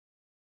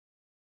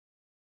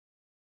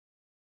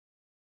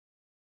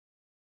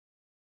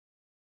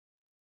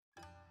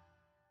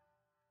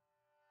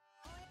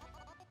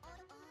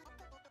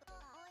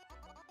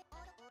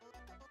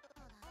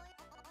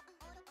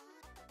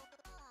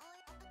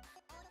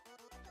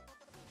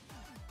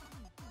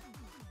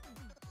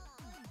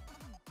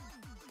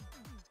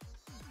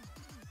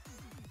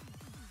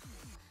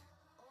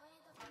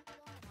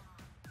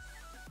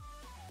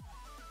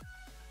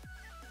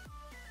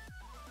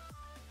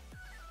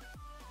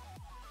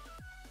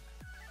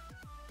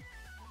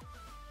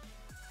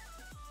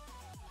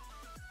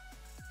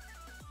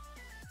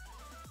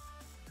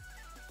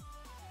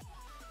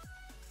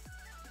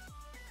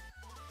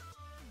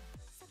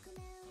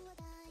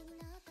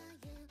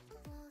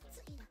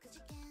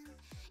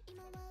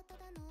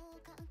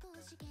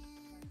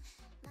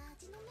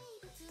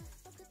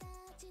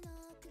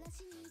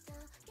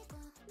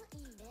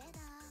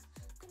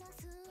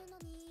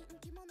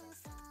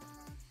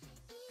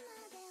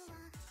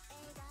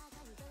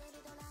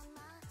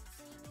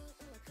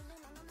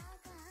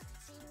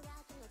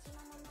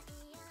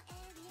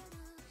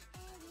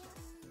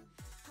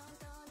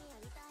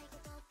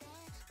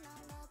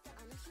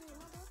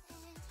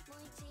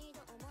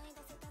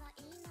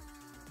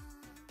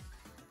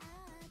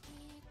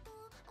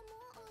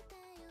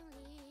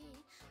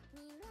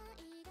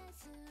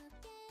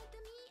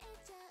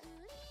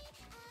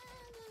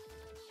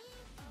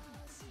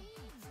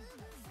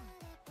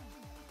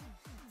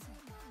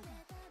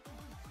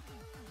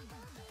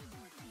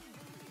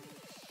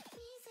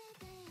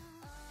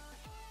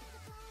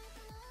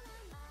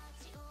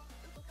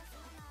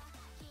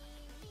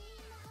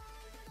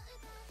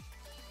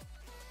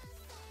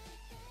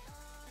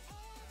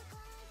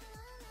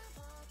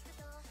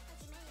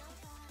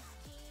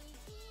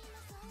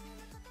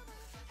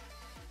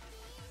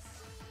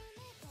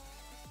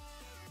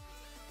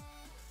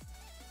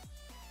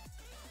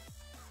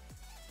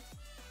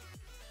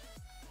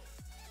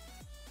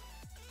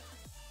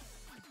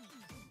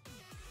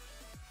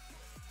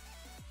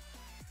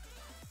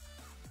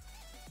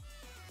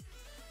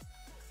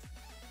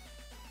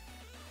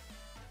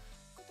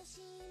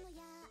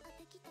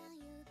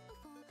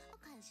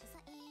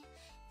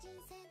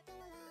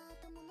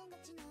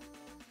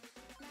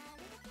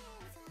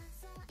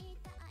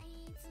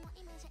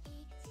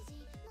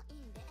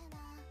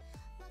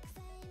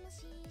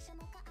車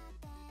も買っ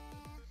て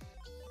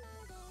今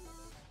で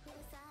もふ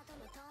るさと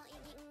の遠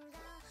い銀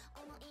河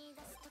思い出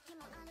す時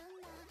もある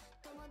んだ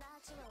友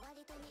達は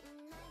割とみ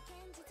んな堅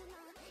実な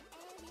エ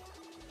イリア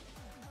ン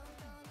本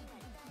当にな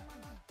りたいも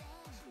のって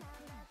な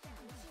んだってあ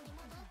の日に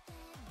戻って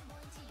も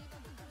う一度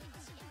僕に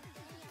教え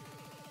てよ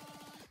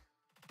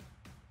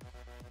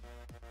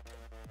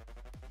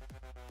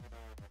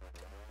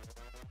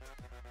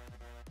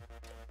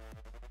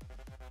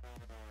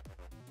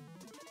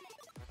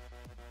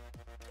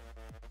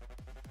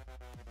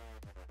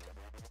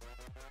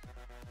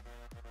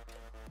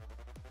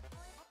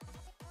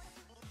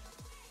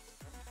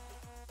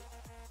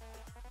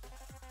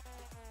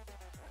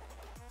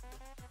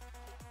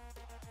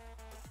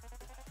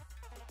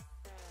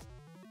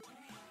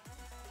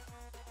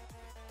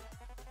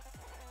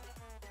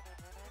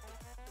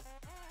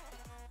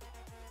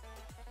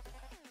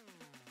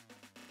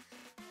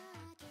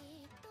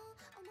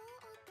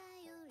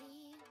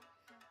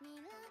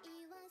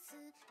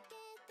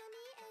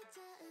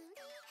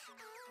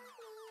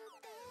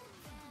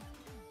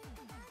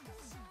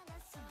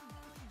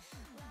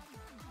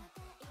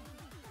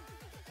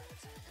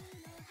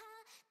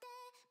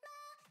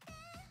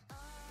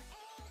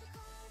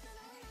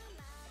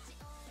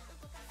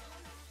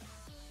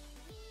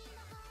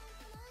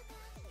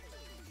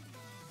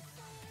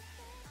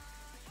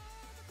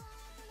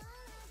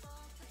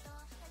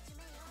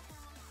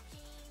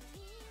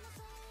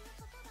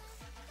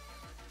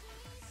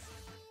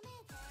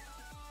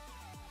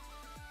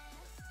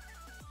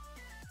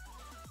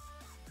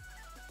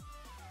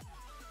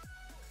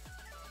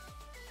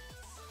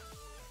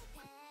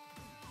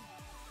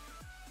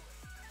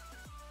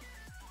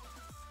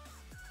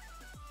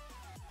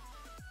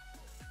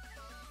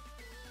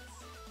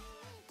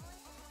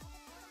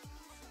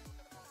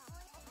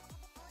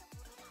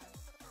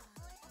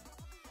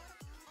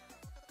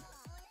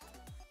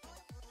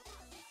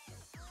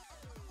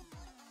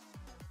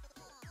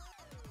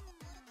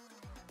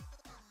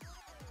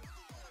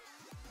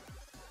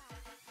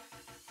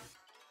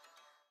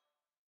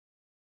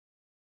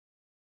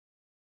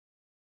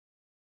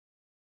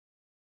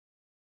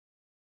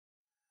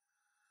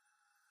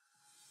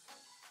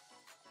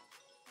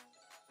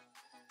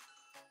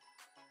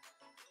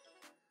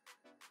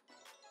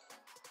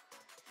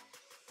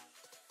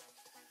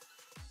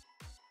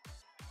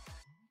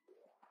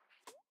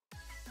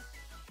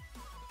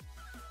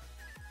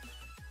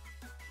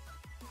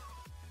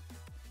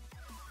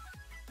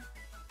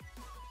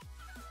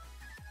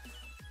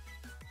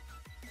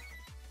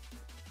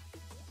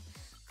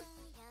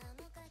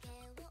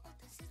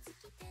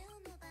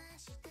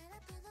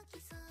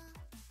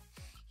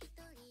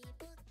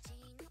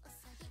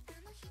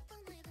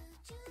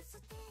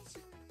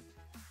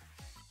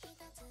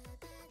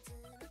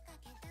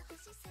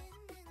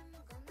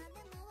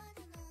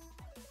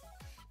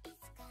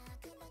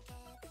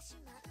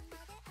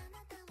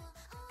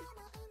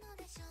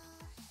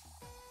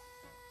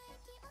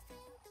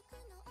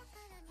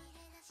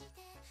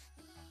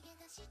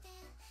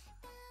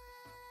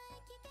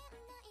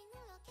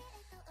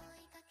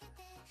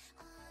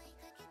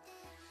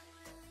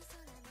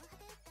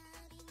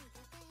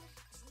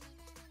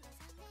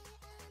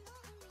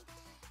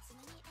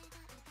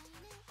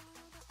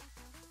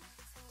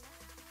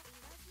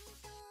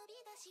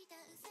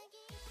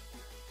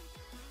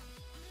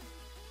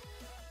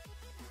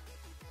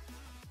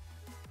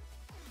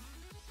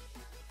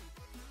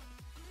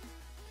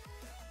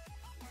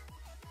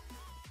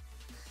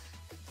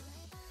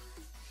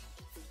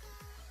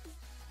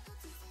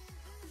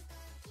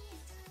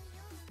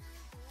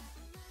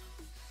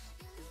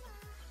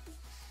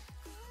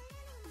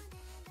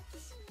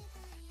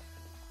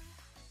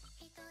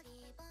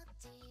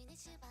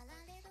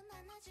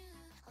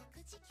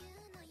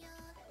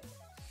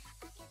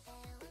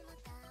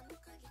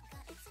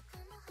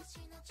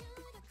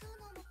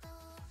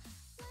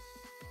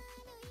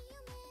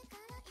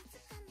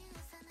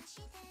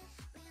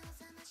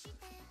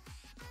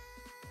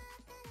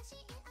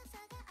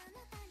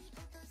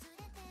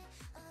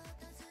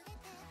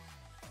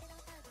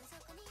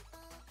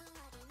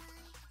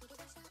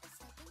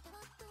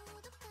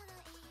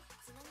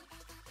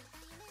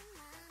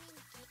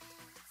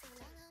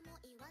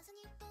言わず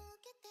に溶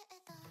けて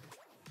た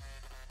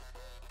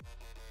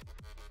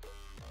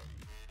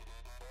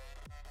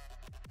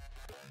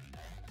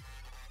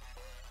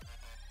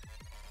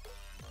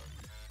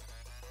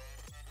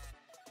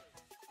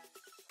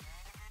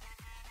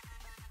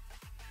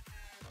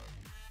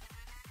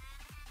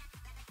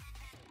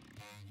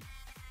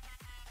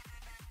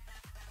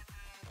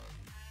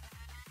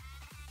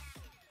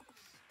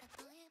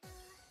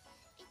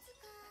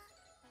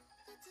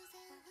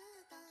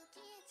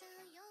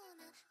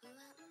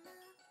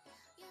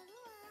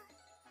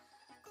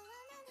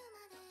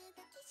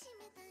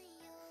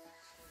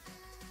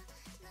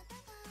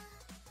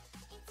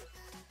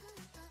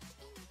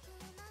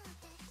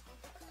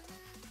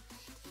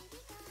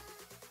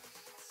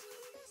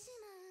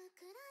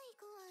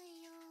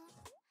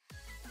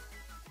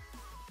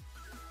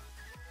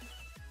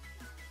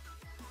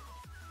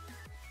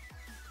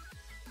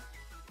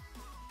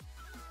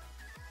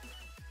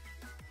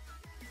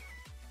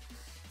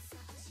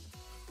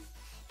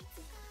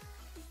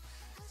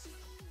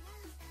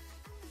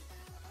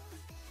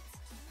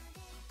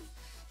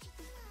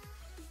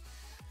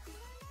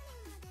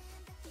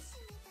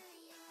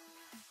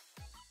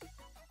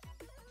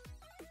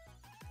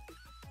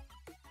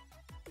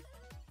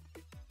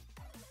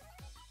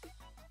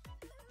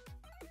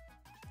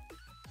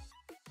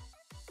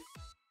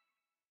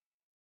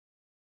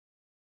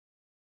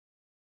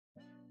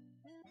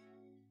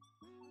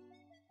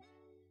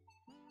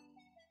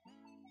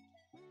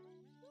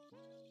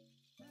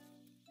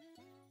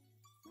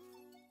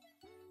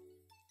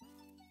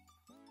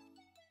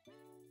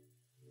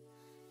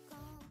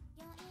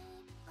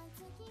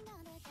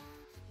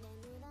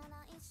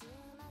週末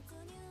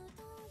入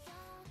東京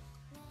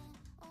ネ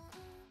オ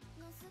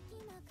ンの隙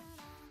間か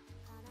ら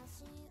悲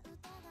しい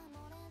歌が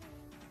漏れる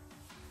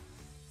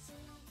地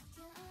球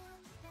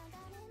流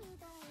れみ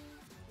たい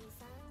二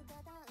酸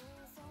化炭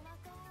素は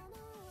この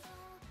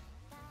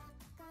度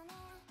高値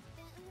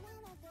で売ら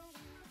れてる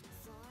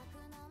粗悪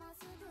なま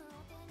っすぐ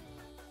を手に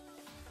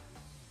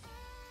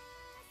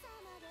朝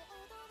まで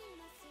踊り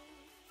ます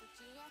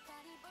月明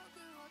かり僕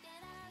を照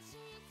らし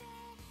て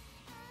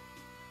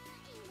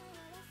今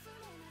は忘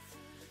れます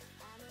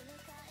あの迎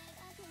え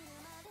が来る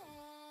まで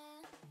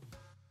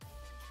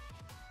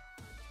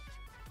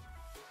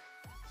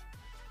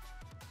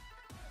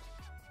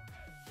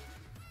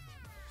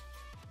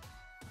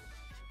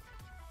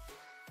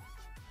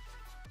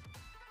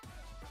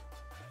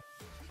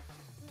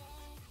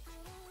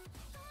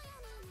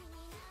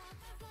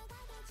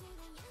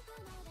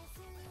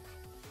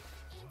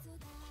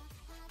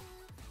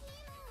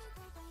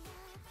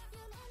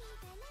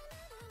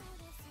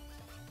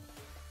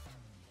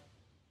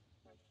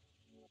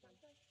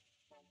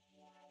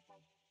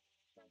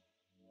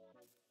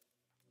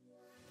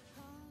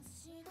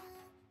星が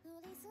降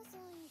り注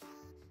いだ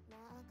真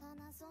っ赤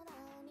な空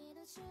を見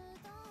る修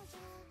道場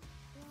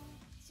ね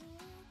ち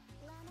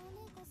らの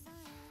猫さ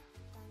え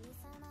神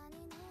様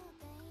に乗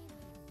っている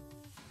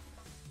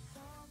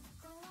こ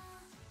こ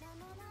は守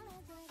ら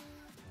れてる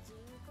人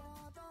工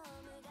ド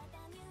ーム型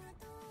ニュー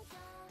東京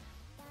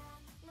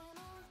誰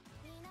も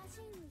皆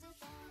信じ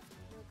て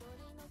残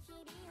りの日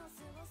々を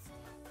過ごす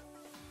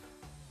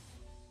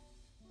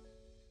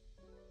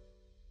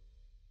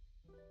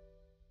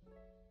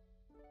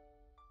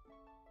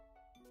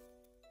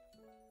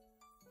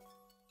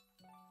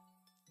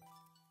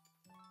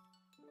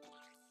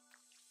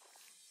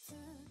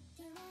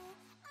月を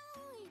仰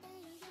いで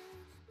いる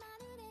ま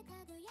るでか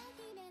ぐや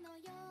姫の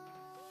よ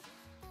う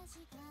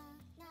確か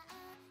な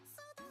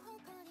その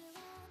誇りを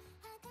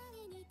計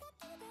りにか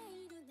けて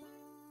いるの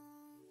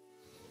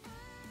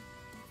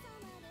朝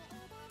まで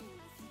踊り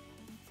ます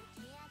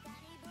月明か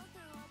り僕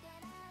を照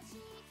らし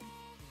て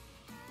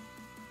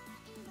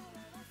今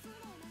は忘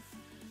れます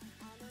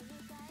あの迎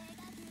え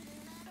が来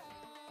るま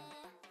で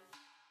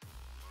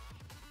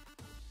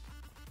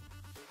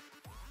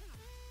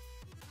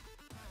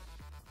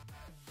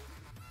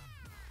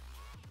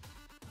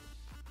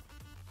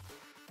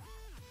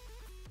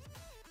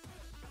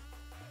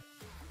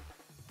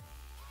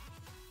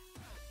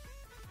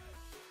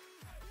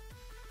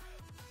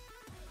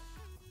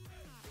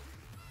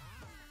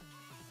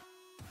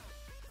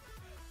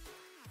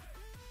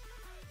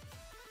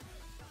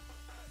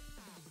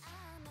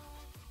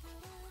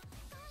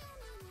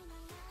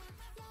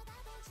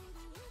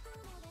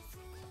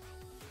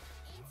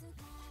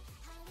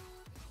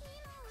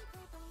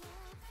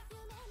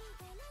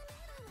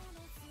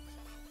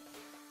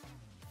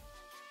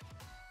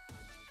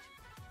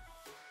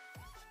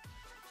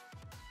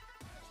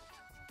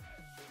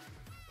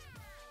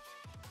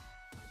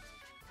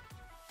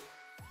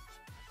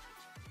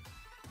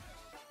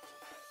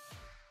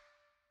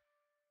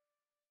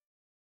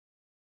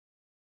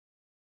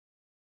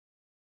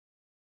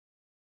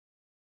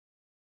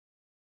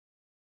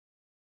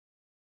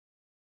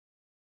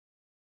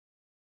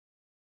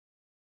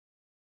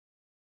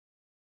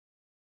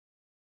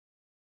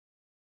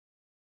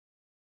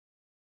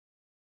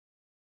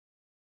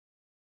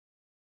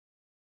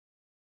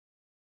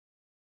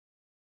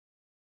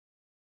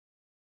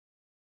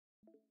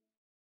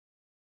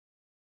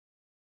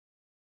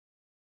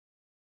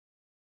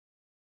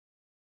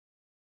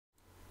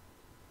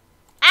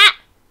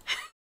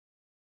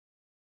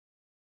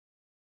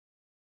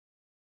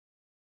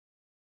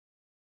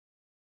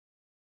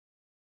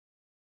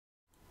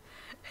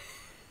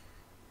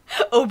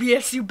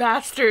OBS, you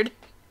bastard!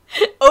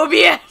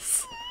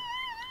 OBS!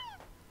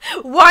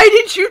 Why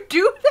did you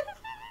do that?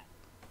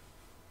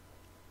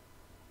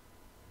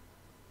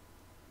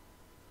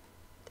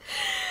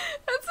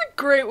 That's a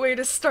great way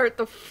to start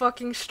the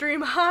fucking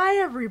stream. Hi,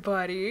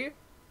 everybody!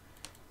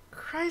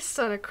 Christ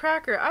on a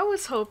cracker. I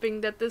was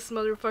hoping that this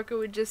motherfucker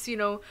would just, you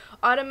know,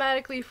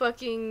 automatically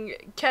fucking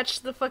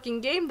catch the fucking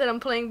game that I'm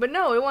playing, but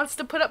no, it wants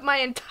to put up my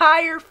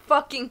entire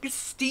fucking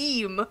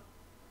Steam.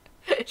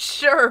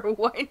 Sure,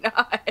 why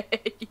not,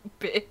 you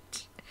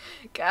bitch.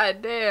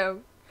 God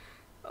damn.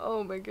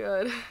 Oh my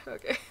god.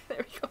 Okay,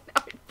 there we go.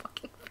 Now it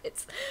fucking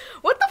fits.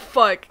 What the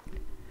fuck?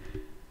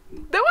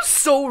 That was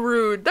so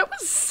rude. That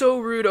was so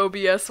rude,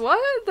 OBS.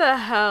 What the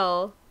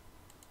hell?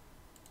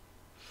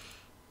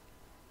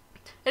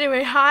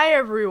 Anyway, hi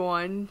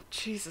everyone.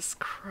 Jesus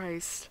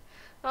Christ.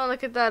 Oh,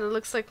 look at that. It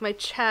looks like my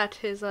chat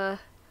is,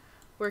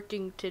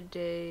 working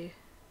today.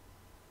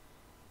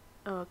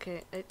 Oh,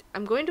 okay.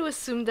 I'm going to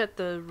assume that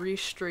the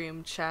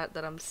restream chat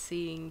that I'm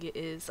seeing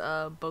is,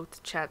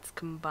 both chats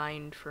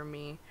combined for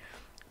me.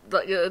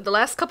 The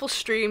last couple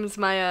streams,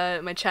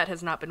 my chat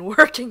has not been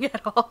working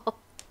at all.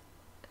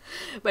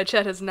 My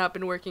chat has not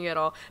been working at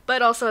all.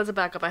 But also, as a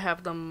backup, I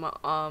have them,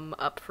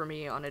 up for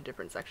me on a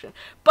different section.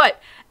 But,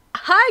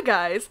 hi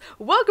guys!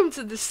 Welcome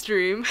to the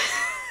stream!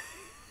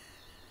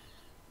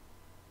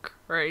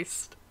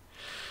 Christ.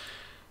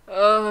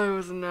 Oh, I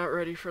was not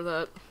ready for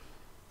that.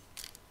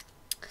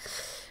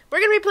 We're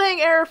gonna be playing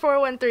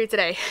ERROR143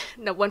 today.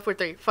 No,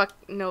 143. Fuck,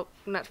 no,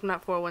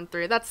 not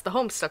 413. That's the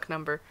Homestuck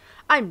number.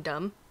 I'm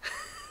dumb.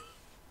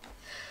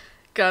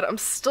 God, I'm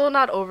still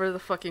not over the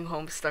fucking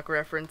Homestuck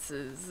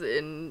references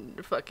in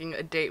fucking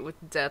A Date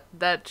with Death.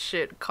 That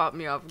shit caught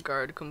me off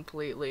guard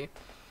completely.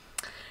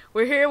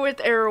 We're here with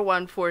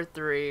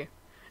ERROR143.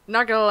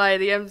 Not gonna lie,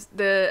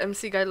 the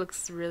MC guy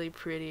looks really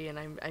pretty, and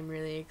I'm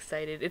really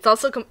excited. It's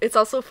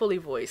also fully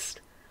voiced,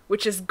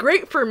 which is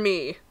great for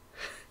me,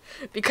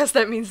 because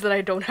that means that I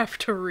don't have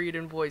to read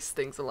and voice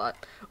things a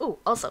lot. Oh,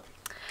 also,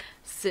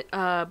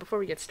 before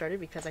we get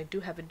started, because I do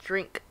have a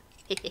drink.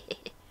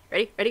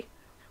 Ready?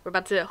 We're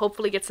about to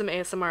hopefully get some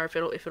ASMR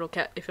if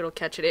it'll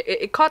catch it.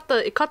 It caught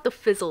the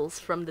fizzles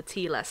from the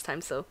tea last time,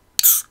 so.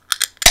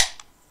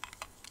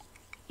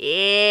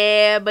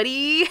 Yeah,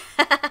 buddy.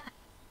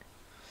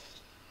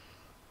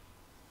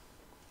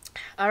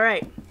 All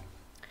right,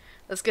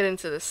 let's get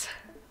into this.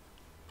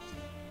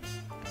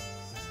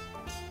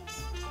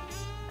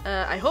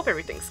 I hope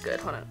everything's good.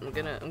 Hold on, I'm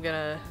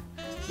gonna.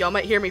 Y'all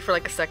might hear me for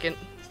like a second.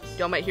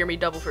 Y'all might hear me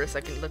double for a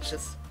second. Let's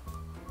just.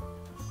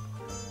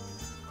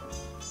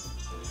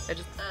 I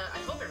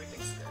hope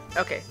everything's good.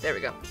 Okay, there we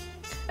go.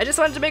 I just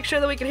wanted to make sure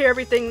that we could hear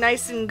everything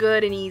nice and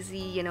good and easy.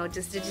 You know,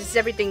 just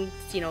everything.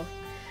 You know,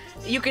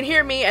 you can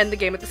hear me and the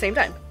game at the same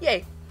time.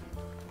 Yay.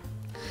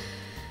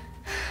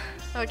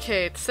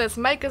 Okay, it says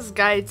Micah's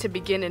Guide to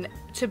Being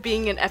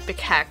an Epic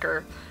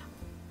Hacker.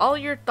 All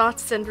your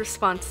thoughts and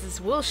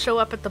responses will show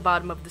up at the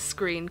bottom of the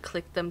screen.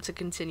 Click them to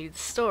continue the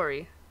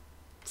story.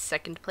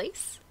 Second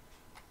place?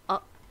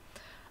 Oh.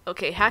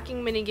 Okay,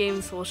 hacking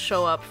minigames will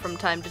show up from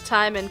time to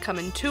time and come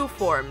in two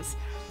forms.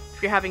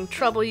 If you're having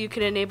trouble, you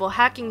can enable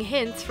hacking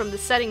hints from the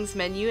settings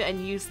menu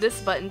and use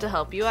this button to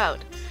help you out.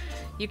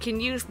 You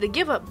can use the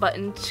give up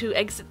button to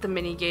exit the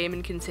minigame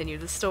and continue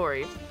the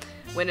story.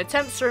 When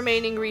attempts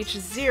remaining reach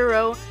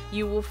 0,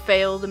 you will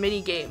fail the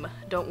minigame.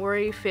 Don't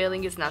worry,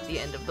 failing is not the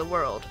end of the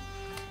world.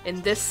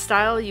 In this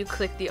style, you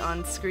click the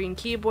on-screen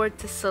keyboard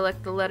to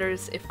select the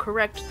letters. If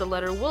correct, the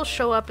letter will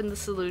show up in the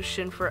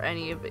solution for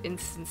any of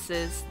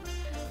instances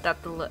that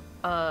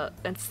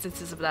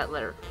instances of that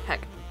letter.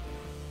 Heck.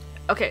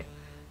 Okay.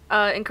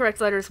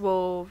 Incorrect letters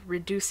will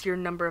reduce your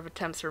number of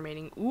attempts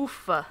remaining.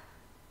 Oofa.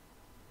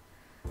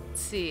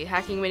 Let's see.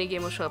 Hacking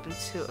minigame will show up in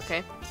 2.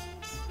 Okay.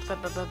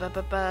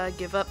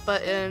 Give up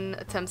button.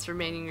 Attempts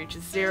remaining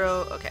reaches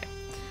 0. Okay.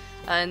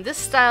 In this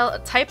style,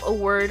 type a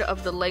word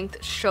of the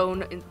length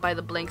shown by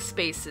the blank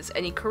spaces.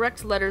 Any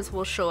correct letters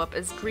will show up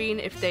as green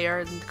if they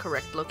are in the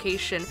correct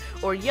location,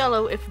 or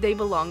yellow if they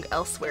belong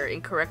elsewhere.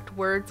 Incorrect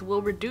words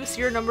will reduce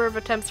your number of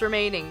attempts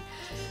remaining.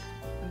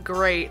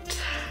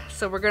 Great.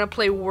 So we're gonna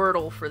play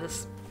Wordle for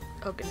this.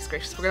 Oh goodness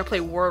gracious, we're gonna play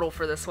Wordle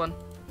for this one.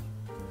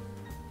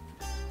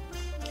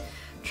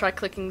 Try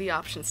clicking the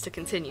options to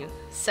continue.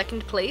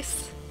 Second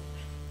place.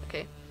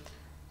 Okay.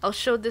 I'll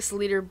show this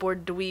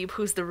leaderboard dweeb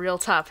who's the real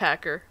top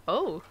hacker.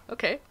 Oh,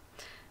 okay.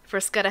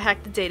 First gotta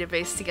hack the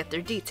database to get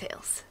their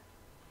details.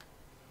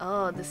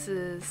 Oh, this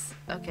is...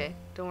 Okay,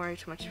 don't worry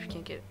too much if you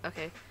can't get it.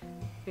 Okay.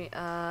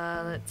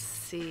 Let's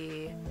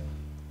see.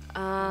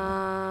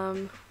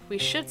 We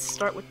should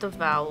start with the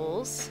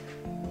vowels.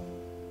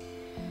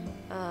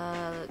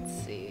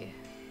 Let's see.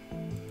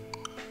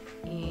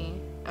 E.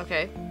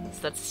 Okay,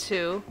 so that's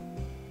 2.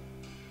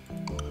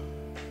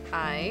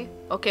 I.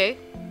 Okay.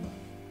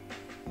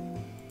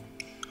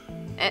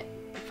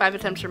 5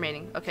 attempts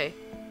remaining. Okay.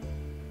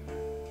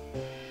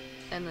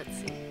 And let's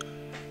see.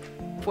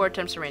 4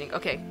 attempts remaining.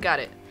 Okay, got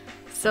it.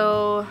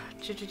 So,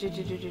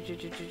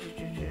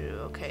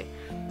 okay.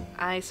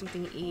 I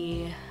something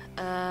E.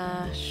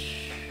 Let's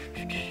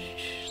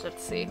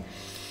see.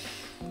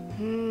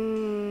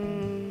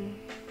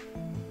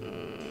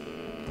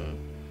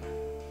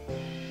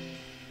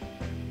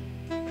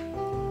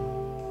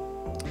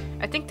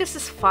 I think this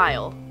is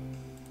file.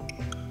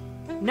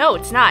 No,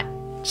 it's not.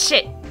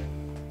 Shit.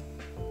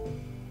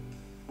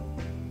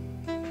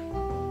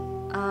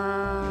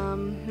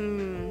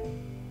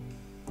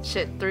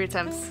 Shit, 3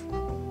 attempts.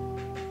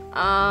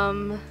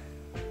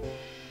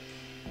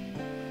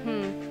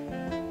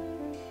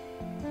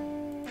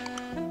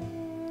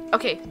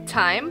 Okay,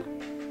 time.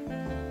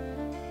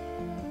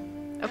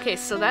 Okay,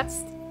 so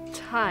that's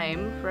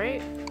time,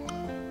 right?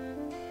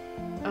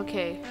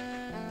 Okay.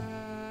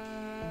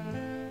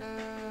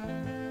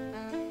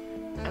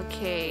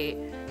 Okay.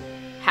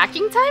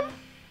 Hacking time?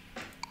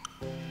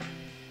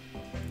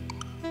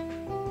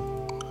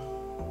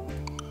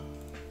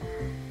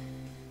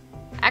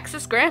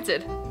 Access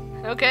granted.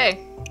 Okay.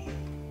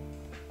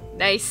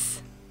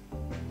 Nice.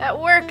 That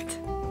worked.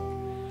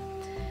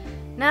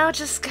 Now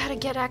just gotta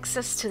get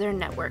access to their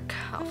network.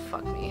 Oh,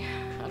 fuck me.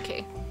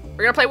 Okay.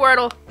 We're gonna play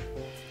Wordle.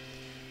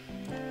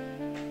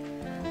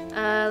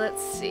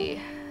 Let's see.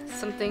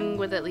 Something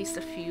with at least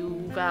a few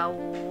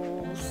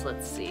vowels.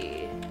 Let's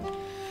see.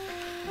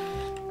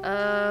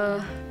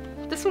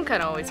 This one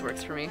kind of always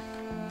works for me.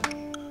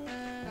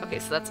 Okay,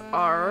 so that's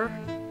R.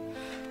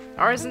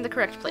 R is in the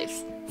correct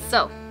place.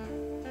 So,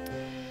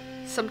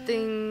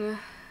 something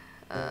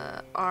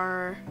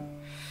R.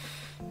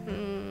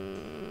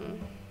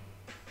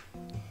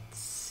 Let's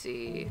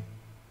see.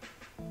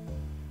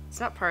 It's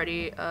not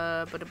party.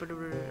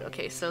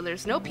 Okay, so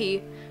there's no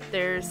P,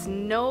 there's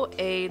no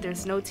A,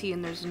 there's no T,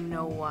 and there's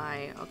no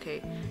Y.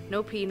 Okay,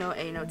 no P, no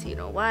A, no T,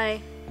 no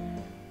Y.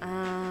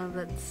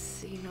 Let's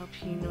see. No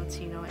P, no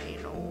T, no A,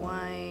 no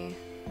Y.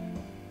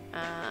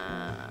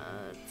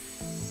 Let's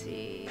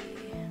see.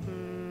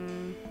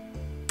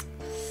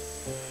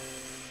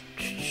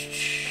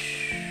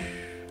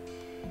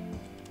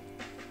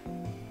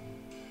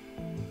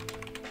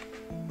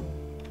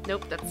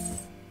 Nope,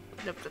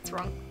 that's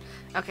wrong.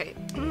 Okay,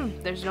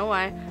 there's no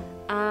Y.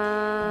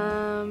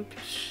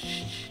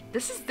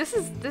 This is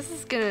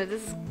gonna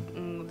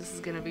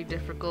be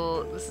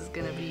difficult. This is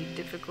gonna be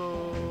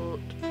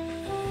difficult.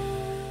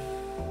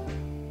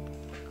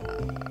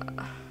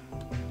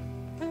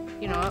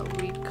 You know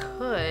what? We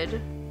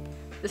could.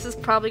 This is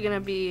probably gonna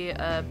be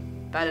a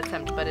bad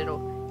attempt, but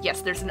it'll.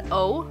 Yes, there's an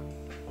O.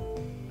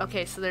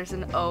 Okay, so there's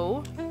an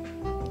O.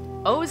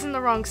 O is in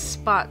the wrong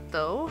spot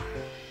though.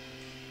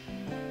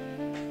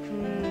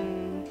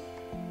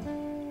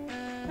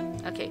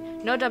 Okay,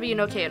 no W,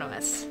 no K, no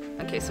S.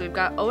 Okay, so we've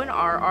got O and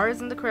R. R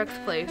is in the correct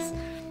place.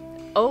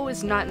 O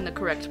is not in the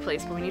correct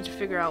place, but we need to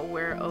figure out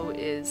where O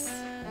is.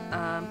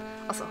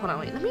 Also, hold on,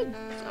 wait. Let me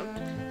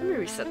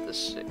reset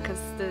this shit, cause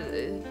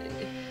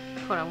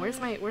hold on. Where's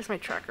my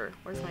tracker?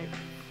 Where's my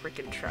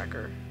freaking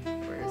tracker?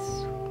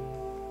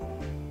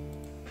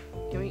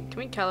 Can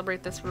we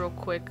calibrate this real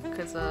quick?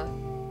 Cause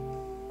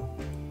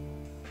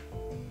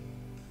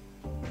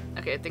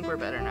okay, I think we're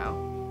better now.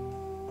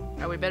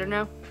 Are we better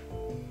now?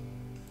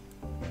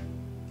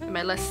 Am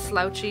I less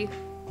slouchy?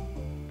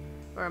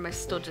 Or am I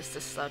still just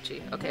as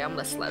slouchy? Okay, I'm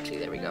less slouchy,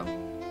 there we go.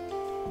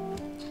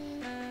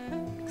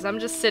 Because I'm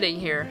just sitting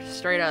here,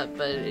 straight up,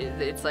 but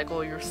it's like, oh,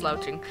 you're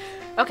slouching.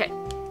 Okay.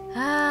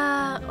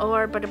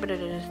 Or, but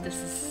this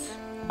is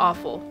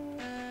awful.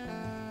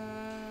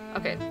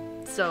 Okay,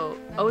 so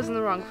O is in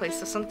the wrong place,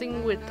 so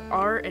something with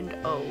R and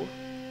O.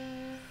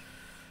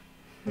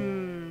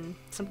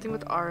 Something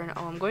with R and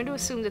O. I'm going to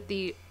assume that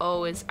the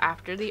O is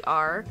after the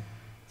R,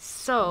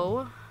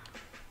 so...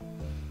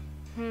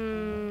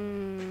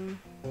 No,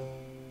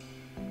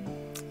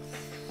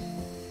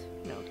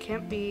 it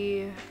can't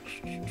be.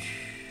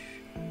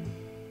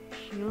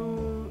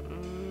 No.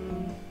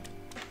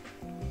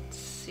 Let's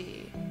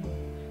see.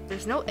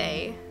 There's no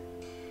A.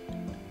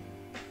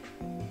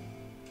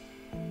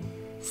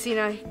 See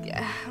now.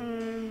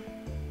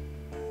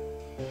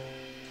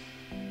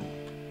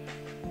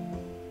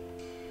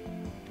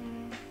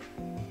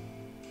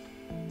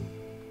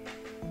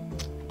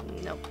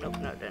 Nope. No.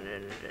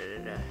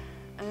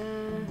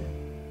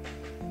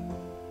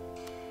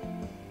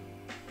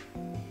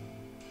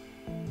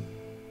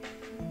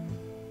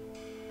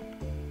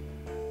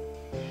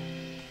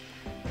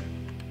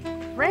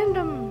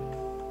 Random.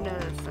 No,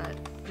 that's not.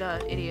 Duh,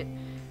 idiot.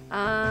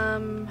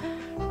 Random.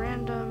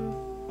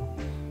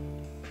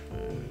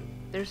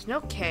 There's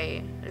no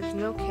K. There's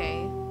no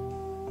K.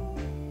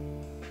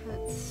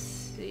 Let's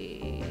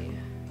see.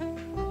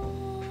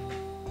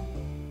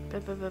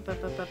 There's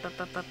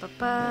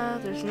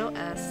no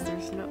S.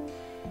 There's no.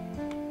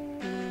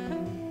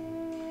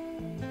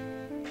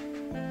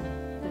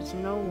 There's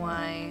no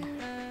Y.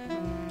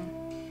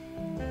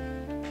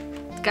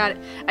 Got it.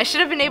 I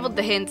should have enabled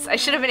the hints.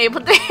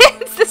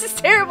 This is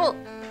terrible.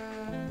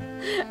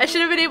 I should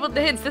have enabled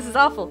the hints. This is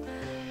awful.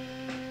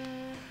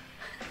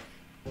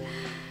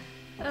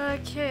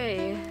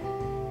 Okay.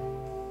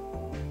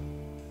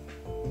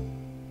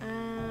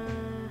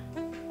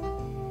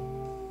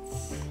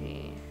 Let's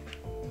see.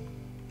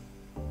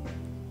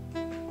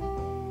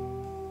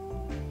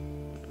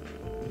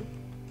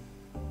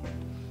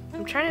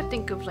 I'm trying to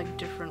think of like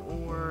different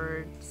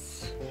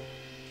words.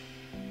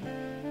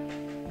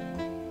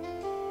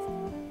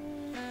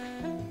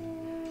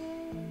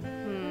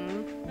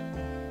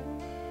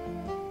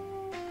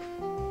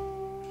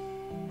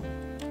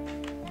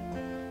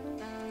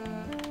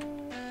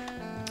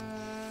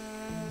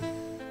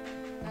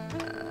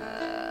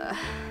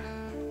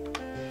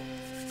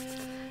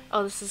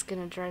 Oh, this is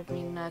gonna drive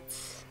me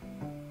nuts.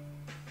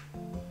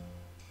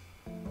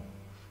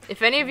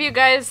 If any of you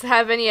guys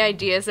have any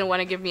ideas and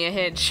want to give me a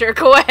hint, sure,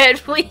 go ahead,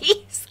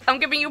 please. I'm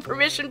giving you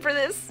permission for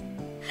this.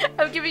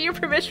 I'm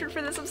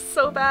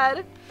so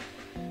bad.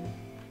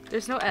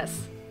 There's no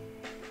S.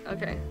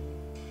 Okay.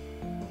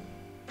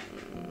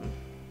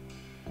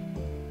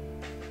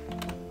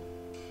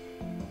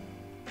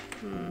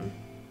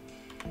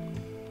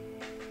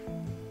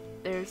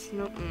 There's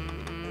no.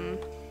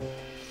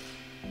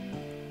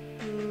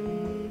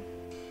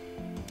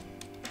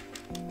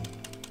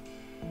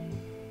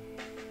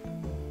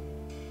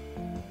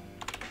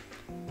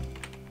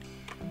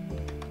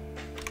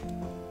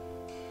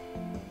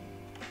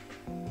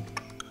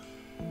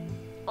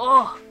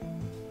 Oh!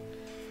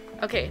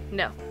 Okay,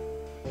 no.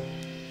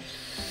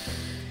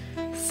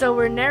 So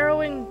we're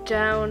narrowing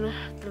down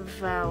the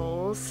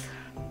vowels.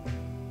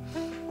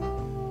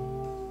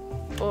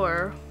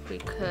 Or we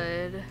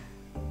could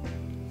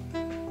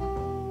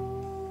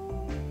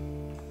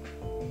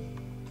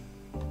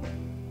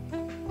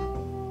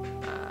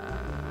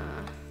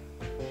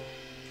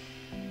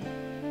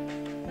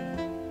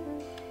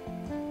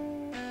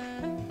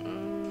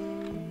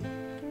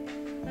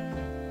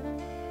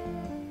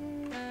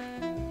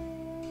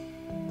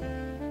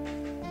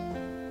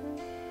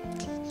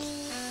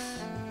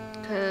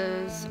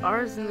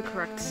R is in the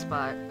correct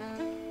spot.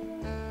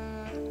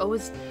 O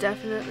is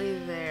definitely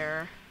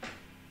there.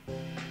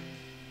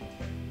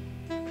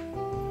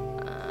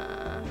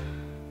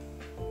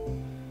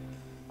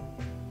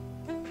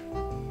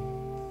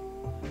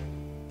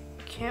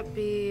 Can't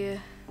be.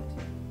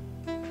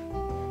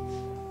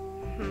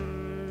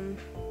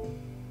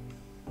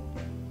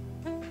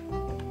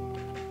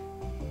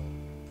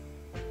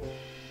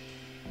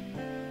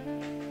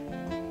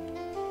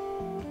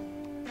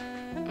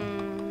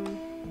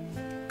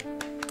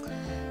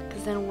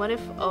 Then what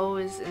if O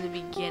is in the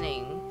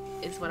beginning?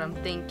 Is what I'm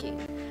thinking.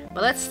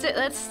 But let's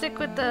stick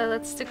with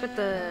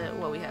the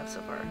what we have so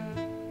far.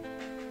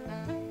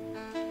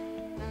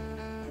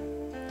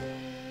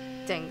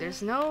 Dang,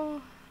 there's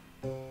no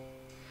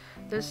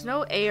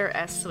A or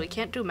S, so we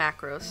can't do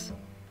macros.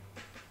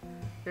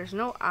 There's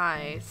no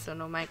I, so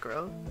no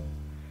micro.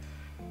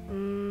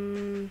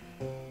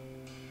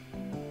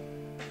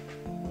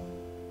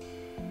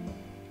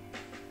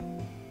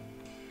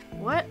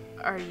 What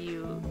are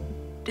you?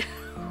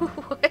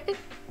 What?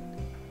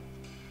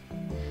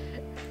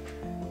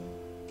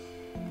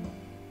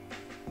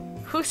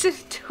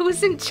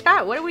 Who's in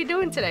chat? What are we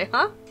doing today,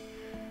 huh?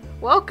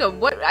 Welcome.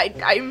 What?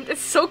 I'm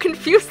so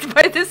confused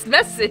by this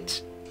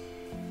message.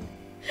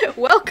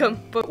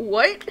 Welcome, but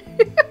what?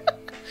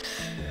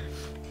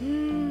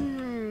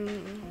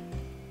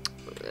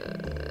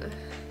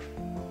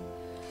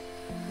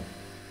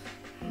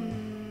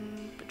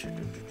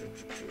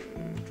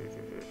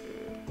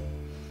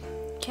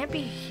 Can't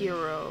be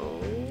hero.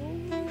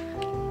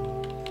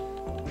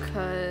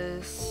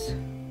 Because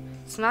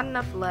it's not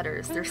enough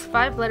letters. There's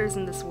 5 letters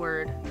in this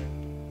word.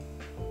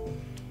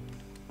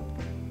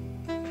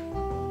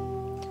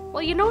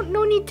 Well, you know,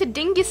 no need to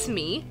dingus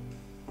me.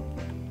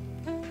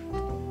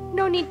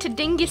 No need to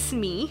dingus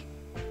me.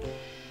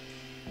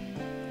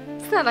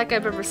 It's not like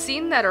I've ever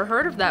seen that or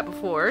heard of that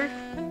before.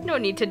 No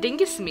need to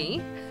dingus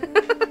me.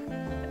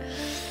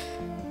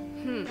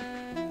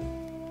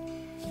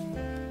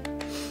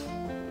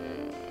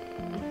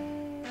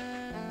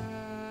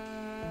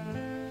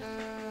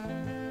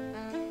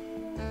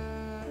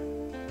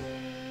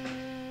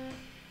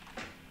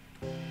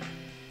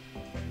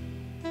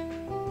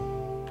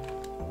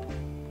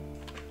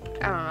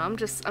 I don't know,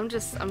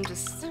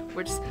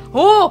 we're just,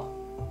 oh!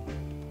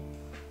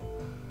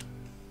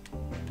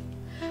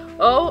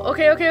 Oh,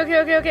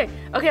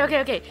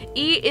 okay.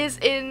 E is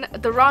in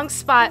the wrong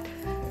spot.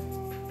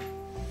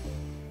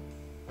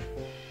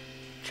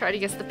 Try to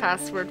guess the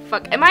password.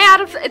 Fuck, am I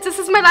out of, this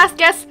is my last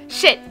guess?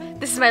 Shit,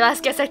 this is my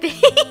last guess, I think.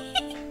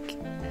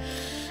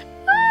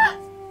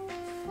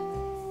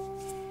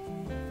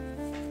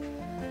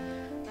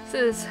 This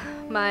is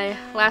my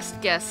last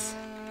guess.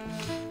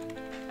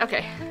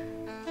 Okay.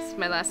 This is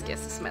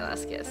my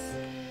last guess.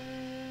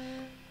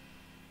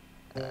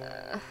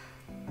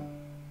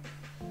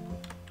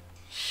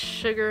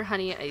 Sugar,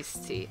 honey,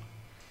 iced tea.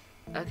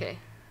 Okay.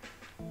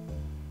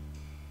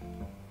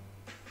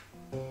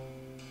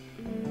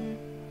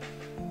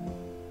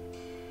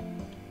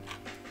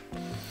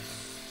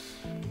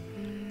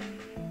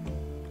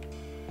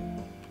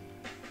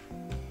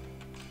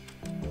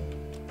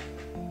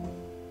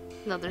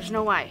 No, there's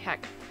no Y.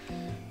 Heck.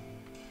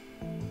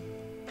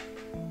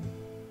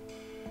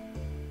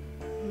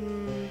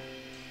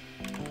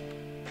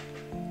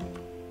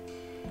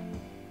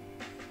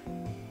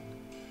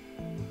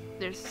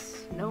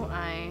 There's no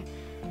I.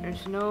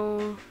 There's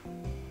no...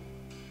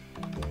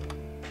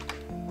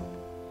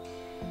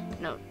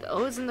 No, the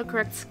O is in the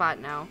correct spot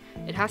now.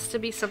 It has to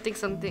be something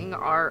something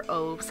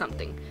R-O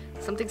something.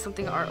 Something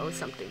something R-O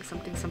something.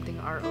 Something something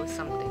R-O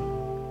something.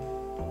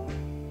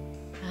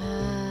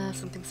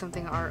 Something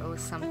something R-O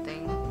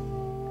something.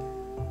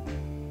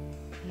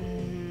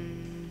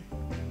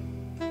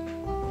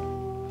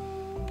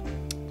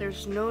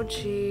 There's no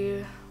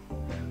G.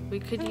 We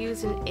could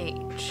use an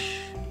H.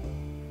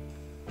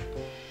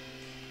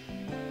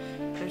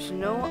 There's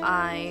no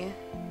I.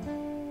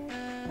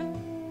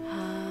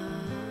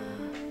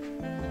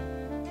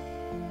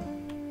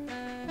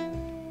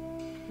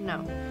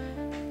 No.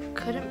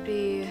 Couldn't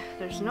be.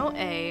 There's no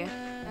A.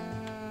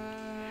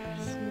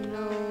 There's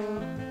no...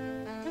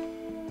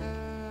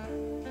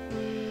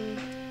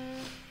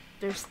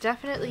 There's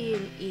definitely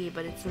an E,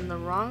 but it's in the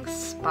wrong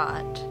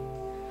spot.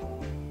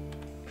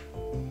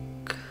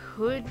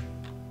 Could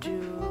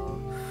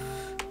do...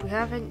 We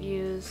haven't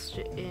used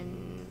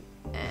in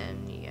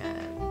N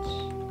yet.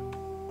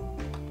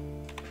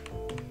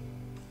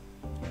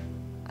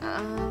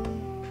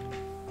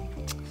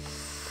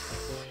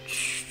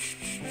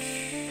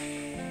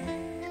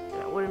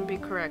 That wouldn't be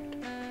correct.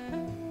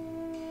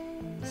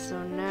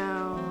 So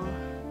now...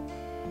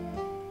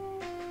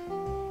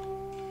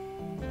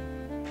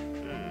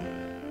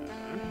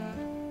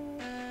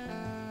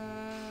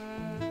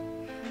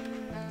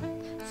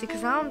 See,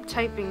 because now I'm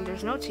typing,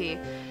 there's no T.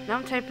 Now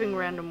I'm typing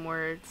random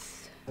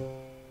words.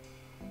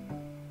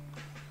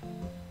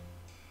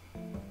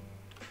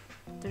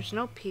 There's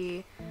no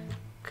P.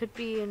 Could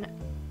be an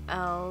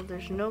L.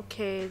 There's no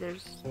K.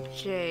 There's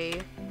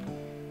J.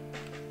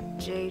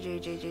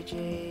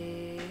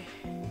 J.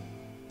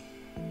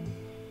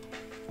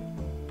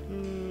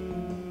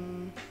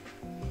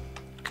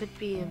 could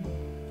be a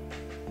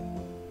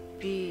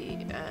B,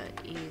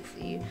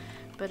 easy.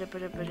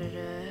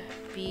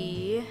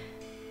 B.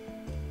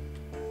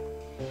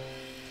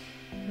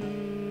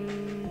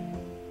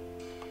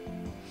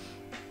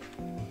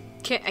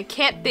 I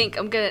can't think.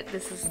 I'm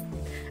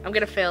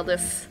gonna fail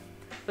this.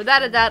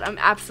 Without a doubt, I'm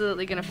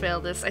absolutely gonna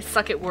fail this. I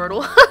suck at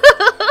Wordle.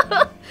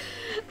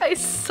 I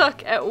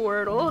suck at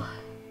Wordle.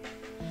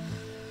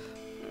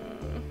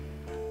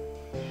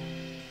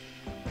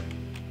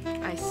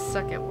 I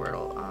suck at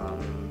Wordle.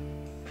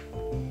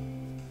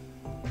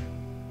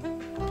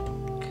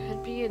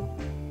 Could be a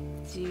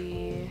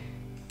D.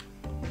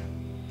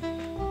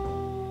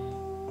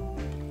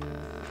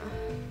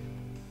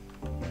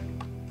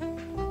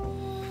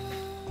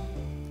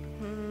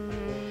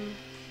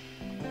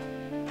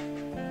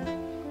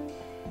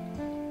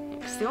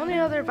 The only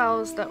other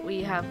vowels that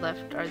we have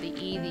left are the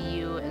E, the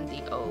U, and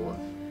the O.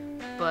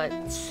 But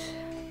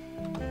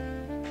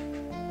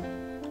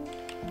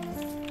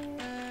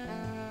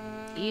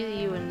E,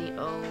 the U, and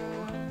the O.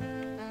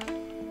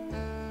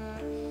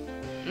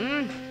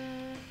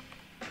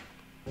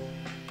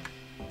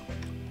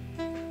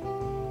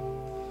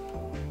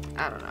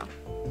 I don't know.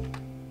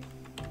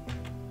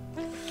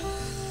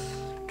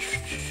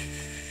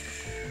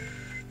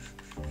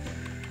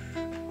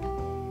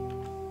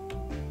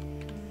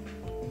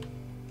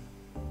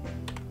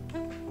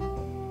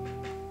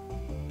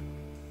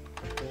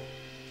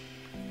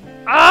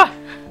 Ah!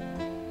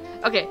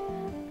 Okay.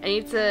 I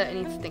need to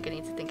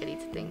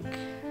think.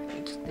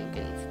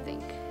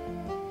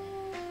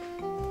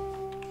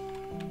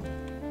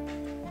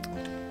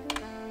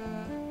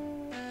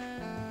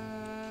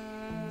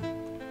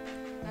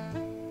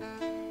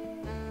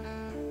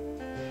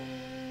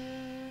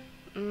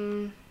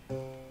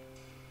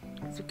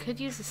 So we could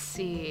use a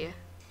C.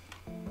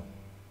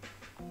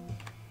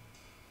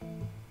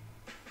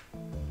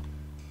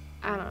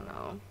 I don't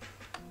know.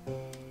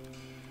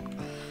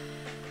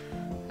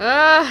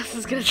 This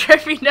is gonna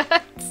drive me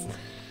nuts.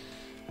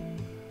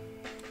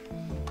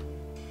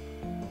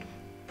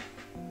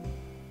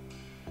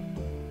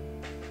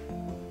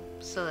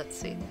 So let's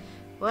see.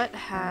 What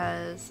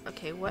has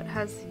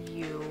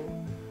U,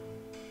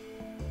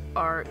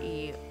 R,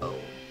 E, O?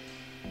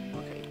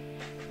 Okay.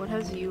 What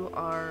has U,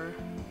 R,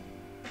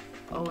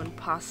 O, and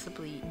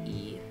possibly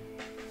E?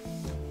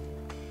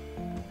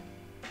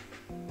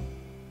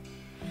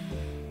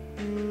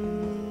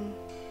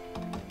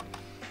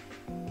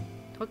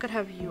 What could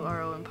have U,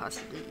 R, O, and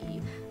possibly E?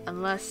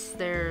 Unless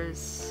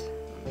there's...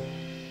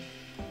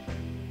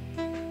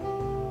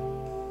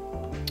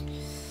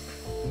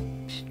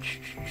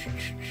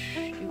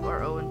 U,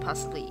 R, O, and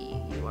possibly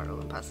E. U, R, O,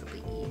 and possibly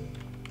E.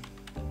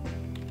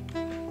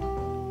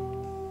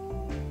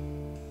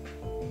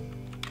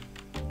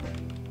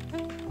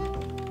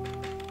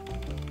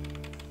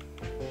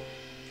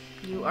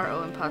 U, R,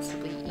 O, and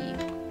possibly E.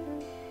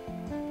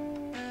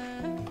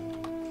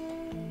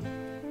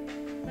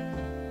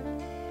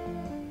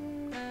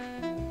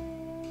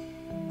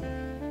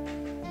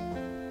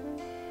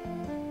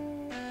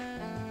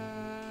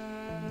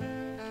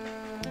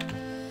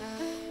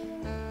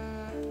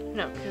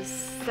 No,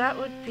 because that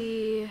would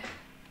be...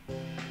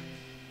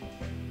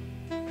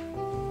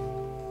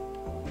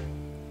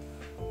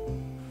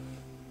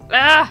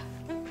 Ah!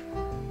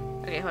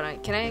 Okay, hold on.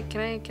 Can I?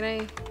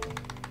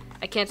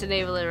 I can't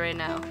enable it right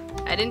now.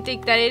 I didn't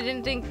think,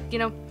 you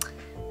know...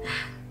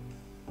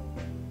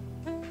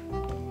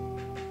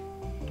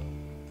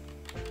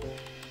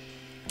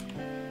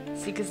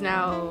 See, because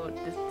now,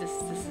 this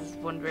is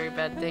one very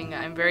bad thing.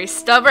 I'm very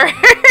stubborn.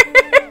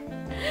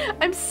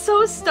 I'm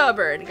so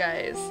stubborn,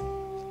 guys.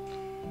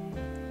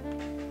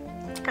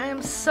 I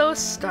am so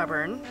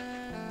stubborn.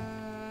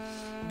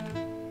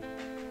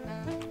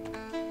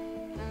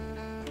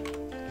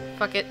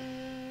 Fuck it.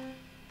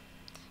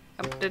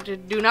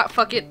 Do not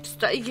fuck it.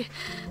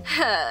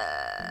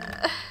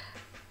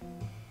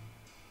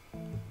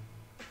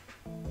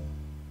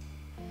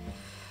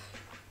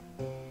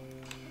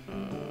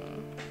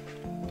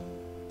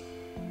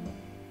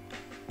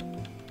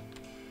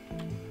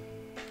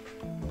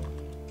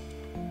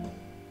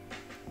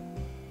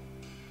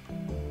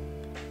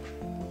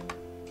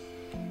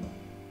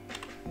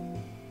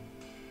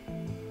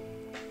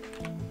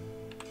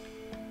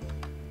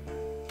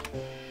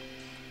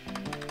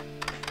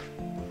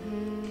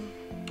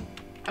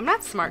 I'm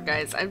not smart,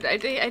 guys. I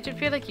just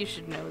feel like you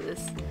should know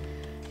this.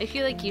 I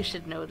feel like you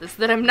should know this,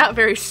 that I'm not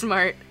very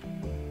smart.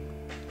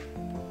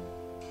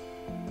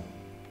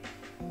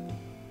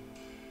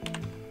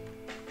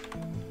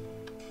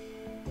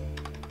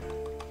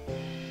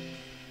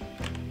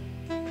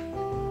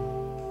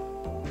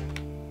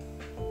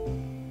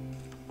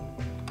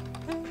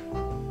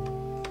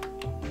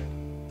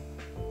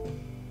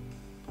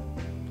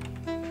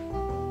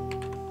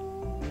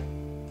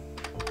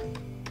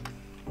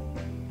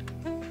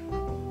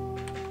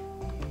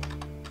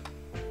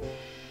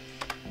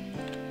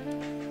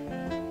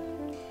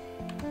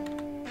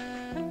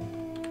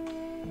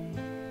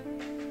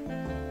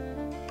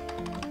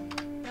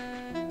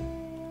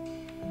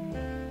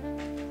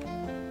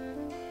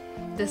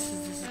 This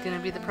is gonna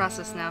be the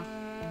process now.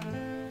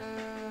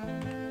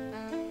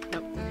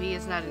 Nope, V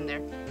is not in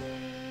there.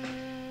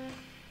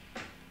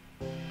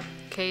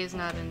 K is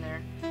not in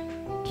there.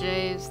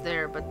 J is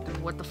there, but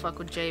what the fuck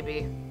would J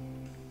be?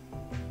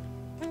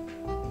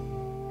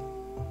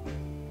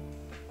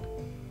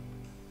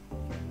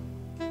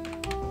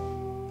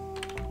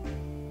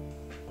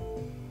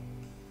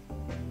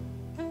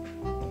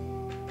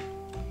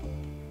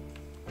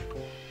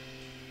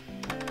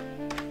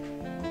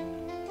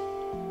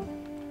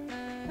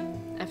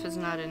 F is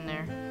not in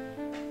there.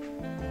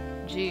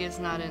 G is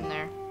not in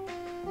there.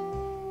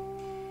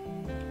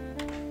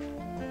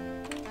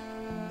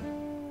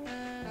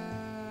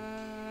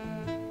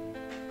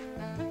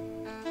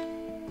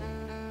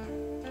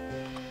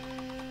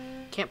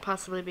 Can't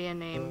possibly be a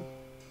name.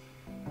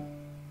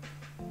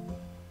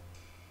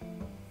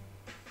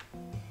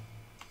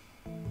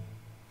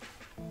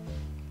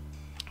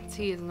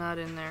 T is not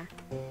in there.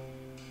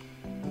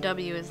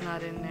 W is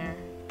not in there.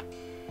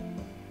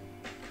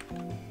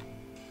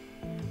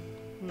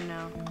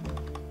 No.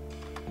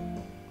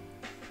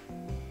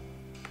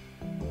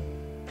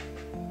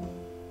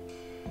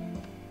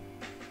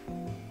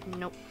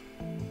 Nope.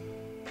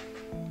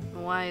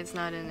 Y is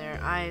not in there.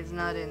 I is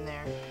not in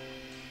there.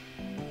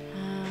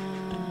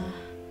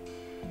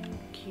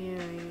 Q,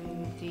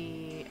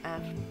 D,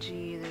 F,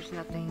 G. There's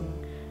nothing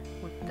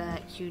with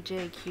that. Q,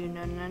 J, Q.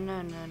 No, no,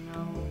 no, no,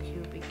 no.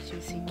 Q, B,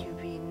 Q, C, Q,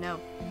 V. No.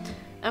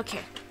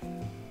 Okay.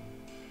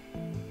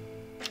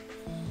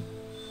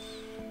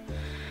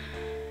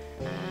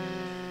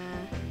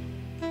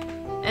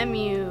 M,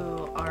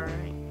 U, R,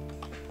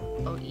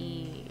 O,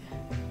 E.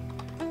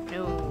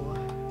 No.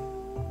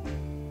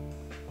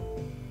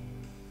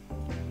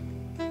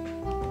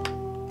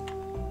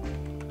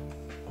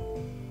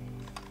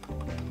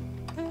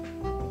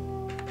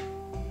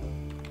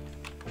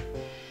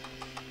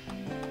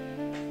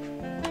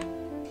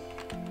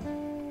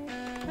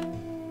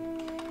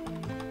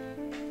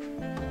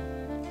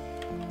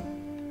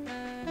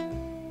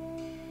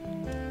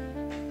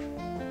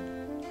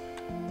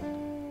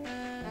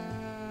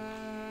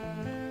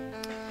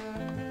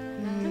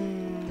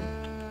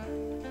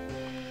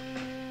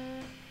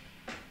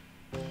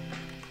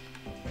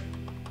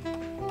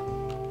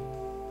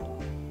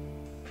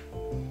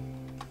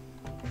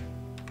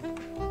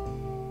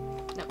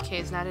 K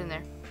is not in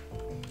there.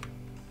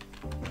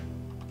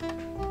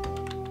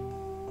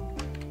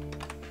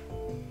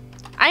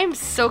 I am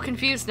so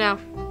confused now.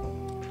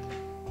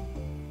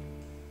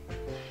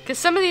 Because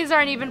some of these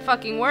aren't even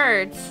fucking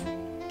words.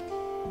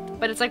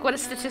 But it's like, what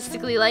is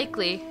statistically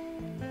likely?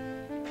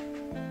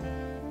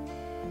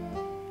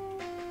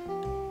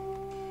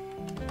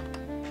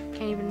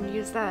 Can't even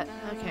use that.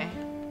 Okay.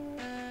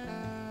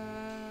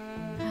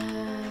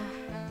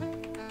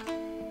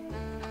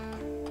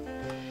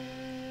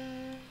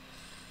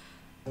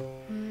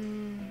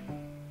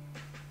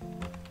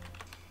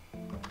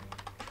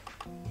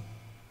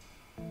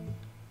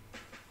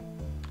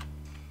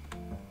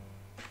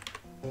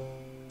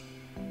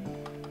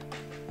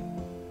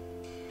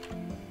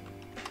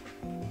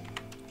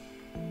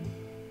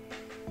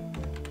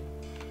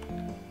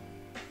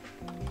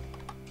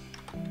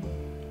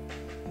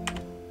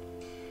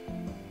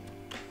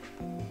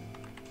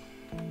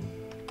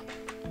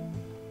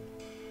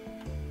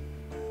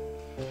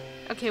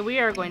 Okay, we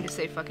are going to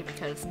say fuck it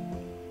because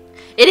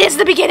it is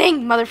the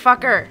beginning,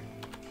 motherfucker!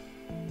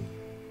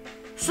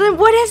 So then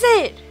what is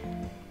it?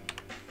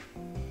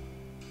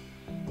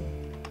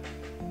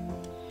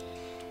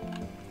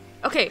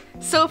 Okay,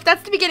 so if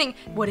that's the beginning,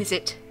 what is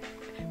it?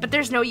 But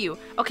there's no U.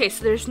 Okay,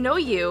 so there's no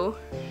U,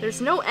 there's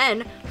no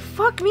N.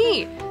 Fuck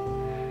me!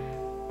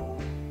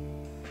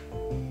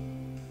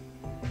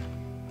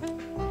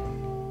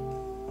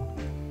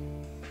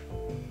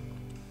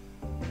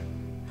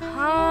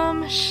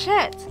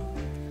 Shit.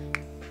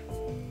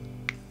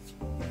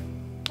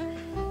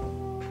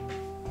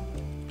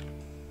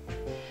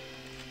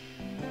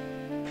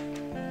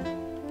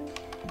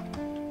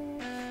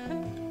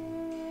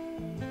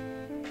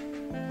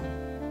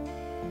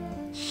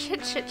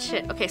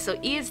 Shit. Okay, so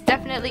E is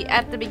definitely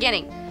at the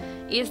beginning.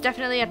 E is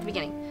definitely at the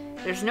beginning.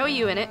 There's no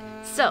U in it,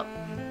 so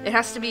it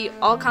has to be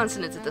all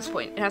consonants at this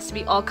point. It has to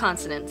be all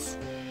consonants,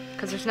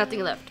 because there's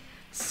nothing left.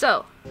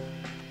 So,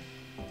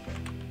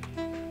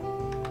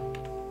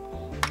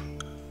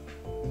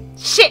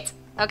 shit!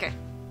 Okay.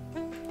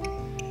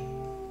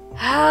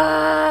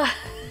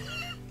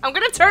 I'm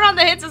gonna turn on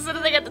the hits as soon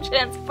as I get the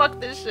chance. Fuck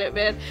this shit,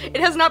 man. It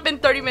has not been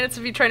 30 minutes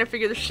of you trying to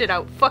figure this shit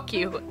out. Fuck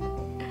you.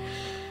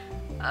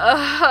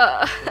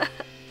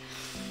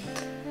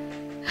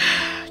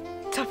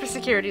 Tougher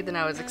security than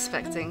I was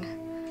expecting.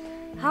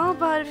 How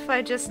about if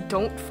I just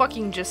don't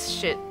fucking just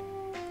shit?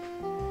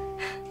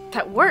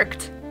 That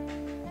worked.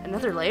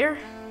 Another layer?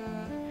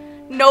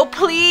 No,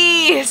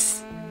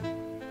 please!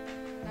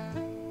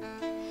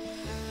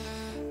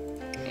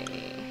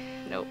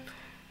 Nope.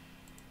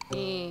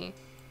 E,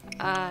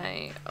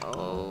 I,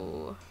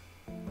 O,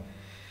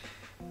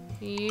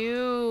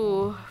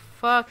 U.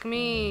 Fuck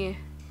me.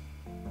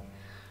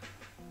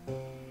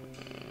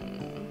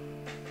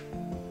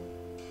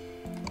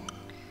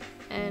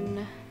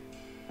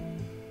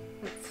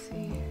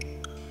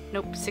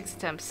 Nope, 6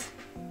 attempts.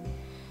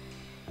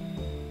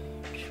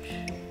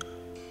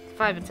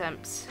 5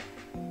 attempts.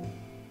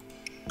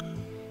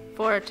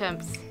 4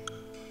 attempts.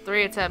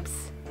 3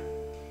 attempts.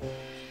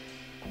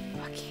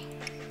 Fucking.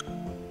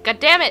 God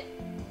damn it!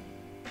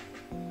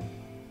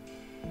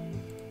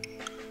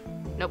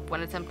 Nope,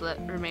 1 attempt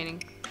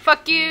remaining.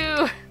 Fuck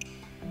you!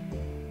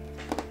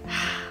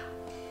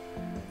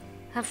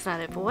 That's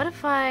not it, but what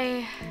if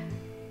I...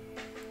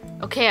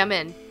 Okay, I'm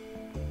in.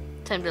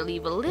 Time to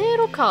leave a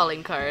little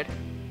calling card.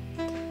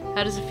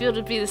 How does it feel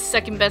to be the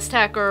second best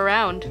hacker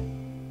around?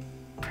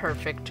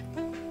 Perfect.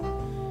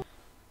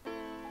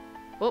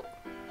 Whoop.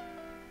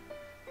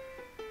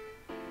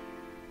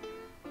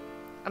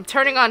 I'm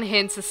turning on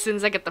hints as soon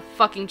as I get the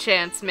fucking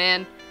chance,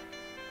 man.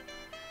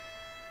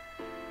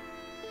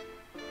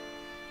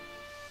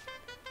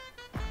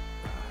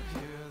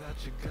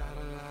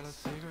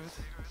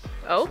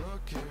 Oh?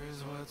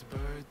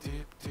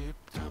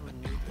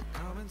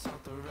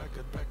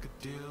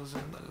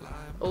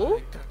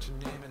 Oh?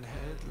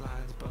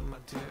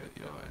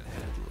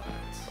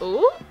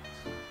 Oh?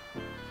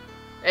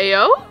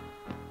 Ayo?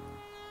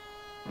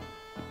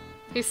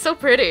 He's so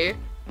pretty.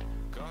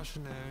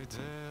 Cautionary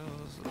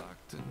tales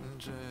locked in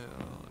jail.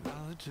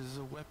 Knowledge is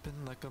a weapon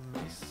like a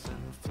mace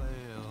and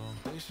flail.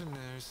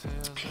 Stationary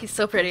sales. He's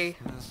so pretty.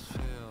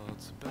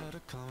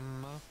 Better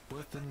come up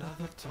with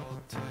another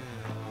tall tale.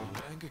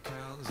 Bank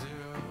account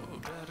zero.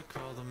 Better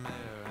call the mayor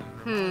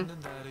and remind him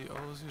that he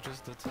owes you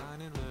just a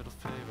tiny little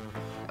favor.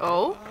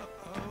 Oh?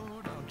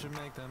 Oh, don't you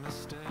make that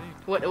mistake.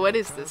 What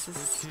is this?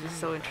 This is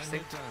so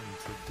interesting.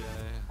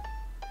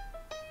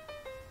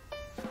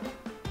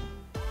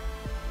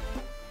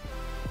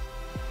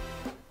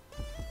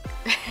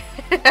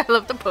 I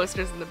love the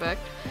posters in the back.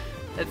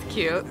 That's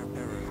cute.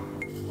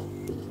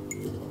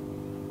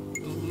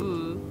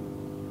 Ooh.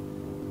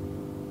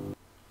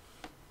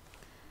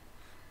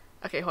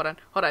 Okay, hold on.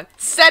 Hold on.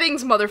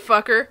 Settings,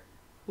 motherfucker!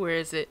 Where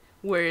is it?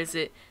 Where is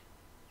it?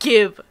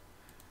 Give!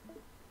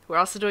 We're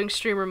also doing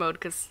streamer mode,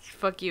 because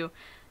fuck you.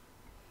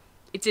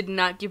 It did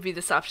not give me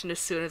this option as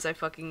soon as I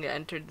fucking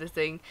entered the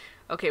thing.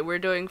 Okay, we're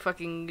doing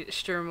fucking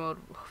streamer mode.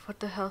 What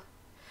the hell?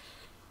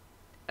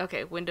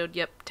 Okay, windowed,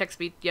 yep. Text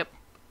speed, yep.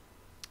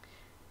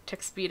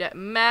 Text speed at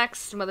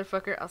max,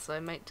 motherfucker. Also, I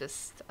might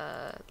just,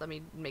 let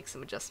me make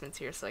some adjustments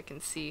here so I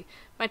can see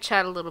my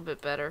chat a little bit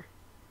better.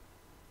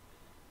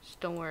 Just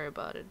don't worry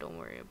about it, don't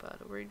worry about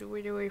it.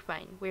 We're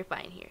fine. We're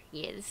fine here.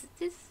 Yeah, this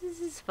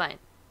is fine.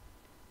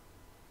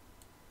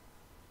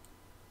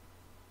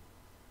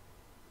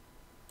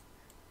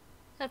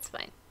 That's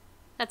fine.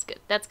 That's good.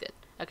 That's good.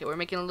 Okay, we're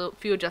making a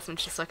few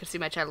adjustments just so I can see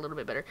my chat a little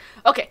bit better.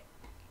 Okay.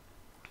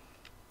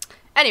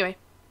 Anyway.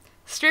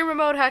 Streamer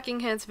mode, hacking,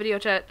 hands, video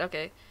chat.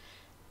 Okay.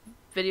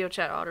 Video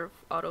chat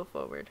auto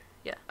forward.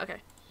 Yeah, okay.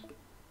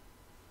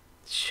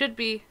 Should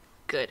be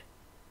good.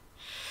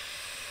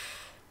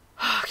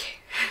 Okay.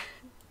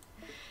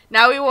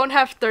 Now we won't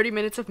have 30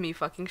 minutes of me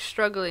fucking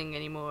struggling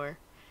anymore.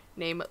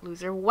 Name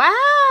loser.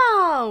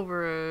 Wow,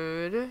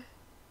 rude.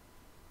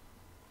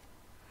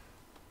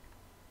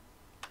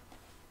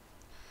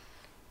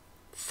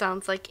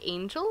 Sounds like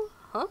Angel?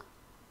 Huh?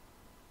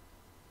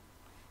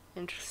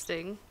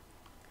 Interesting.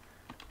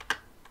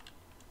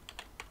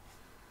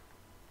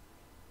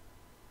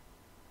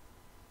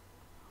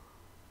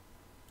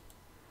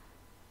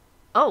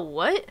 Oh,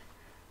 what?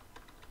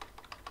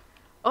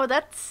 Oh,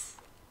 that's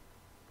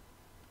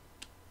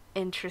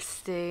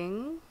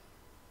interesting.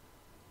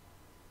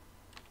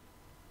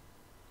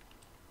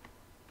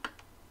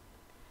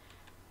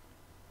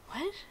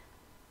 What?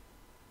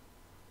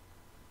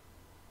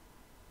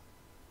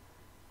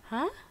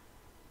 Huh?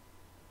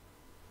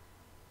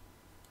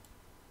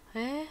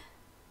 Eh?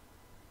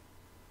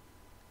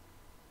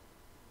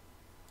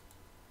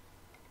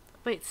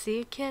 Wait, see,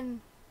 it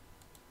can...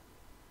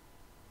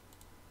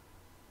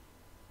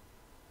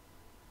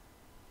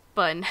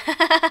 Bun.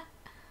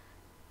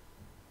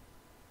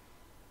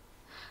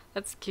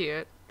 That's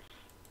cute.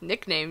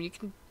 Nickname, you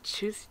can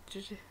choose...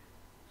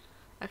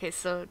 Okay,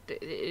 so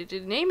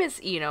the name is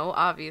Eno,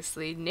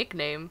 obviously.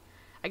 Nickname.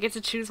 I get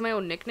to choose my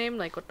own nickname?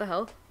 Like, what the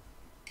hell?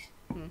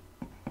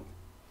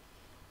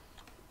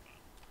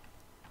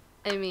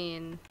 I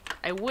mean,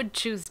 I would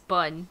choose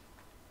Bun.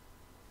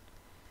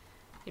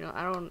 You know,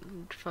 I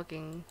don't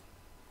fucking...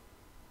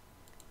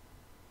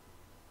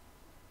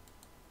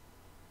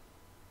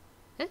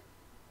 Eh?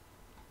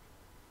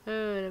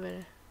 Oh, wait a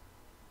minute.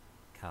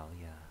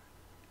 Kalia.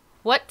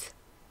 What?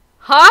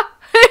 Huh?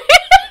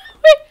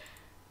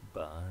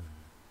 Bun.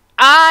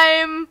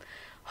 I'm...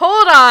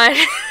 Hold on.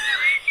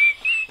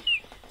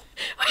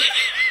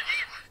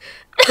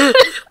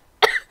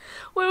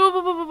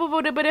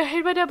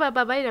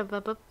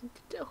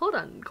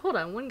 Hold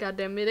on one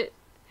goddamn minute.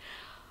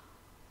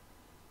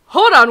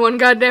 Hold on one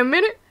goddamn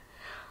minute.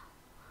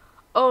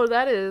 Oh,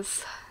 that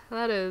is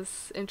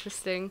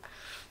interesting.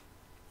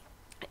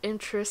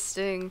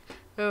 Interesting.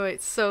 Oh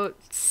wait, so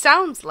it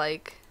sounds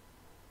like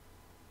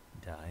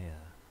Daya.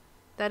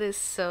 that is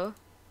so.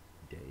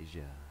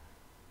 Deja.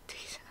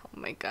 Oh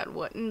my god,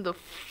 what in the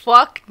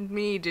fuck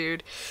me,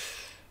 dude?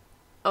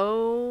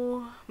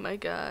 Oh my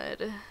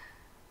god.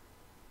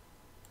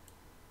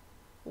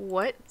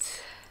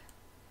 What?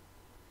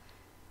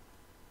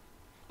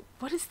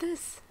 What is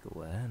this?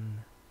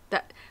 Gwen.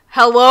 That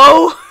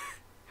hello?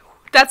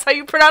 That's how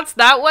you pronounce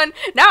that one?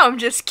 Now I'm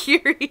just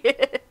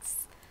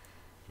curious.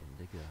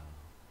 Indigo.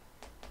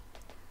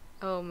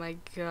 Oh my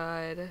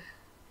god.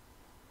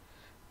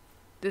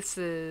 This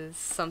is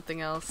something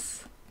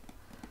else.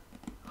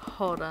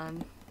 Hold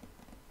on.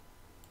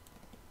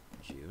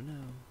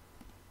 Juno.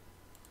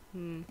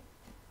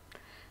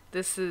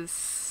 This is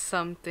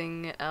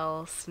something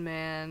else,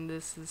 man.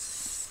 This is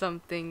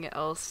something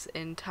else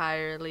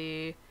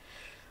entirely.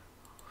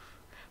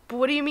 But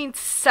what do you mean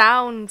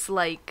sounds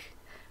like?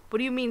 What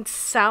do you mean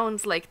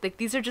sounds like? Like,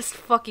 these are just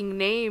fucking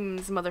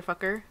names,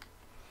 motherfucker.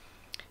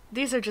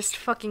 These are just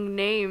fucking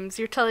names.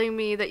 You're telling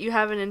me that you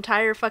have an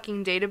entire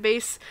fucking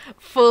database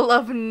full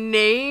of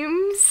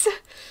names?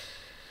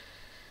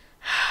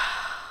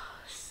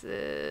 This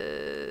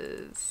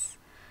is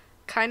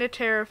kind of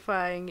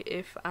terrifying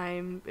if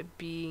I'm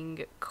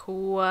being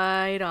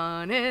quite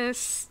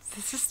honest.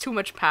 This is too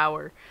much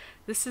power.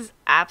 This is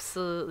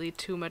absolutely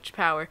too much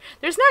power.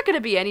 There's not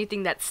gonna be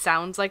anything that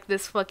sounds like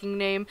this fucking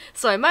name,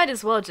 so I might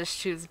as well just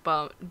choose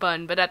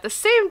Bun, but at the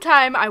same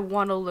time, I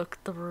wanna look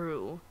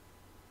through.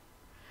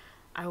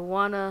 I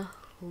wanna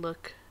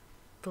look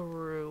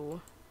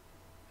through.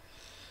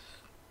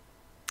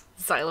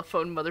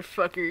 Xylophone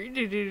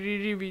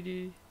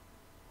motherfucker.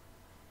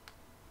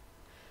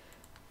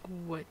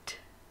 What?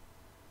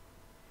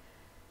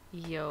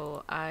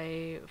 Yo,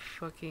 I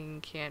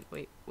fucking can't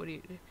wait. What do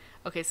you do?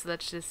 Okay, so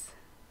that's just...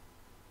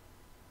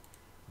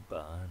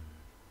 Bun.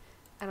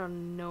 I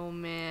don't know,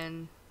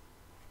 man.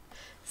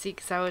 See,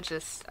 cause I would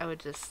just...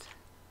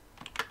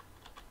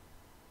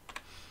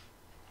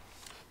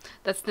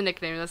 That's the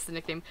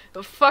nickname,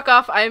 Oh, fuck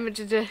off, I can't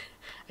do that.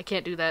 I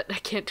can't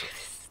do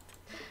this.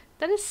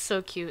 That is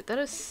so cute. That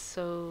is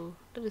so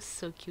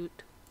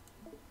cute.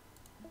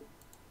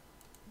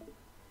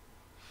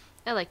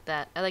 I like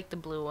that. I like the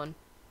blue one.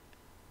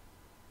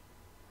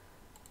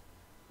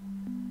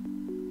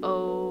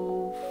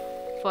 Oh,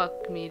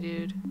 fuck me,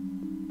 dude.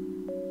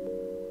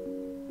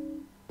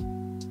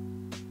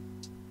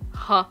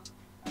 Huh.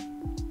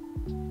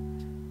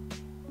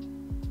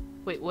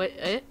 Wait, what?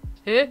 Eh?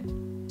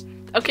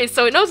 Okay,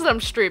 so it knows that I'm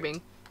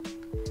streaming.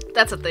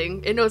 That's a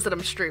thing. It knows that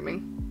I'm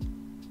streaming.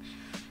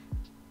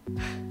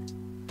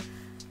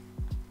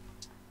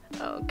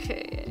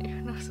 Okay,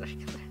 it knows that I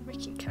can learn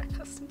making cat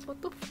customs. What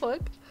the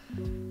fuck?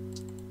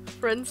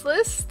 Friends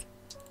list?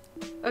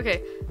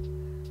 Okay.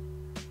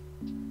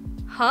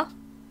 Huh?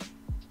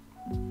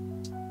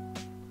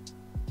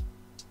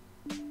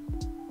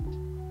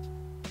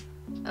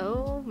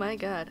 Oh my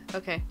god.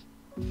 Okay.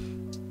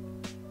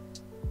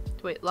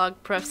 Wait,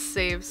 log, pref,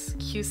 saves,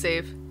 Q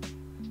save.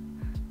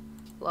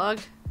 Log.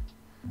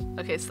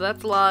 Okay, so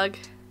that's log.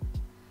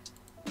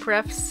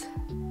 Prefs.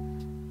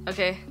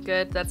 Okay,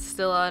 good. That's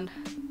still on.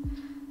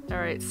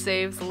 Alright,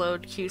 saves,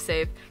 load, Q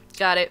save.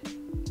 Got it.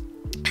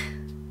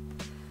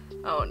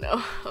 Oh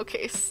no.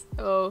 Okay,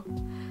 so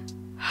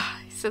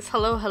he says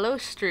hello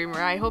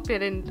streamer. I hope you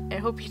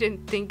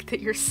didn't think that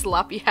your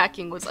sloppy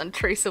hacking was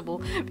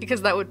untraceable,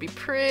 because that would be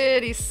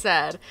pretty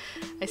sad.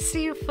 I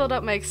see you filled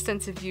out my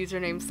extensive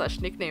username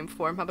 / nickname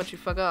form. How about you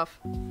fuck off?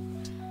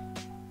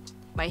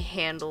 My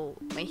handle.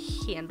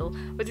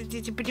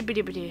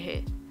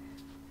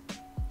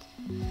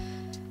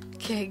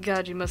 Okay,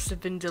 god, you must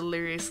have been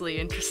deliriously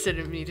interested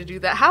in me to do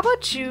that. How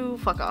about you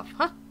fuck off,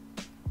 huh?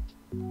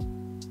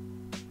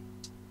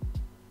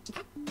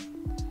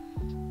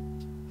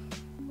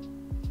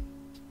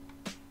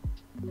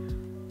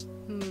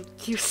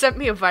 You sent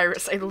me a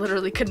virus. I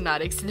literally could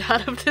not exit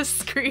out of this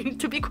screen.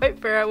 To be quite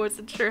fair, I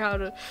wasn't sure how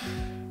to...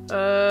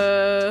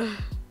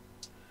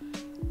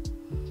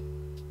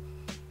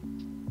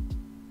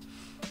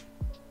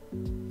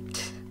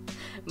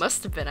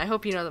 Must have been. I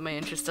hope you know that my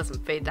interest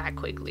doesn't fade that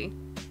quickly.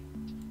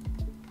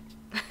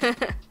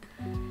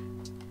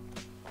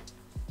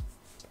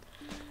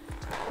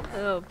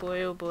 Oh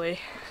boy, oh boy.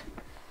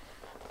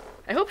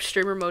 I hope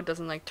streamer mode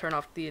doesn't like turn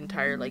off the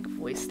entire like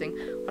voice thing.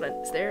 Hold on,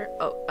 is there?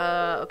 Oh,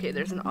 okay,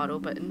 there's an auto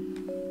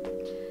button.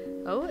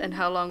 Oh, and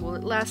how long will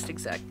it last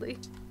exactly?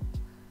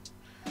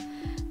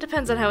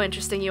 Depends on how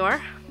interesting you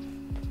are.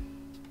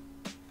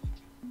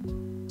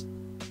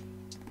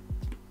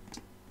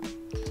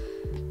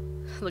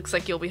 Looks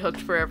like you'll be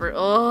hooked forever.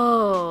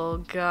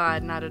 Oh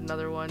god, not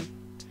another one.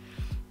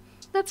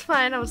 That's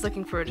fine, I was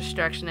looking for a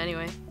distraction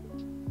anyway.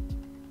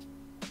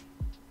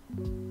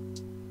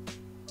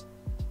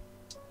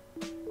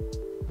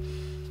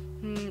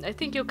 I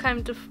think you'll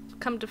come to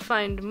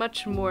find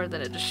much more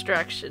than a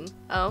distraction.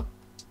 Oh.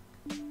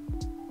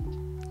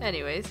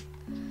 Anyways.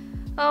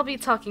 I'll be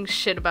talking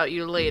shit about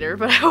you later,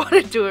 but I want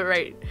to do it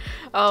right.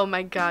 Oh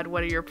my god,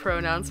 what are your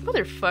pronouns?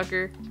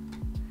 Motherfucker.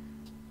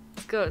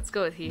 Let's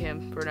go with he,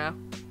 him for now.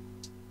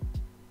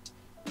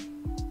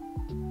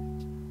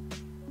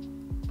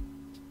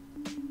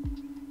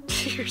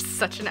 You're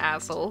such an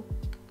asshole.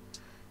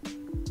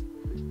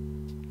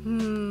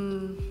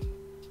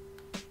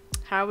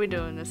 How are we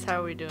doing this? How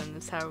are we doing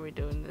this? How are we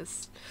doing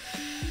this?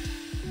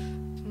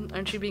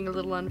 Aren't you being a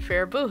little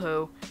unfair?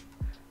 Boo-hoo.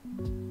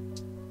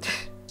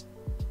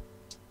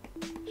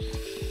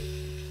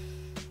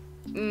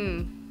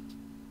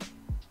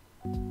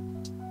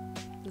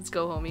 Let's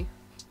go, homie.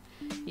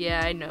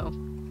 Yeah, I know.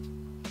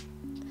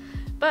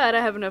 But I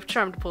have enough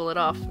charm to pull it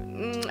off.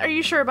 Are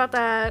you sure about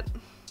that?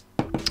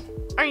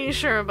 Are you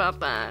sure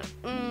about that?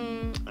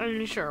 Are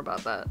you sure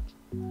about that?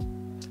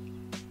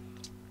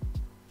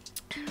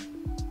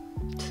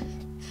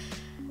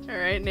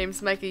 Alright,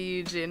 name's Micah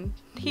Eugene.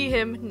 He,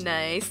 him,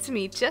 nice to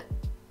meet ya.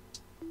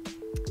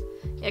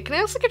 Yeah, can I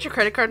also get your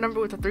credit card number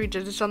with the 3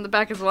 digits on the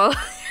back as well?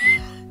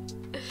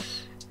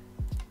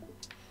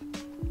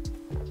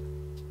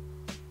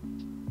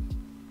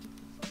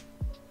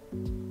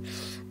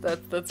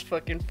 That's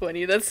fucking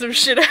funny. That's some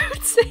shit I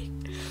would say.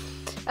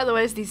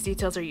 Otherwise, these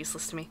details are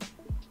useless to me.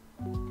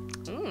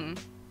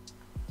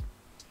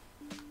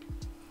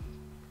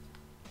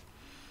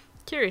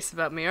 Curious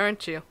about me,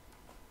 aren't you?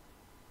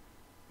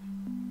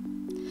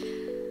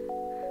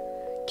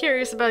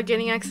 Curious about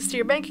getting access to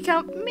your bank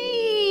account?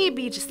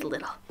 Maybe just a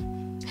little.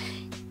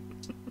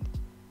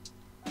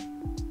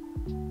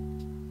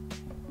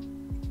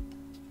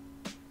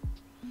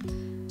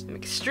 I'm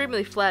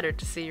extremely flattered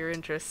to see your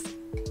interest.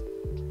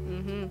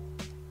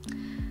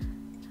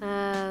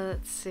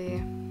 Let's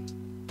see.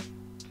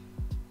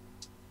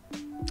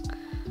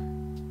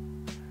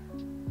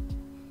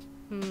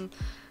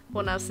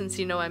 Well, now since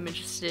you know I'm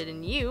interested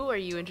in you, are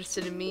you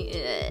interested in me?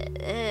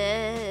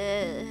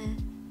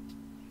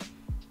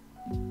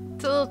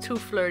 It's a little too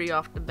flirty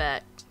off the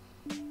bat.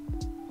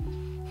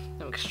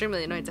 I'm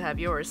extremely annoyed to have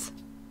yours.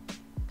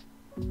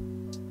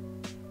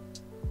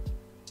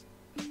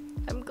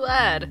 I'm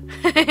glad.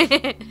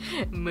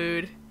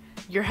 Mood.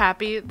 You're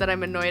happy that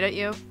I'm annoyed at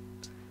you?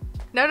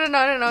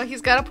 No.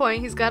 He's got a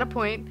point. He's got a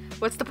point.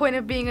 What's the point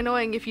of being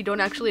annoying if you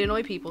don't actually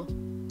annoy people?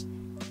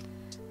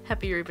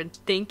 Happy you're even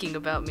thinking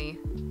about me.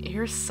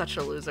 You're such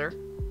a loser.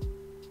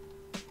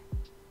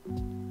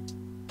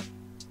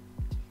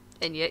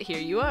 And yet here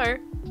you are.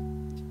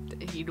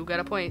 You do got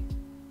a point.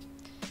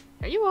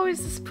 Are you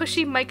always this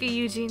pushy Micah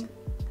Eugene?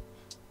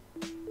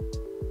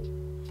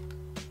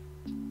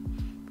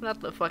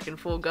 Not the fucking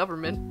full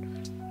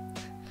government.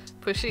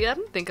 Pushy? I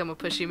don't think I'm a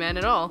pushy man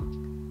at all.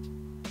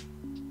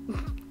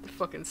 The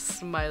fucking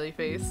smiley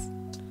face.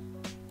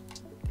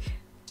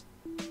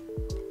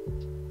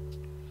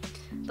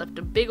 Left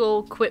a big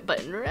old quit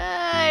button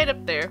right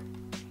up there.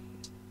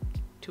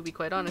 To be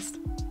quite honest.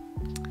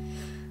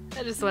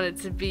 I just wanted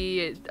to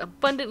be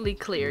abundantly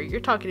clear. You're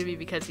talking to me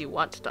because you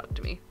want to talk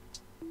to me.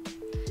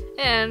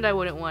 And I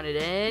wouldn't want it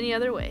any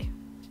other way.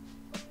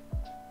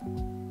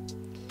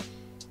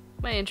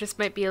 My interest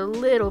might be a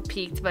little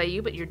piqued by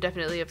you, but you're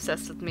definitely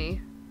obsessed with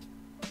me.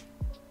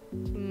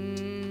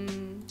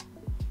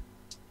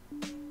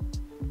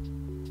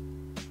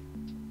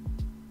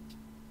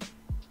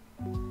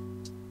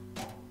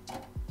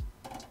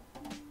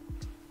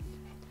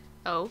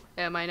 Oh,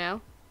 am I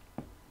now?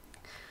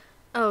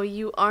 Oh,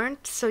 you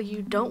aren't? So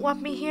you don't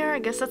want me here? I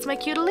guess that's my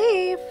cue to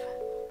leave.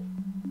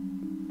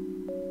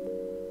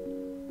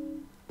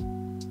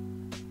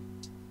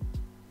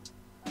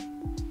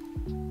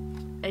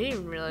 I didn't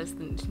even realize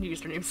the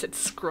username said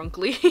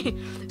Skrunkly.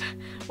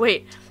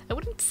 Wait, I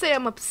wouldn't say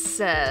I'm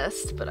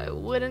obsessed, but I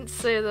wouldn't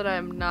say that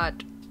I'm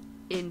not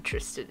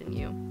interested in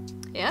you.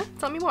 Yeah?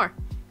 Tell me more.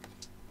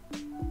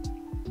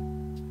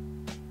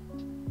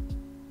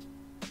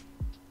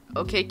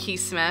 Okay, key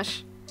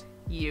smash.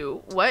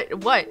 You. What?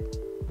 What?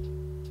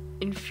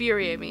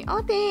 Infuriate me.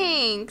 Oh,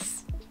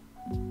 thanks.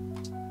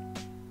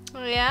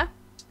 Oh, yeah?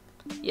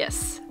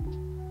 Yes.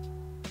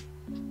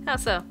 How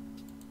so?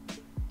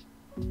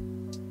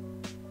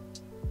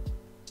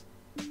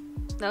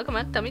 No, come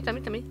on. Tell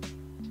me.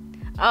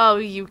 Oh,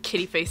 you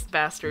kitty-faced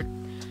bastard.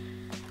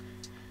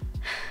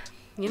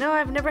 You know,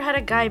 I've never had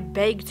a guy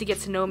beg to get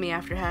to know me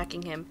after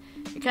hacking him.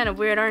 You're kind of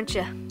weird, aren't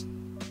you?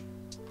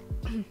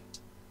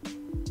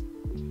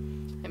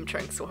 I'm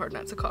trying so hard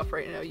not to cough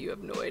right now, you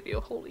have no idea.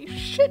 Holy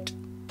shit!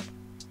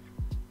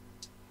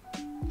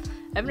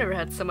 I've never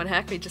had someone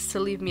hack me just to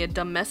leave me a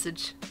dumb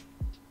message.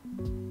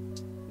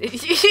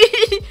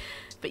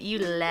 But you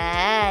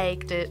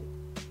liked it.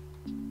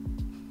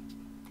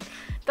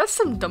 That's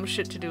some dumb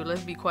shit to do,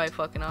 let's be quite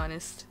fucking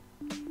honest.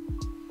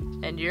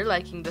 And you're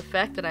liking the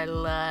fact that I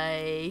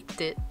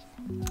liked it.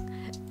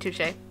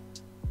 Touché.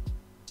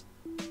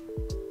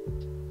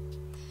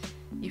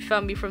 You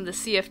found me from the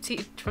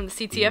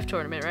CTF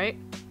tournament, right?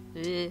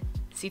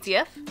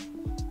 CTF?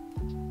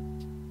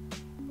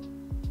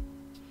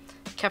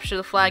 Capture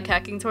the flag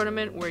hacking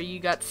tournament where you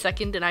got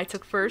second and I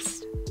took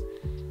first.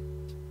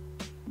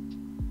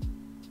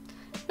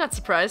 Not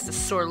surprised, this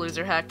sore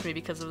loser hacked me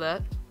because of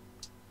that.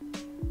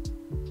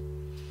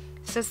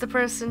 Says the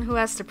person who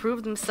has to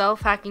prove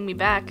themselves hacking me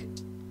back.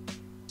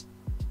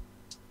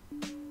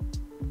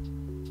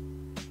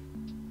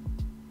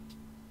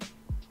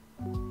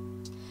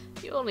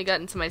 You only got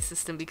into my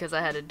system because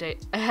I had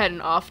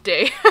an off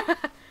day.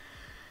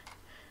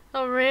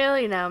 Oh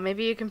really now?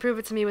 Maybe you can prove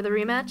it to me with a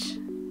rematch?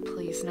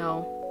 Please. Please,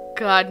 no.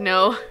 God,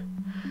 no.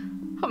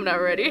 I'm not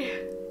ready.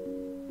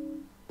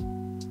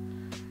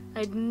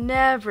 I'd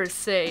never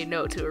say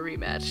no to a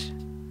rematch.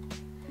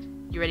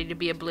 You ready to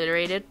be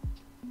obliterated?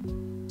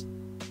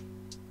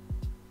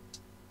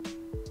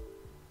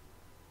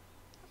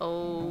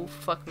 Oh,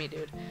 fuck me,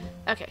 dude.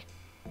 Okay.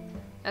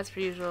 As per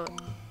usual.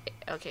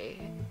 Okay.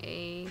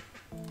 A.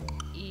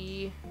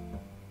 E.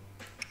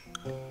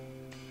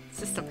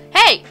 System.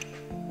 Hey!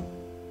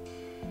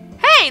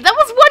 Hey! That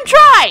was one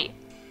try!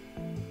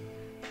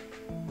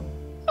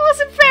 That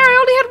wasn't fair! I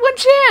only had one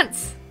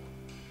chance!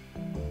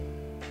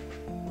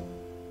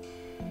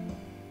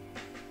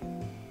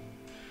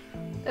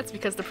 That's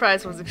because the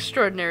prize was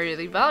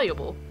extraordinarily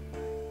valuable.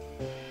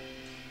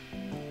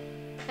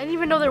 I didn't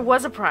even know there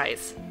was a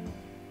prize.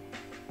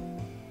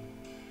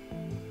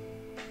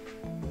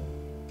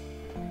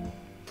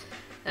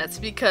 That's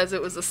because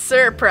it was a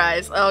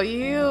surprise. Oh,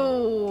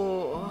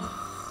 you.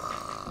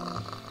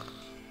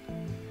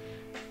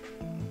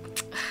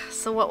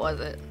 So what was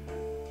it?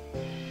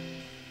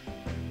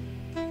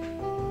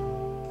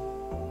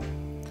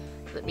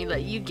 Let me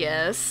let you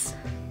guess.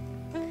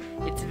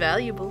 It's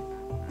valuable.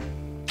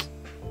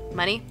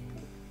 Money?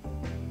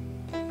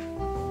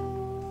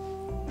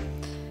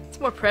 It's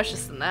more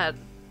precious than that.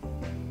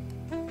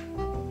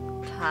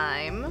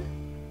 Time?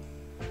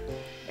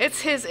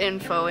 It's his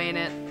info, ain't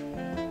it?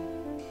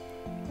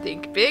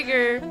 Think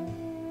bigger.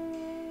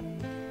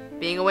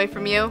 Being away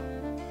from you?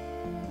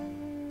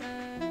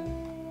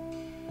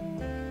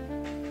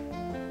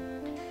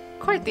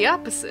 Quite the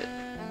opposite.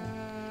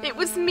 It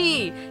was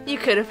me. You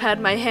could have had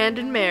my hand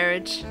in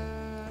marriage.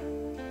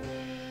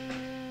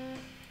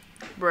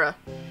 Bruh.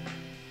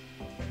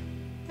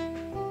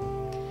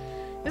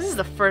 This is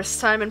the first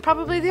time and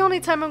probably the only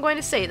time I'm going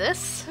to say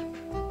this.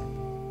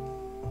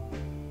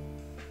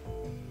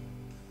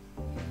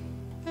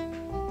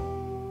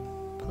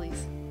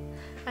 Please.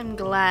 I'm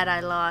glad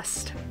I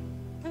lost.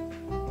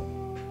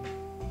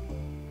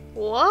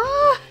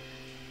 What?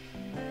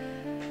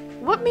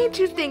 What made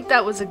you think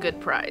that was a good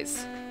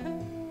prize?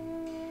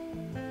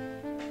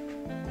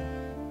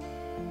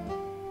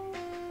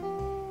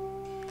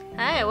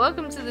 Hi,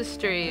 welcome to the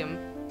stream.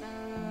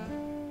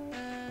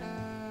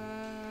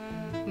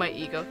 My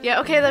ego.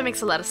 Yeah, okay, that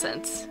makes a lot of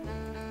sense.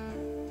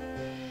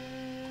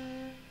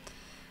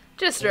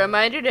 Just a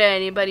reminder to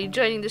anybody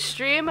joining the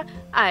stream,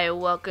 I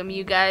welcome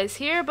you guys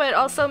here, but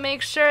also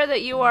make sure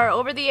that you are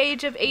over the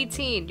age of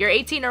 18. You're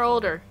 18 or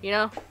older, you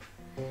know?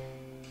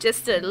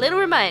 Just a little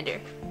reminder.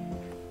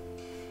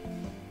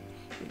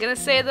 I'm gonna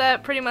say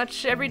that pretty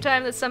much every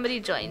time that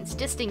somebody joins,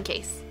 just in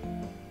case.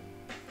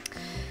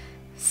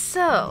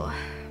 So...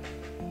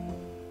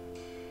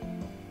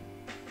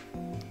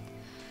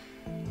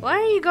 why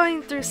are you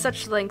going through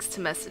such lengths to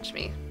message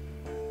me?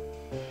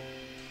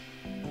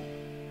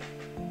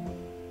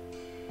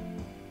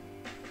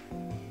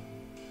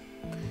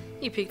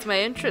 You piqued my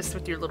interest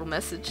with your little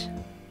message.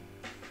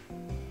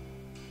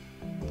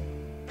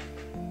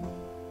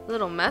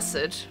 Little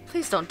message?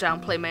 Please don't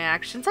downplay my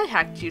actions. I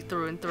hacked you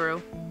through and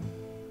through.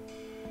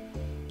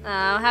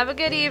 Oh, have a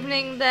good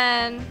evening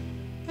then.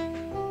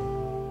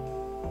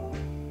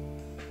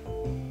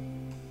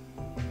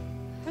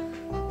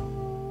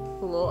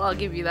 Well, I'll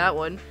give you that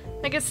one.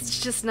 I guess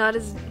it's just not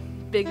as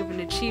big of an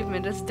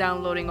achievement as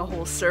downloading a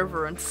whole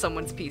server on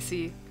someone's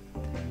PC.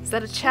 Is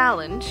that a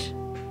challenge?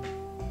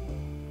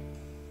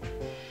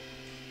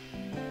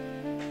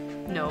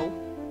 No.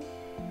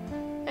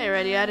 I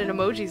already added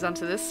emojis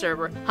onto this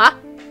server. Huh?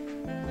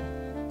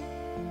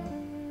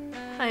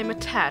 I am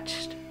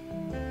attached.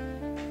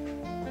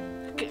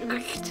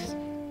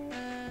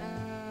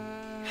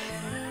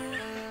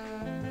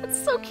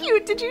 That's so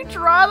cute. Did you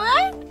draw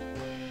that?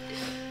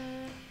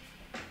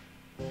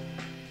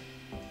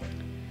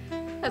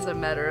 As a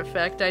matter of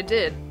fact, I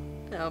did.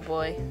 Oh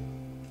boy.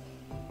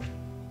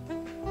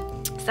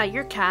 Is that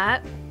your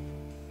cat?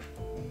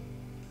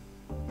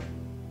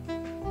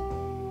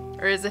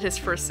 Or is it his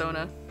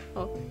fursona?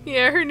 Oh,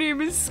 yeah, her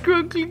name is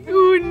Skrunkly.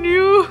 Oh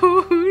no,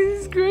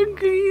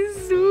 Skrunkly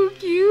is so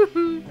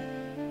cute.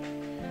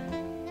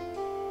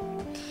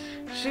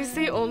 She's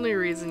the only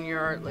reason your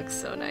art looks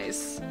so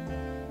nice.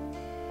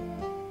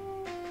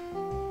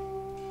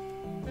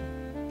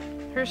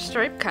 Her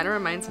stripe kind of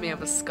reminds me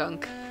of a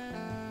skunk.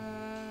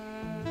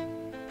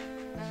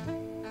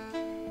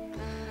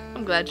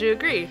 I'm glad you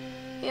agree.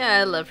 Yeah,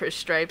 I love her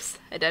stripes.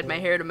 I dyed my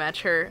hair to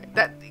match her.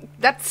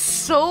 That's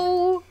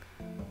so...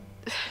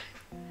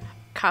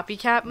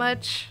 copycat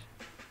much?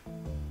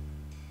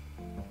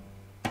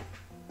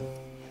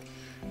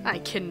 I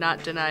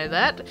cannot deny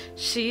that.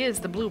 She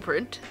is the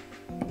blueprint.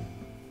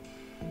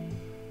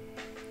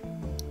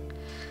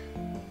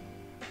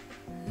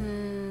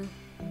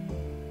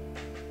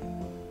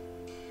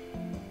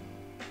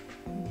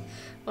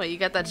 Well, you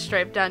got that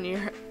stripe down your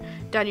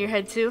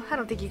head too? I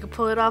don't think you can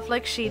pull it off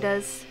like she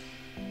does.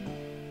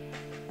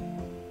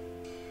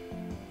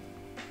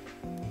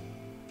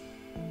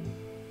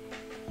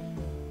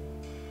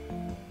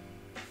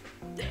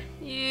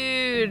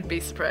 You'd be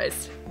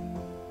surprised.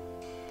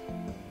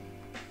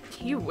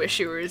 You wish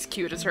you were as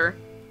cute as her.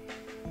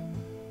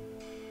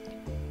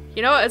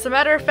 You know, as a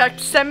matter of fact,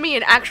 send me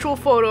an actual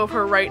photo of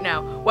her right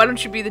now. Why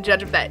don't you be the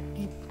judge of that?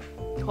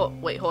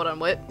 Wait, hold on,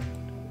 what?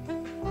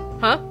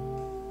 Huh?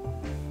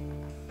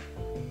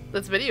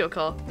 Let's video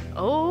call.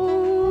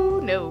 Oh,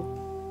 no.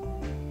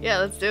 Yeah,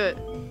 let's do it.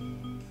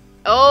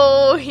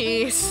 Oh,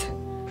 he's...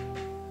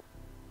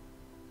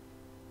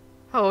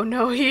 Oh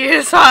no, he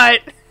is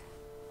hot!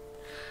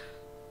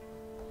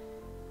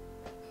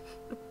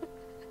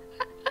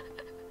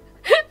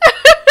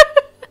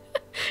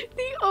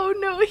 Oh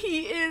no,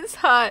 he is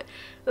hot.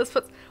 Let's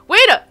put...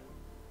 Wait a...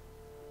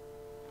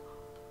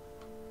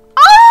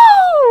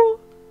 Oh!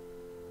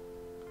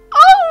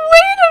 Oh,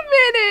 wait a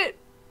minute!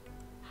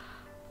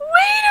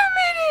 Wait a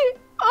minute!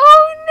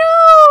 Oh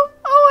no!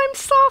 Oh, I'm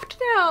soft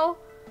now.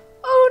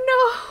 Oh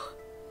no!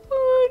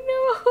 Oh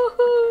no!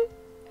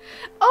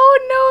 Oh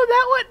no,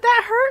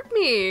 that hurt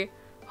me.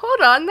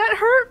 Hold on, that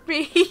hurt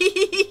me.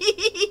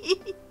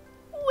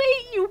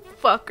 Wait, you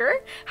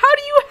fucker. How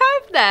do you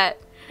have that?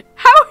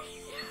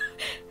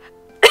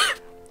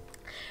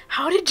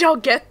 How did y'all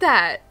get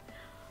that?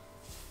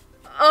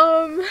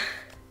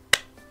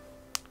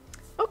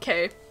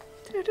 Okay.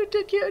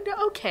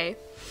 Okay.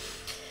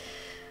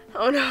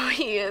 Oh no,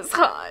 he is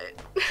hot.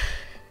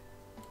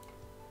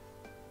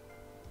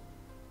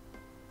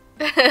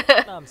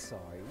 I'm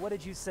sorry, what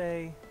did you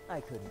say? I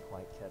couldn't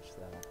quite catch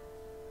that.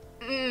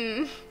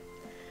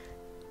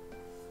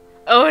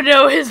 Oh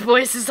no, his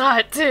voice is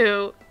hot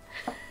too.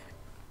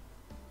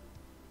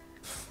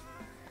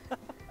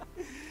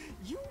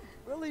 You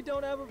really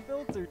don't have a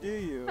filter, do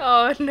you?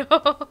 Oh no.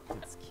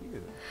 It's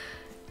cute.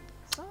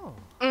 So,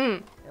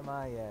 Mm. am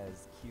I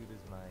as cute as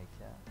my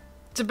cat?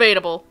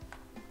 Debatable.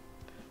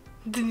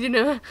 You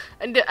know,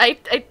 and I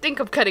think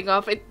I'm cutting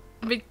off. My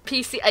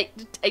PC, I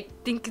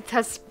think it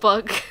has a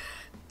bug.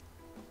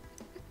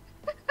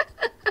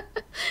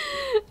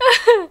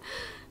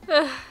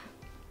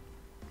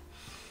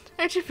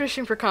 Aren't you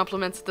fishing for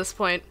compliments at this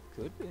point?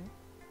 Could be.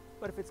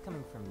 But if it's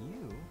coming from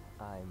you,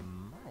 I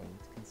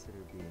might consider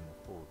being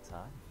a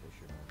full-time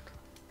fisherman.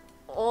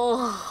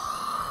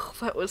 Oh,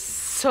 that was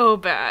so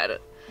bad.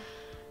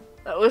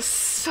 That was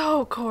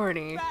so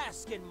corny.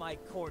 Bask in my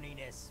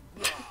corniness.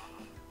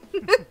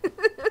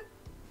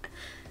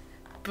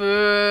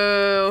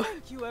 Boo.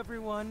 Thank you,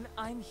 everyone.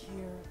 I'm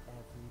here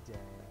every day.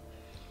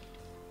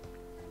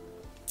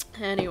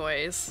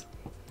 Anyways.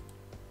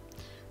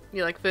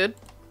 You like food?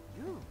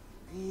 You're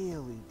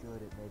really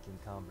good at making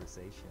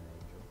conversation,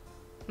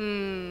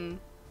 Angel.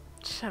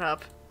 Shut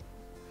up.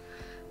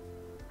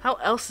 How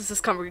else is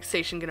this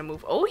conversation gonna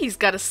move? Oh, he's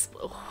got a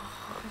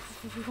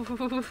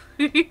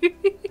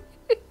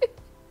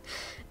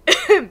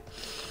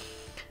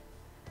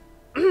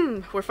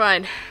We're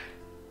fine.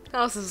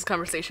 How else is this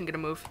conversation gonna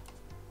move?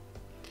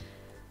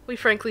 We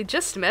frankly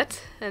just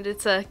met, and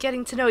it's a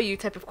getting to know you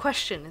type of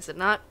question, is it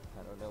not?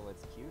 I don't know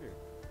what's cuter.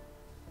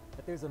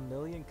 That there's a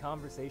million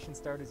conversation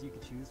starters you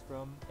could choose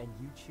from, and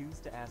you choose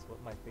to ask what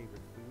my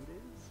favorite food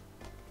is?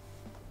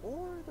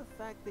 Or the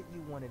fact that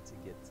you wanted to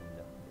get to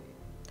know me?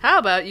 How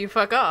about you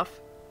fuck off?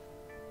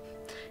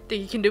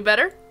 Think you can do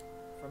better?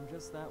 From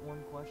just that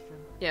one question?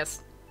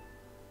 Yes.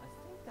 I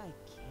think I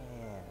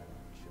can,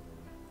 actually.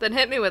 Then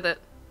hit me with it.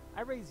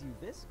 I raise you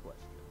this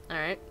question.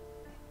 Alright.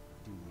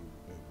 Do you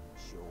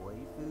enjoy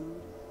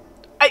food?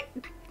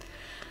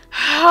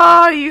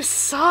 Oh, you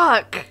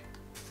suck!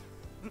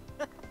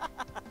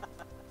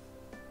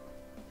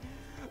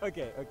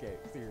 Okay,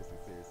 seriously.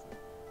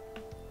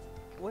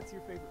 What's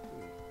your favorite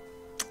food?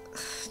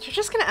 You're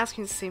just gonna ask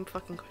me the same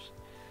fucking question.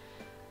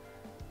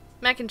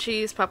 Mac and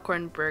cheese,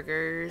 popcorn,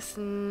 burgers.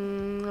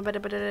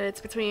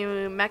 It's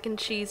between mac and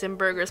cheese and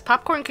burgers.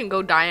 Popcorn can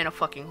go die in a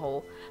fucking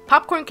hole.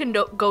 Popcorn can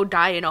go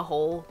die in a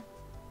hole.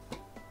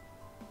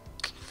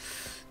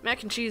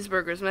 Mac and cheese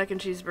burgers, mac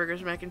and cheese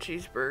burgers, mac and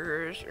cheese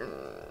burgers.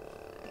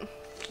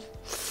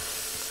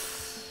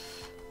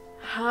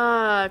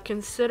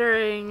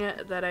 Considering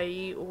that I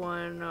eat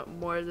one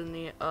more than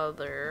the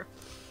other,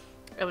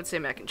 I would say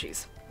mac and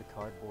cheese. The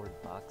cardboard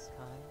box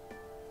kind?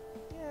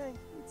 Yeah,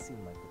 you'd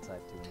seem like the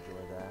type to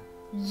enjoy that.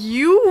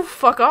 You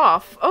fuck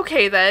off.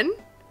 Okay then.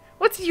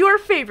 What's your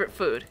favorite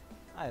food?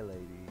 Hi,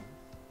 lady.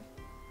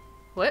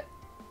 What?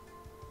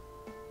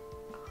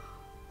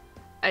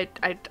 I'm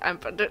Hi,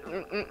 ladies.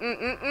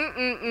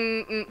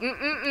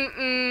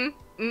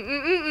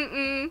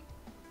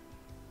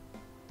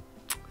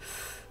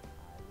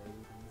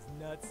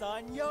 Nuts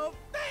on your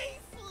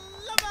face,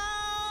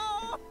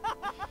 lover!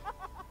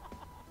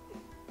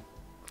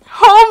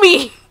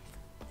 Homie!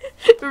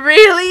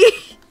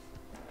 Really?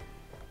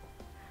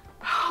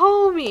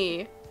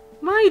 Homie.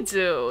 My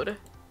dude.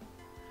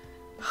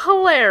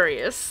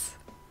 Hilarious.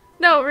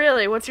 No,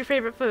 really, what's your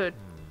favorite food?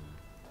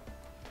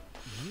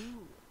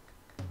 You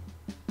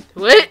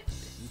What?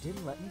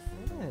 didn't let me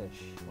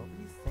finish. What were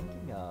you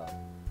thinking of?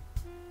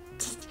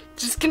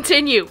 Just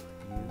continue. You, me,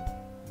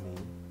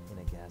 in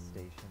a gas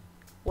station.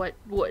 What?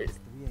 It's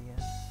 3 a.m.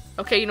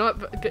 Okay, you know what?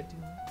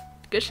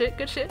 Good shit,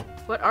 good shit.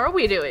 What are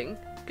we doing?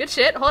 Good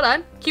shit, hold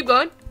on. Keep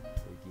going.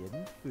 We're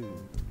getting food.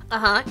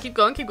 Uh-huh, keep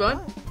going, keep going.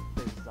 But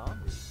there's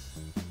zombies.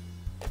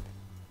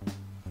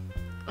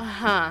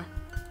 Uh-huh.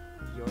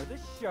 You're the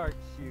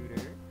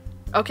sharpshooter.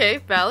 Okay,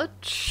 valid.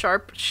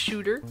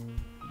 Sharpshooter.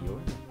 You're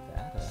the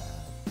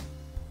badass.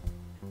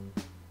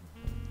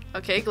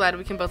 Okay, glad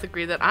we can both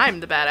agree that I'm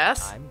the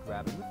badass. I'm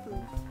grabbing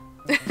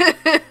the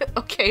food.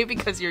 Okay,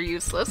 because you're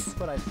useless.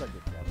 But I suck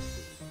at grabbing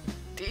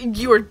food.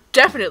 You are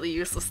definitely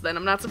useless then,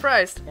 I'm not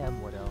surprised. And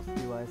what else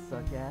do I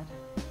suck at?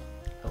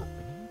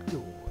 Opening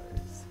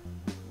doors.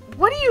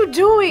 What are you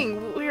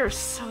doing? We are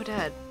so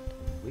dead.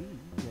 We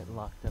get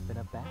locked up in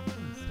a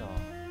bathroom stall.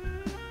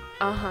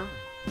 Uh-huh.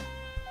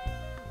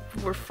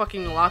 We're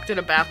fucking locked in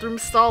a bathroom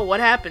stall? What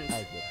happens?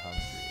 I get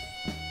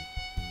hungry.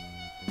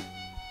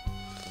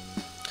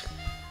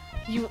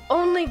 You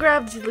only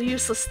grabbed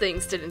useless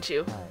things, didn't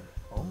you? I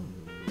only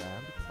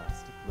grabbed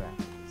plastic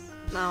wrappers.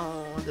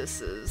 No,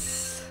 this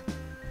is...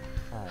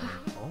 I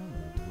only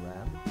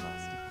grabbed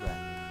plastic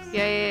wrappers.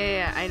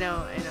 Yeah, I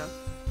know.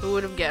 Who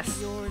would have guessed?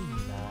 You're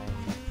nice.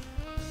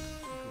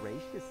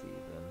 Gracious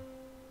even.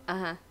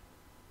 Uh-huh.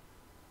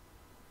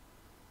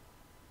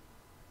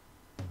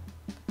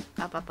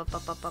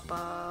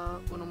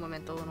 Uno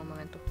momento.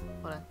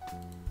 Hold on.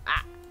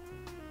 Ah!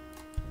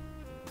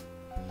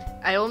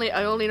 I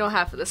only know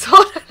half of this.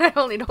 Hold on, I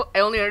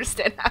only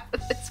understand half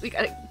of this. We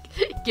gotta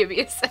give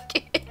me a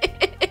second.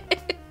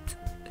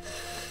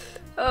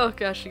 Oh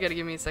gosh, you gotta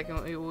give me a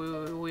second. We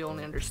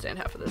only understand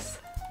half of this.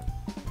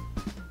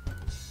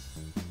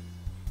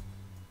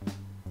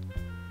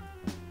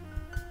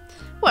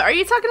 What, are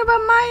you talking about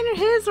mine or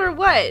his or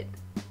what?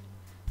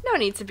 No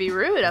need to be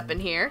rude up in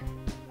here.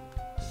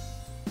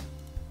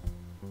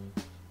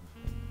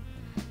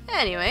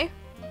 Anyway.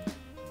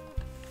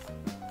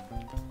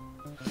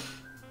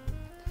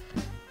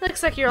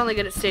 Looks like you're only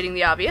good at stating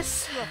the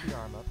obvious. Rough your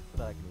arm up so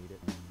that I can eat it.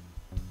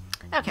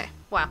 Okay,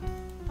 wow.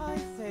 I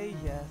say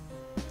yes.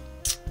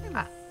 You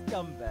Ah.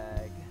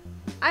 scumbag.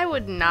 I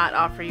would not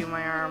offer you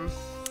my arm.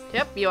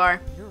 Yep, you are.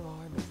 Your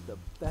arm is the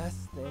best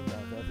thing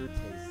I've ever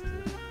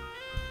tasted.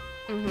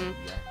 Mm-hmm.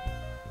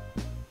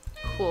 Yeah.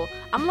 Cool.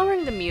 I'm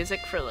lowering the music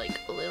for like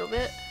a little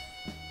bit.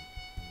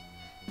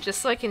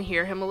 Just so I can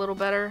hear him a little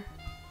better.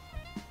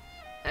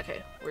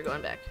 Okay, we're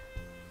going back.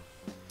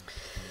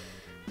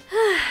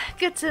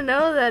 Good to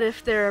know that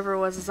if there ever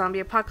was a zombie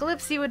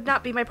apocalypse, you would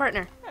not be my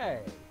partner.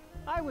 Hey,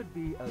 I would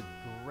be a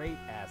great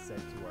asset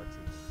to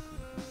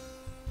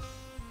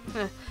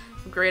our team.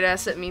 Great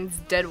asset means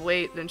dead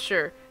weight, then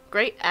sure.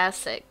 Great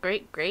asset.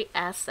 Great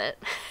asset.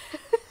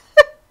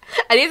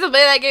 I need to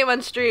play that game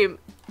on stream.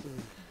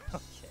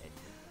 Okay,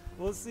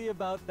 we'll see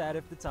about that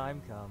if the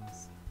time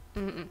comes.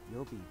 Mm-mm.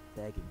 You'll be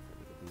begging for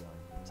me to be on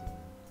your team.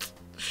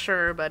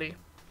 Sure, buddy.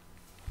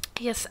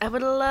 Yes, I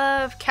would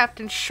love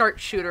Captain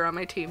Sharpshooter on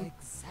my team.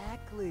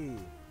 Exactly.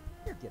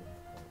 You're getting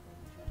the point,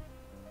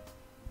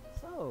 Angel.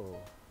 So,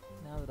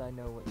 now that I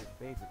know what your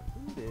favorite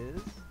food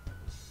is,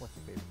 what's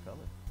your favorite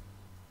color?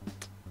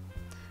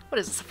 What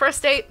is this, a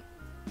first date?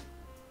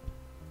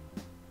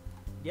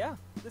 Yeah,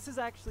 this is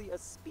actually a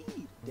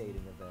speed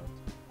dating event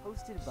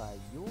hosted by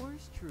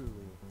yours truly.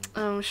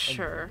 Oh, And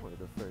sure. you were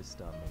the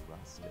first on the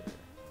roster.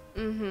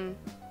 Mm-hmm.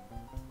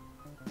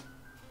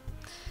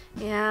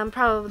 Yeah, I'm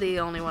probably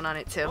the only one on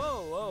it too.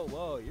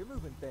 Whoa, you're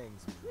moving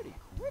things pretty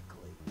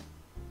quickly.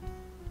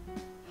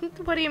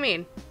 What do you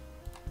mean?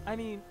 I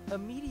mean,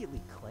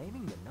 immediately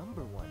claiming the #1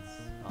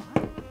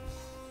 spot?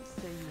 Just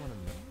say you want to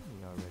marry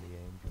me already,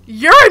 Angel.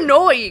 You're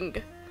annoying!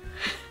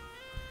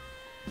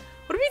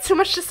 Would it be too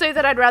much to say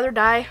that I'd rather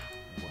die?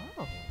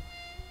 Whoa.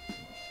 You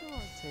sure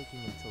are taking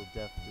until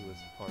death do us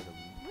part a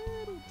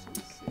little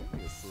too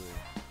seriously.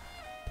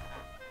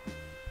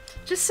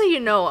 Just so you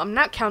know, I'm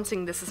not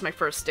counting this as my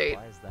first date.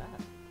 Why is that?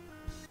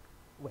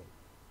 Wait,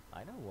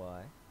 I know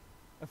why.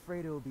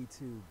 Afraid it'll be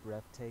too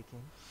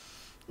breathtaking?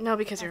 No,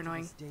 because you're After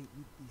annoying. this date,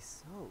 you'd be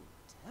so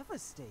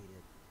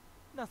devastated.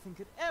 Nothing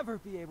could ever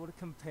be able to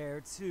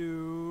compare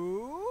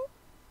to...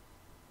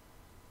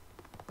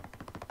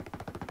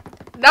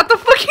 Not the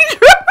fucking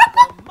drum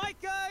roll! the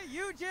Micah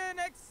Eugen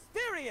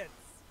Experience!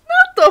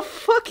 Not the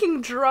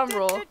fucking drum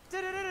roll.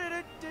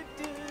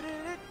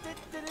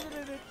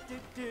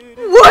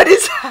 What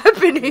is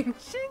happening?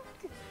 Chink!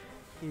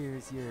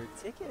 Here's your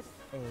ticket,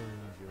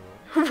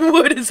 Angel.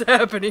 What is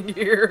happening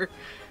here?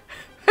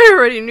 I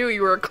already knew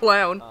you were a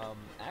clown.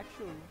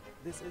 Actually,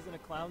 this isn't a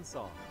clown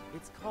song.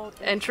 It's called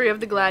Entry of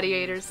the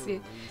Gladiators. for a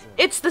reason.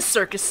 It's the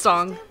circus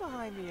song. Stand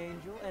behind me,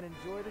 Angel, and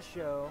enjoy the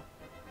show.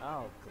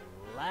 I'll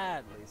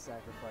gladly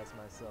sacrifice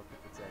myself to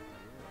protect you.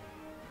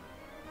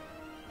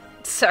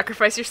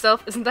 Sacrifice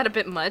yourself? Isn't that a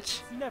bit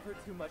much? It's never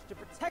too much to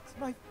protect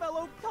my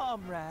fellow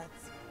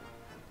comrades.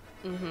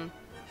 Mm-hmm.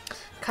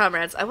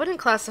 Comrades, I wouldn't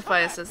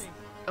classify us Come as... at me.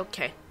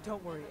 Okay.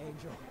 Don't worry,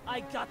 Angel.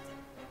 I got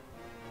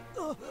it.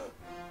 Ugh,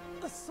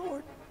 a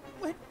sword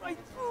went right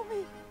through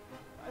me.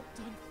 I'm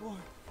done for.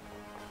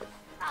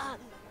 Ah,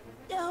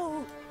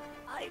 no.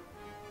 I'm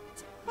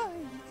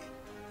dying.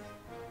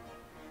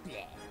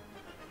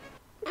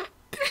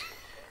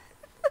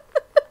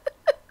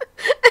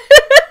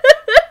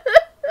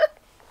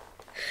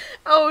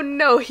 Oh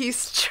no,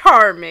 he's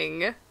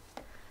charming.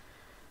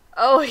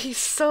 Oh, he's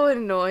so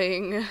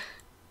annoying.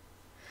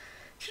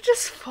 you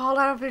just fall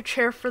out of your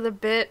chair for the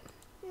bit?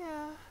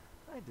 Yeah,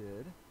 I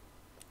did.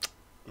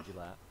 Did you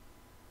laugh?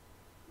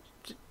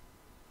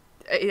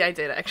 I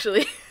did,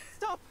 actually.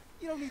 Stop!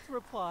 You don't need to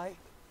reply.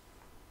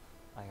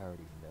 I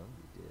already know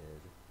you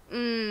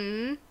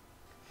did.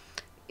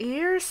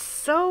 You're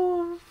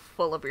so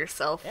full of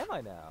yourself. Am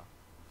I now?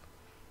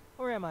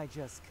 Or am I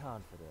just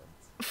confident?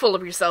 Full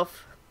of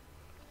yourself.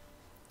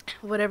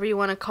 Whatever you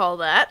want to call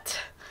that.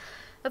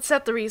 That's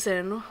not the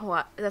reason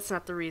why. That's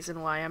not the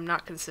reason why I'm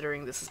not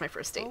considering this as my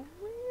first date. Oh,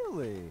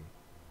 really?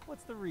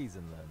 What's the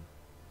reason then?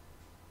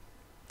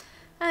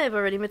 I have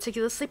already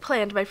meticulously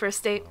planned my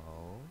first date.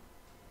 Oh?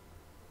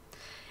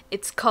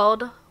 It's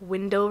called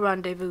Window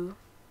Rendezvous.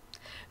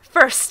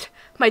 First,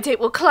 my date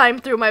will climb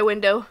through my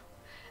window.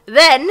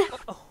 Then...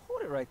 Oh,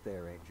 hold it right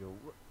there, Angel.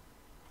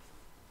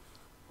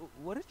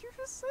 What did you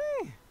just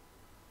say?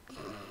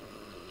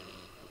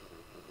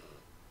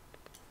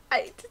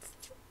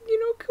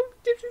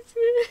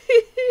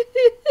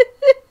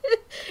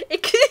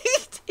 it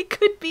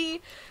could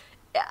be,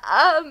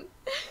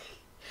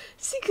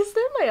 see, because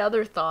then my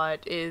other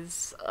thought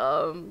is,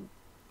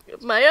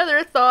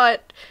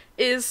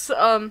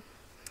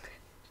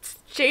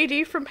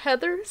 JD from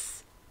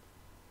Heathers.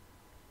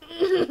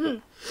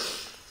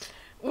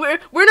 We're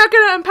not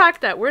gonna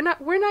unpack that. We're not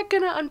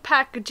gonna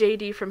unpack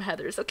JD from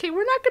Heathers. Okay,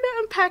 we're not gonna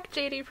unpack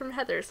JD from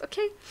Heathers.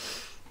 Okay.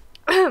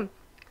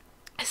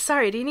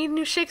 Sorry, do you need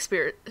new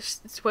Shakespeare?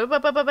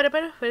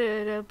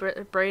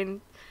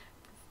 Brain.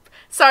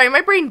 Sorry,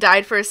 my brain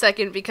died for a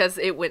second because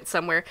it went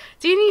somewhere.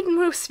 Do you need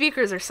new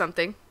speakers or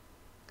something?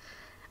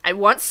 I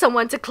want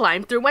someone to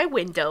climb through my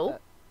window.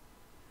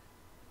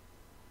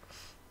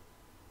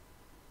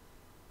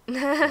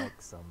 Like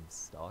some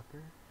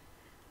stalker?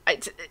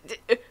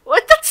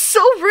 What? That's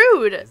so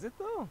rude. Is it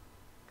though?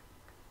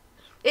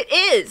 It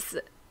is.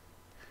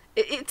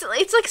 It's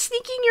like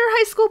sneaking your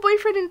high school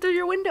boyfriend in through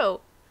your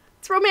window.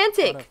 It's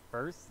romantic. On a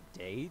first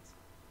date?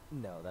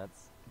 No,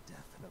 that's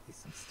definitely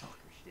some stalker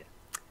shit.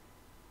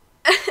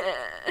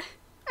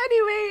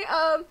 Anyway,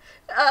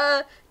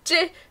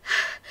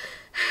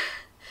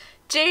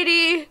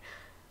 JD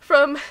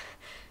from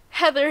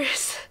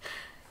Heathers.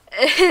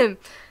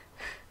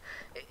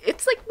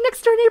 It's like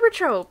next door neighbor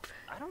trope.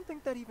 I don't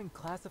think that even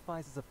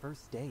classifies as a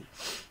first date.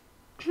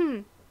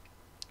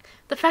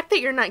 The fact that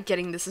you're not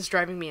getting this is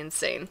driving me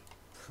insane.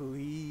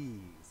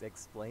 Please,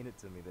 explain it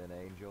to me then,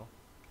 Angel.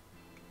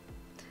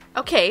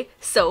 Okay,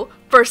 so,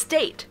 first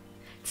date.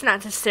 It's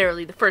not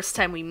necessarily the first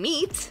time we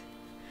meet.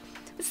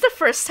 It's the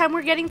first time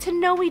we're getting to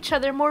know each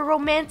other more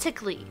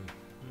romantically.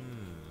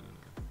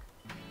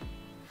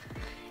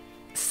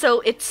 So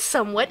it's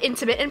somewhat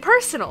intimate and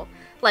personal.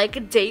 Like a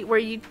date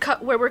where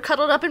we're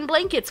cuddled up in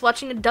blankets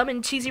watching a dumb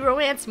and cheesy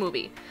romance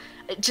movie.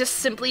 Just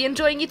simply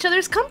enjoying each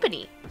other's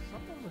company.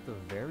 Something with a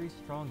very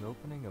strong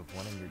opening of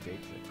wanting your date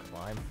to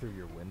climb through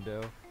your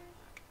window.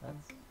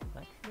 That's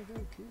actually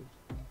very cute.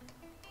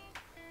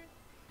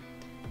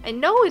 I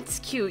know it's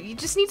cute, you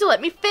just need to let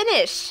me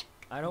finish.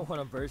 I don't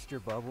want to burst your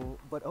bubble,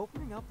 but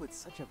opening up with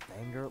such a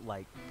banger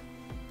like,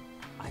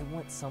 I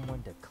want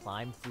someone to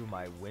climb through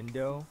my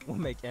window will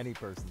make any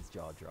person's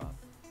jaw drop.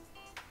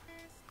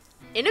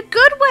 In a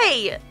good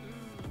way!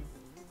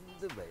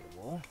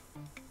 Debatable.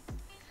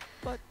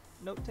 But,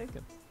 note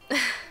taken.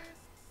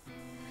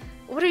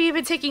 What are you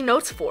even taking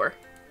notes for?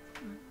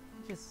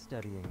 Just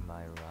studying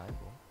my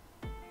arrival.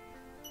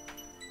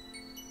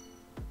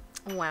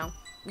 Wow.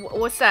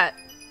 What's that?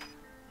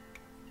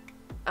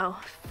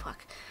 Oh,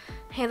 fuck.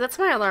 Hey, that's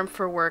my alarm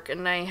for work,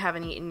 and I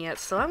haven't eaten yet,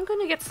 so I'm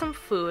gonna get some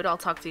food. I'll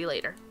talk to you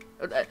later.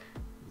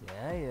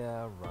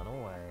 Yeah, run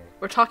away.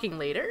 We're talking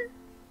later?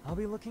 I'll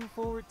be looking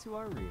forward to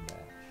our rematch.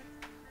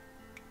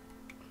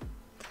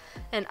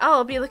 And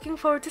I'll be looking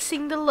forward to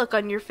seeing the look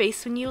on your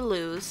face when you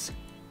lose.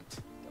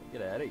 Don't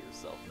get ahead of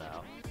yourself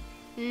now.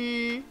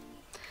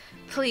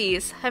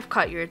 Please, I've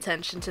caught your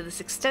attention to this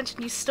extent,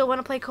 and you still want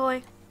to play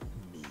coy?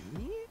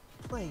 Me?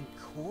 Playing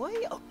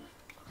coy? Oh,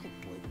 I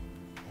would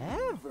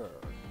never.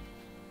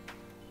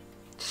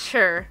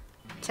 Sure.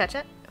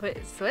 Cha-cha? Wait,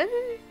 what?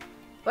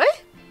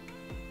 What?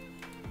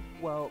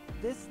 Well,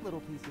 this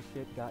little piece of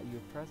shit got you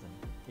a present.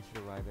 It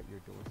should arrive at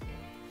your doorstep.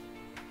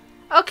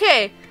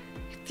 Okay.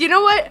 You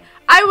know what?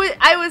 I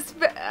was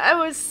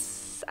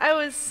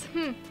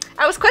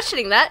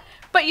questioning that,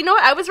 but you know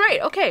what? I was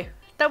right. Okay.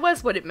 That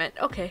was what it meant.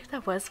 Okay,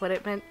 that was what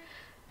it meant.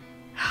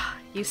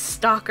 You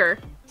stalker.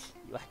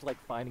 You act like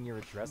finding your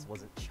address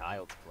wasn't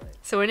child's play.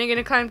 So when are you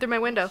gonna climb through my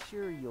window? I'm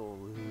sure you'll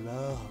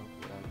love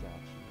what I got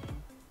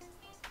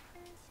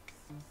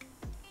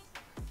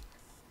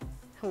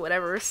you.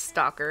 Whatever,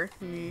 stalker.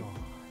 Oh, you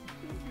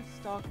think your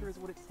stalker is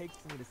what it takes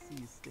for me to see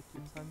you stick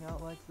your tongue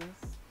out like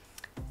this?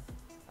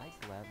 I'd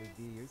gladly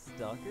be your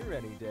stalker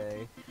any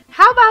day.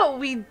 How about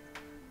we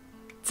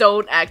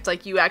don't act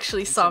like you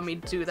actually saw me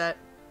do that?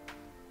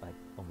 I'd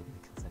only be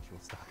a consensual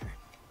stalker.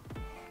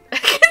 A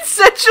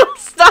consensual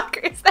stalker?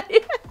 Is that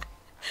even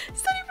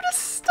a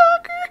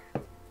stalker?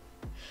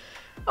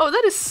 Oh,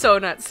 that is so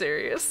not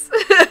serious.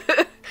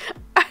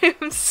 I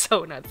am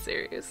so not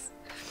serious.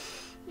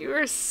 You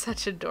are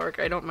such a dork.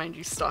 I don't mind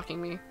you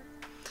stalking me.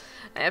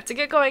 I have to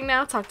get going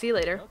now. Talk to you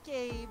later.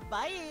 Okay,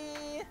 bye.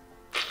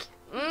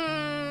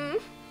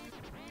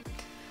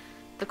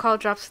 The call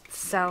drops with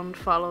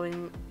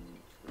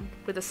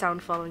a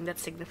sound following that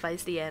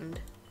signifies the end.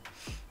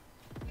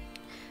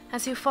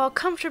 As you fall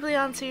comfortably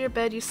onto your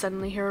bed, you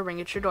suddenly hear a ring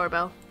at your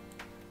doorbell.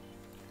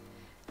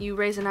 You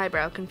raise an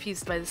eyebrow,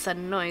 confused by the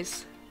sudden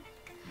noise.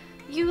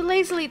 You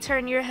lazily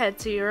turn your head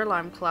to your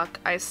alarm clock,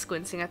 eyes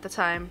squinting at the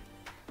time.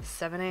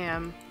 7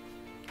 a.m.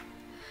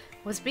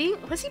 Was he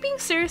being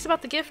serious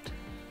about the gift?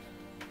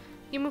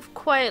 You move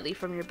quietly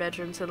from your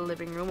bedroom to the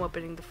living room,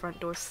 opening the front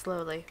door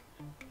slowly.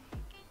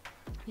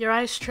 Your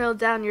eyes trail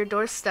down your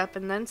doorstep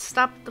and then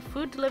stop at the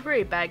food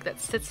delivery bag that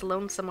sits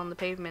lonesome on the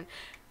pavement.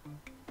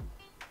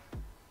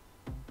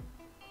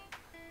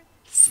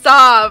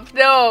 Stop!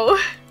 No!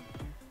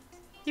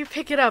 You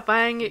pick it up,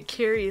 eyeing it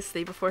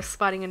curiously before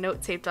spotting a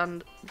note taped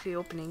on the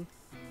opening.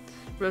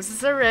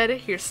 Roses are red,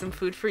 here's some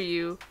food for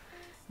you.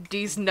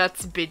 These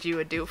nuts bid you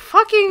adieu.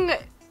 Fucking...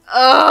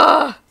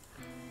 Ugh!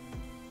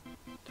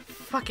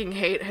 Fucking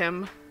hate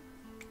him.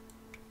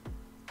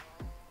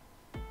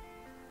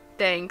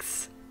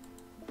 Thanks.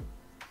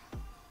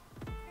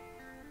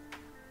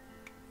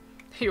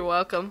 You're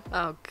welcome.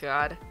 Oh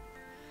god.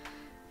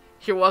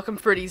 You're welcome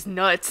for these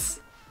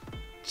nuts.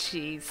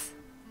 Jeez.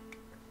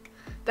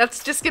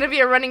 That's just gonna be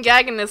a running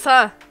gag in this,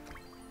 huh?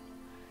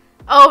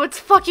 Oh, it's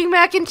fucking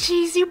mac and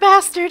cheese, you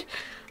bastard!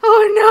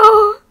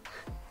 Oh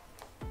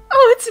no!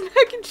 Oh, it's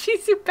mac and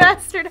cheese, you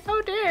bastard!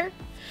 How dare!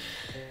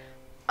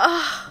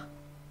 Ugh.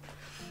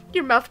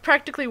 Your mouth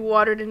practically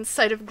watered in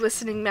sight of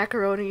glistening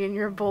macaroni in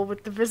your bowl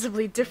with the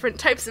visibly different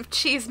types of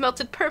cheese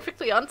melted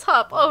perfectly on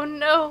top. Oh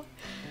no!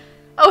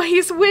 Oh,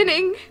 he's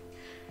winning!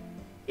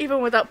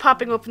 Even without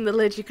popping open the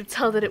lid, you could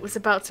tell that it was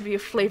about to be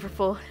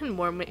flavorful in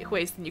more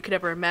ways than you could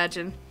ever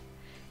imagine.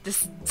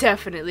 This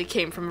definitely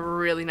came from a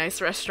really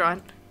nice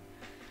restaurant.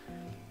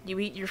 You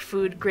eat your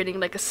food, grinning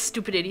like a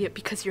stupid idiot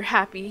because you're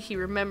happy he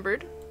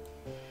remembered.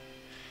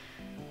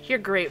 You're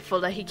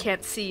grateful that he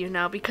can't see you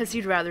now because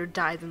you'd rather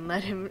die than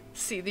let him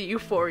see the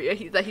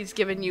euphoria that he's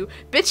given you.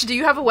 Bitch, do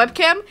you have a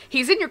webcam?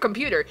 He's in your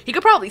computer. He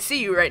could probably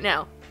see you right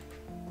now.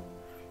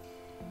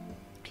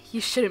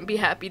 You shouldn't be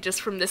happy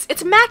just from this.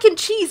 It's mac and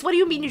cheese! What do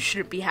you mean you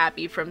shouldn't be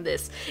happy from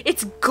this?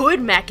 It's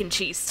good mac and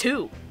cheese,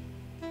 too!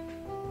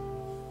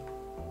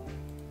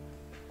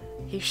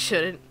 You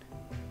shouldn't.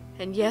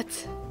 And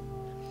yet,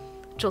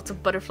 a jolt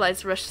of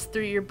butterflies rushes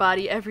through your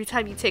body every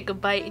time you take a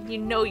bite, and you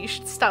know you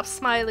should stop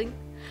smiling.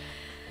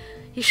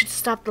 You should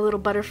stop the little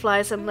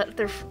butterflies and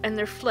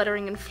their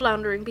fluttering and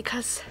floundering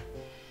because,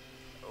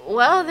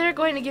 well, they're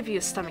going to give you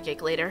a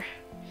stomachache later.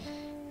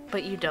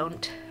 But you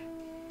don't.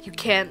 You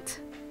can't.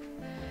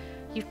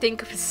 You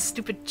think of his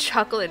stupid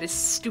chuckle and his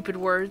stupid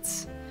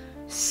words,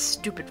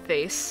 stupid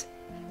face,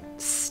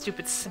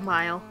 stupid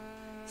smile,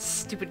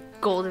 stupid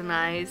golden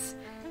eyes.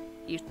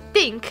 You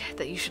think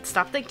that you should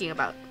stop thinking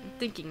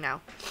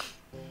now.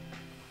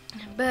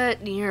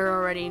 But you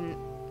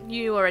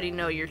already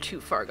know you're too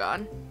far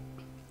gone.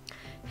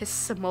 His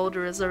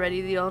smolder is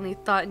already the only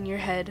thought in your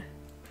head.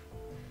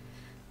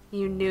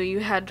 You knew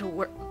you had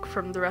work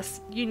for the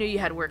rest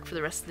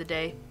of the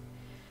day.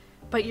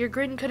 But your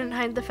grin couldn't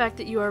hide the fact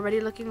that you were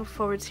already looking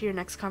forward to your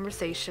next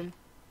conversation.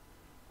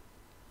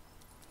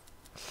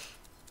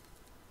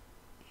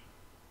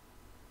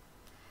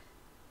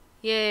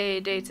 Yay,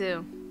 day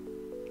 2.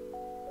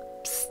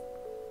 Psst.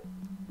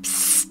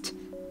 Psst.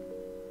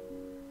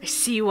 I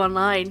see you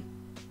online.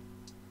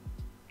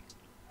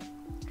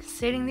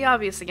 Stating the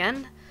obvious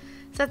again.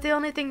 Is that the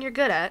only thing you're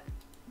good at?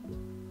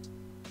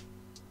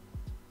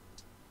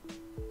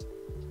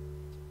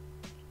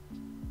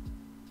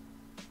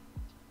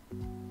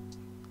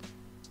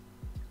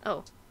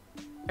 Oh.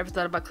 Ever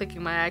thought about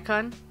clicking my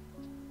icon?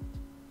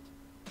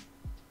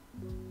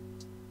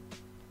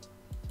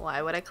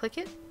 Why would I click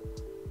it?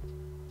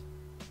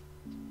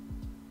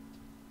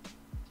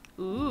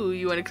 Ooh,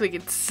 you want to click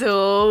it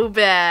so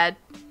bad.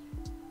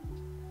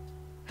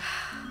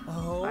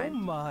 Oh Fine.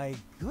 my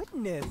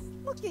goodness,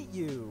 look at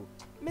you.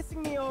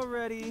 Missing me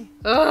already?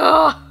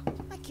 Ugh!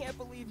 I can't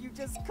believe you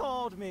just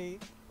called me.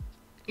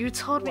 You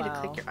told me to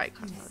Wow, click your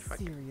icon, you motherfucker.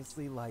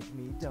 seriously like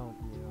me, don't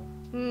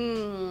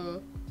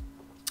you?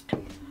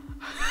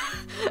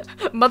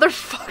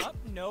 Motherfucker. Oh,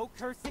 no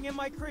cursing in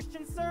my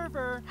Christian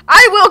server.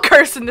 I will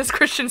curse in this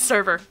Christian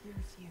server.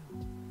 Here's you.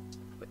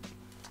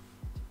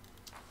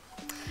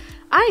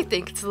 I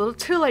think it's a little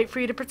too late for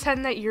you to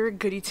pretend that you're a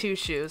goody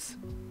two-shoes.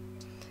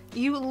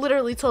 You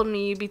literally told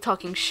me you'd be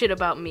talking shit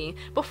about me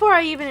before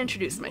I even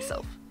introduced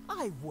myself.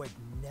 I would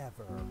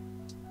never.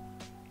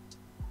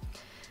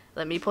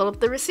 Let me pull up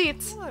the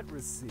receipts. What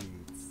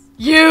receipts?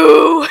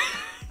 You!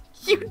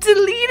 You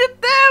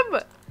deleted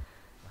them!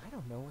 I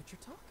don't know what you're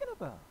talking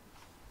about.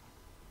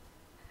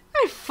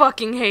 I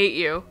fucking hate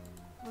you.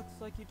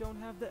 Looks like you don't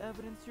have the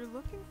evidence you're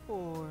looking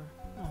for.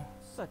 Oh,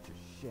 such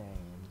a shame.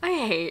 I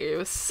hate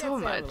you so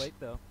Can't say I much. relate,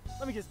 though.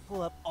 Let me just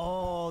pull up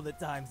all the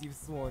times you've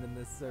sworn in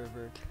this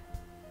server.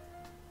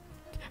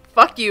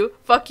 Fuck you.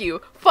 Fuck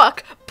you.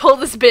 Fuck. Pull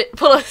this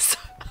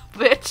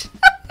bitch.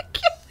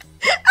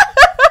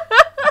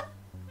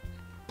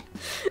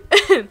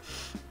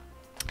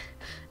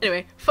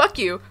 Anyway, fuck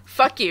you,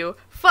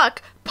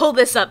 fuck, pull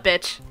this up,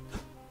 bitch.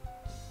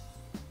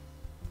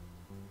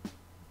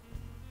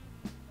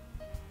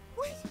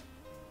 Wait!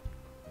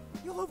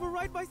 You'll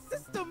override my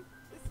system!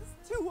 This is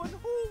too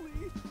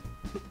unholy!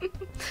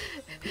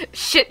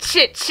 Shit.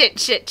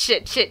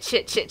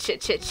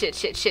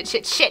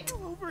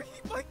 You'll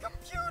overheat my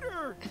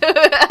computer!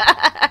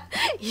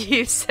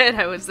 You said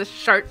I was the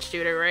shark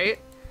shooter, right?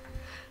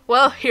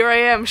 Well, here I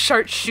am,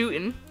 shark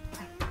shooting.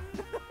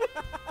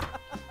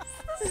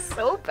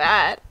 So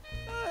bad.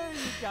 You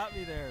got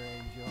me there,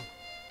 Angel.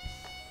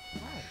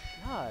 My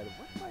God,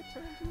 what have I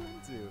turned you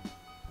into?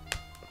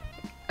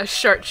 A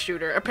shark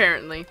shooter,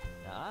 apparently.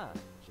 Ah,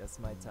 just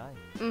my type.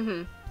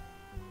 Mm-hmm.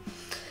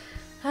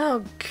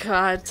 Oh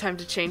god, time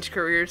to change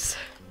careers.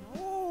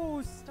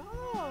 No,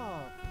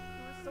 stop!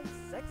 You were so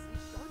sexy,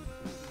 shark.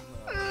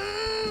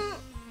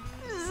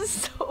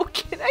 So,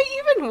 can I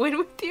even win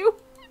with you?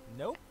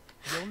 Nope,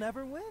 you'll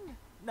never win.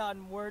 Not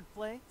in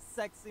wordplay,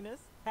 sexiness,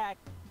 hack.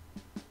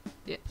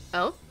 Yeah.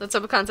 Oh, let's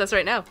have a contest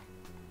right now.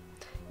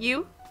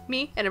 You,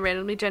 me, and a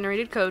randomly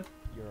generated code.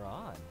 You're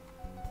on.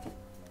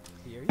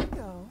 Here you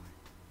go.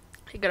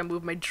 I gotta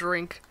move my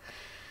drink.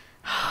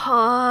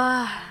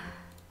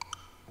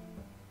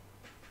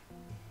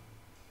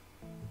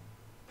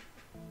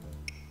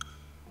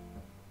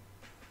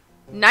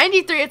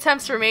 93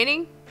 attempts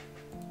remaining.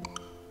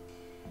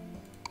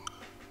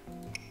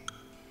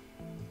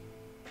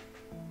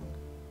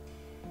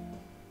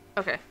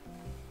 Okay.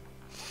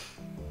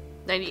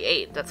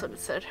 98, that's what it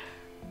said.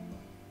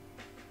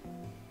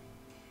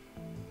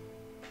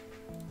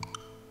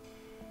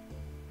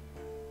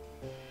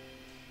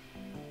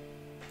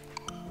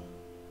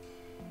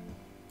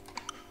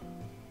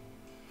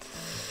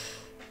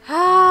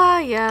 Ah,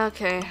 yeah,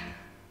 okay.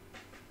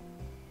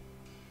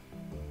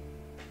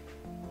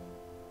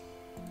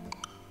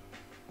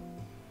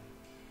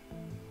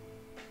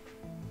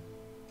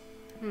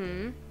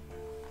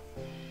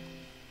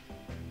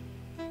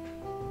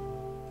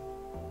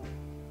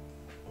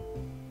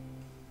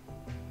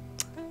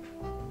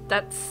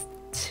 That's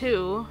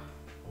 2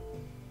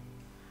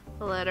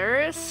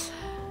 letters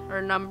or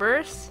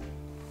numbers.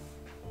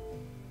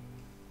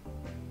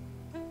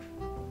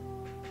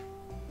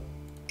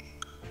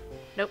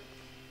 Nope.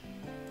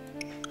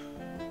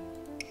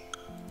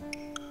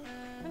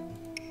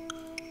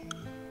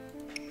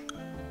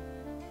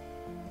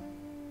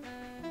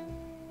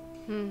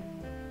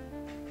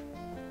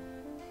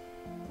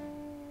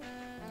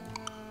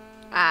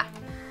 Ah.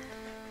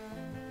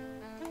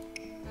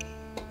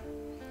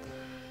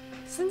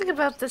 Something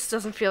about this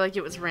doesn't feel like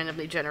it was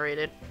randomly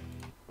generated.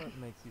 What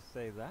makes you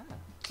say that?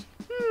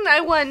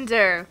 I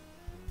wonder.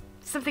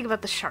 Something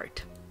about the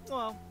chart.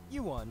 Well,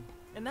 you won.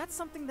 And that's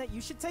something that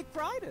you should take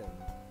pride in.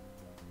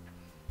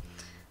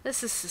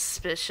 This is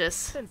suspicious.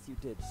 Since you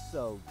did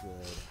so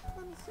good,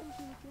 let me send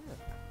you a gift.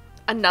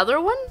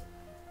 Another one?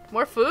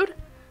 More food?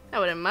 I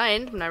wouldn't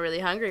mind. I'm not really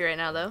hungry right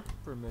now, though.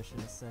 Permission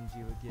to send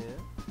you a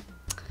gift?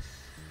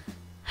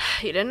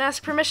 You didn't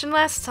ask permission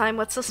last time.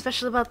 What's so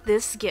special about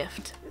this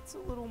gift? It's a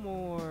little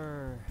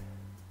more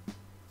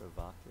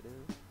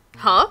provocative.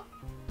 Huh?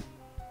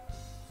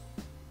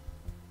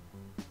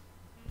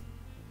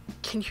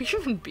 Can you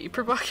even be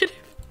provocative?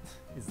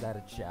 Is that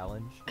a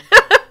challenge?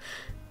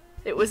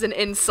 It was an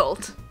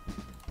insult.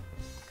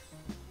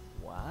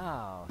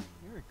 Wow,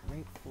 you're a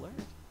great flirt,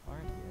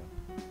 aren't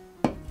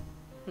you?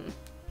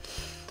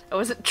 I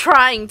wasn't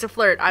trying to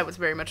flirt. I was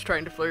very much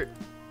trying to flirt.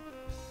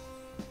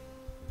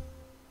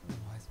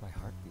 Why is my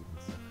heart beating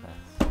so fast?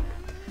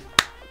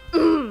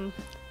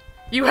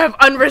 You have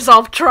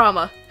unresolved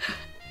trauma.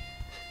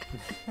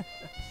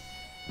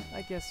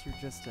 I guess you're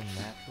just a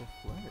natural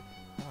flirt,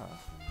 huh?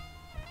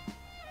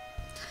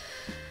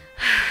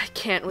 I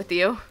can't with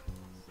you.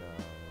 So,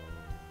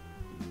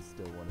 do you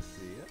still want to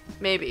see it?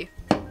 Maybe.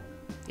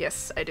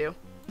 Yes, I do.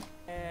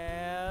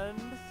 And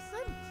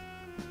sent.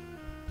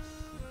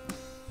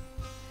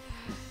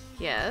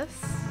 Yes.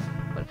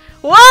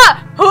 What?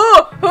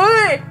 Oh,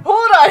 hey,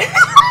 hold on.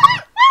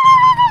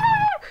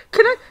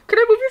 Can I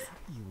move this?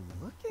 What are you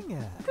looking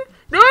at?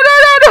 No.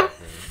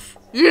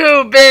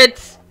 You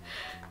bitch.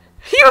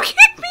 You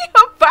gave me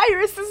a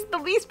virus. This is the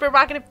least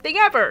provocative thing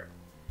ever.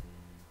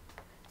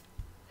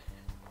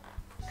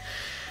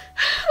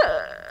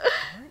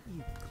 Aren't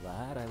you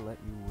glad I let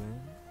you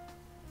win?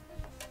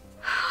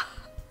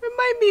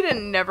 Remind me to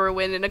never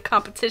win in a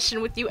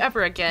competition with you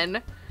ever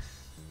again.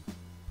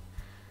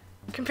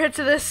 Compared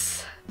to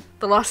this,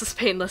 the loss is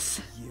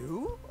painless.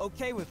 You?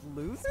 Okay with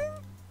losing?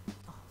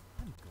 Oh,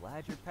 I'm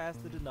glad you're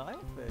past the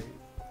denial phase.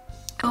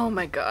 Oh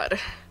my god.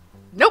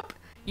 Nope.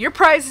 Your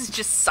prizes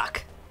just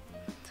suck.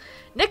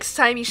 Next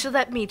time you should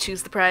let me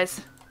choose the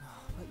prize.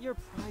 But your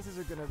prizes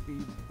are gonna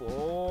be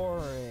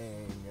boring.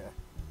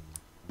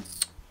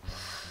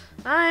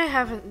 I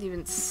haven't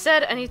even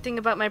said anything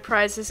about my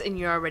prizes and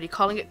you're already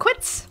calling it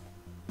quits.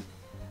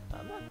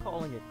 I'm not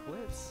calling it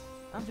quits.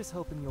 I'm just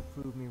hoping you'll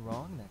prove me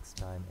wrong next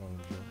time,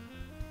 Angel.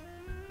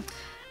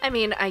 I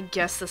mean, I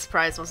guess this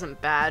prize wasn't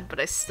bad, but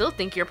I still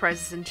think your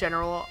prizes in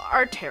general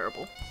are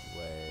terrible.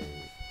 Wait.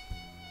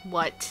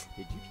 What?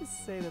 Did you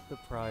just say that the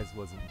prize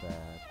wasn't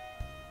bad?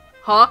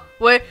 Huh?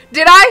 Wait,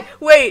 did I?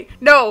 Wait,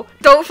 no,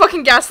 don't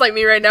fucking gaslight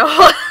me right now.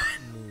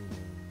 Meaning,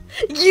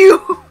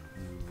 You! you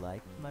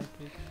liked my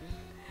picture?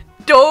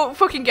 Don't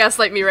fucking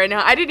gaslight me right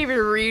now. I didn't even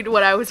read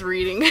what I was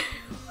reading.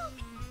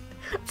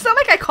 It's not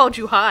like I called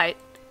you hot.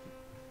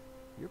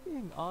 You're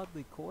being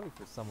oddly coy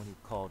for someone who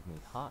called me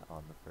hot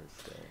on the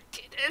first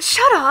day.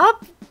 Shut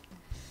up!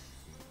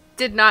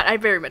 Did not. I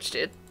very much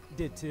did.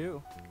 Did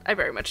too. I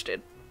very much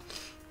did.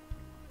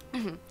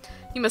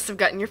 You must have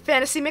gotten your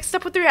fantasy mixed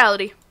up with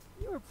reality.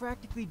 You were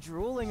practically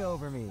drooling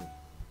over me.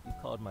 You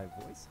called my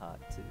voice hot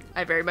too.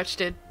 I very much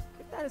did.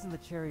 If that isn't the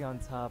cherry on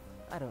top,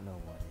 I don't know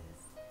what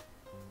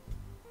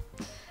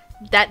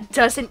is. That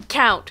doesn't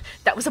count.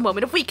 That was a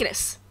moment of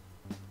weakness.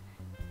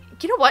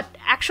 You know what?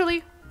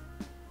 Actually,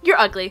 you're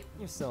ugly.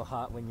 You're so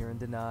hot when you're in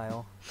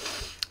denial.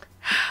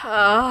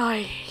 Oh,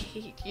 I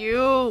hate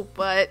you,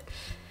 but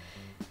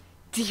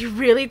do you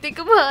really think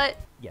I'm hot?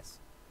 Yes.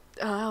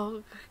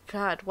 Oh,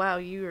 God, wow,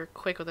 you are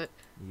quick with it.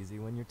 Easy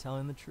when you're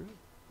telling the truth.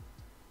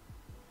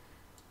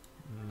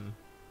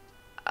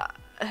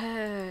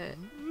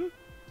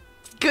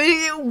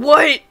 Good,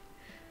 what?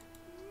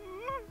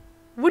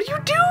 What are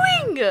you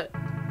doing?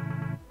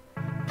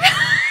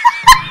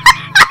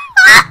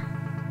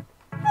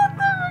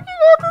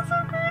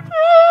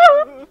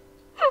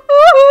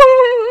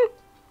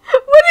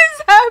 What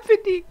is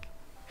happening?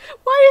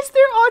 Why is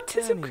there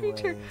autism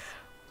creature? Anyways,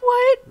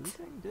 What?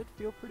 losing did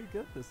feel pretty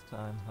good this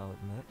time, I'll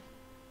admit.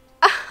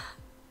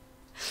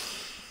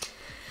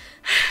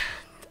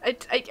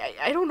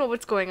 I don't know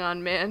what's going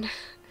on, man.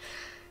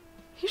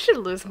 You should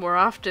lose more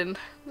often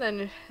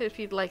than if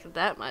you'd like it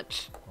that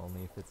much.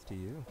 Only if it's to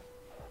you.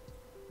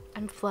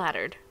 I'm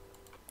flattered.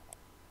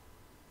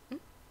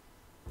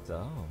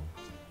 So,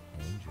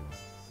 Angel.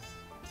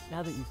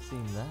 Now that you've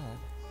seen that,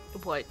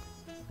 What?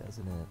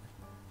 doesn't it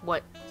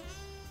What?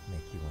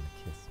 make you want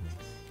to kiss me?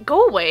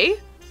 Go away!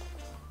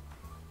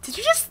 Did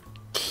you just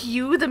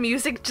cue the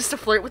music just to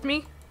flirt with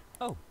me?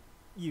 Oh,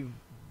 you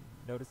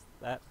noticed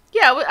that?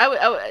 Yeah,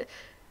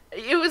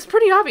 it was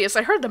pretty obvious.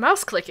 I heard the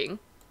mouse clicking.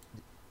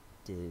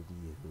 Did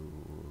you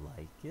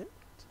like it?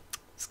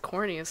 It's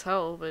corny as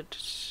hell, but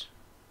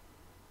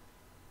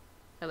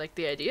I like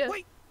the idea.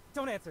 Wait!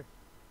 Don't answer!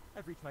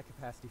 I've reached my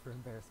capacity for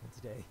embarrassment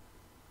today.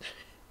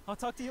 I'll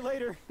talk to you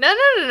later. No,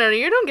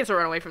 you don't get to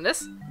run away from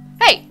this.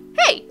 Hey!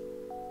 Hey!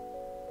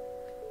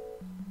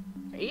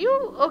 Are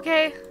you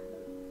okay?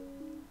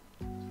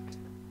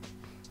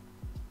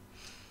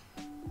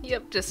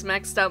 Yep, just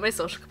maxed out my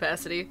social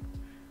capacity.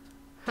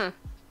 Huh.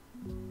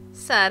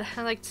 Sad.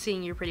 I liked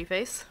seeing your pretty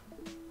face.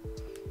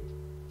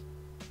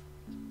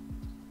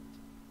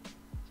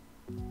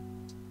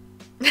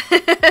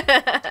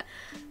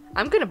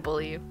 I'm gonna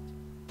bully you.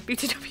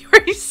 BTW,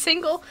 are you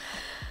single?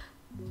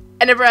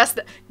 I never asked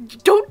that.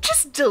 Don't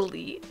just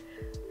delete.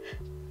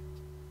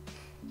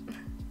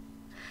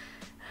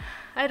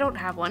 I don't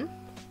have one.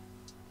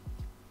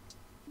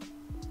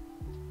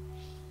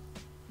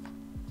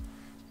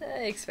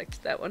 I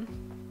expected that one.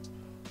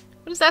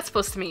 What is that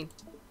supposed to mean?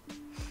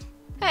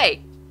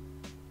 Hey!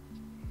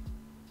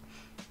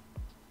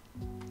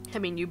 I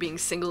mean, you being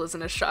single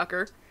isn't a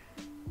shocker.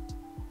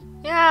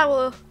 Yeah,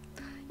 well,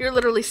 you're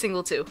literally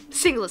single too.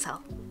 Single as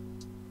hell.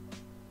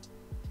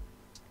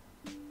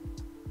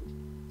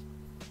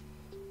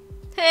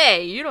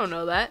 Hey, you don't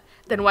know that.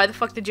 Then why the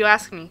fuck did you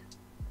ask me?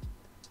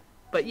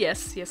 But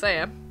yes, I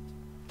am.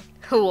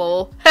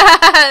 Lol.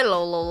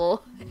 Lol,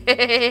 lol.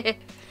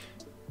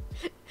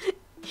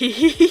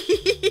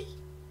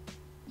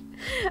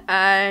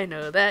 I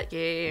know that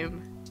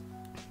game.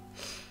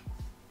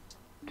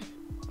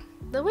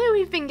 The way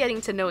we've been getting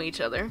to know each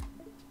other.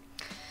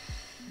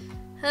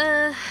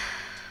 It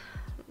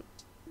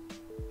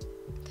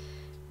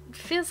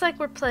feels like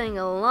we're playing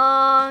a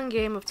long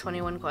game of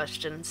 21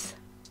 questions.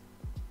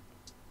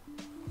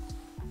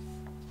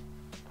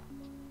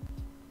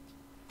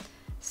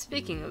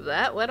 Speaking of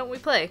that, why don't we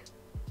play?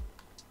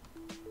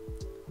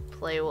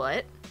 Play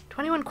what?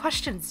 21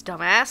 questions,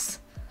 dumbass.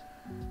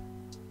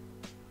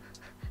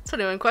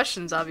 21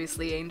 questions,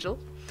 obviously, Angel.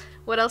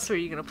 What else were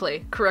you gonna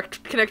play?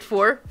 Connect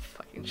 4?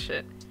 Fucking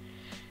shit.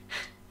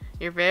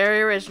 You're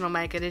very original,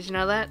 Micah. Did you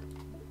know that?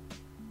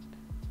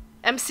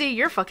 MC,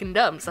 you're fucking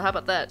dumb, so how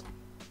about that?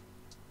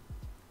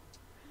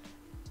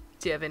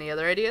 Do you have any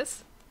other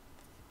ideas?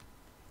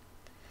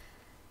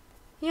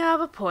 You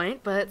have a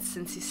point, but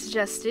since you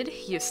suggested,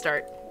 you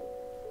start.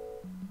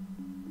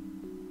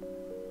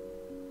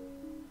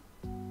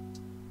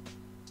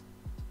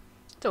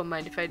 Don't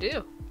mind if I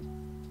do.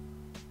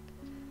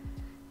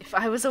 If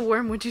I was a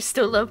worm, would you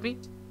still love me?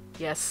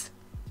 Yes.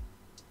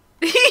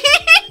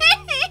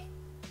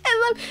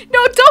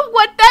 No, don't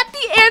want that.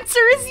 The answer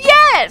is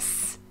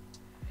yes.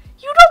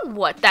 You don't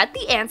want that.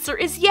 The answer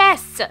is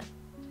yes.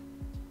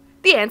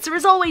 The answer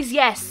is always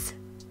yes.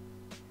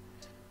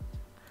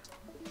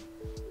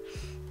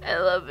 I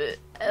love it.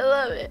 I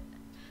love it.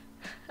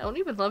 I don't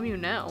even love you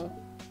now.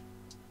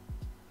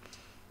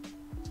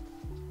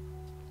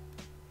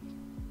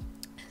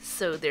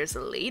 So there's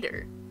a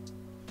later.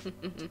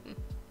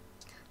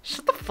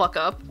 Shut the fuck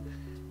up.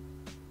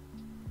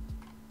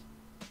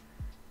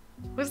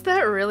 Was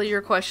that really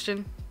your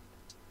question?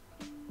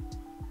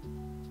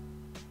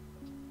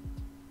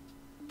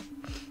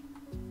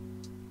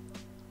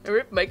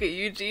 Rip Micah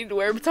Eugene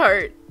Werb's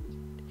heart.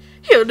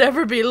 He'll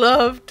never be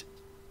loved.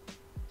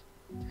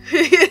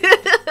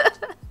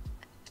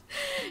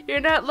 You're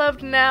not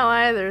loved now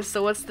either,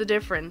 so what's the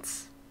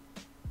difference?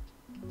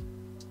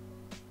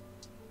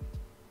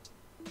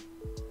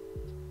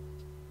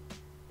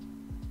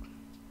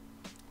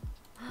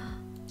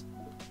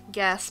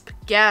 Gasp,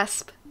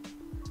 gasp.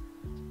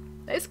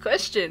 Nice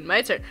question.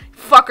 My turn.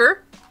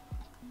 Fucker!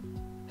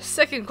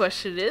 Second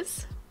question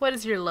is, what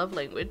is your love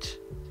language?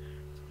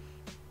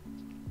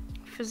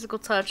 Physical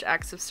touch,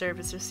 acts of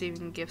service,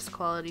 receiving gifts,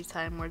 quality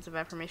time, words of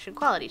affirmation,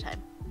 quality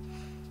time.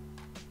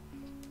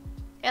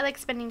 I like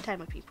spending time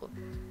with people.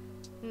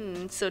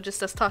 So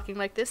just us talking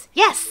like this?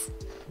 Yes!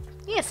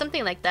 Yeah,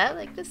 something like that.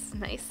 Like, this is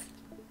nice.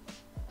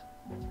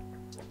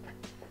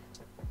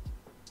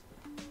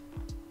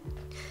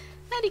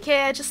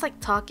 IDK, I just like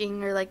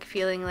talking or like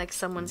feeling like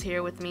someone's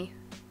here with me.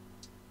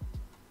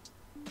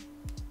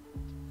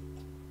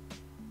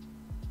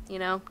 You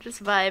know,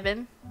 just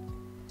vibing.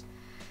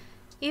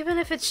 Even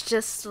if it's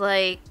just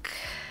like,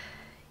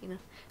 you know,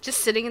 just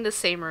sitting in the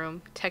same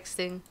room,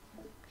 texting.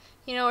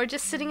 You know, or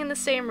just sitting in the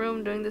same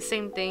room doing the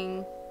same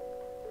thing.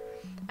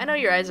 I know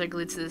your eyes are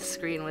glued to the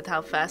screen with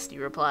how fast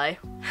you reply.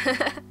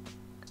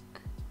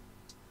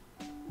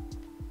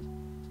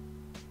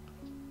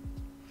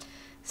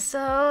 So,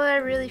 I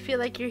really feel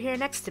like you're here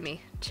next to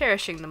me,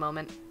 cherishing the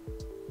moment.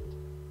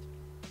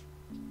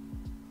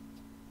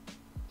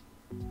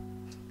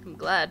 I'm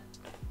glad.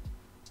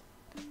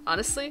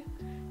 Honestly,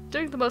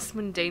 doing the most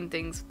mundane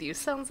things with you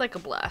sounds like a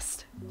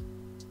blast.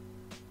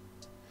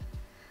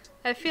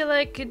 I feel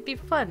like it'd be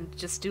fun to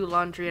just do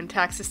laundry and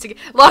taxes together.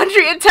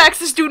 Laundry and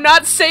taxes, do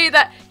not say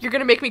that! You're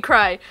gonna make me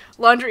cry.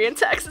 Laundry and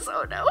taxes,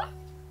 oh no.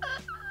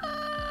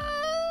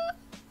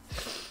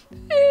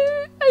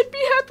 I'd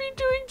be happy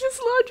doing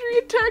just laundry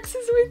and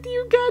taxes with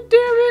you, god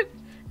damn it.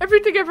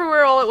 Everything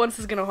everywhere all at once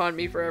is gonna haunt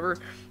me forever.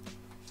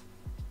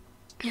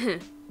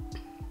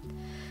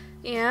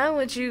 Yeah,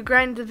 would you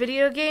grind the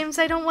video games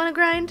I don't want to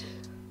grind?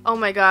 Oh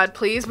my god,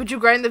 please, would you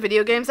grind the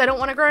video games I don't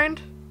want to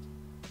grind?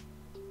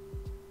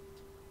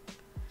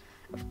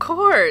 Of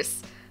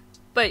course!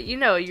 But you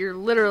know, you're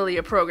literally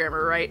a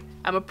programmer, right?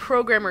 I'm a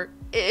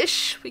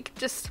programmer-ish. We could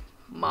just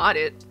mod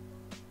it.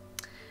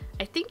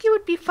 I think it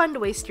would be fun to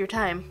waste your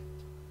time.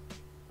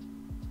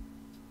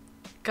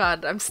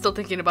 God, I'm still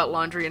thinking about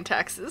laundry and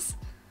taxes.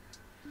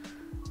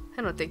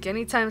 I don't think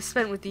any time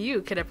spent with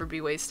you could ever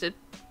be wasted.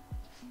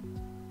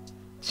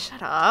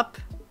 Shut up.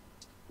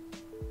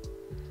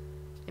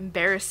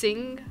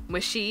 Embarrassing,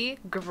 mushy,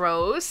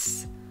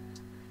 gross.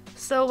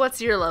 So what's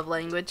your love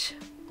language?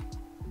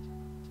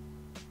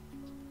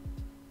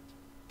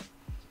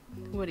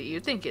 What do you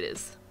think it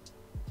is?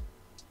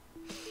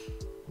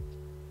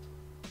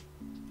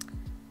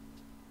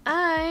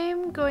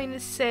 I'm going to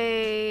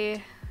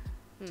say...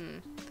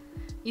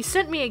 You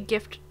sent me a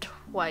gift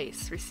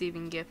twice.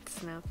 Receiving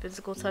gifts, no.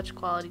 Physical touch,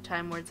 quality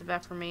time, words of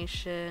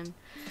affirmation.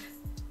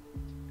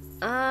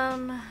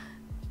 I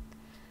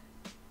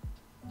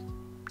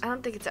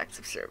don't think it's acts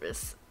of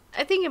service.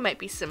 I think it might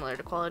be similar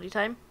to quality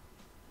time.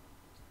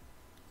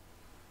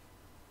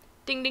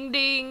 Ding ding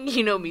ding!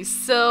 You know me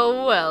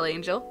so well,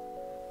 Angel.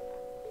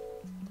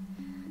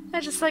 I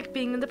just like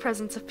being in the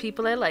presence of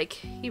people I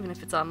like, even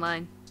if it's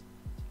online.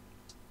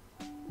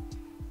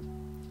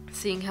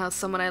 Seeing how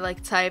someone I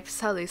like types,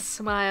 how they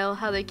smile,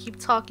 how they keep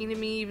talking to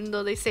me even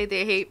though they say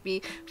they hate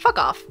me. Fuck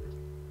off!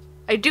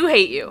 I do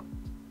hate you!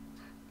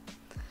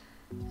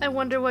 I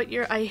wonder what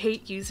your I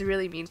hate yous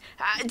really mean.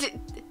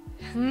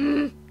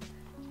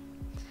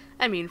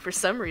 I mean, for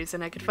some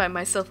reason I could find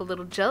myself a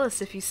little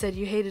jealous if you said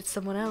you hated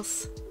someone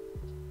else.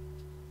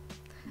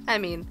 I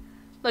mean,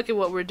 look at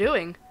what we're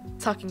doing.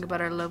 Talking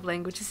about our love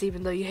languages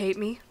even though you hate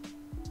me.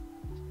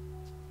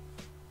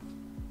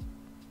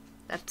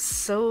 That's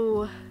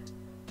so...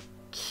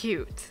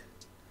 cute.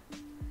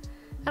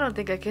 I don't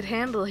think I could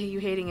handle you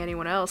hating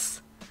anyone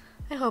else.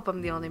 I hope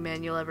I'm the only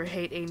man you'll ever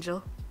hate,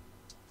 Angel.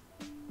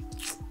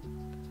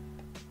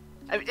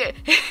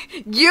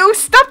 You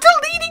stop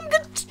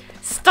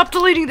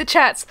deleting the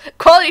chats.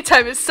 Quality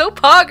time is so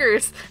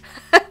poggers.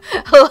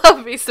 I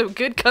love me some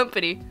good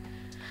company.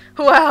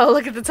 Wow,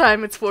 look at the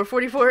time. It's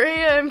 4:44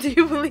 a.m. Do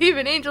you believe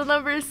in angel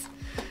numbers?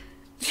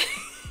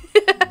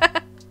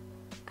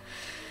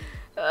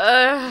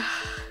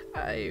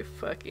 I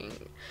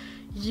fucking...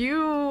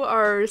 You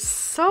are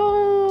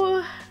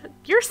so...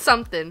 You're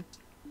something.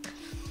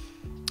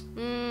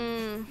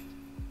 I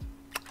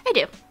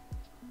do.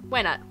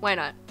 Why not? Why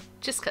not?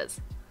 Just cuz.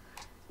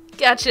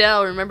 Gotcha,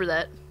 I'll remember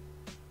that.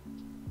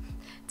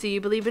 Do you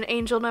believe in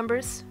angel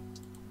numbers?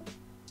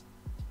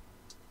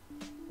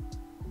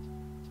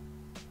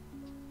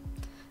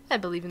 I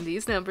believe in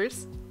these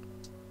numbers.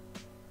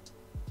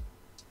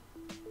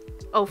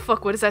 Oh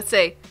fuck, what does that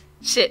say?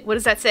 Shit, what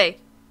does that say?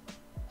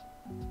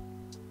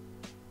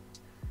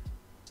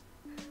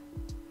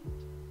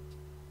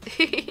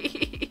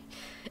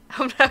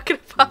 I'm not gonna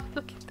bother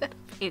looking that up.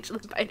 Angel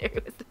and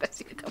binary was the best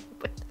you could come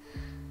up with.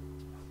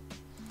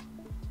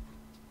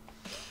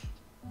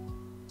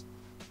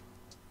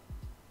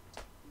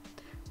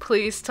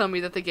 Please tell me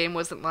that the game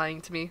wasn't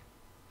lying to me.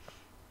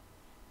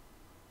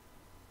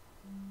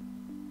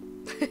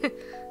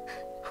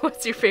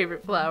 What's your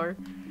favorite flower?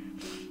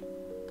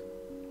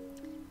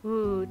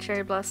 Ooh,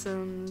 cherry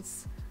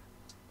blossoms,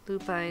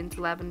 lupines,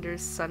 lavenders,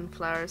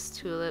 sunflowers,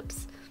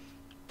 tulips.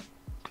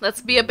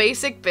 Let's be a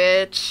basic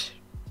bitch.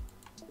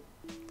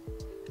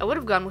 I would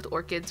have gone with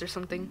orchids or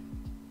something.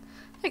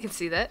 I can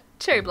see that.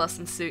 Cherry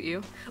blossoms suit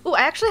you. Ooh,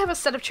 I actually have a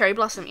set of cherry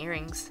blossom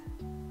earrings.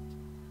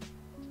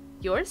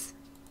 Yours?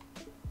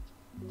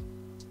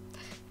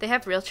 They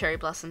have real cherry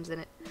blossoms in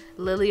it.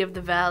 Lily of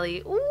the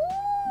Valley.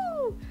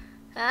 Ooh!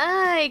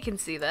 I can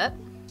see that.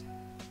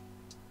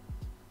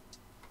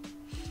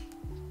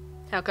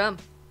 How come?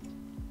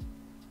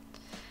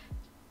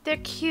 They're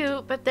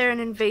cute, but they're an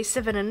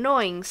invasive and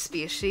annoying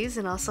species,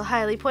 and also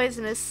highly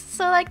poisonous,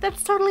 so like,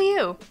 that's totally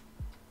you.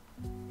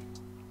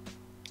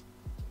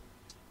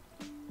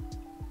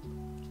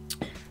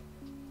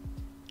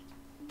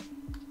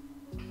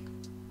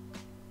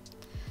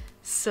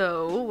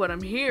 So, what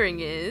I'm hearing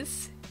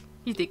is,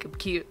 you think I'm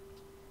cute.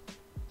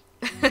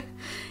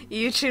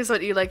 You choose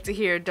what you like to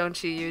hear,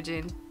 don't you,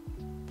 Eugene?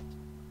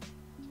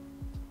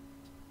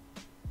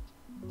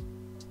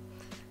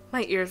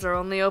 My ears are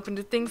only open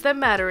to things that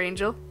matter,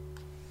 Angel.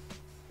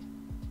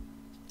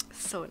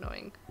 So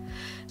annoying.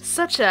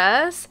 Such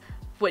as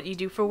what you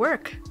do for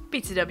work.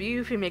 BTW,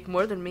 if you make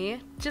more than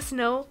me, just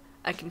know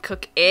I can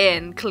cook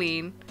and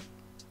clean.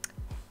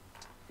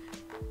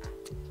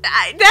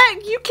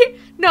 You can't.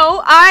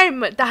 No,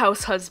 I'm the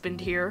house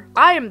husband here.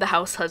 I am the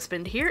house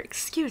husband here.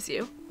 Excuse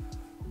you.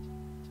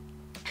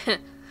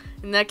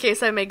 In that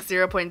case, I make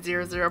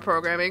 0.00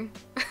 programming.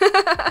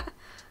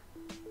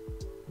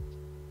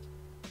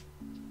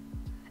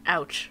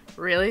 Ouch.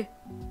 Really?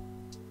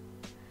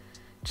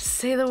 Just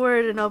say the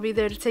word and I'll be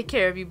there to take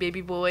care of you,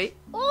 baby boy.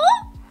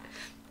 Oh!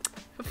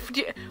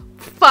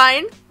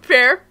 Fine.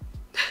 Fair.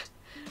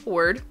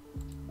 Word.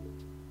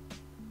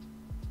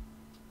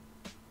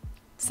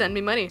 Send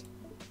me money.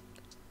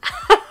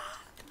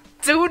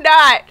 Do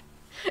not!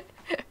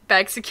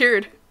 Bag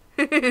secured.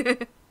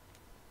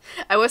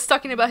 I was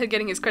talking about him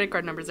getting his credit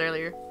card numbers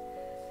earlier.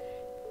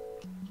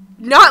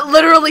 Not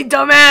literally,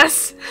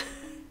 dumbass!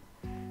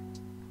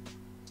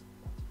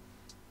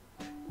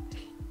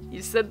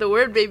 You said the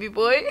word, baby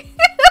boy.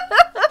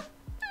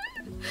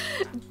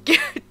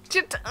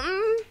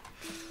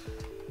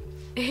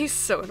 He's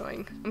so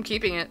annoying. I'm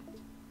keeping it.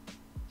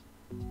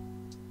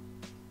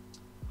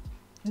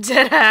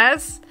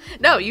 Deadass?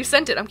 No, you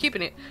sent it. I'm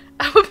keeping it.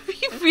 I'm gonna be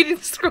feeding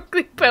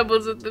Scrunkly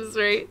Pebbles at this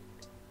rate.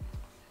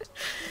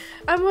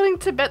 I'm willing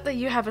to bet that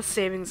you have a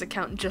savings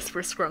account just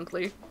for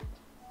Scrunkly.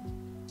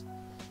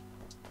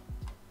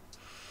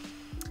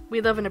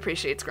 We love and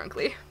appreciate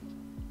Scrunkly.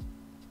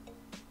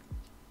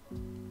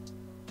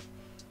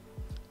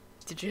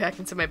 Did you hack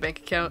into my bank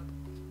account?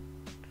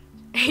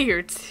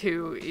 You're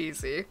too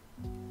easy.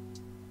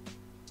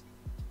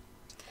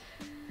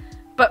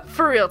 But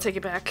for real, take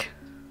it back.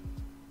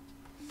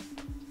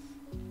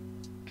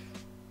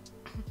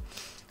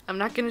 I'm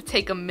not gonna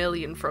take $1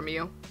 million from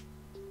you.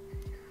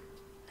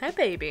 Hi,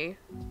 baby.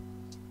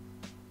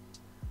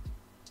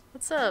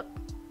 What's up?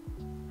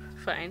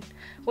 Fine.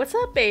 What's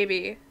up,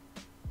 baby?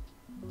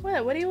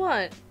 What? What do you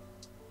want?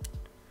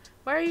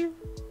 Why are you...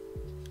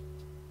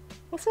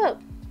 What's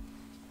up?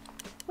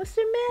 What's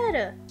the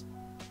matter?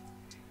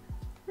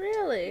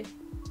 Really?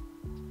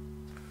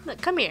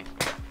 Look, come here.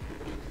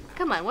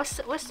 Come on. What's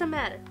the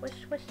matter? What's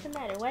the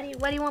matter? Why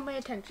do you want my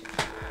attention?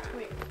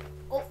 Wait.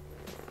 Oh.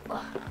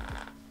 Ugh.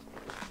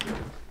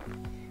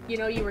 You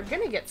know, you were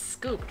gonna get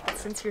scooped, but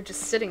since you're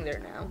just sitting there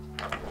now.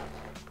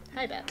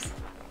 Hi, Babs.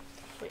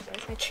 Wait, why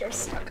is my chair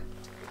stuck?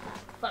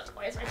 Fuck,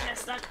 why is my chair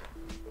stuck?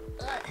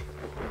 Ugh.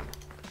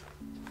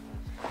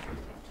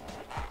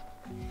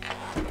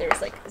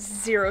 There's like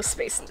 0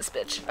 space in this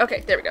bitch.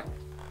 Okay, there we go.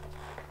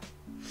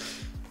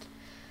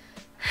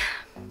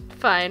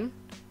 Fine,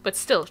 but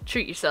still,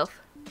 treat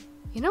yourself.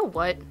 You know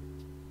what?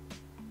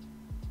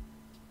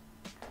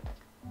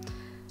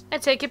 I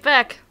take it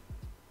back.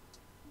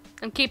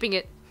 I'm keeping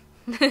it.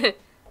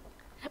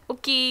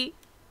 Okay.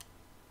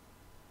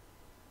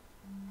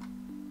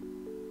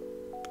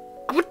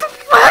 What the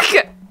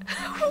fuck?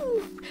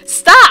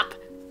 Stop!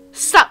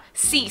 Stop!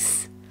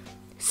 Cease!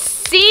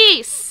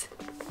 Cease!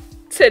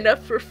 It's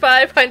enough for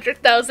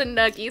 500,000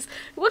 nuggies.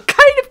 What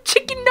kind of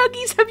chicken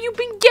nuggies have you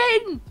been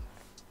getting?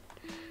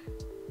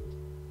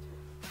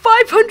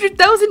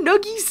 500,000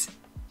 nuggies?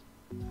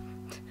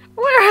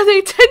 Where are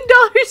they? $10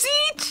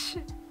 each?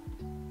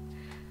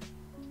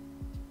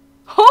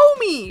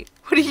 Homie!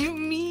 What do you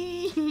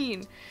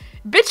mean?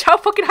 Bitch, how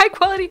fucking high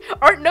quality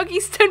aren't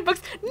nuggies?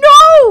 $10?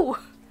 No!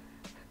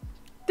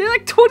 They're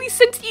like 20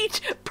 cents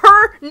each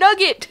per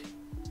nugget!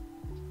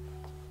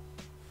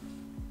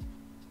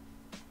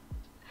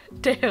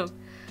 Damn.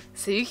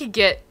 So you could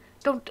get...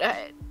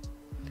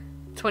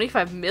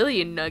 25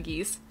 million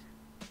nuggies.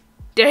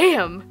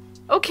 Damn.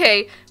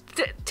 Okay,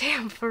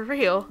 Damn, for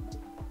real.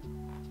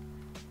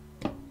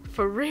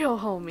 For real,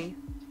 homie.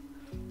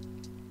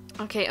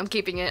 Okay, I'm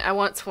keeping it. I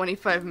want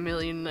 25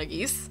 million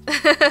nuggies.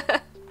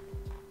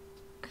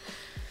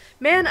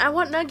 Man, I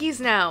want nuggies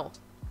now.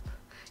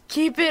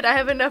 Keep it. I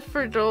have enough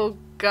for... Oh,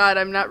 God,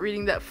 I'm not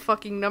reading that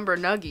fucking number,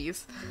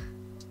 nuggies.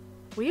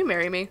 Will you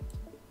marry me?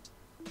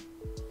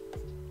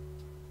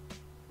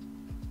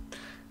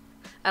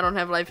 I don't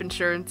have life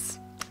insurance.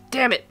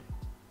 Damn it.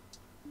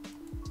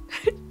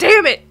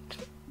 Damn it!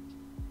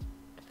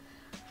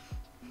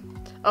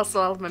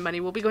 Also, all of my money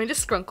will be going to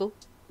Skrunkle.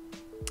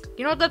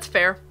 You know what? That's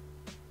fair.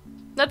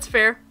 That's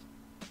fair.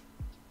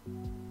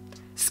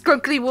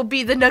 Skrunkly will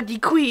be the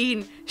Nuggy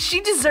Queen. She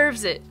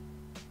deserves it.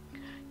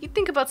 You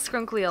think about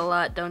Skrunkly a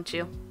lot, don't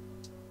you?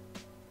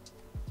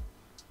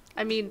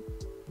 I mean,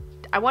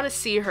 I want to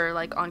see her,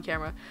 like, on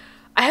camera.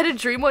 I had a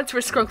dream once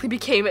where Skrunkly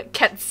became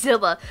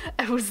Catzilla.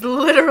 I was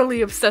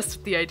literally obsessed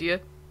with the idea.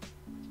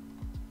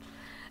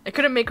 I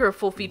couldn't make her a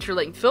full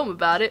feature-length film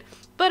about it,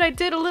 but I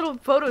did a little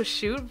photo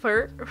shoot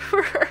for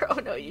her. Oh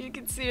no, you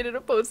can see it in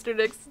a poster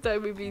next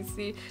time we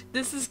BC.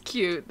 This is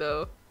cute,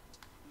 though.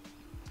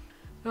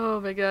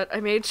 Oh my god, I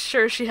made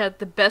sure she had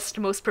the best,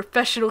 most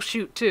professional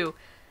shoot, too.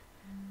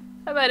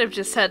 I might have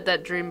just had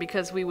that dream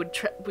because she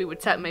would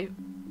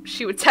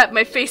tap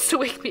my face to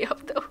wake me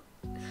up, though.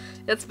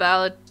 That's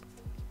valid.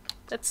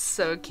 That's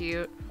so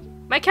cute.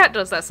 My cat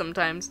does that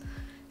sometimes.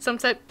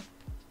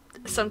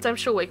 Sometimes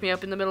she'll wake me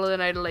up in the middle of the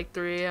night at like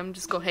 3 a.m.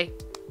 Just go, hey,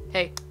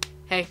 hey,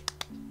 hey.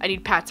 I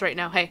need pats right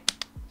now, hey.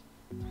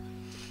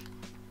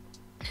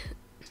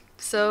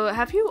 So,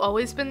 have you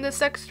always been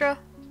this extra?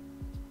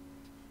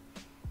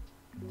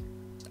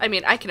 I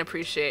mean, I can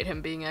appreciate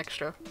him being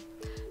extra.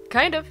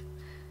 Kind of.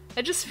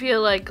 I just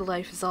feel like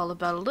life is all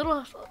about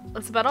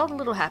it's about all the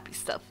little happy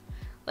stuff.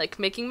 Like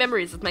making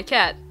memories with my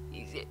cat.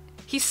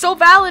 He's so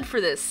valid for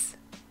this.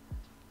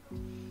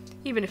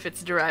 Even if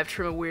it's derived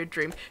from a weird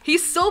dream.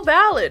 He's so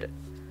valid!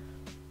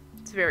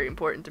 It's very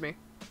important to me.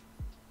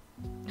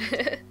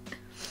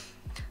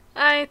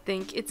 I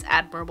think it's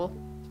admirable.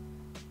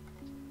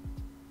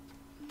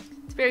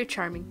 It's very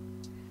charming.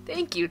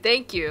 Thank you,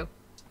 thank you.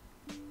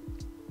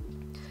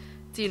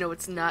 Do you know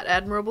what's not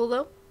admirable,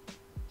 though?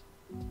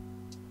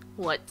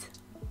 What?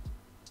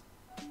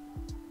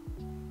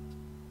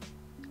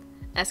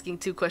 Asking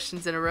 2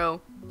 questions in a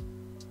row.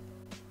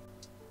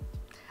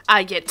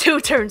 I get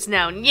 2 turns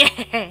now,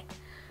 yeah!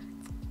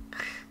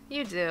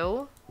 You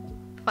do.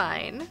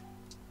 Fine.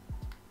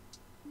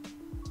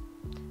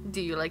 Do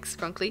you like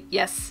Skrunkly?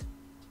 Yes.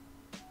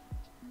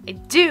 I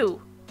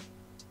do!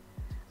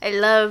 I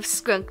love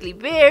Skrunkly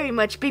very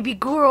much, baby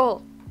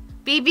girl!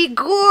 Baby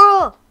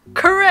girl!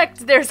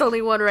 Correct! There's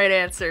only one right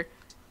answer.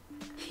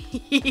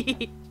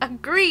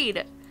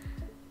 Agreed!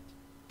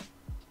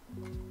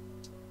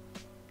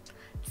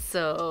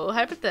 So,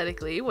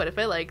 hypothetically, what if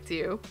I liked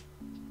you?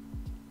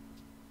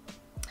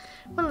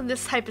 Well, in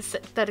this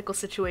hypothetical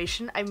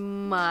situation, I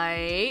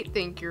might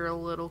think you're a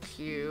little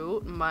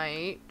cute.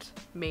 Might.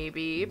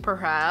 Maybe.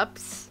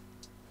 Perhaps.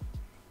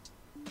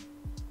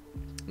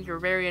 You're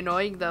very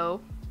annoying,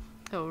 though.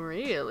 Oh,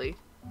 really?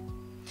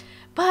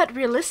 But,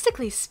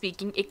 realistically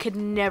speaking, it could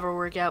never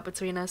work out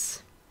between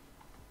us.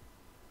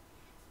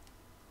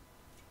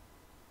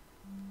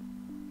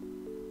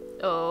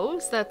 Oh,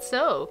 is that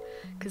so?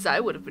 'Cause I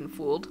would have been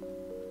fooled.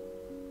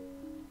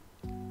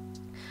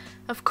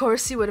 Of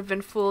course you would have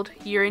been fooled.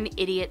 You're an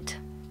idiot.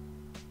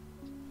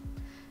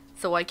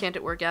 So why can't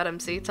it work out,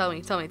 MC? Tell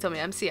me,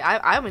 MC.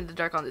 I'm in the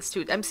dark on this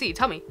too. MC,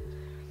 tell me.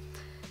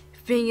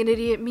 If being an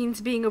idiot means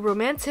being a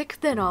romantic,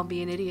 then I'll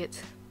be an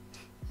idiot.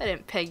 I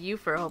didn't peg you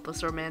for a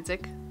hopeless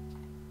romantic.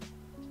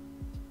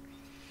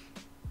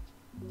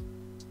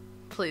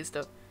 Please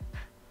don't.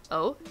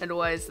 Oh, and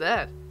why is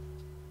that?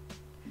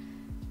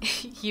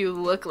 You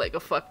look like a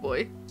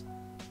fuckboy.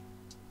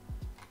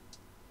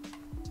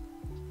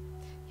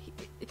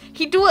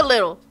 He do a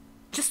little.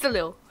 Just a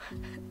little.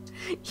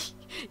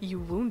 You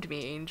wound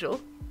me,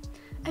 Angel.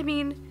 I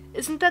mean,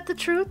 isn't that the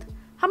truth?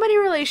 How many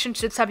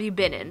relationships have you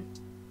been in?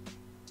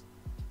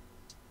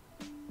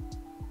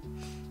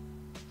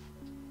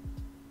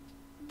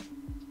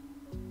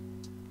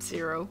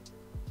 Zero.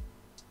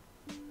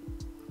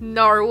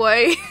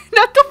 Narway.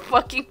 Not the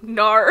fucking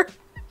nar.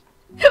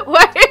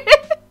 What?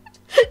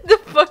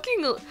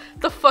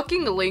 The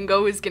fucking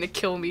lingo is gonna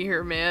kill me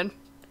here, man.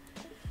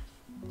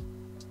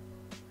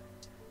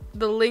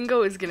 The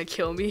lingo is gonna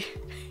kill me.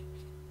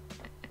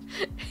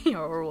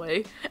 Your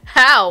way.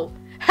 How?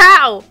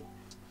 How?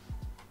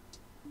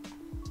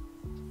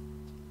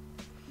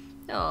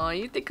 Oh,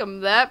 you think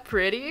I'm that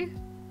pretty?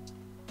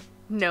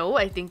 No,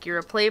 I think you're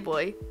a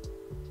playboy.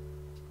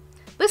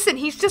 Listen,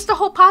 he's just a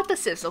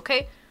hypothesis,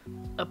 okay?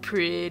 A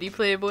pretty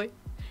playboy.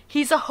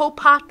 He's a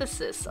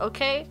hypothesis,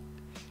 okay?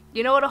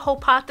 You know what a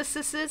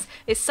hypothesis is?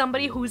 It's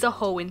somebody who's a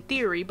hoe in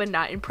theory, but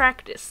not in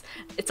practice.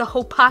 It's a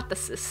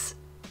hypothesis.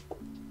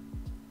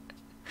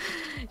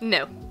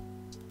 No.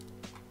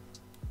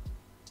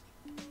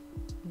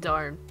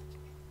 Darn.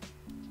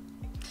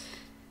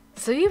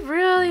 So you've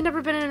really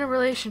never been in a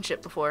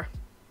relationship before?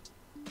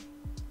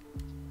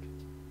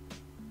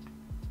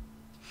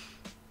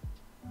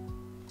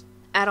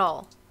 At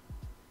all.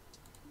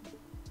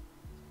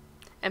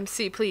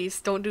 MC,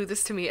 please, don't do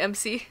this to me,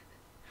 MC.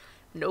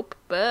 Nope,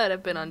 but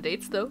I've been on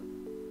dates, though.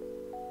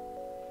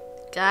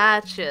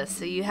 Gotcha,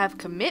 so you have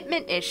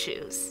commitment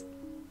issues.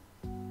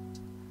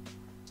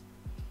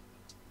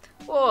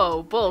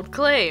 Whoa, bold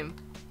claim.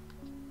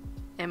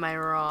 Am I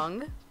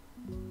wrong?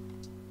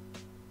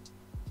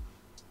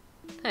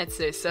 I'd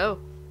say so.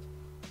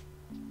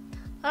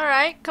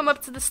 Alright, come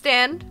up to the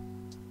stand.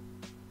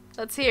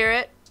 Let's hear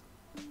it.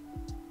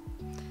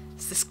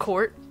 Is this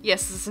court?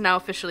 Yes, this is now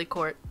officially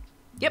court.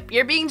 Yep,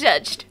 you're being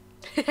judged.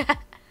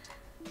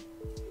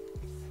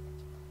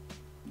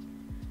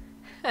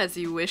 As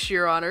you wish,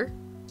 Your Honor.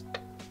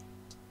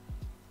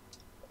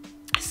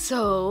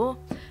 So,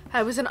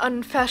 I was an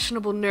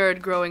unfashionable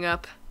nerd growing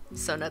up,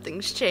 so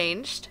nothing's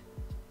changed.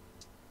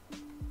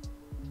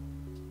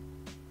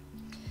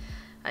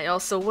 I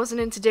also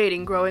wasn't into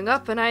dating growing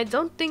up, and I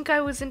don't think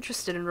I was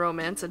interested in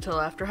romance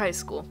until after high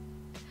school.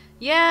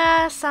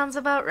 Yeah, sounds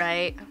about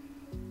right.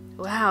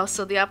 Wow,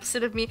 so the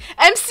opposite of me.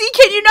 MC,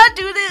 can you not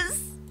do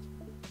this?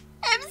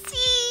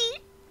 MC!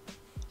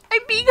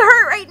 I'm being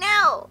hurt right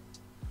now!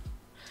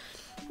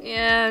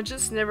 Yeah,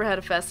 just never had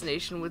a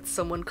fascination with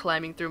someone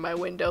climbing through my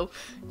window.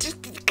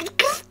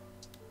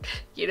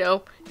 You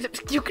know,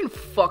 you can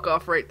fuck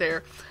off right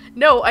there.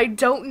 No, I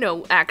don't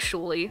know,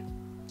 actually.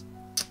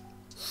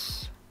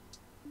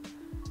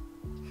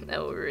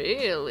 Oh,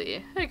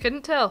 really? I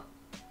couldn't tell.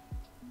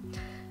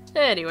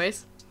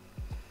 Anyways.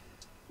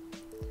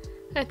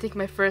 I think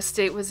my first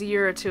date was a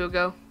year or two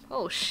ago.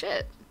 Oh,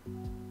 shit.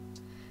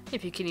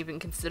 If you can even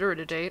consider it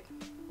a date.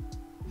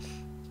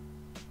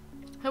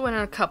 I went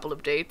on a couple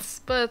of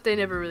dates, but they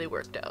never really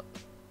worked out.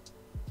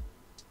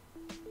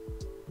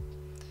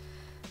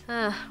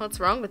 What's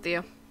wrong with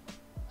you?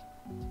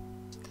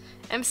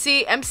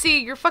 MC,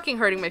 you're fucking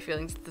hurting my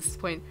feelings at this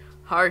point.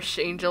 Harsh,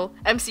 Angel.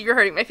 MC, you're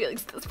hurting my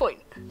feelings at this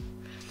point.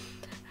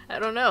 I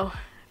don't know.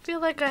 I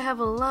feel like I have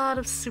a lot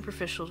of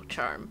superficial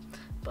charm.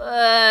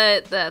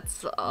 But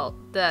that's all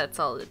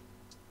it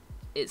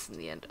is in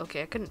the end.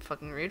 Okay, I couldn't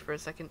fucking read for a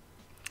second.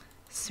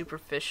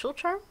 Superficial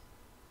charm?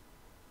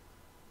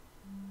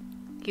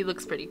 He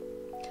looks pretty.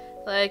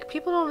 Like,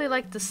 people only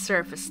like the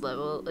surface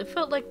level. It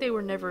felt like they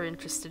were never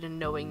interested in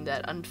knowing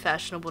that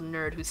unfashionable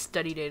nerd who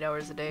studied 8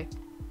 hours a day.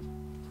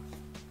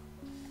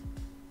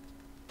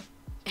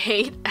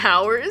 8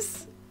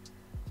 hours?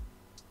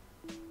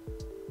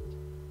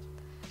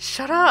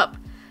 Shut up!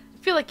 I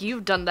feel like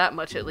you've done that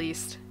much at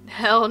least.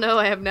 Hell no,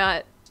 I have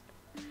not.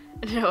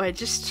 No, I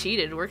just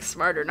cheated. Work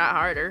smarter, not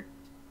harder.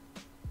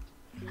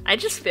 I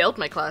just failed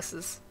my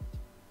classes.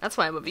 That's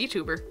why I'm a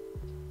VTuber.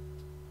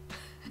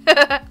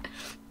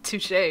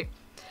 Touché.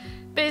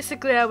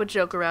 Basically, I would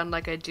joke around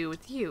like I do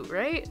with you,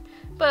 right?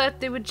 But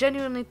they would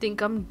genuinely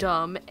think I'm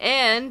dumb,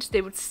 and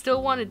they would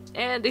still want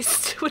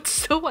to, would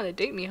still want to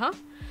date me, huh?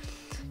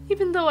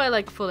 Even though I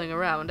like fooling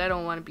around, I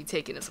don't want to be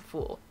taken as a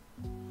fool.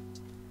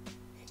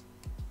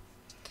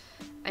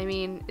 I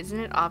mean, isn't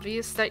it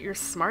obvious that you're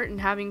smart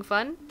and having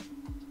fun?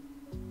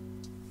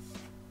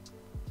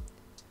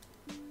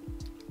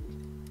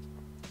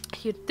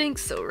 You'd think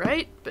so,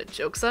 right? But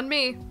joke's on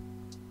me.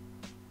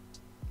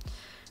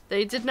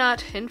 They did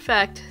not, in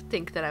fact,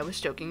 think that I was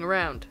joking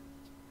around.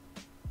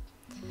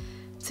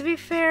 To be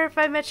fair, if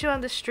I met you on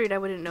the street, I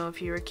wouldn't know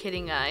if you were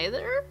kidding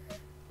either.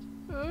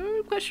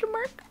 Question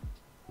mark?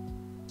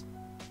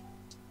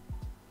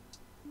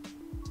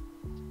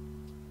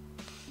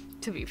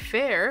 To be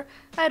fair,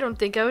 I don't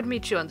think I would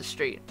meet you on the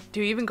street. Do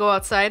you even go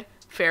outside?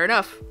 Fair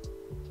enough.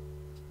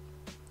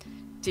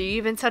 Do you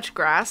even touch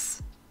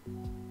grass?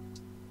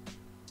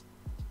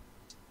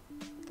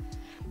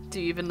 Do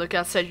you even look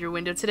outside your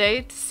window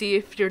today to see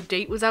if your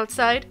date was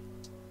outside?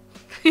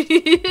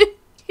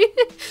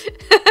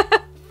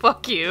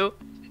 Fuck you.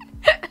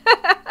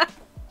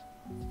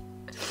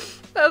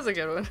 That was a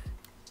good one.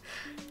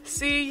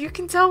 See, you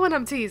can tell when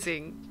I'm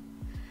teasing.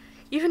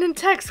 Even in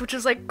text, which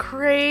is like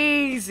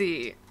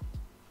crazy.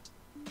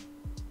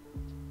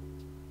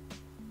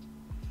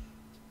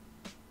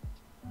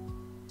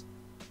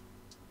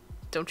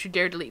 Don't you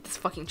dare delete this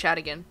fucking chat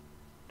again.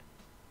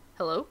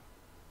 Hello?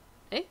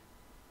 Hey?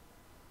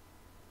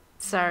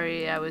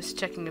 Sorry, I was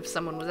checking if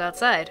someone was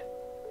outside.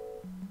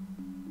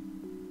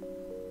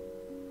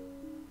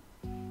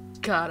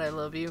 God, I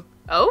love you.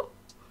 Oh?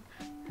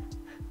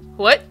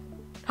 What?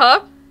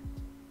 Huh?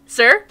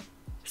 Sir?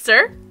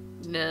 Sir?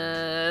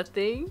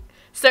 Nothing.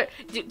 Sir,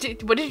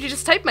 what did you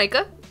just type,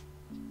 Micah?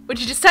 What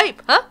did you just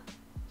type, huh?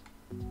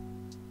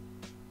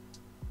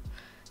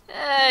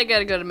 I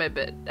gotta go to my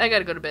bed. I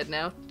gotta go to bed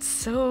now.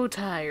 So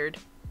tired.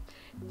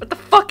 What the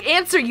fuck?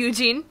 Answer,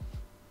 Eugene!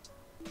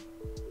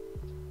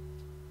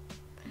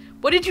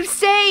 What did you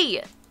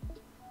say?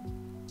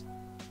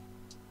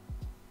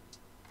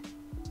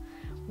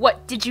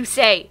 What did you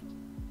say?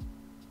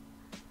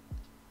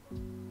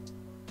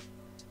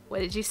 What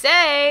did you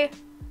say?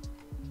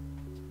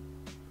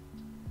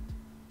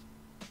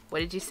 What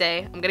did you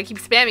say? I'm gonna keep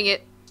spamming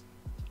it.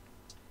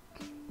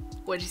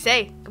 What did you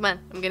say? Come on,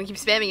 I'm gonna keep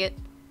spamming it.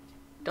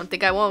 Don't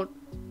think I won't.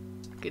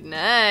 Good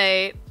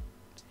night.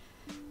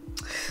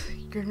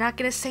 You're not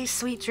gonna say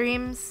sweet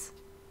dreams?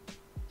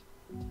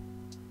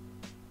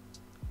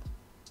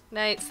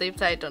 Night, sleep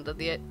tight, don't let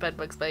the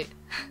bedbugs bite.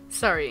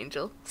 Sorry,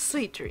 Angel.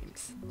 Sweet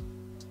dreams.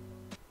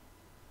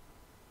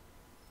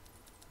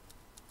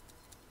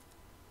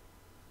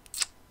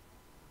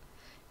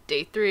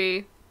 Day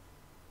 3.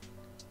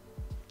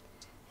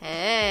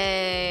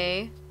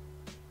 Hey.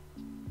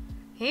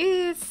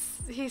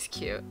 He's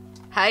cute.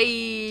 Hi.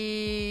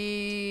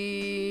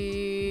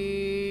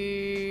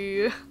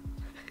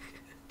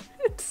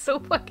 It's so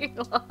fucking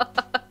long.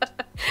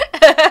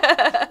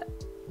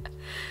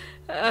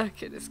 Oh,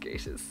 goodness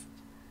gracious.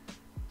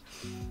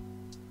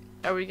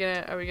 Are we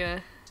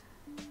gonna...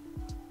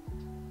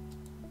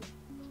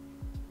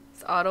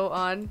 Is auto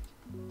on?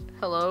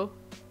 Hello?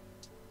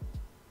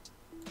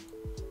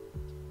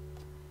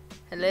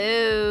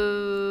 Hello?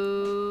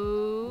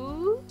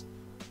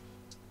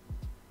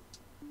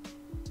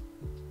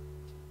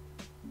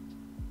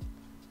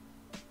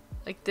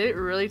 Like, did it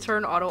really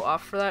turn auto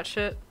off for that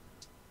shit?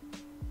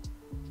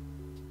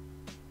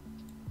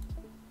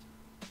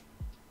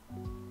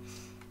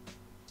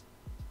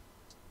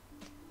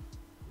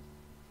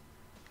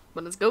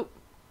 But let's go.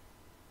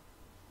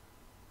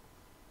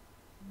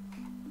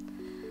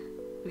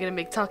 We're gonna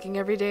make talking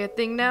every day a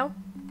thing now?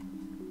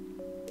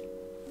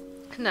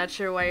 Not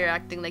sure why you're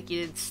acting like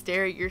you didn't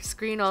stare at your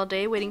screen all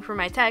day waiting for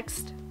my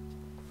text.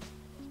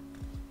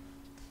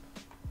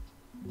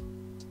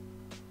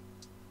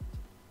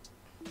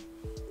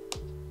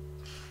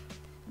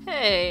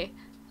 Hey,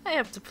 I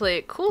have to play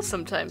it cool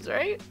sometimes,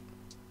 right?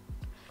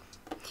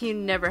 You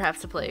never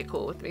have to play it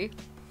cool with me.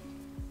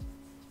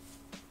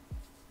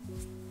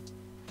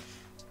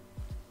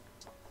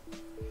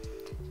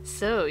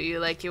 So, you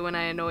like it when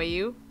I annoy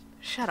you?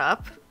 Shut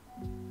up.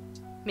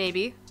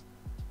 Maybe.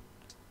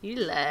 You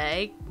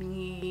like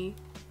me.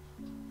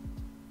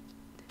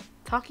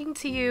 Talking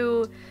to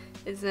you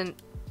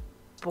isn't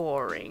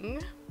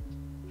boring.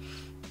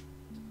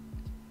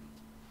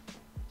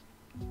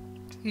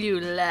 You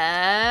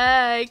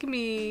like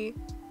me.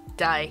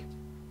 Die.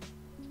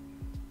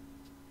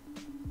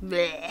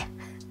 Bleh.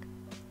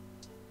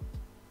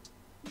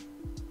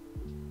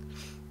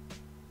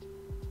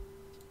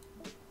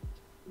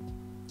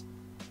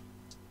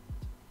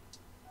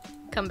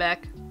 Come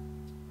back.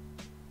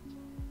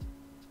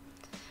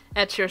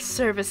 At your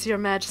service, your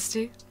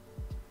majesty.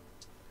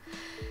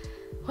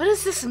 What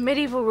is this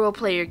medieval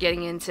roleplay you're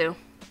getting into?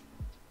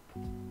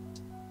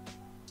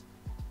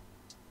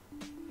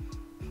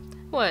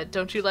 What,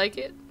 don't you like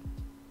it?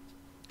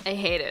 I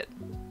hate it.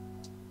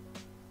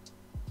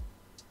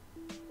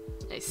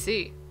 I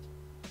see.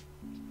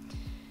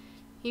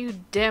 You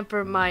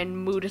damper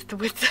mine moodeth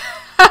with...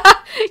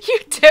 You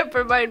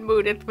damper mine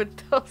moodeth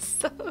with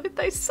those... with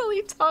thy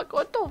silly talk,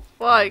 what the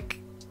fuck?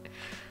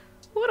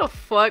 What the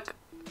fuck?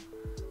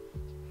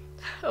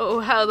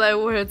 Oh, how thy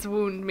words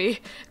wound me.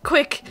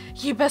 Quick,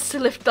 ye best to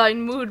lift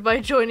thine mood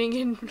by joining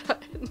in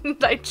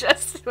thy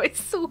jest by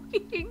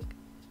swooning.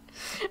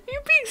 Are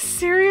you being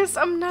serious?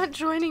 I'm not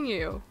joining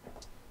you.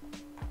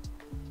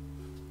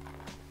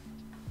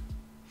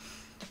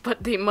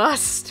 But they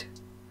must.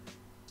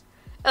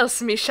 Else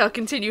me shall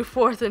continue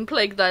forth and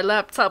plague thy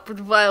laptop with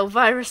vile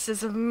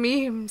viruses of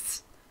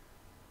memes.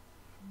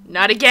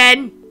 Not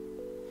again!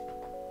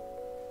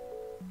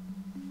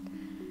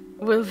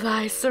 Will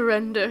thy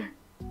surrender?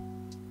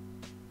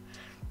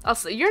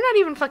 Also, you're not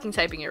even fucking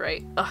typing it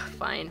right. Ugh,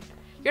 fine.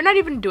 You're not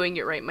even doing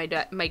it right, my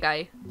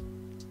guy.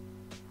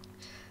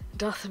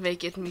 Doth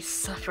maketh me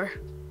suffer.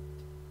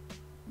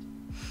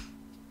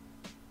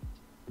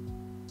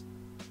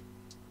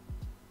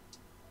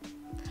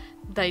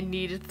 Thy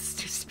needeth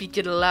to speak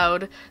it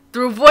aloud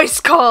through voice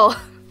call.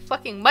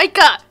 Fucking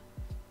Micah.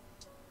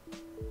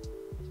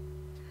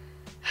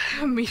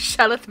 Me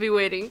shalleth be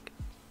waiting.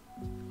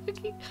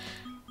 Okay.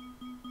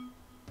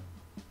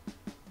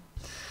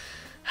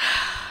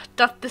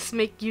 Doth this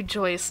make you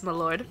joyous, my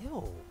lord?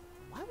 Ew,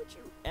 why would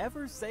you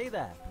ever say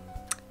that?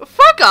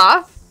 Fuck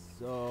off!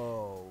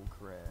 So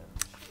cringe.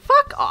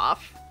 Fuck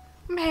off.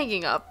 I'm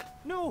hanging up.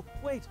 No,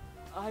 wait,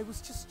 I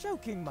was just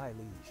joking, my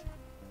liege.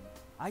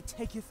 I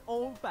taketh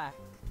all back.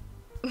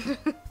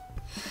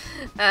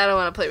 I don't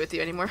want to play with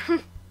you anymore.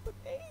 But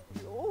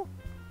Angel,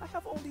 I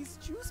have all these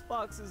juice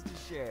boxes to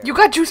share. You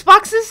got juice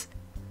boxes?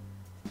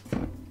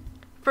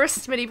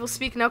 First medieval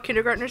speak, now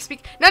kindergartner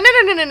speak. No.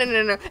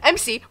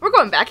 MC, we're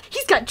going back.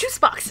 He's got juice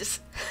boxes.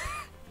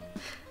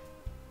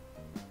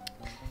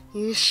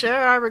 You sure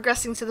are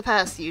regressing to the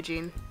past,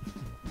 Eugene.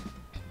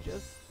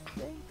 Just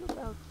think of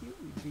how cute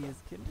we'd be as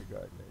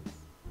kindergartners.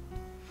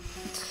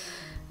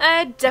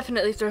 I'd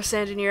definitely throw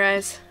sand in your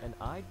eyes. And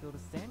I'd build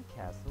a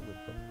sandcastle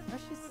with the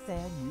precious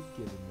sand you've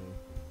given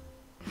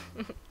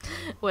me.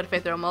 What if I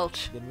throw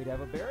mulch? Then we'd have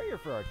a barrier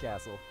for our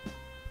castle.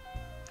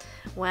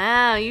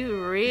 Wow,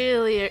 you're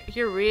really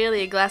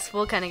a glass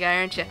full kind of guy,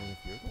 aren't you? Only if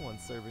you're the one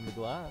serving the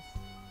glass.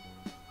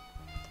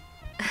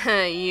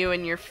 You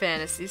and your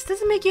fantasies. Does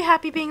it make you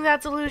happy being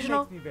that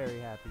delusional? It makes me very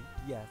happy,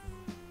 yes.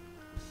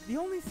 The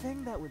only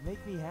thing that would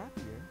make me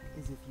happier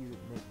is if you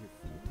admit your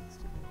feelings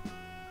to me.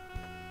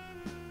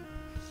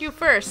 You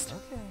first.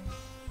 Okay.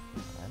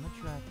 I'm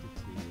attracted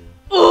to you.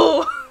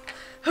 Oh!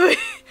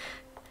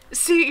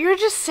 See, you're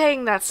just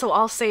saying that, so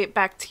I'll say it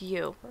back to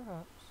you.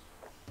 Perhaps.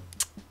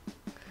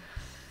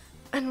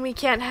 And we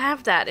can't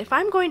have that. If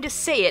I'm going to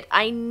say it,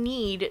 I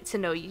need to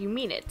know you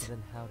mean it.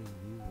 Then how do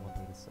you want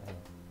me to say it?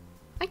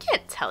 I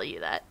can't tell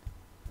you that.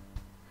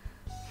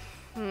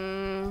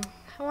 I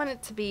want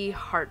it to be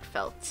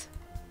heartfelt.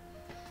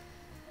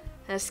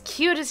 As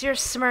cute as your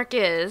smirk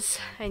is,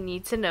 I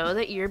need to know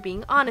that you're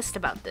being honest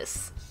about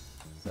this.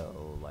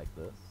 So, like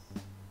this?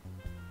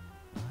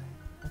 I'm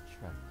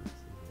attracted to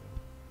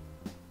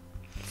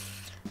you.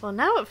 Well,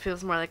 now it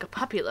feels more like a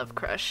puppy love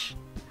crush.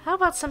 How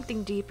about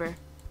something deeper?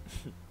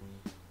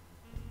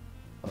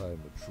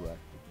 I'm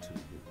attracted to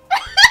you.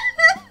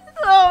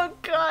 Oh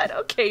god,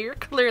 okay, you're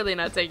clearly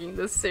not taking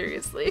this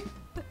seriously.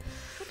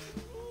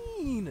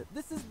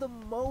 This is the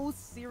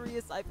most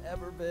serious I've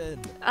ever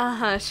been.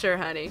 Uh-huh, sure,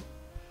 honey.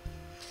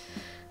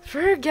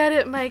 Forget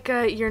it,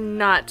 Micah, you're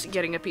not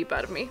getting a peep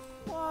out of me.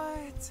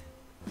 What?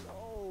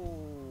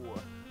 No.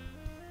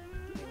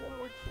 Give me one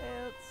more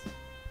chance.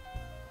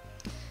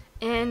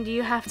 And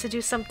you have to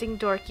do something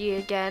dorky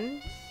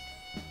again.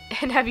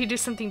 And have you do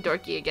something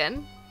dorky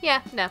again?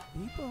 Yeah, no.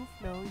 We both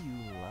know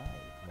you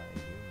like my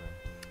humor.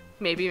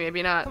 Maybe,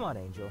 maybe not. Come on,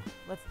 Angel.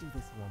 Let's do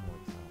this one more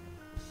time.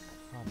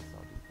 I promise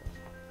I'll do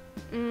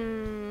better.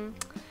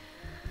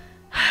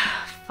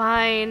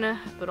 Fine,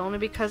 but only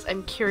because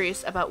I'm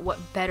curious about what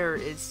better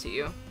is to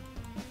you.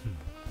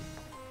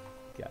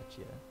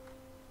 Gotcha.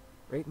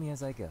 Rate me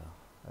as I go,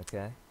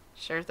 okay?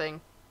 Sure thing.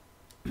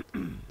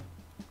 You're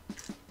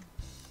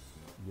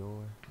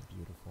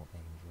beautiful,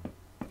 Angel.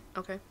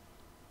 Okay.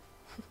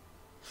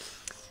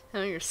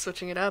 Oh, you're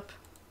switching it up.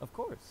 Of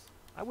course.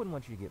 I wouldn't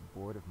want you to get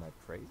bored of my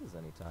praises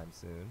anytime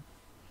soon.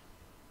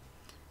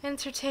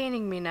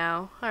 Entertaining me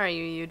now, are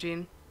you,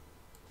 Eugene?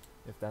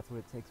 If that's what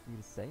it takes for you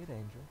to say it,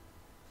 Angel.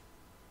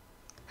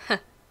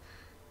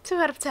 2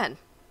 out of 10.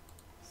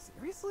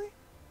 Seriously?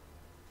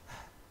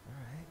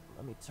 Alright,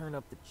 let me turn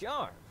up the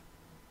charm.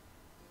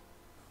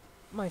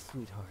 My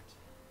sweetheart,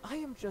 I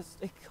am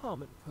just a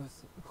common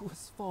person who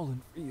has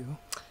fallen for you.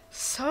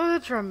 So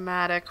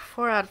dramatic.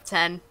 4 out of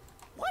 10.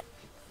 What?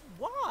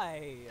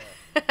 Why?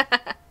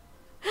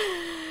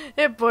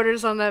 It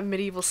borders on that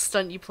medieval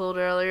stunt you pulled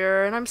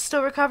earlier, and I'm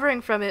still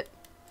recovering from it.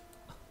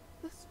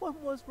 This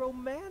one was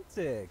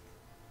romantic.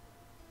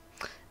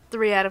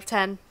 3 out of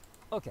 10.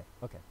 Okay.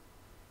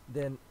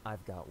 Then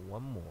I've got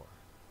one more,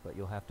 but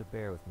you'll have to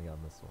bear with me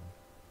on this one.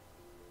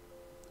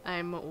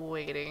 I'm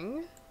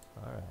waiting.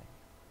 Alright.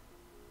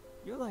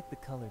 You're like the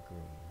color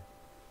green.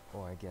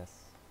 Or I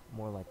guess,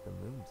 more like the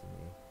moon to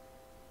me.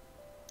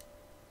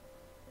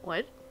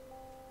 What?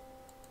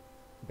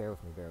 Bear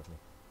with me.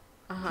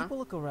 Uh-huh. People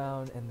look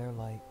around and they're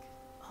like,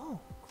 oh,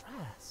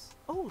 grass.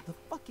 Oh, the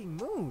fucking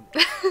moon.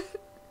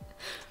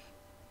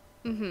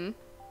 Mm-hmm.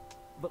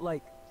 But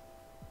like,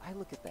 I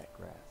look at that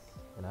grass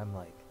and I'm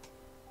like,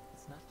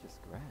 it's not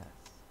just grass.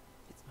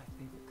 It's my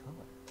favorite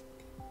color.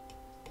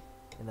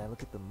 And I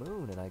look at the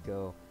moon and I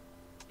go,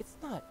 it's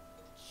not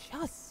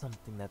just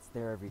something that's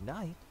there every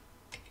night.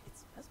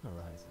 It's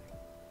mesmerizing.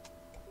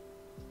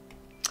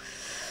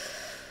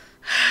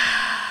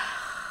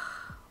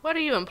 What are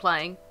you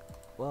implying?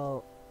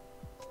 Well,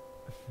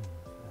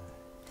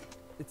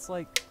 it's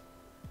like,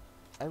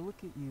 I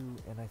look at you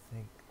and I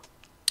think,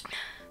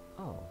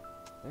 oh,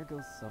 there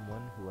goes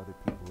someone who other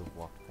people have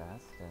walked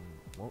past and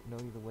won't know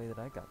you the way that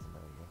I got to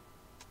know you.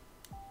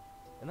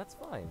 And that's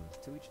fine,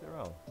 to each their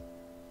own.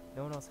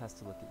 No one else has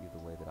to look at you the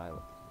way that I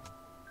look at you.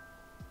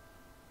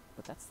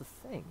 But that's the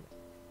thing.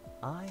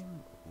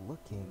 I'm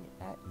looking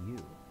at you.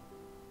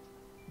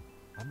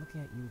 I'm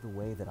looking at you the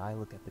way that I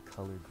look at the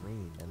color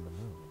green and the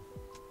moon.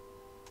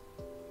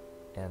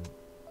 And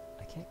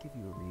I can't give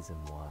you a reason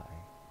why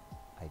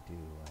I do.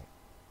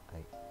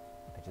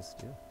 I just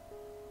do.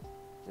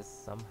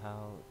 Just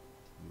somehow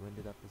you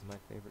ended up as my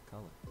favorite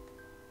color.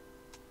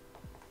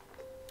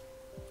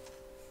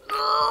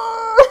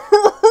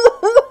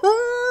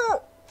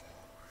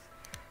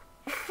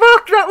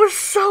 Fuck, that was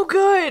so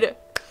good!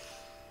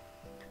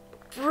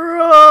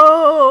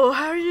 Bro,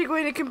 how are you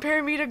going to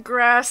compare me to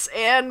grass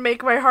and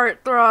make my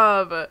heart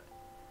throb?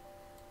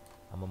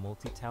 I'm a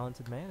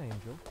multi-talented man,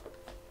 Angel.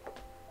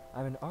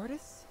 I'm an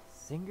artist,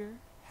 singer,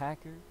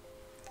 hacker,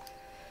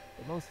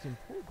 but most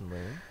importantly,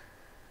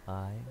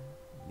 I'm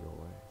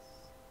yours.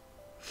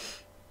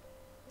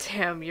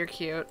 Damn, you're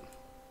cute.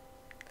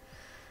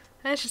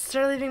 I should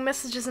start leaving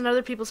messages in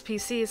other people's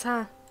PCs,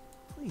 huh?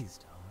 Please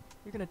don't.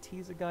 You're gonna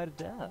tease a guy to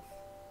death.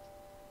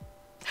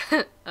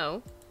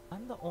 Oh?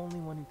 I'm the only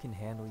one who can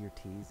handle your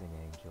teasing,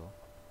 Angel.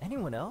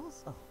 Anyone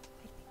else? Oh,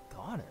 they'd be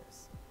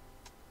goners.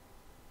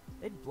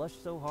 They'd blush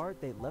so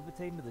hard they'd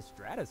levitate into the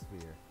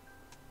stratosphere.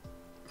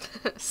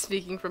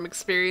 Speaking from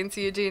experience,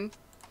 Eugene.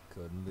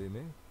 Couldn't be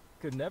me.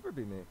 Could never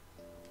be me.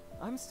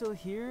 I'm still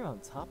here on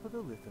top of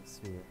the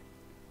lithosphere.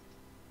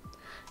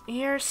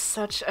 You're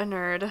such a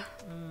nerd.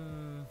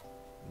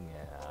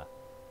 Yeah.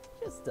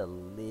 Just a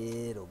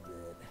little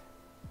bit.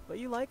 But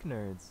you like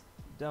nerds,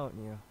 don't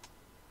you?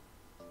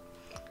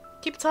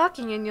 Keep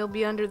talking and you'll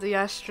be under the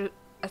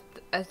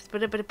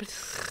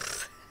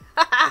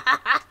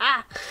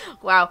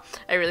Wow,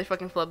 I really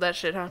fucking flubbed that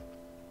shit, huh?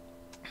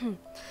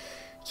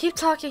 Keep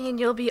talking and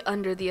you'll be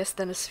under the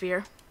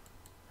asthenosphere.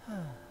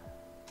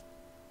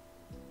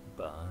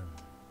 Bun.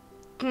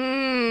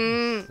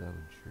 Hmm. So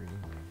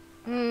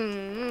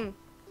dreamy.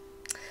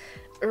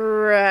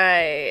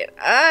 Right.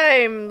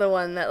 I'm the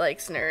one that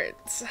likes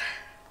nerds.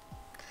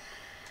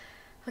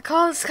 The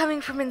call is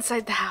coming from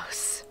inside the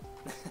house.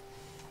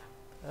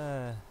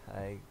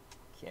 I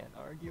can't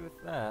argue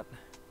with that.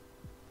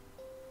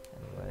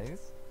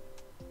 Anyways,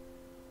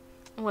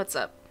 What's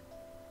up?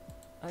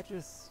 I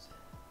just,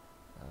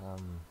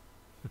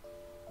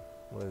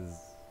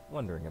 was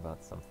wondering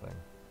about something.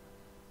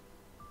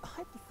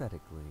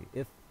 Hypothetically,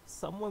 if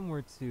someone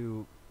were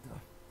to,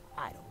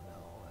 I don't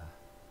know,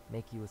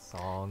 make you a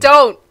song,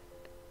 Don't!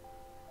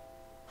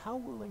 how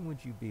willing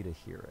would you be to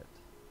hear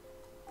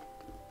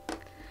it?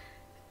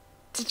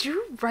 Did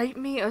you write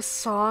me a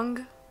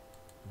song?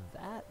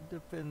 That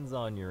depends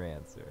on your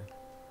answer.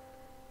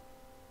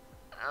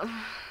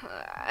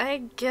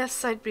 I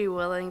guess I'd be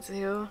willing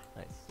to.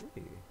 I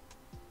see.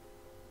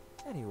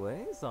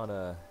 Anyways, on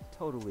a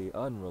totally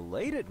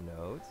unrelated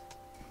note,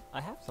 I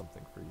have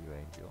something for you,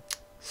 Angel.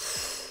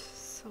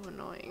 So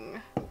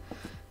annoying.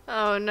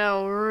 Oh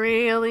no,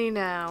 really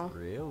now?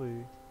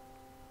 Really?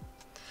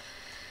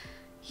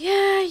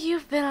 Yeah,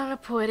 you've been on a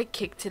poetic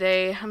kick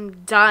today.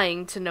 I'm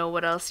dying to know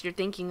what else you're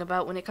thinking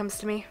about when it comes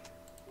to me.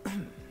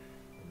 In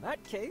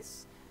that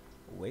case,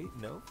 wait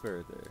no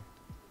further.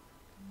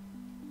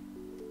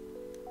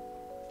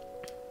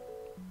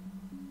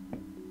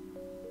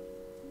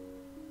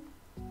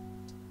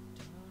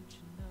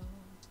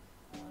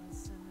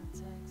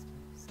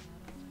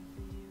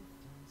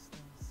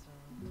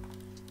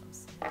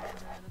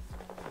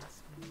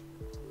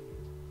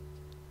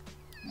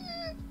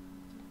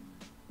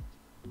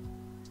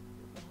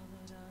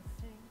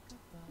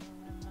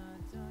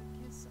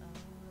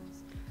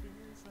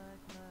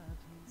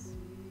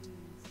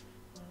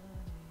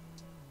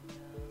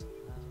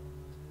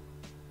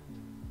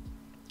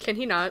 Can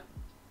he not?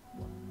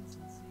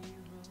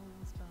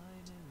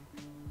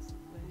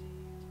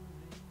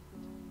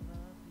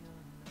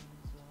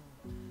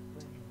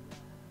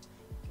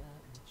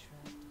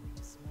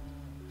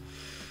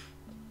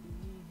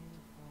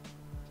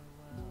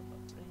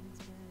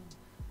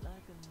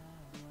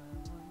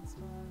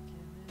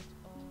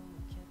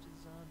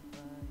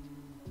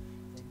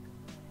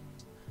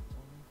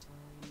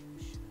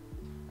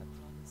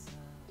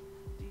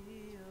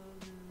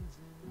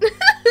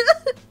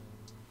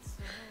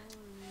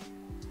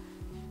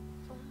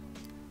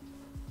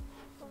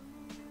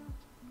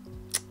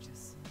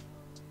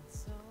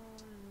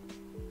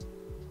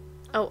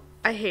 Oh,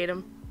 I hate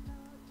him.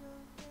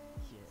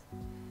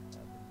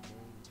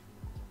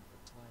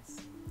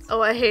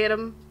 Oh, I hate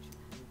him.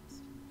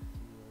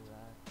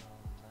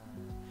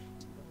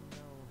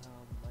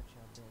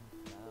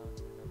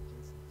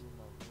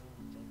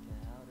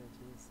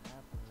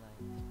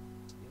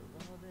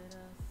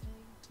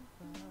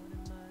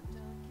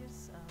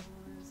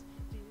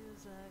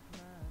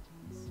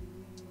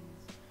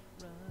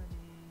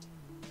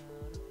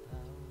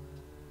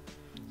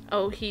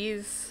 Oh,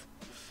 he's...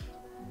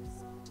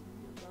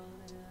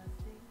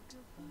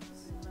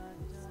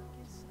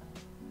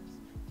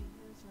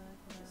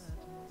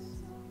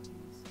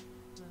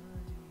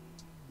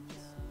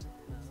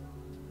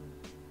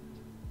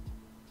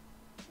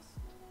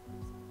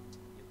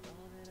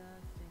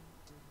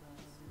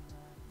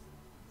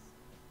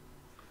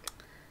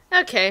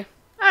 Okay.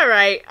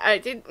 Alright. I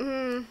did...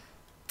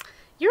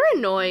 You're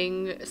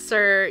annoying,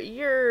 sir.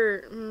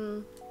 You're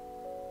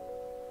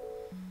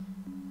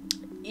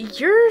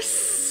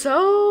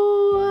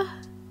so...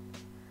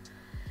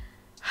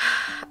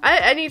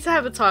 I need to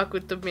have a talk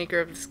with the maker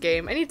of this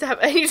game. I need to have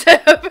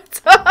a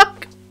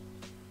talk.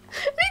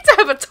 I need to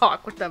have a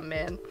talk with them,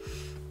 man.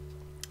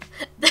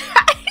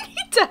 I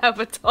need to have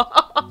a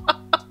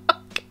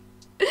talk.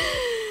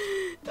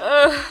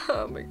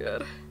 Oh my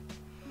god.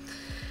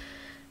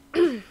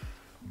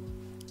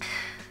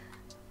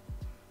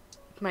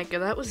 Micah,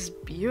 that was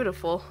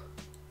beautiful.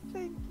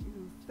 Thank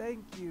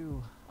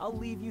you. I'll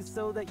leave you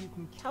so that you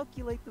can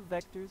calculate the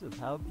vectors of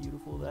how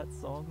beautiful that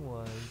song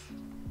was.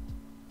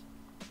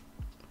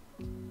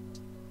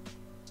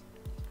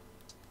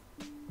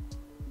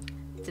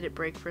 Did it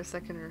break for a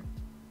second, or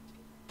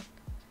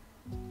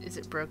is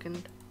it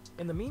broken?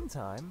 In the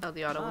meantime, Oh,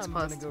 the auto was I'm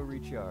paused. gonna go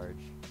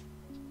recharge.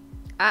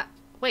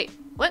 Wait,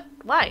 what?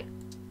 Why?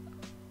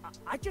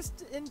 I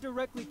just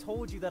indirectly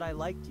told you that I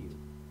liked you.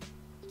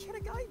 Can a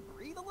guy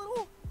breathe a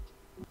little?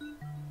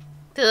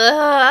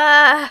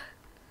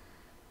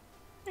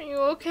 Are you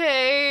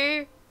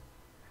okay?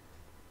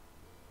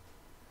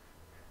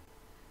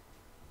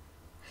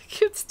 I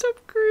can't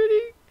stop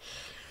grinning.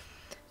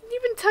 I didn't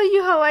even tell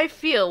you how I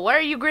feel. Why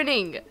are you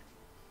grinning?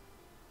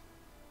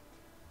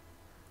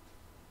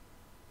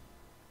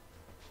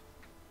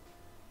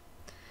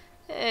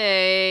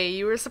 Hey,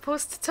 you were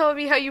supposed to tell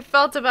me how you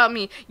felt about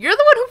me. You're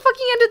the one who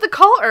fucking ended the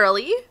call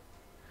early.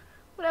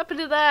 What happened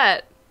to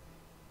that?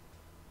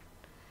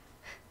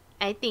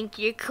 I think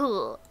you're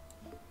cool.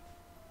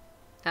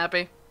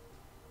 Happy?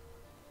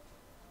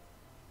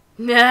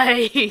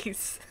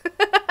 Nice!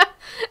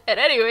 And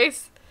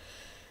anyways,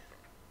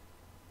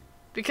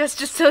 because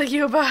just telling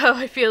you about how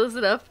I feel is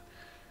enough.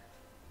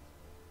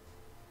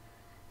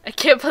 I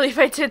can't believe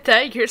I did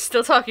that. You're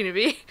still talking to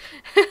me.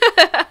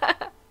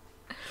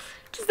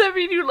 Does that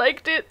mean you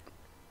liked it?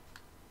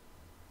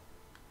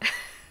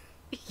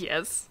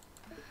 Yes.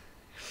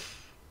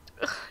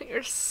 Ugh,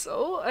 you're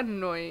so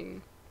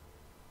annoying.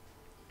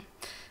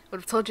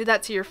 Would have told you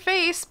that to your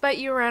face, but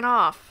you ran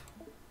off.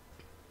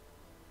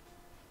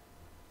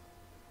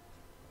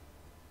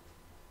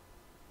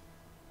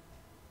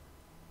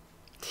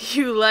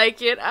 You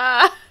like it?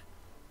 Ah!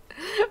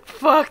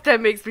 Fuck,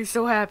 that makes me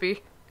so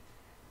happy.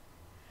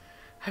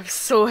 I'm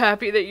so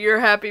happy that you're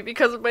happy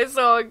because of my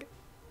song.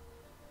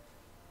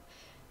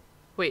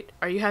 Wait,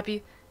 are you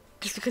happy?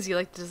 Just because you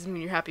liked it doesn't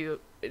mean you're happy.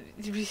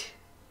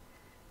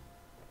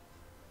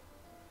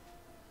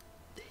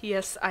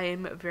 Yes, I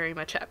am very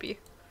much happy.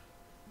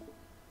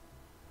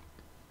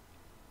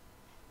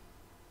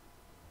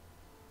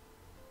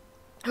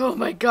 Oh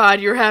my god,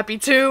 you're happy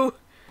too!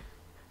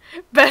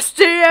 Best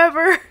day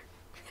ever!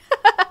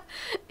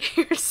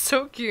 You're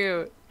so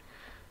cute.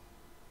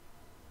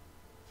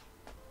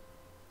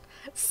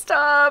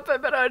 Stop!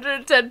 I'm at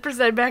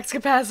 110% max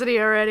capacity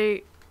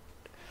already.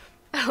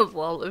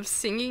 Lol, if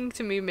singing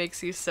to me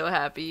makes you so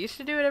happy, you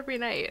should do it every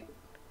night.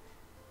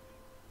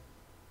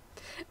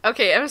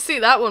 Okay, MC,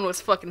 that one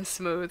was fucking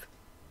smooth.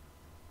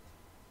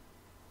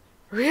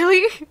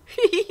 Really?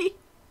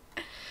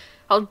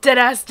 I'll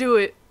deadass do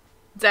it.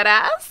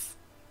 Deadass?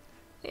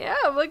 Yeah,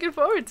 I'm looking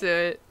forward to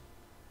it.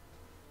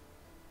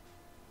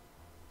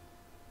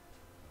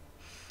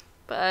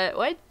 But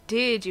why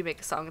did you make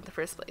a song in the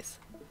first place?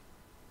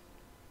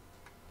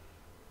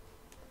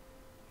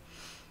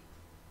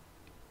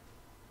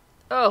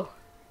 Oh.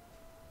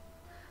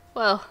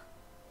 Well.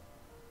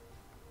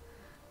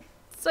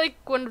 It's like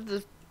one of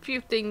the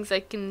few things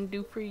I can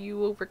do for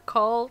you over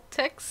call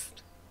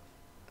text.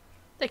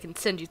 I can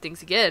send you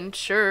things again,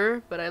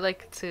 sure, but I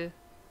like to...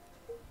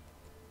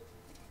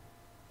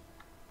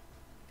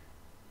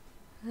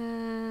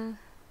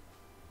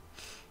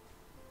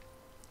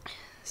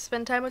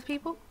 spend time with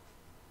people?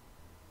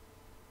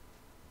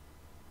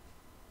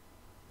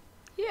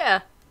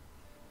 Yeah.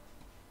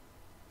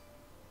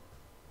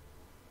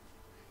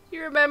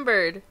 You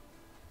remembered.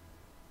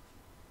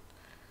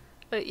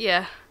 But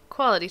yeah,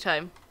 quality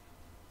time.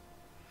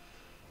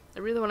 I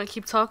really want to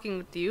keep talking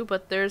with you,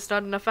 but there's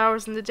not enough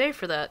hours in the day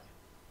for that.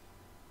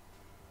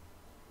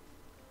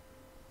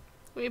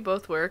 We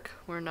both work.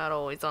 We're not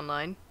always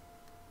online.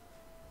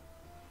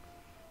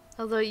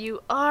 Although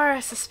you are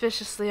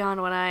suspiciously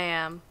on when I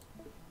am.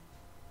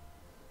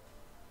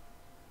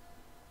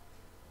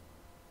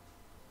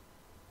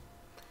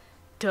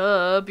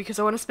 Duh, because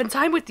I want to spend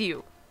time with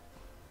you.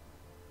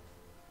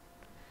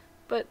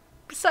 But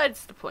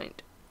besides the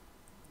point.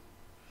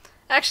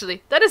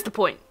 Actually, that is the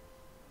point.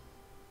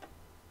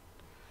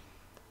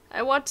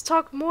 I want to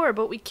talk more,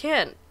 but we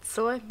can't.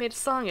 So I made a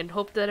song and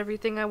hoped that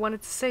everything I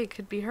wanted to say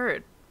could be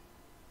heard.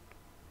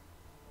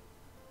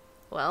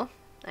 Well,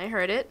 I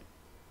heard it.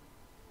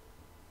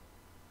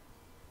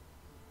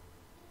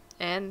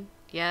 And,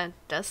 yeah, it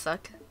does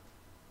suck.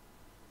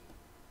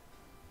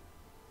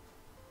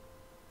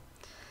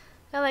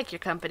 I like your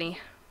company.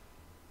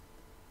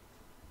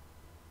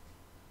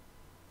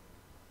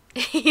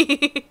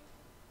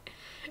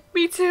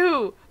 Me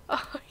too!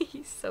 Oh,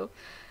 he's so...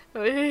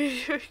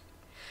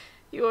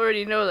 You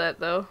already know that,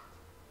 though.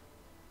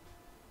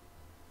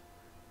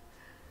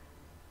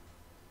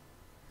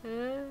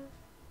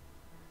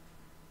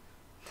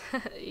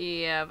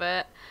 Yeah,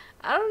 but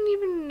I don't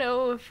even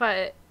know if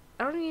I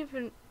don't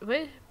even...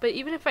 Wait, but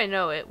even if I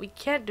know it, we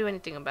can't do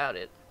anything about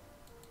it.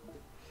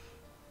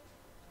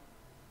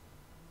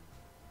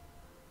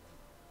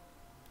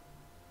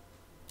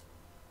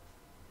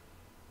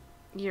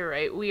 You're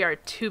right, we are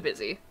too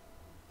busy.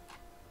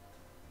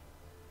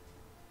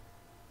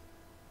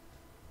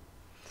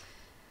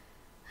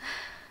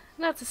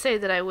 Not to say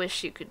that I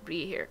wish you could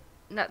be here.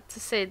 Not to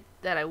say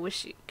that I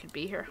wish you could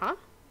be here, huh?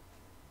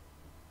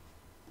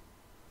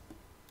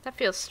 That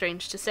feels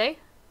strange to say.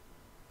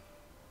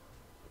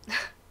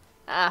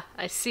 Ah,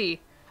 I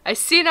see. I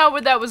see now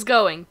where that was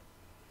going.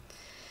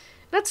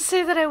 Not to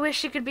say that I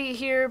wish you could be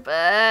here,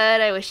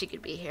 but I wish you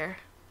could be here.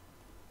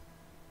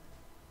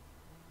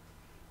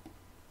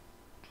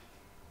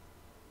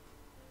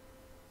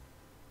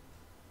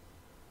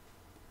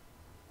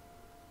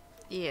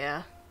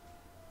 Yeah.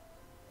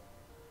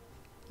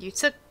 You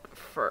took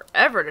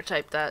forever to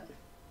type that.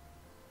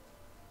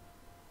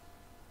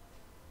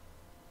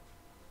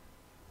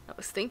 I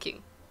was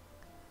thinking.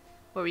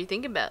 What were you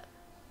thinking about?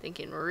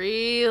 Thinking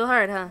real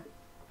hard, huh?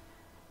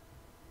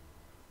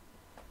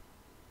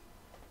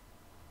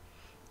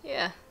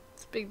 Yeah,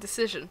 it's a big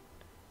decision.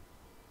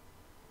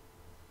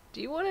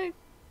 Do you want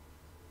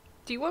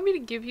me to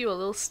give you a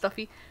little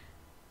stuffy?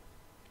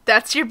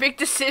 That's your big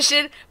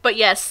decision? But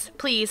yes,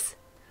 please.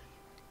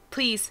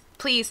 Please,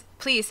 please,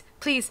 please,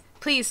 please,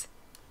 please.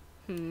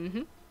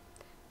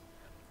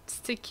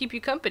 Just to keep you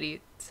company,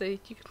 so you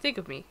can think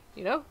of me,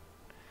 you know?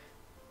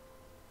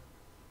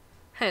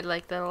 I'd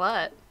like that a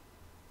lot.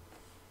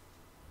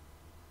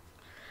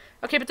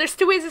 Okay, but there's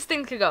two ways this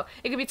thing could go.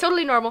 It could be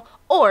totally normal,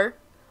 or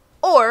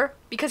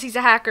because he's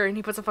a hacker and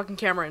he puts a fucking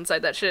camera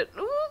inside that shit.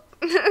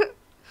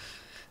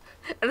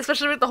 And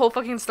especially with the whole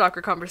fucking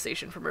stalker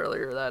conversation from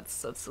earlier,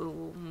 that's a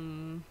little...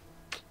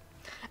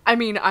 I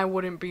mean, I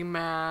wouldn't be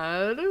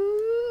mad.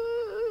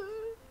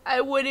 I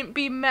wouldn't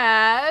be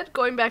mad.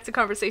 Going back to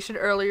conversation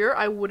earlier,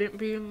 I wouldn't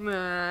be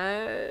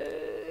mad.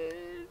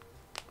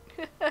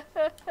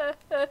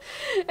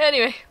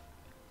 Anyway.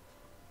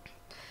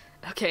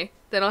 Okay,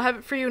 then I'll have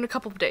it for you in a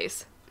couple of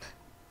days.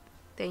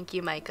 Thank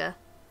you, Micah.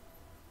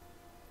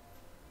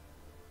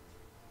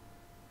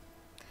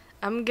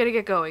 I'm gonna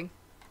get going.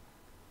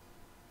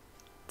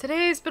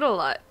 Today's been a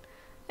lot,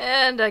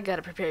 and I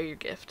gotta prepare your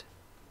gift.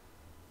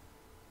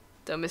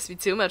 Don't miss me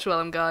too much while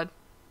I'm gone.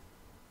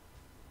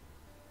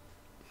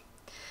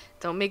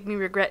 Don't make me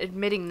regret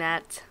admitting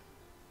that.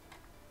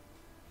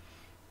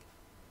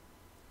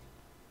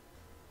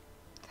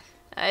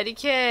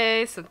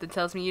 IDK, something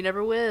tells me you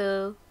never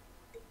will.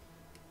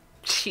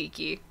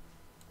 Cheeky.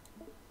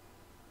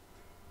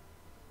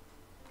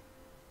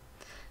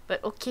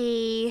 But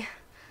okay.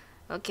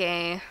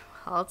 Okay,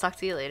 I'll talk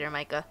to you later,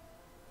 Micah.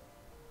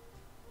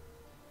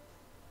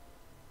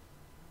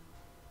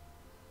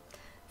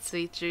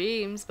 Sweet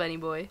dreams, bunny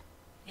boy.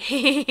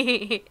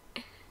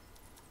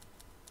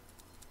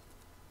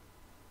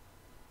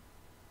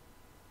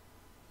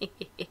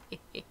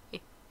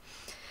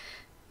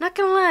 Not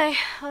gonna lie,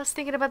 I was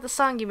thinking about the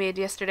song you made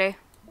yesterday.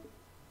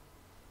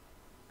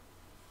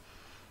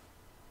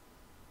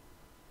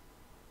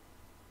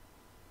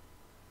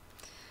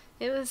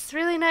 It was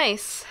really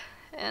nice,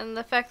 and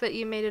the fact that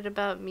you made it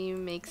about me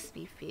makes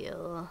me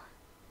feel...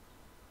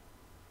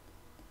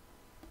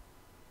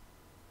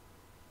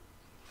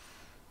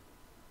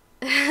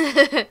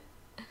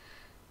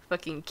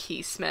 Fucking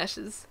key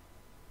smashes.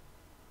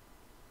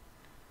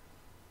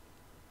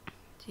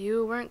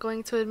 You weren't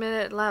going to admit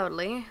it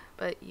loudly,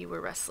 but you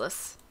were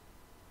restless.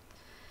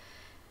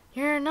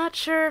 You're not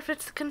sure if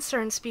it's the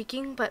concern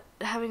speaking, but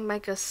having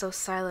Micah so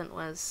silent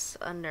was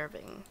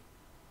unnerving.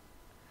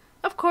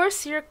 Of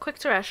course, you're quick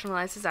to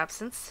rationalize his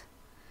absence.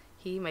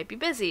 He might be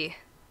busy.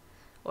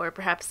 Or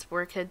perhaps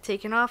work had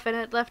taken off and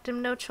it left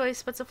him no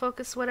choice but to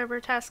focus on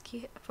whatever task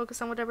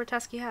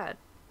he had.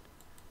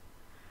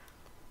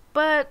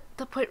 But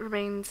the point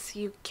remains,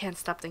 you can't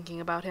stop thinking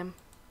about him.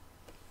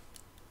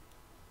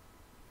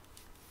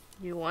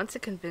 You want to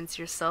convince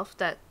yourself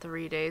that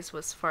 3 days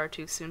was far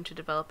too soon to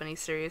develop any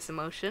serious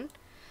emotion,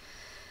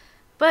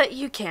 but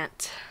you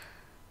can't.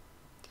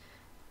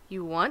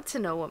 You want to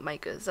know what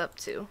Micah is up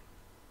to.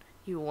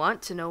 You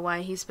want to know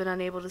why he's been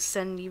unable to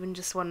send even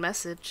just one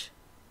message.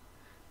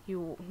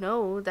 You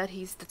know that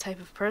he's the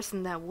type of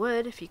person that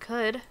would if he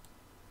could.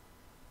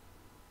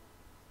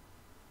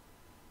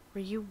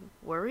 Were you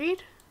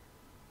worried?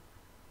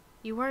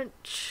 You weren't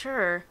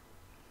sure.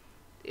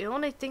 The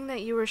only thing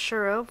that you were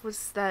sure of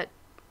was that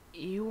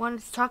you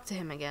wanted to talk to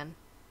him again.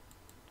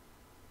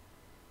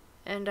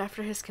 And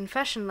after his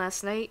confession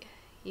last night,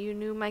 you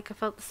knew Micah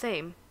felt the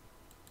same.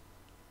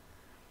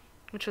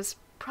 Which was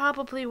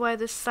probably why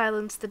this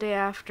silence the day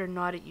after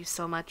gnawed at you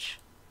so much.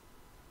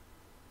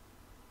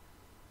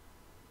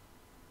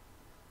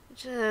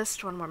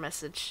 Just one more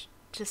message,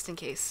 just in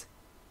case.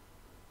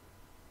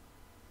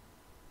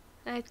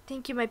 I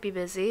think you might be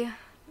busy.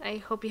 I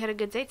hope you had a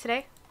good day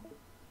today.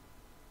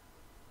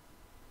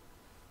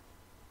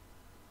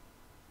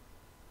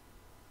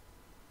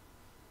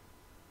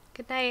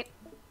 Good night.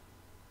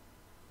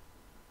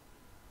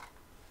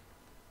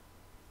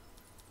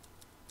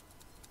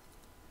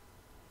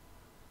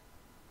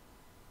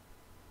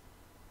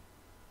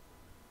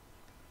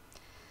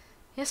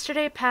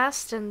 Yesterday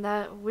passed and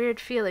that weird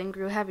feeling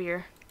grew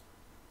heavier.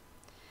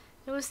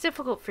 It was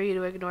difficult for you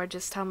to ignore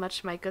just how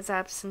much Micah's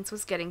absence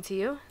was getting to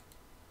you.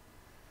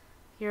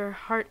 Your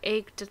heart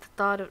ached at the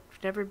thought of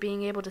never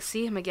being able to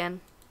see him again.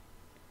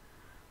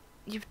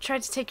 You've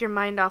tried to take your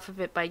mind off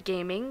of it by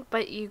gaming,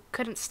 but you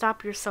couldn't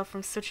stop yourself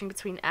from switching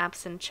between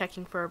apps and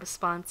checking for a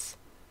response.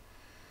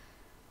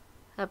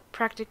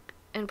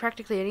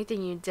 Practically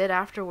anything you did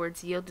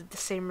afterwards yielded the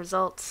same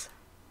results.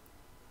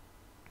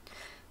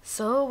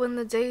 So, when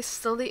the day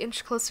slowly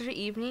inched closer to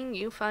evening,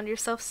 you found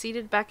yourself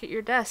seated back at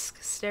your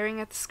desk,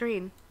 staring at the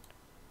screen.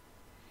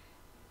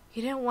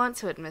 You didn't want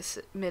to admit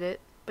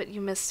it, but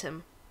you missed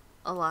him.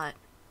 A lot.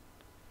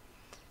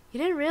 You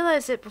didn't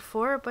realize it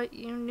before, but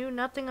you knew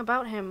nothing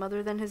about him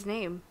other than his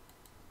name.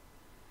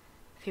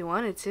 If he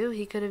wanted to,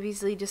 he could have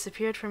easily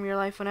disappeared from your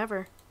life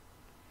whenever.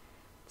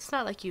 It's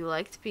not like you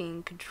liked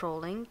being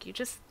controlling, you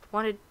just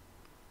wanted...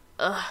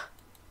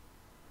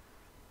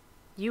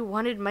 You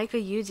wanted Micah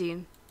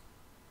Eugene.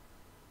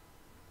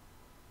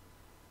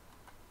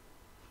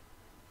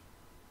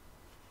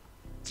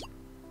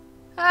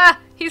 Ah!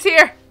 He's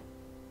here!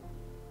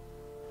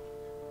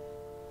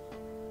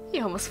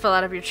 You almost fell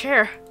out of your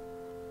chair.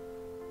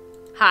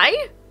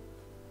 Hi?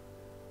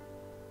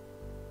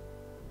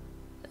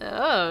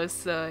 Oh,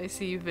 so I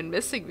see you've been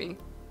missing me.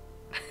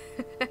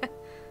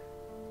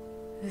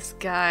 This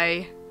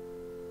guy.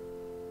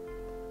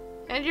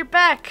 And you're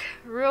back.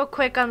 Real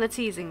quick on the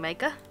teasing,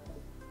 Micah.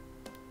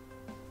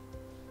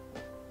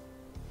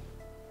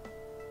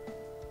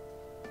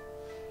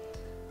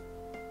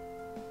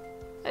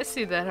 I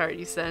see that heart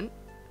you sent.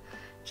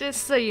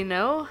 Just so you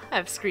know,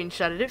 I've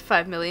screenshotted it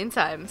 5 million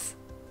times.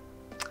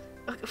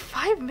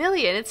 5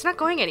 million? It's not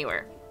going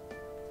anywhere.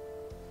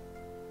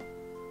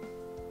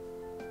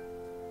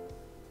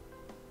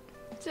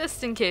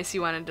 Just in case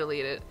you want to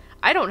delete it.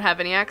 I don't have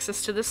any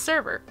access to this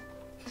server.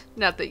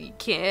 Not that you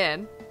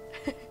can.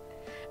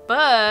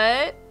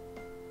 But...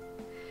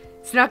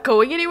 it's not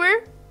going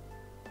anywhere?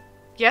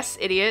 Yes,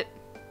 idiot.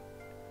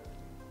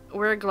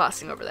 We're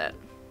glossing over that.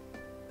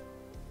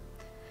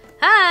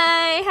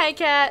 Hi! Hi,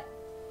 cat!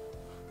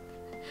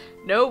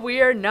 No,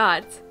 we are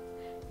not.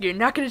 You're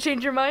not gonna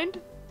change your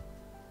mind?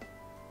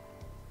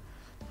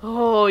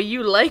 Oh,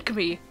 you like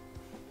me.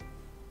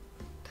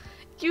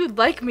 You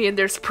like me and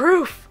there's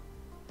proof.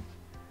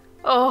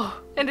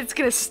 Oh, and it's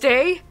gonna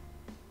stay?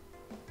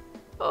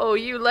 Oh,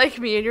 you like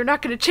me and you're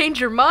not gonna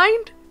change your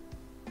mind?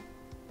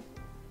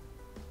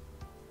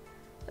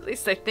 At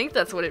least I think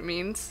that's what it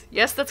means.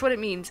 Yes, that's what it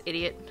means,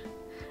 idiot.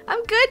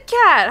 I'm good,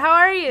 cat. How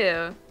are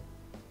you?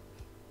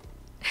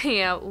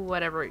 Yeah,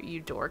 whatever, you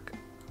dork.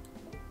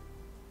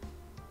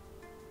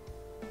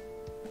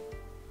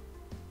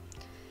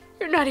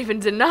 You're not even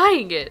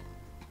denying it.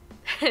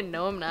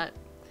 No, I'm not.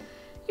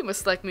 You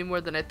must like me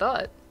more than I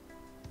thought.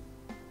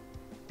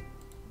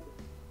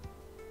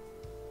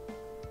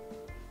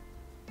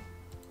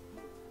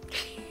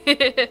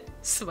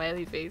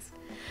 Smiley face.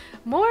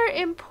 More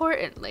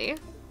importantly...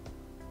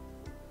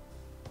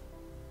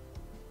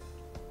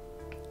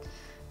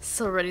 it's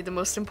already the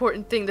most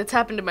important thing that's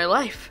happened in my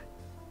life.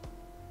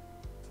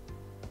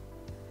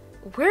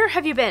 Where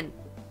have you been?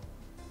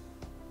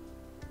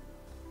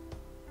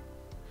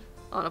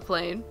 On a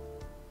plane.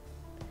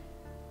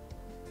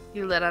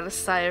 You let out a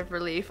sigh of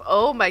relief.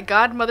 Oh my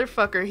god,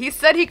 motherfucker. He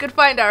said he could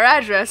find our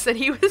address and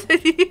he was...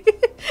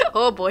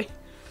 oh boy.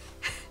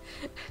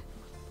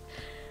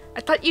 I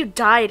thought you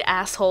died,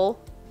 asshole.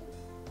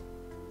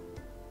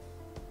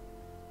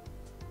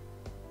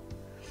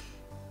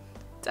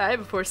 Die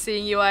before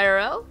seeing you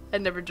IRL?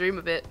 I'd never dream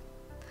of it.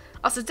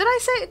 Also, did I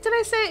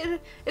say,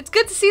 it's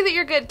good to see that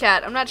you're good,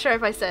 cat. I'm not sure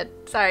if I said.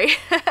 Sorry.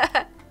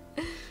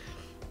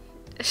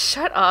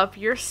 Shut up.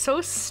 You're so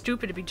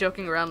stupid to be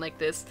joking around like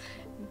this.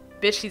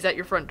 Bitch, he's at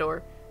your front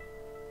door.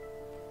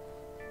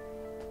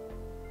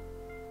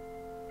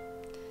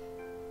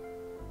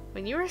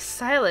 When you were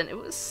silent, it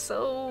was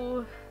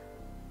so...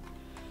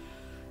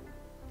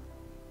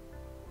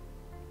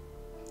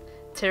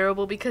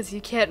 terrible because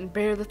you can't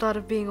bear the thought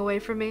of being away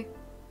from me.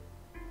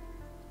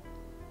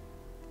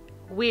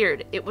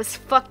 Weird. It was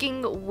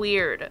fucking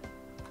weird.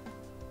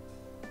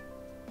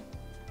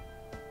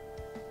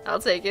 I'll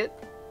take it.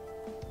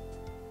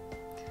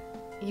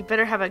 You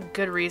better have a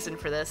good reason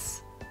for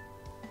this.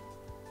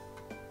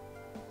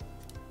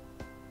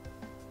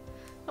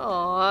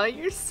 Aw,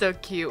 you're so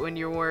cute when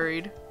you're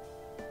worried.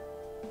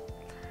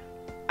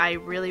 I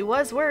really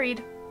was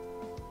worried.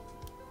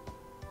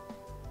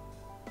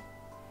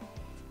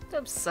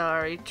 I'm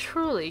sorry.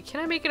 Truly.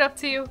 Can I make it up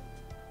to you?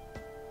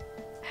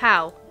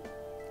 How?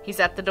 He's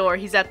at the door.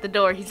 He's at the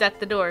door. He's at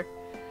the door.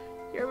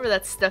 You remember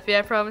that stuffy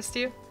I promised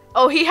you?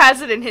 Oh, he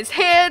has it in his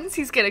hands.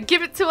 He's gonna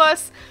give it to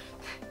us.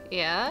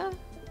 Yeah?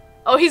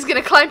 Oh, he's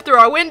gonna climb through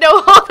our window.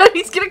 Hold on,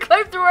 he's gonna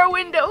climb through our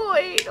window.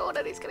 Wait, hold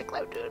on, he's gonna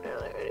climb through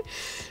it.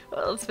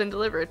 Well, it's been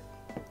delivered.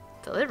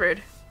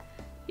 Delivered?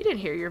 You didn't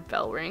hear your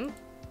bell ring.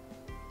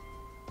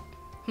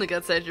 Look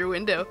outside your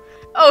window.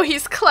 Oh,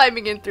 he's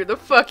climbing in through the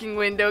fucking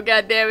window,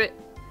 god damn it.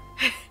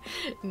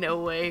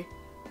 No way.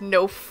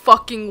 No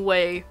fucking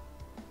way.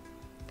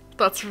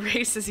 Thoughts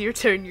race as you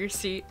turn your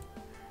seat.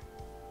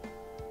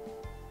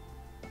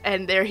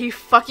 And there he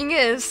fucking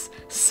is,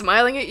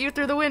 smiling at you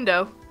through the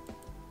window.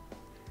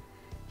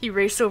 He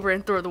raced over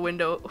and threw the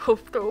window. Oh,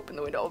 throw open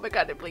the window. Oh my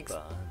god, it blinks.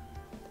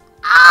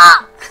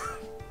 Ah!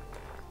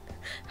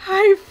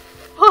 I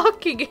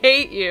fucking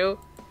hate you.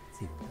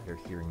 It's even better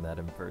hearing that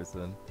in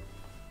person.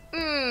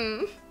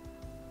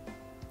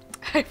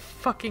 I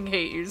fucking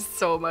hate you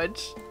so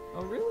much.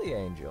 Oh really,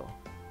 Angel?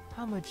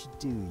 How much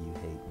do you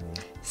hate me?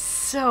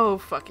 So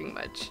fucking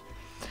much.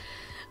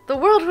 The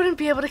world wouldn't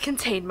be able to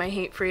contain my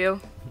hate for you.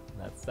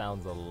 That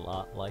sounds a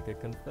lot like a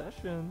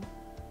confession.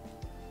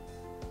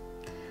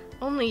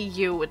 Only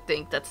you would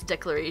think that a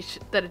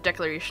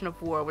declaration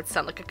of war would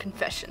sound like a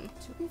confession.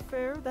 To be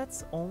fair,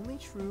 that's only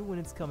true when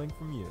it's coming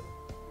from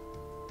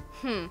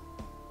you.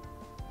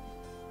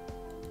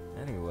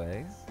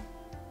 Anyways,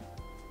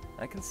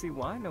 I can see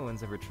why no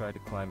one's ever tried to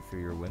climb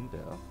through your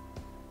window.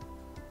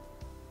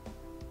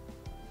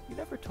 You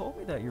never told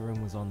me that your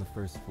room was on the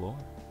first floor.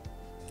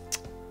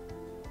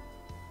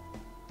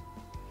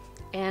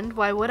 And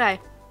why would I?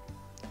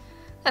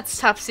 That's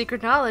top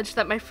secret knowledge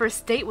that my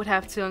first date would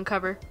have to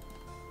uncover.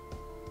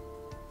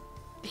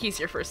 He's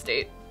your first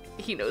date.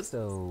 He knows.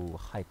 So,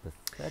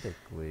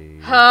 hypothetically...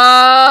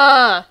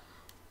 Ah!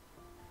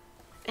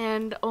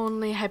 And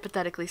only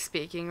hypothetically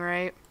speaking,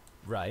 right?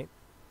 Right.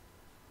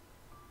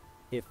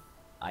 If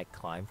I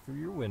climb through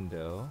your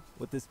window,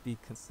 would this be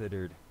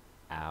considered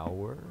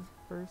our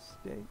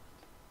first date?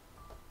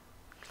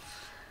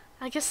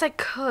 I guess I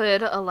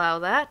could allow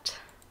that.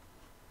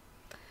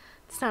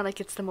 It's not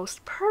like it's the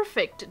most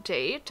perfect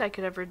date I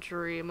could ever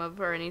dream of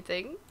or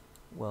anything.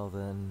 Well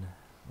then,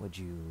 would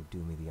you do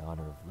me the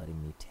honor of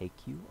letting me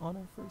take you on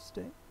our first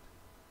date?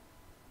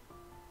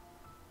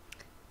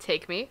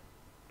 Take me?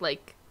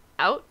 Like,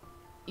 out?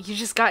 You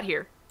just got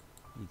here.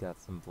 You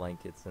got some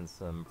blankets and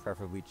some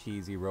preferably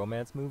cheesy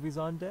romance movies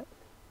on deck?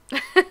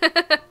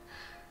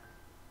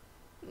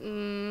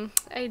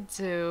 I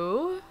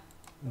do.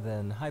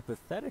 Then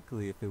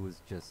hypothetically, if it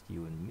was just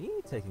you and me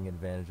taking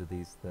advantage of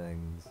these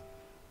things,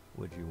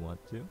 would you want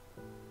to?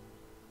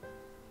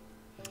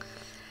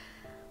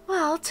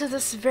 Well, to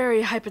this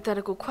very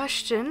hypothetical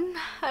question,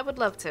 I would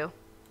love to.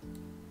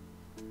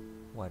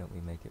 Why don't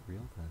we make it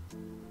real then?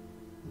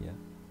 Yeah?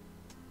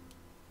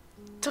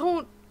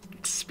 Don't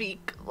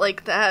speak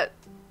like that.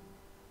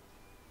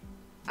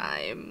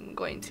 I'm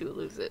going to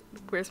lose it.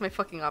 Where's my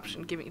fucking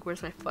option?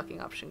 Where's my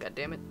fucking option,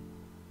 goddammit?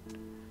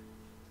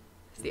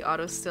 Is the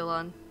auto still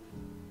on?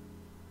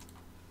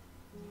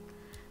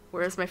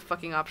 Where's my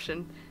fucking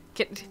option?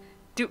 Get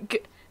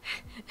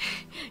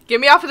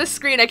me off of the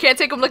screen. I can't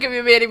take him looking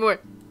at me anymore.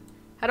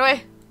 How do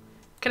I?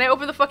 Can I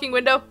open the fucking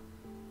window?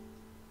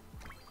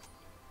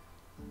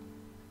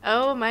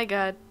 Oh my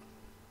god.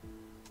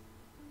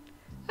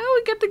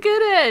 Oh, we got the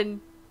good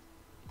end.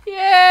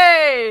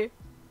 Yay!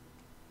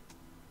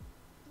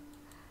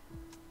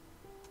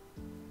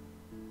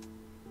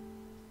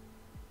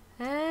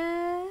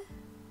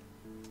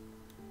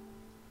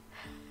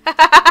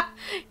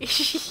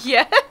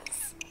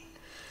 Yes?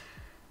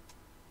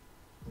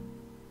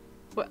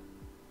 What?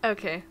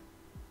 Okay.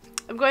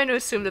 I'm going to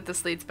assume that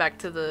this leads back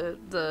to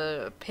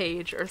the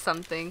page or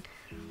something.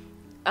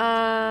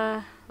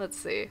 Let's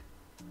see.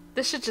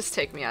 This should just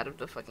take me out of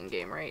the fucking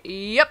game, right?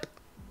 Yep!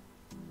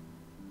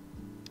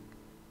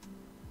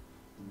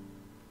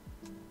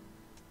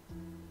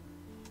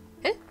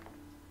 Eh?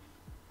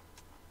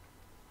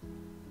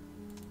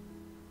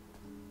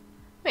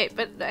 Wait,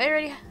 but I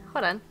already...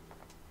 Hold on.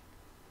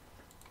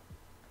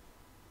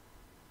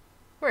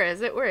 Where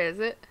is it? Where is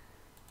it?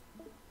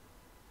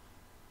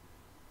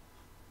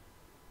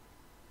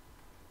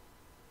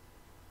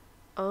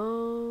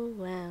 Oh,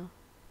 wow.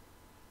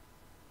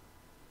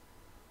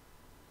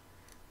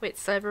 Wait,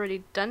 so I've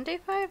already done day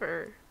 5,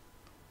 or...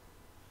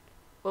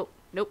 Whoa,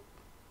 nope.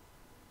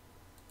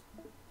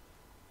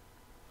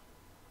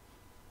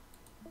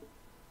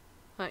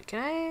 Alright,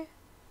 can I...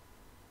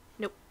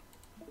 Nope.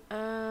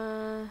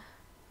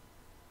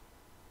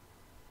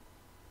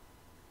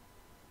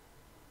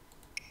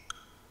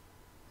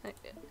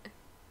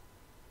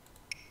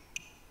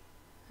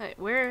 Alright,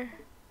 where...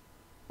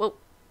 Whoa.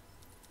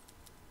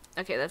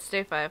 Okay, that's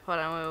day 5. Hold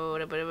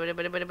on.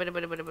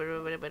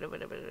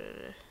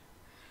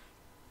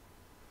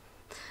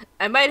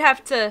 I might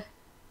have to...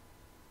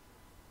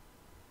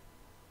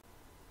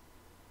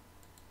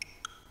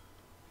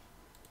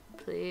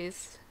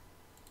 Please.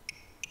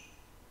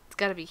 It's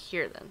gotta be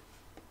here then.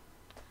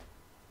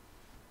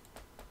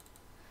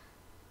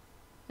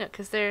 No,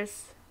 because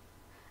there's...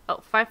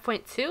 Oh,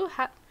 5.2?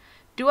 How...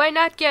 Do I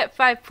not get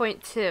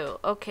 5.2?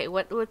 Okay,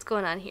 what's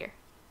going on here?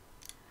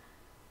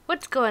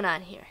 What's going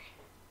on here?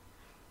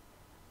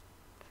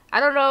 I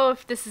don't know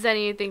if this is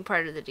anything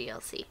part of the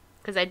DLC.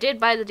 Because I did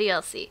buy the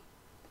DLC.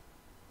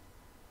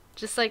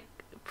 Just like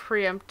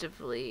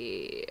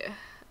preemptively.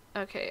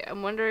 Okay,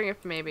 I'm wondering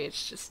if maybe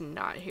it's just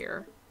not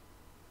here.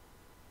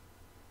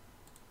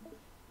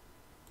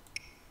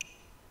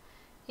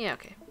 Yeah,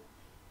 okay.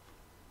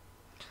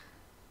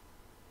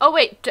 Oh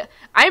wait,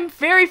 I'm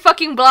very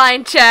fucking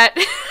blind, chat.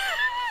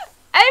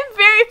 I'm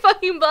very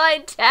fucking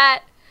blind,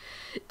 chat.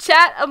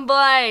 Chat, I'm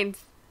blind.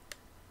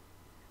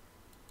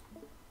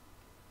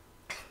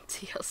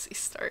 DLC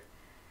start.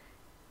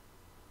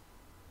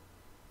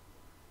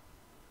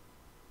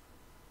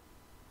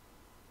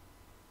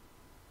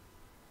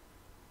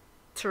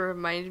 To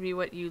remind me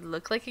what you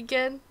look like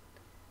again?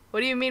 What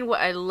do you mean what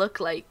I look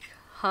like?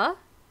 Huh?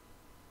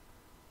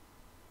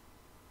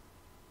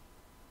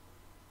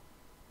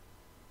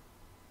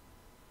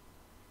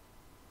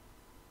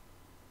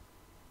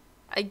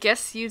 I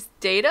guess use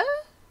data?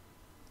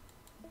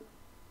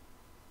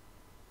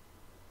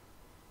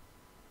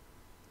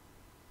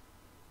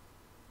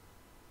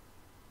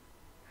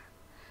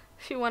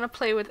 If you want to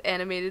play with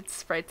animated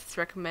sprites, it's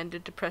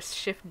recommended to press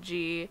Shift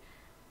G.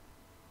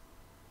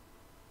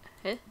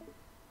 Eh?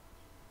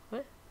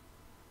 What?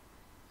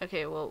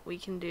 Okay, well, we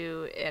can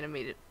do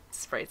animated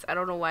sprites. I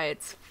don't know why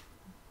it's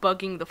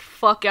bugging the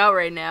fuck out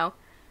right now.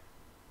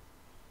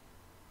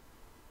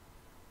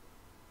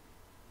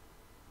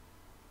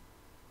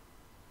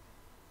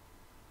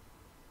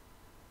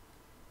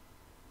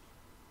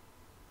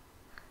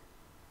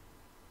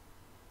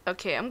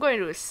 Okay, I'm going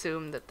to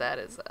assume that that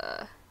is,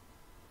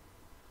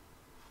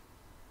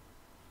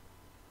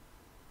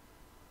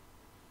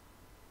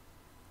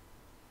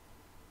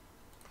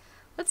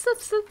 let's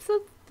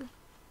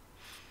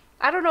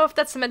I don't know if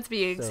that's meant to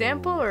be an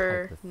example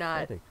or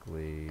not.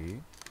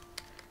 Hypothetically,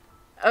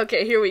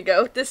 Okay, here we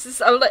go. This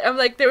is I'm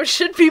like there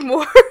should be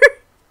more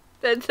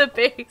than the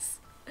base.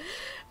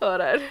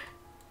 Hold on.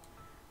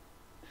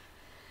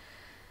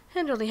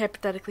 And only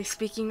hypothetically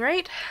speaking,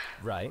 right?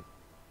 right?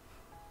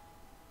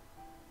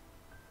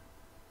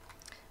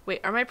 Wait,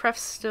 are my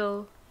prefs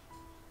still...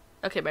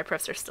 Okay, my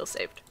prefs are still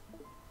saved.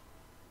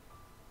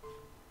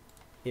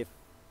 If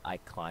I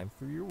climb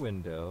through your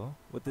window,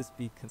 would this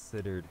be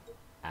considered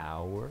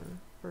our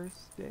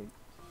first date?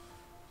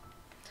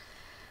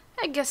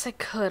 I guess I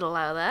could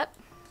allow that.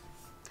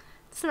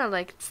 It's not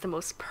like it's the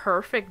most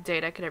perfect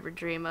date I could ever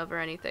dream of or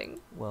anything.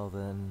 Well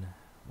then,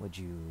 would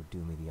you do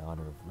me the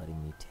honor of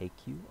letting me take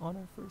you on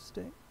our first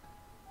date?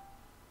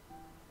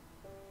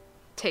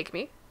 Take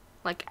me?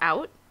 Like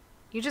out?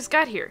 You just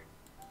got here.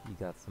 You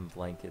got some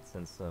blankets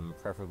and some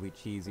preferably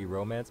cheesy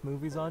romance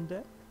movies on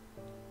deck?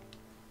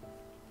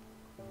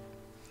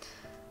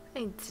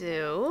 I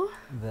do.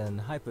 Then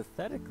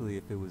hypothetically,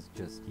 if it was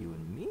just you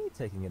and me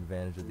taking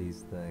advantage of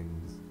these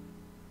things,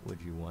 would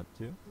you want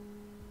to?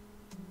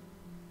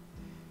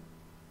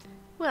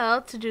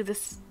 Well, to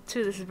this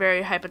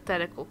very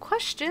hypothetical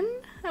question,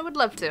 I would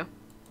love to.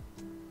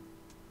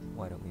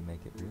 Why don't we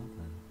make it real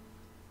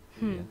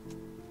then? Yeah.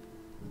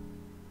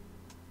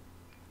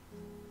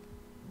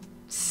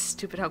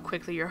 Stupid how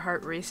quickly your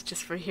heart raced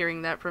just for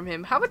hearing that from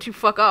him. How about you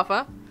fuck off,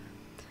 huh?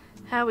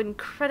 How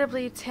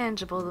incredibly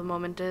tangible the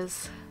moment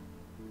is.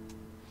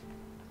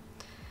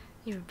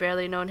 You've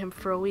barely known him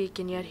for a week,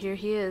 and yet here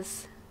he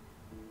is.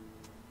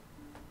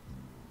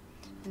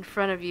 In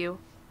front of you,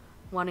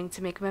 wanting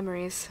to make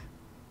memories.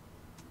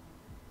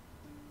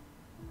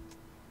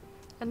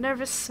 A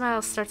nervous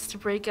smile starts to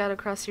break out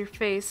across your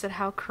face at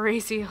how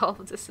crazy all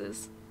of this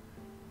is.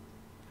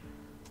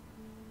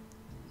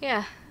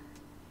 Yeah.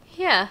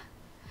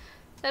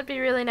 That'd be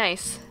really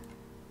nice.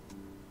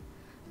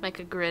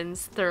 Micah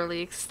grins,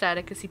 thoroughly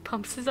ecstatic as he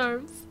pumps his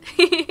arms.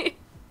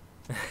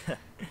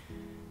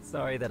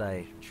 Sorry that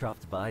I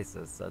dropped by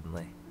so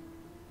suddenly.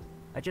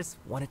 I just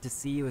wanted to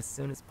see you as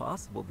soon as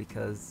possible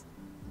because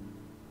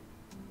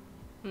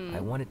I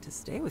wanted to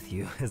stay with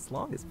you as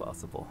long as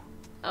possible.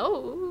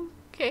 Oh,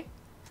 okay.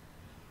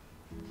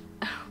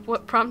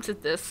 What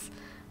prompted this?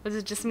 Was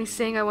it just me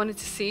saying I wanted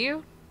to see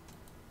you?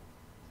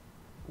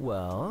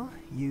 Well,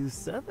 you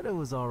said that it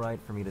was alright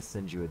for me to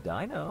send you a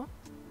dino.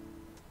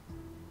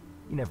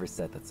 You never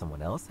said that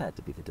someone else had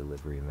to be the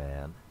delivery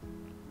man.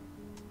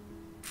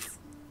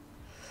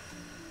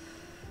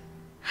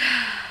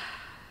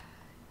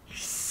 You're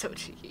so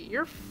cheeky.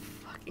 You're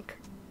fucking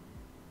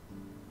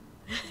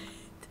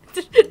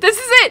This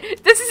is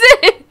it! This is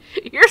it!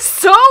 You're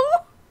so...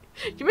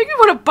 You make me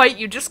want to bite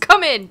you. Just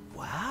come in.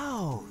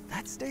 Wow,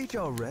 that stage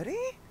already?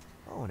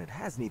 Oh, and it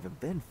hasn't even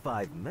been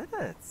 5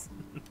 minutes.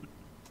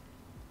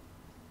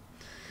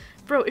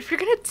 Bro, if you're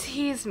gonna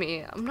tease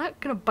me, I'm not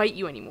gonna bite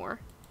you anymore.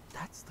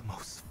 That's the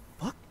most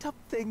fucked up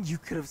thing you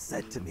could have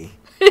said to me.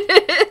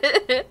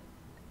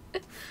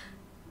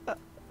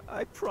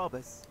 I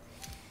promise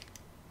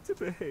to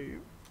behave.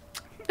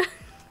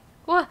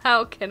 Well,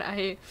 how can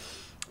I...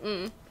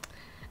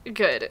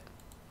 Good.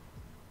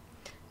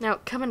 Now,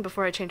 come in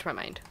before I change my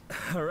mind.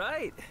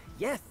 Alright,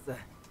 yes,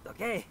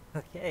 okay.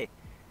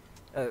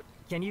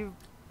 Can you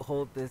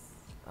hold this,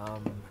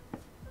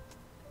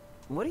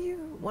 what do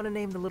you want to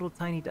name the little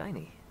tiny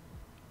diny?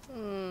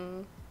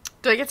 Do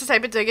I get to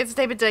type it? Do I get to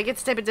type it? Do I get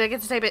to type it? Do I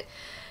get to type it?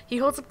 He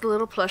holds up the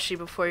little plushie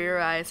before your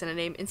eyes, and a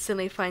name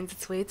instantly finds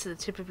its way to the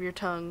tip of your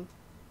tongue.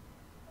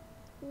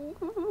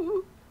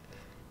 Ooh.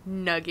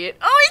 Nugget.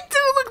 Oh, I do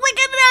look like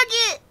a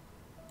nugget!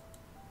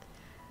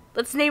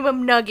 Let's name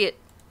him Nugget.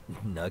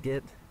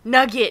 Nugget?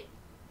 Nugget.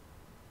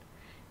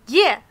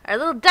 Yeah, our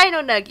little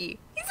dino nuggie.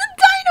 He's a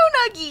dino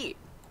nuggie!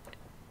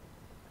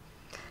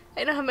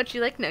 I know how much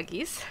you like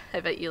nuggies.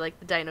 I bet you like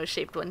the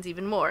dino-shaped ones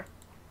even more.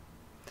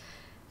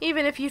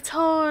 Even if you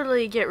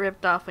totally get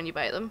ripped off when you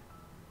buy them.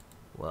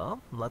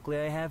 Well, luckily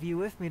I have you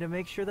with me to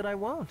make sure that I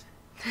won't.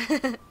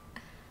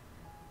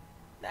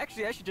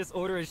 Actually, I should just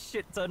order a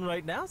shit ton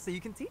right now so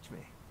you can teach me.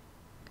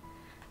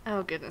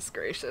 Oh, goodness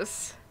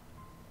gracious.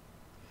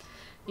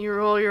 You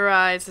roll your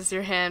eyes as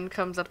your hand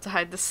comes up to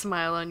hide the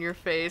smile on your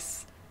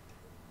face.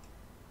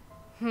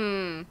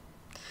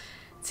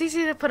 It's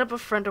easy to put up a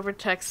front over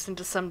text and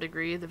to some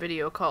degree the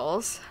video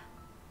calls.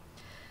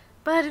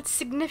 But it's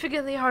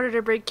significantly harder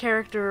to break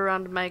character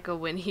around Michael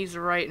when he's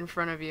right in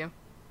front of you.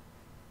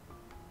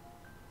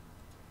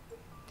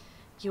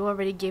 You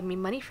already gave me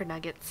money for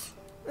nuggets.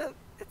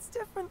 It's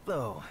different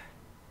though.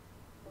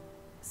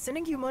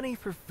 Sending you money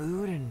for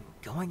food and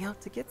going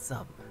out to get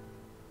some.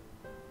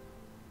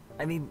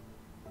 I mean,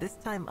 this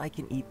time I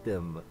can eat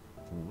them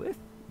with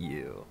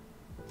you.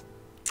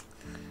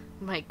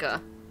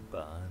 Micah.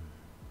 Fun.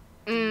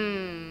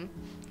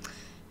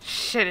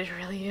 Shit, it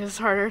really is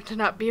harder to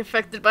not be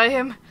affected by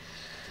him.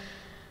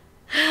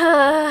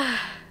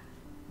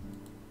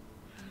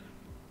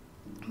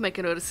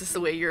 Micah notices the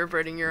way you're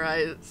averting your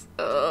eyes.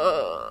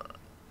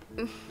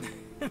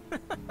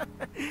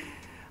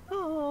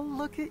 Oh,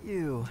 look at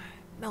you.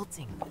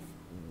 Melting with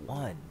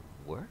one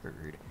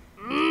word.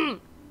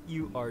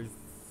 You are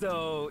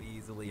so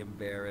easily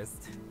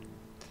embarrassed.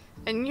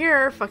 And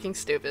you're fucking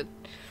stupid.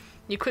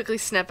 You quickly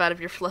snap out of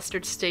your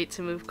flustered state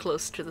to move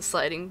close to the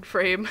sliding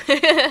frame.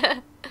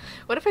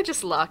 What if I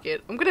just lock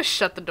it? I'm gonna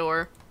shut the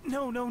door.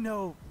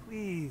 No,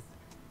 please.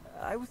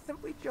 I was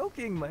simply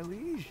joking, my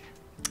liege.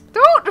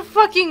 Don't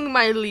fucking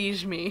my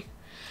liege me.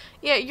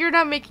 Yeah, you're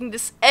not making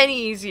this any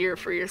easier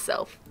for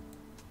yourself.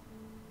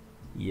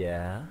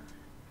 Yeah?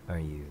 Are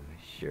you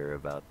sure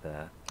about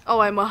that? Oh,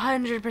 I'm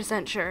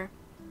 100% sure.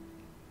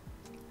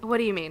 What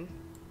do you mean?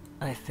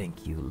 I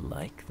think you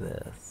like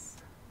this.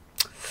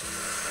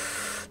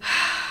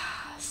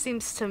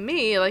 Seems to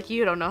me like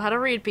you don't know how to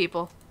read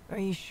people. Are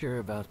you sure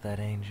about that,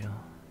 Angel?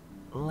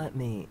 Let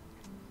me...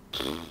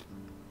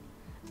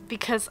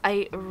 Because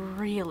I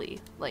really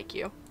like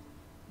you.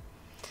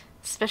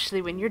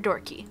 Especially when you're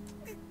dorky.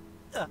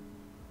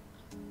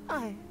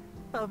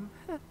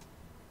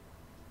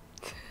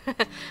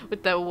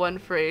 With that one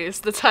phrase,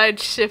 the tide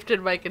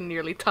shifted, Micah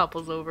nearly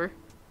topples over.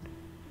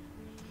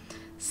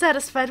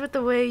 Satisfied with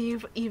the way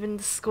you've evened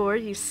the score,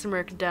 you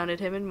smirk down at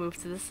him and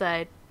move to the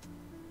side.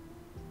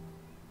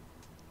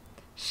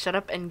 Shut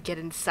up and get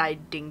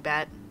inside,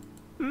 dingbat.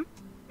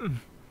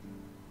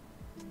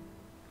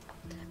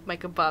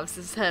 Micah bobs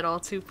his head all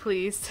too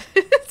pleased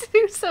to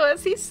do so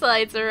as he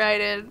slides her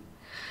right in.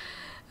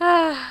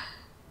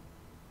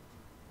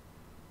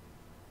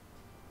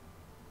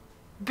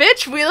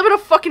 Bitch, we live in a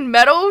fucking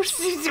meadow?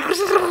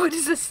 What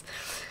is this?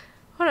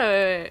 Hold on,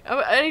 wait.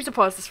 I need to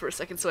pause this for a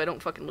second so I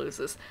don't fucking lose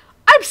this.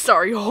 I'm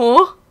sorry,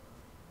 huh?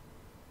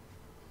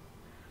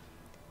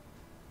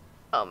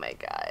 Oh my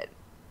god.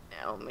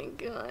 Oh my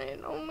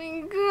god. Oh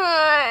my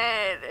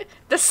god.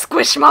 The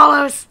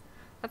Squishmallows!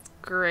 That's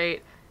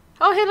great.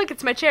 Oh, hey, look,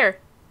 it's my chair.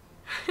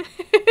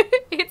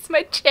 It's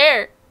my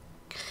chair.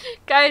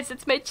 Guys,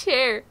 it's my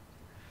chair.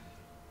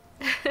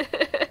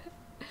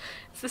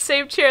 It's the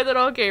same chair that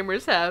all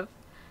gamers have.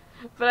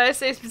 But I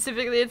say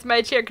specifically it's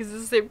my chair because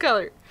it's the same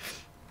color.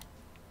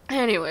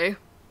 Anyway.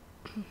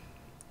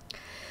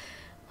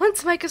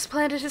 Once Mike has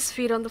planted his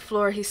feet on the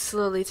floor, he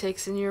slowly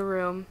takes in your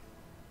room.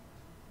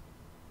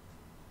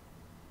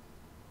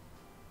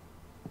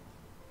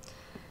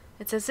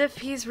 It's as if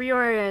he's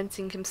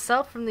reorienting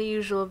himself from the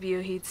usual view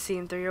he'd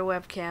seen through your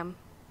webcam.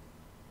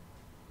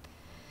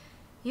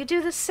 You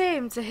do the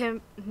same to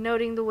him,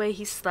 noting the way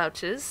he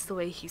slouches, the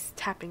way he's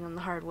tapping on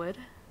the hardwood.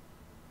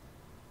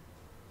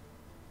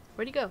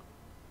 Where'd he go?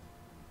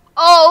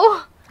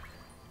 Oh!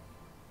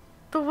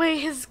 The way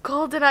his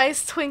golden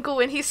eyes twinkle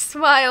when he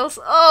smiles.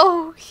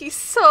 Oh, he's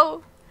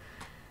so...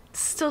 It's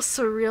still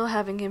surreal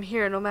having him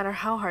here, no matter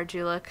how hard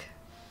you look.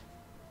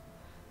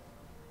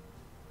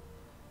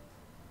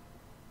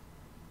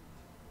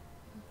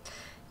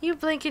 You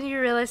blink and you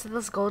realize that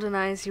those golden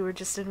eyes you were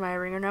just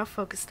admiring are now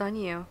focused on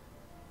you.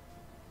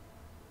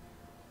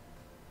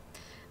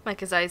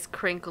 Micah's eyes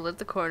crinkle at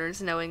the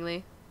corners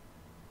knowingly.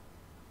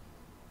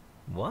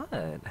 What?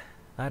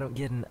 I don't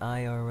get an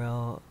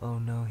IRL, oh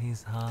no,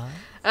 he's hot?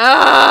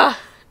 Ah!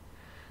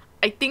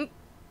 I think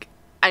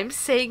I'm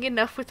saying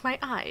enough with my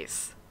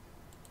eyes.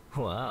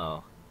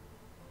 Wow.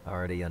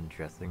 Already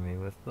undressing me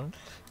with them?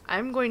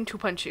 I'm going to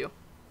punch you.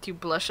 You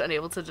blush,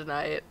 unable to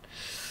deny it.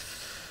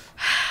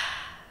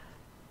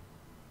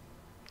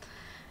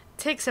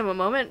 Takes him a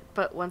moment,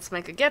 but once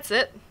Micah gets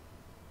it,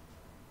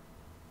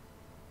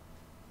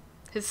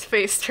 his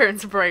face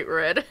turns bright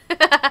red.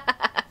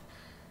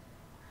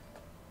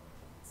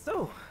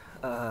 So,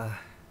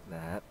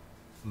 that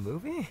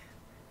movie?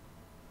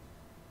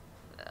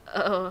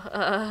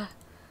 Oh,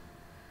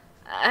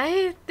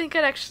 I think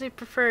I'd actually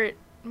prefer it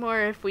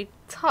more if we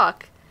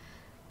talk.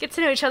 Get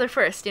to know each other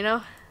first, you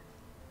know?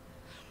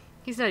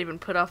 He's not even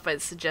put off by the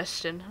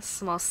suggestion, a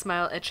small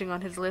smile etching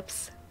on his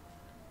lips.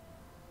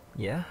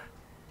 Yeah,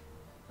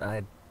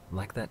 I'd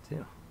like that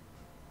too.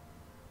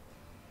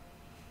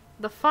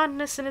 The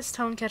fondness in his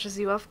tone catches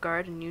you off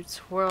guard, and you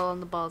twirl on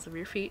the balls of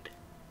your feet.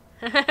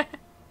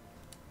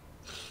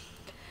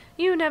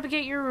 You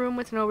navigate your room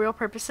with no real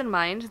purpose in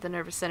mind, the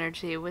nervous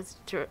energy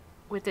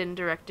within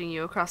directing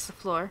you across the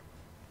floor.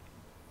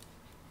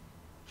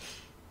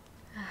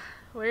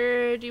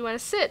 Where do you want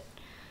to sit?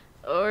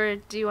 Or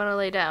do you want to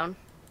lay down?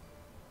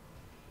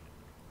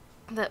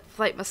 That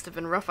flight must have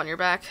been rough on your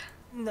back.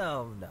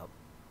 No.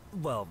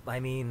 Well, I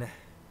mean,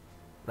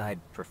 I'd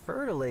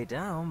prefer to lay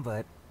down,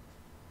 but...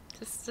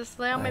 Just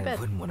lay on my bed.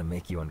 I wouldn't want to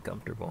make you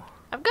uncomfortable.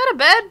 I've got a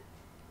bed!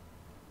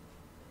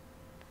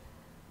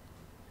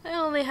 I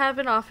only have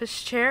an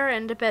office chair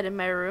and a bed in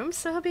my room,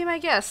 so he'll be my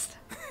guest.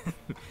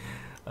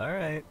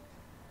 Alright.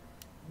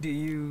 Do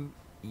you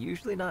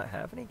usually not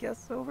have any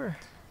guests over?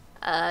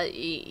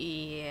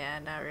 Yeah,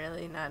 not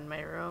really, not in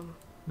my room.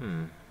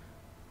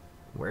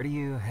 Where do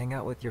you hang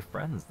out with your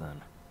friends,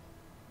 then?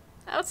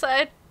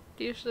 Outside,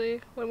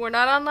 usually. When we're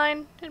not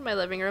online, in my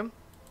living room.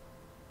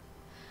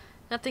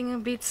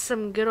 Nothing beats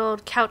some good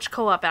old couch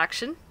co-op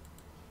action.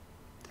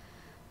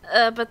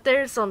 But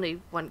there's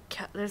only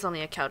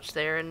a couch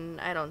there,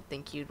 and I don't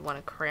think you'd want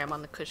to cram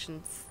on the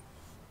cushions.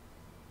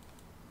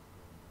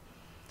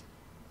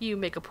 You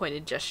make a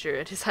pointed gesture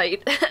at his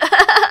height.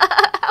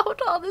 How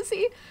tall is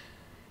he?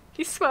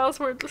 He smiles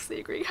wordlessly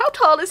agreeing. How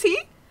tall is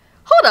he?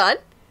 Hold on.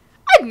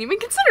 I didn't even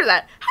consider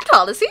that. How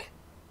tall is he?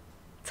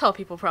 Tall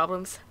people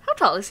problems. How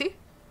tall is he?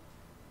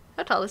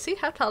 How tall is he?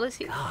 How tall is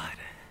he? God,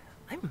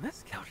 I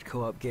miss couch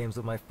co-op games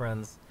with my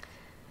friends.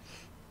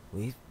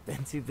 We've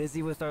been too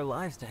busy with our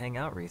lives to hang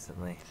out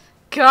recently.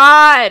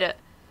 God!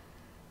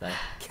 I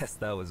guess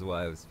that was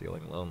why I was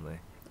feeling lonely.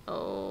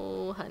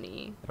 Oh,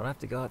 honey. I don't have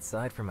to go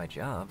outside for my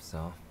job,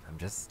 so I'm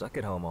just stuck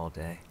at home all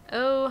day.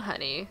 Oh,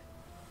 honey.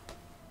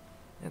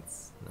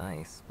 It's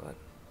nice, but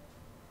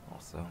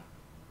also...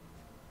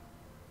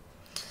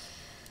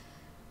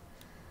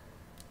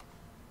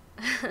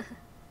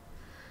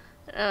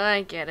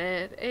 I get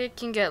it. It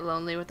can get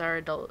lonely with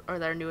our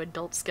new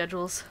adult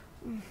schedules.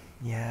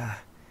 Yeah,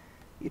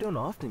 you don't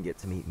often get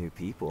to meet new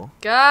people.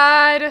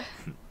 God!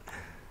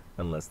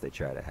 Unless they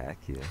try to hack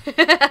you.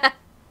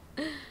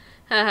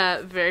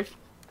 Very...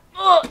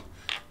 Oh!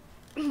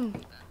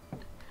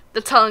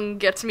 The tongue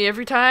gets me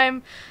every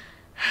time.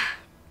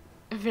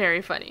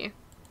 Very funny.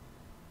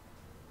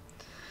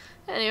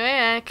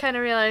 Anyway, I kind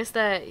of realized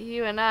that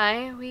you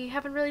and we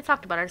haven't really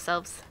talked about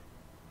ourselves.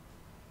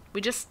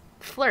 We just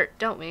flirt,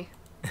 don't we?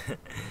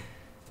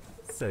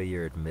 So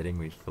you're admitting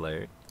we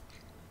flirt?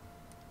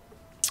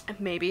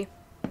 Maybe.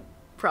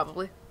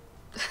 Probably.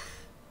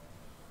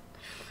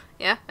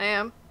 Yeah, I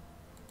am.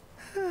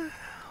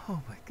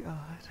 Oh my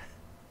god.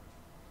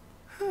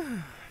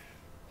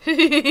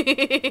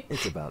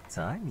 It's about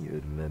time you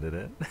admitted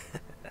it.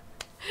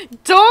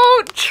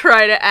 Don't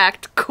try to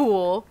act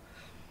cool.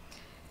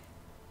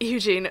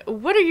 Eugene,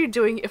 what are you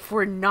doing if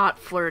we're not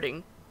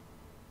flirting?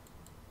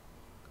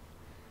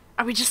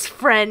 Are we just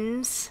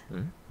friends?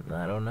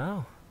 I don't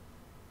know.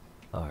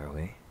 Are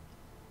we?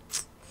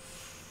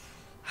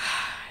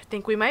 I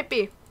think we might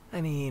be.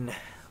 I mean,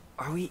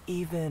 are we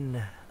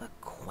even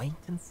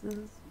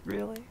acquaintances,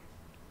 really?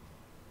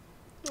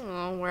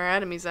 Oh, we're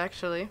enemies,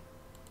 actually.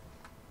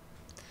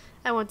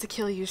 I want to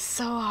kill you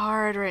so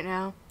hard right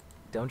now.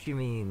 Don't you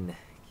mean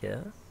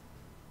kiss?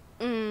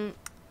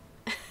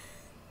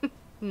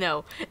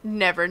 No,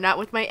 never. Not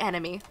with my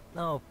enemy.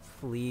 Oh,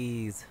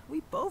 please.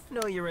 We both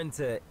know you're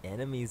into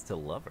enemies to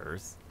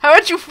lovers. How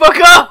about you fuck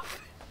off?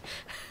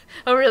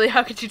 Oh, really?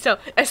 How could you tell?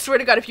 I swear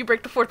to God, if you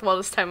break the fourth wall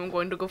this time, I'm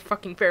going to go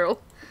fucking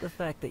feral. The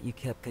fact that you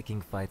kept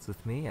picking fights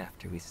with me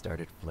after we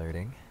started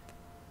flirting.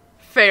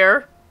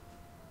 Fair.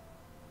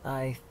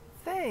 I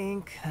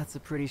think that's a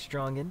pretty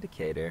strong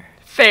indicator.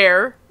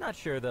 Fair. Not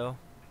sure, though.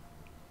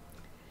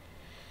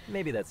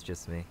 Maybe that's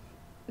just me.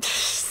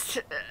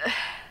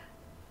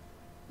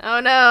 Oh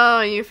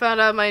no, you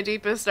found out my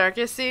deepest,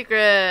 darkest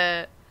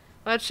secret.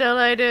 What shall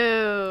I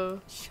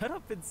do? Shut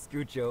up and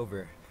scooch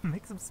over.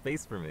 Make some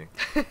space for me.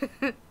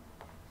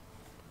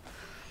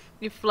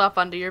 You flop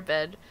onto your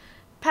bed,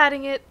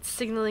 patting it,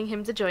 signaling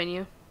him to join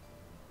you.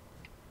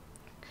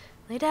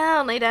 Lay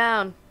down, lay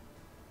down.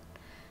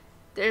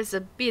 There's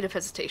a beat of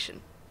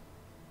hesitation.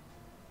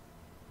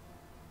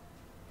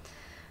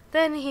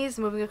 Then he's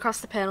moving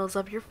across the panels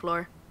of your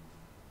floor.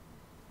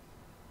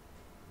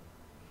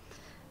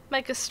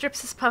 Micah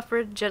strips his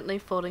puffer, gently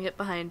folding it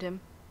behind him.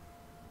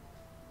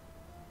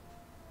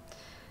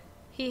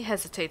 He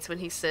hesitates when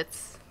he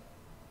sits.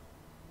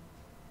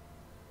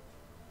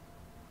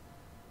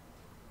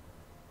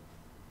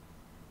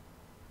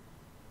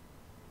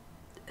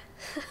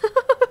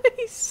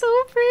 He's so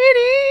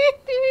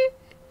pretty!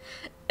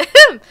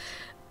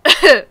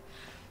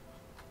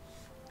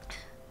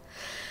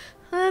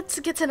 Let's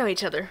get to know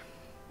each other.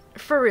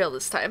 For real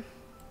this time.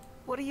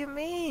 What do you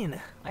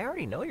mean? I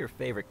already know your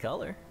favorite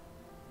color.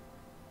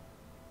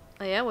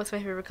 Oh yeah? What's my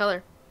favorite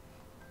color?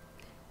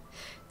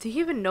 Do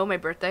you even know my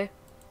birthday?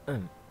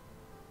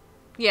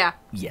 Yeah.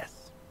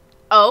 Yes.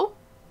 Oh?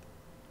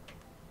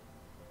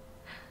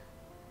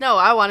 No,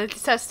 I wanted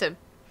to test him.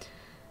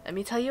 Let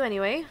me tell you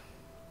anyway.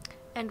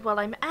 And while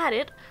I'm at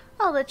it,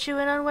 I'll let you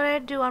in on what I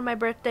do on my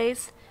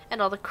birthdays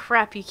and all the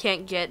crap you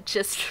can't get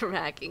just from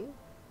hacking.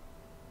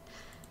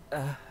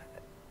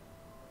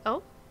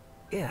 Oh?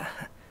 Yeah.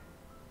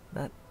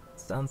 That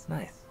sounds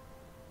nice.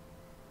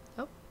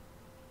 Oh.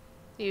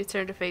 You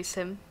turn to face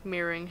him,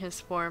 mirroring his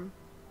form.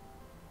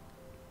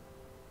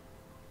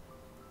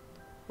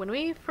 When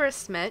we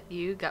first met,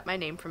 you got my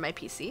name from my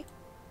PC.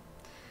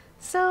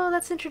 So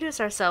let's introduce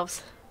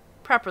ourselves.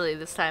 Properly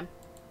this time.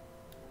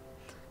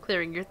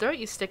 Clearing your throat,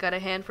 you stick out a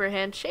hand for a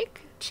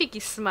handshake. Cheeky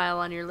smile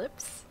on your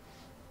lips.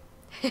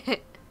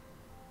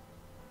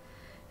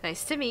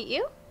 Nice to meet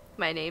you.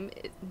 My name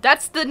is...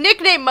 That's the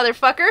nickname,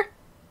 motherfucker!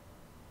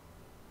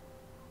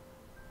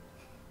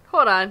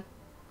 Hold on.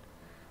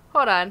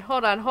 Hold on,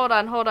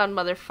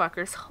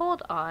 motherfuckers.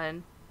 Hold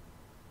on.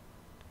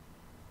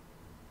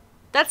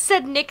 That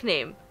said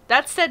nickname.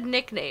 That said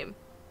nickname.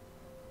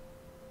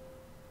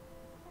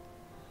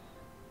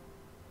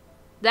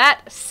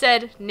 That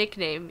said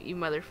nickname, you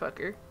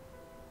motherfucker.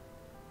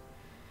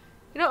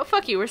 You know what?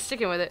 Fuck you. We're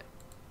sticking with it.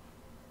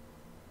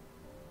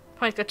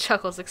 Micah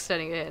chuckles,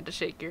 extending a hand to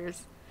shake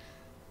yours.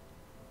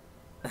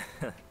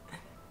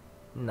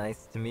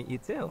 Nice to meet you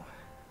too.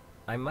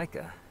 I'm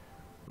Micah.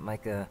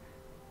 Micah...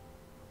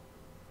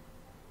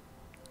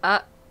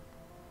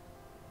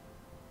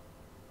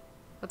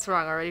 What's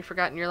wrong? Already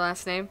forgotten your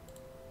last name?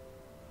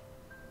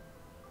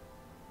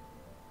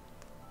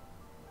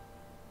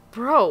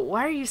 Bro,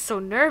 why are you so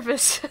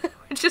nervous?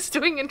 We're just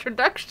doing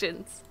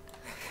introductions.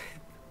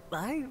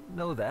 I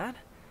know that.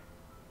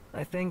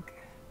 I think...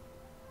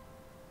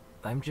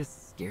 I'm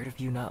just scared of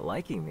you not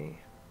liking me.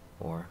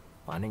 Or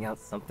finding out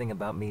something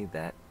about me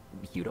that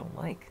you don't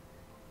like.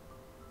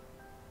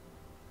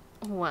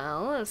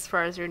 Well, as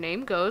far as your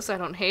name goes, I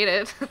don't hate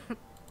it.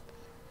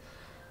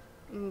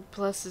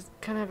 Plus, I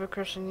kind of have a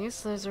crush on you,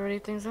 so there's already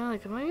things I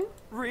like about you.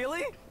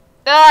 Really?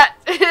 Ah!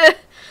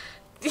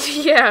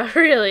 Yeah,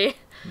 really.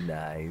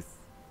 Nice.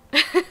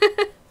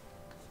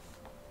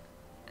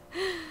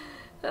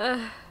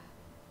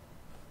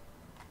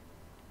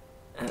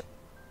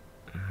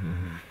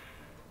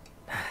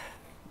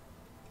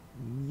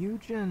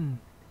 Yujin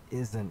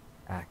isn't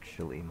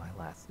actually my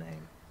last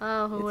name.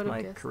 Oh, who would It's have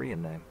my guessed?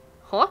 Korean name.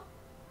 Huh?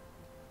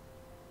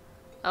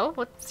 Oh,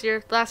 what's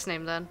your last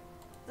name then?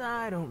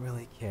 I don't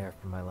really care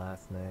for my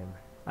last name.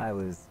 I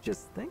was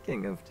just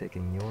thinking of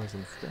taking yours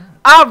instead.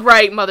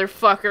 Alright,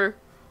 motherfucker.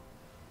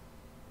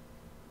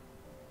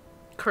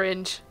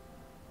 Cringe.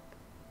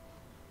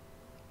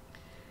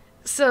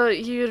 So,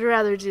 you'd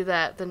rather do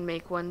that than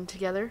make one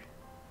together?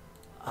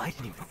 I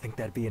didn't even think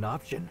that'd be an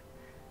option.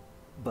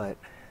 But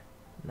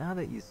now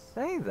that you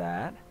say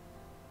that,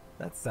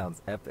 that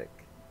sounds epic.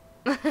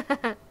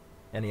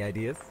 Any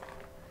ideas?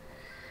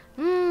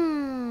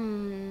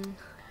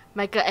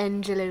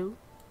 Michelangelo.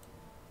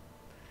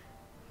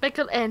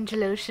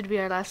 Michelangelo should be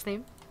our last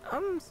name.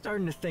 I'm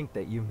starting to think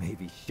that you may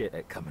be shit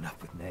at coming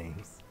up with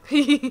names.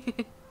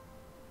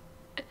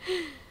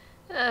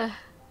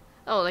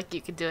 Oh, like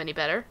you could do any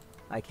better.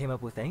 I came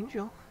up with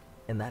Angel,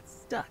 and that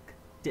stuck,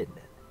 didn't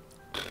it?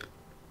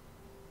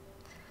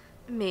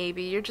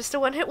 Maybe you're just a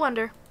one-hit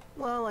wonder.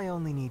 Well, I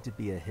only need to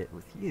be a hit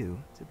with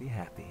you to be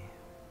happy,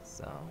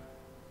 so...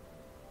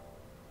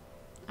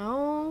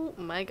 Oh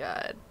my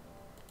god.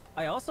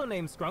 I also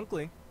named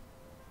Skrunkly.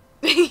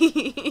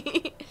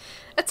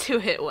 A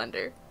two-hit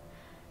wonder.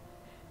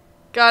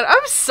 God,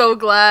 I'm so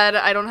glad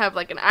I don't have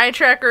like an eye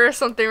tracker or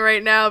something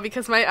right now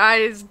because my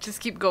eyes just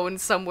keep going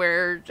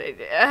somewhere.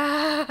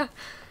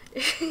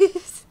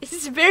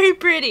 It's very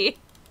pretty.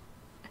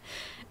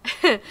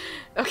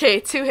 Okay,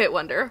 two-hit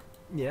wonder.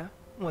 Yeah?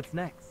 What's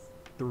next?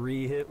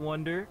 Three-hit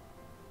wonder?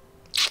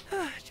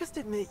 Just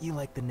admit you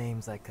like the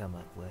names I come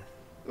up with.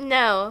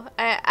 No,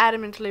 I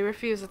adamantly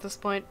refuse at this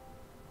point.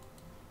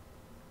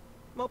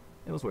 Well,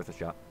 it was worth a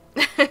shot.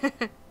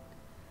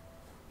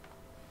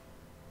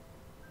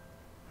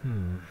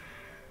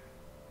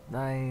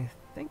 I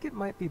think it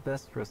might be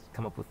best for us to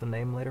come up with a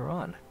name later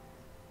on.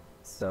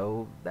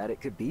 So that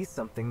it could be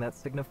something that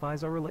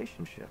signifies our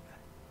relationship.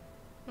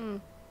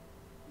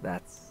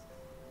 That's,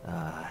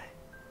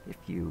 if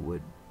you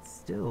would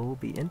still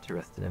be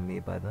interested in me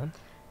by then.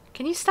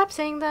 Can you stop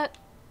saying that?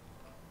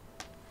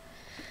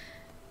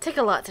 Take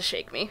a lot to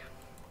shake me.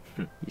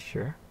 You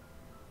sure?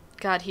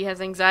 God, he has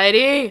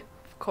anxiety.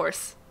 Of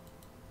course.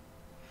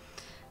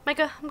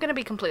 Micah, I'm gonna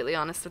be completely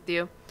honest with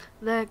you.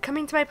 The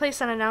coming to my place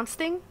unannounced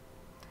thing,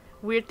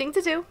 weird thing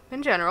to do,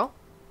 in general.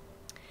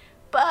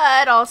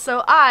 But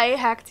also, I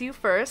hacked you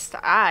first.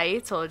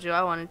 I told you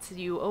I wanted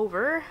you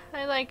over.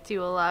 I liked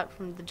you a lot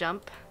from the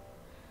jump.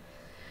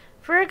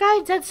 For a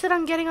guy dead set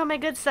on getting on my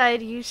good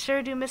side, you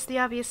sure do miss the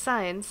obvious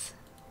signs.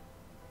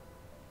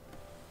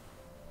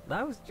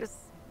 I was just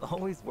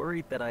always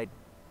worried that I'd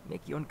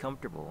make you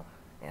uncomfortable,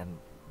 and...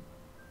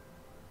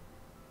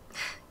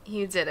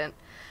 You didn't.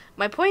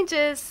 My point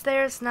is,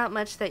 there's not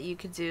much that you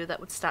could do that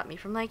would stop me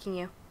from liking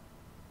you.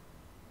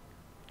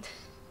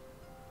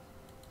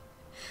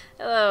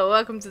 Hello,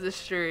 welcome to the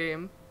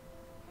stream.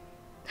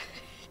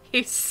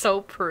 He's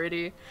so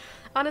pretty.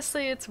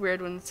 Honestly, it's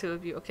weird when the two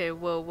of you... Okay,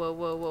 whoa,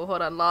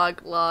 hold on.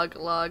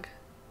 Log.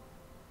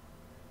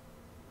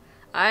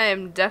 I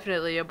am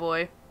definitely a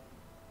boy.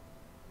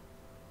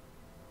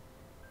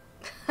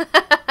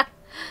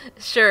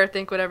 Sure,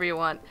 think whatever you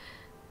want.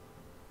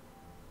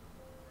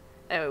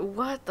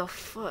 What the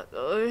fuck?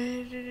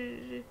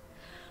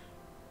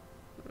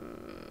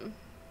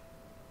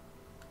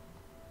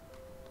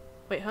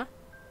 Wait, huh?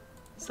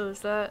 So is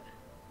that...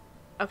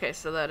 Okay,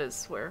 so that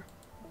is where...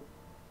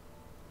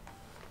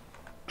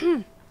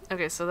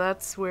 Okay, so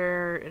that's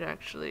where it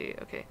actually...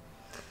 Okay.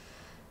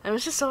 I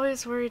was just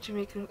always worried to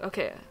make...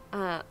 Okay,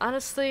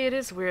 honestly, it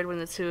is weird when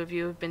the two of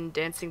you have been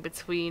dancing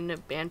between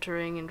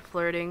bantering and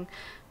flirting,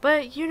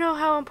 but you know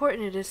how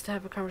important it is to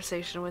have a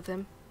conversation with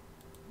him.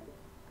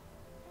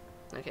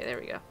 Okay, there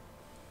we go.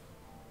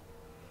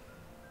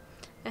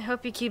 I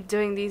hope you keep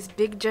doing these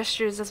big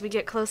gestures as we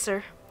get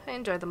closer. I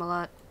enjoy them a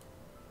lot.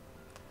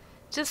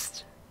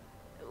 Just...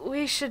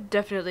 we should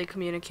definitely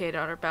communicate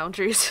on our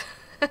boundaries.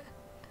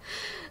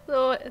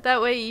 So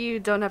that way you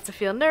don't have to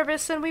feel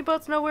nervous and we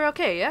both know we're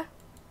okay, yeah?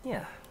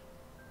 Yeah,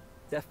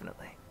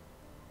 definitely.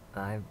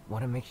 I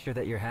want to make sure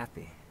that you're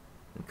happy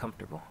and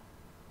comfortable.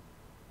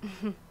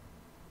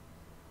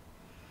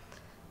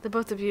 The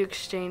both of you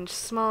exchange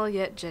small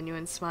yet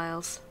genuine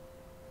smiles.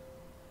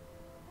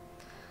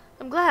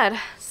 I'm glad.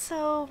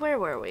 So, where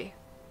were we?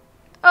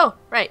 Oh,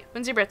 right.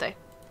 When's your birthday?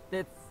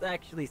 It's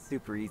actually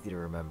super easy to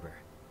remember.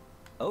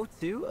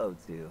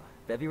 0202,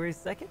 February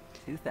 2nd,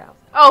 2000.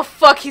 Oh,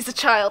 fuck, he's a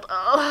child.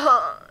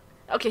 Ugh.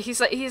 Okay, he's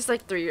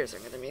like 3 years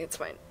younger than me. It's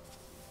fine.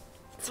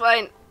 It's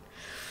fine.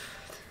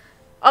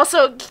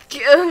 Also,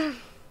 can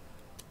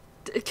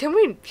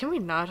we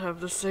not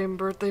have the same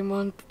birthday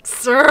month,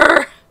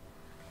 sir?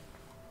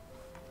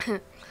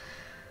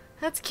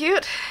 That's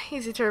cute.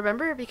 Easy to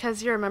remember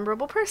because you're a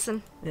memorable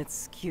person.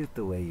 It's cute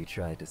the way you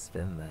tried to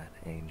spin that,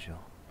 Angel.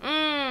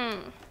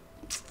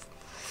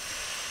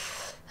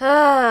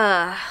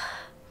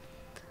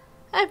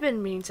 I've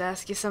been meaning to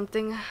ask you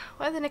something.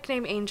 Why the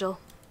nickname Angel?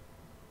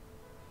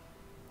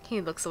 He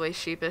looks away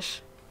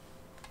sheepish.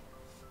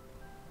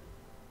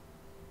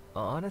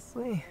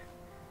 Honestly,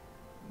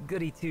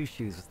 Goody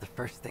Two-Shoes was the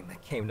first thing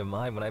that came to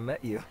mind when I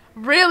met you.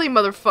 Really,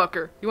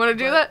 motherfucker? You want to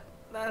do that?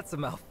 That's a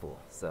mouthful,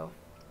 so...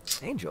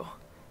 Angel.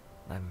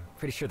 I'm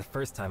pretty sure the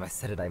first time I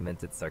said it I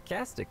meant it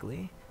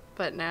sarcastically.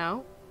 But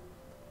now?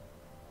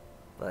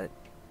 But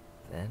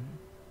then...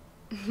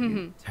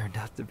 you turned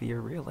out to be a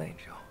real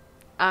angel.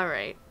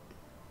 Alright.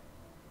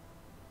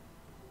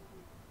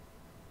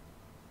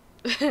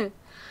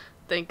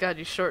 Thank God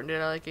you shortened it.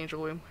 I like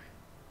Angel way more.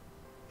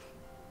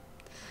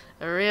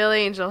 A real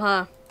angel,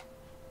 huh?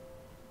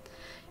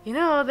 You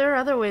know, there are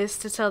other ways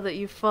to tell that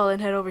you've fallen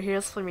head over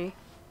heels for me.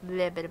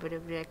 I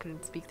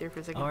couldn't speak there for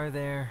a second. Are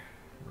there?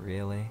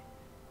 Really?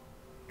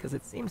 Because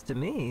it seems to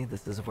me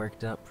this has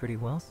worked out pretty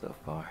well so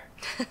far.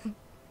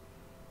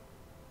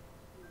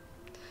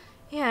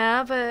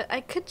 Yeah, but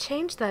I could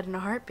change that in a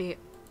heartbeat.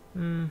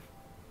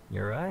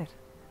 You're right.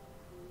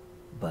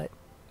 But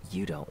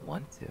you don't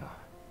want to.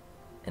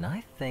 And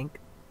I think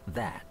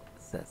that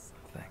says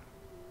something.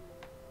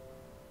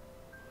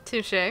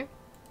 Touché.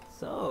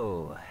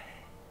 So,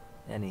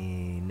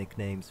 any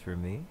nicknames for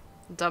me?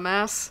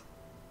 Dumbass.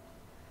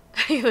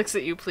 He looks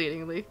at you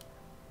pleadingly.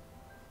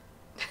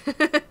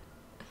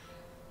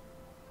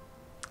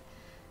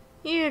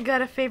 You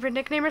got a favorite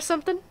nickname or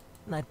something?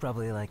 I'd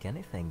probably like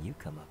anything you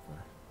come up with.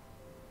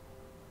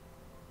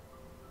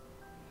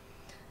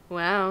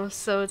 Wow,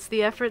 so it's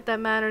the effort that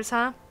matters,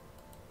 huh?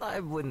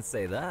 I wouldn't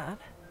say that.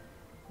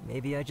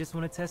 Maybe I just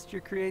want to test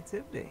your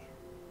creativity.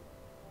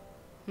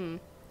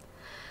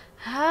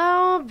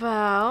 How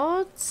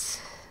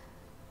about...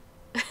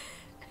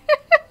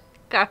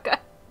 Caca.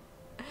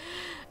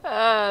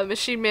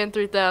 Machine Man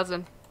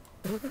 3000.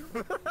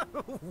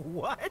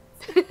 What?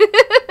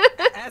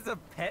 As a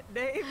pet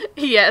name?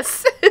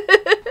 Yes.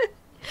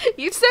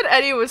 You said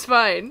Eddie was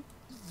fine.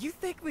 You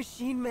think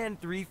Machine Man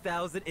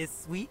 3000 is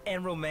sweet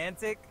and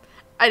romantic?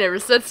 I never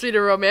said sweet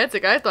or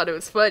romantic. I thought it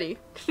was funny.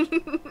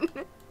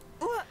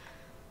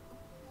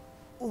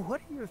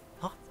 What are your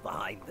thoughts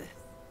behind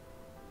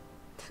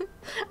this?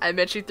 I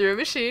met you through a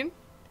machine.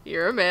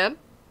 You're a man.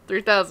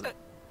 3000.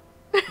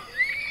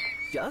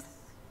 Just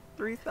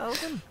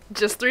 3000?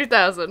 Just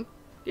 3000.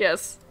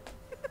 Yes.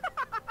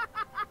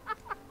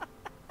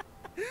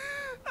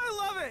 I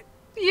love it!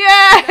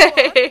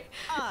 Yay!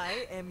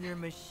 I am your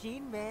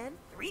Machine Man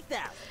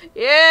 3000.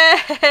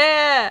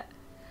 Yeah!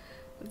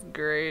 That's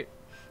great.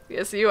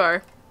 Yes, you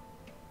are.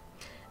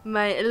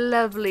 My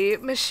lovely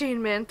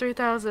Machine Man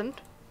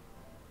 3000.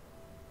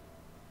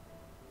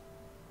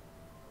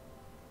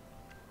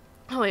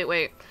 Oh,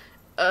 wait.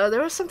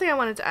 There was something I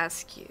wanted to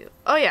ask you.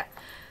 Oh, yeah.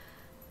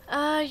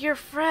 Your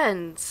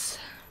friends.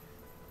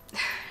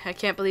 I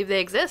can't believe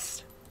they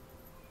exist.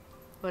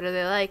 What are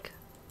they like?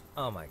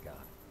 Oh my god.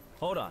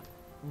 Hold on.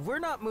 We're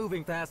not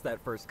moving past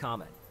that first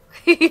comment.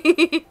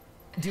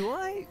 Do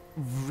I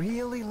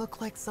really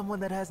look like someone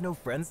that has no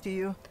friends to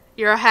you?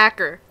 You're a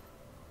hacker.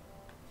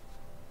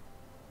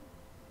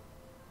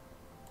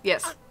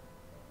 Yes.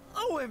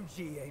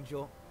 OMG,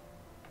 Angel.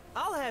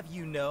 I'll have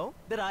you know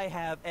that I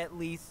have at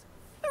least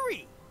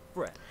 3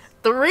 friends.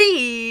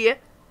 3!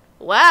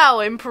 Wow,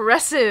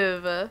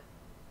 impressive.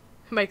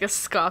 Micah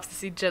scoffs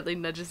as he gently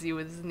nudges you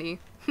with his knee.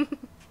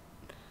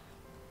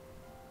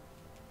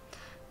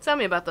 Tell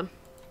me about them.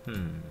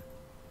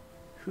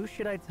 Who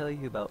should I tell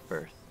you about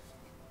first?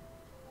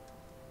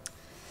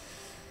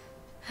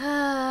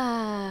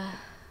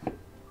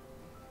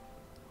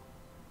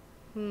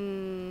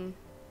 Who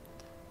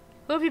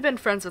have you been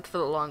friends with for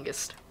the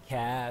longest?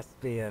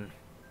 Caspian.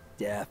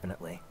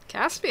 Definitely.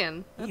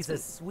 Caspian? He's a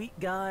sweet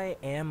guy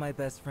and my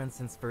best friend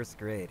since 1st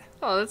grade.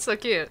 Oh, that's so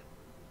cute.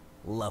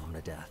 Love him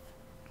to death.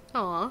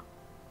 Aw.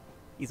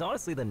 He's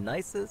honestly the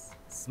nicest,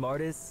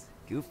 smartest,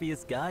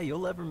 goofiest guy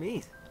you'll ever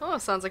meet. Oh,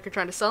 sounds like you're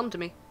trying to sell him to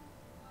me.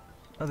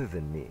 Other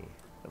than me,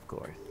 of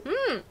course.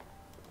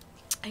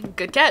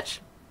 Good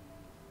catch.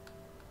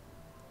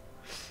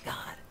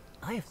 God,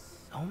 I have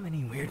so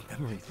many weird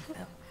memories with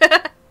him.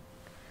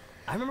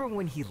 I remember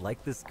when he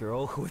liked this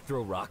girl who would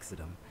throw rocks at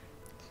him.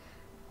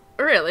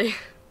 Really?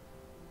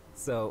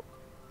 So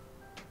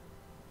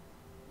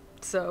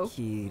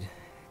he'd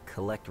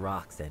collect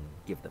rocks and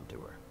give them to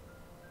her.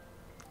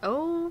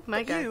 Oh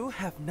my god. You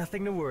have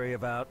nothing to worry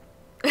about.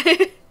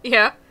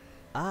 Yeah.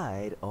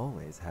 I'd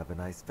always have a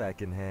nice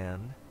pack in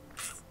hand.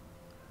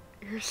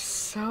 You're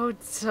so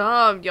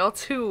dumb. Y'all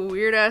two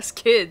weird ass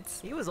kids.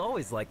 He was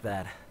always like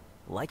that,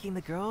 liking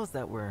the girls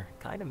that were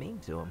kind of mean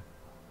to him.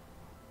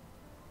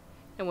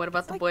 And what about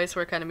It's the like boys who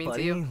are kind of mean to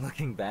Funny you?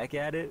 looking back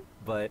at it,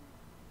 but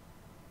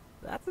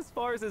that's as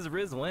far as his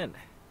riz went.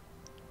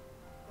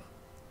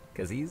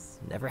 Cause he's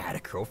never had a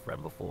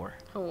girlfriend before.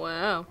 Oh,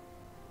 wow.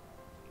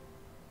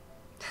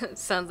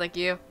 Sounds like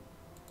you.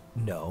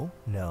 No,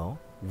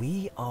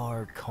 we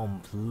are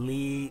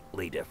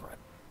completely different.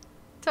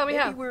 Tell me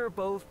Maybe how. we were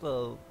both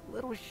a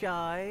little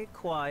shy,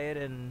 quiet,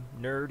 and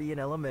nerdy in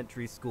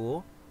elementary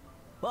school,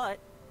 but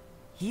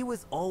he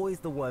was always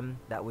the one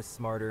that was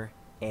smarter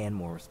and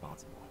more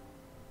responsible.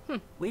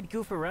 We'd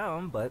goof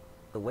around, but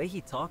the way he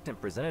talked and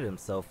presented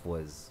himself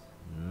was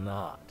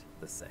not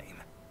the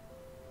same.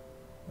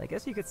 I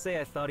guess you could say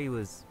I thought he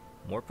was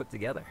more put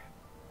together.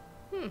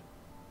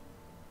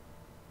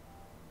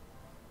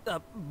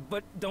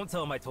 But don't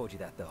tell him I told you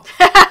that, though.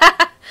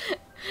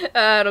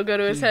 It'll go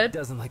to his He head.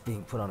 doesn't like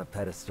being put on a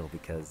pedestal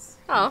because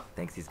Oh. he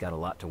thinks he's got a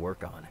lot to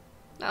work on.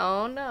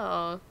 Oh,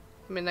 no.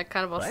 I mean, that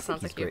kind of But also I think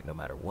sounds he's like you. great no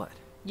matter what.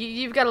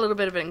 You've got a little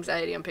bit of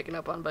anxiety I'm picking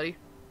up on, buddy.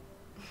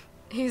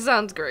 He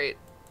sounds great.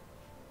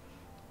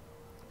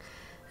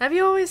 Have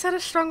you always had a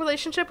strong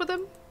relationship with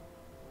him?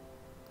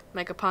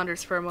 Micah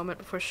ponders for a moment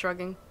before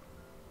shrugging.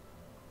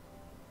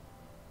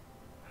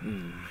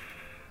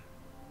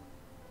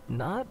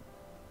 Not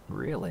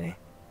really.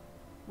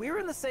 We were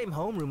in the same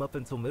homeroom up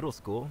until middle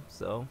school,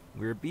 so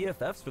we were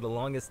BFFs for the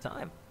longest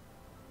time.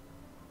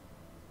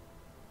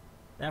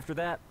 After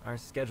that, our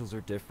schedules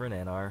are different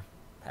and our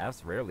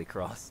paths rarely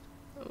crossed.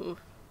 Ooh.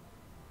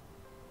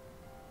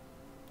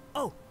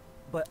 Oh,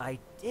 but I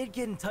did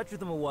get in touch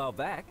with him a while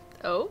back.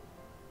 Oh?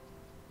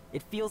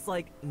 It feels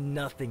like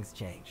nothing's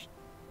changed.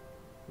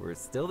 We're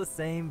still the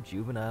same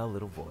juvenile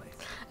little boys.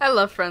 I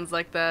love friends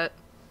like that.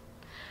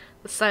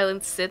 The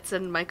silence sits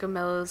and Micah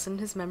mellows in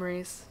his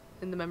memories.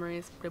 In the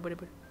memories.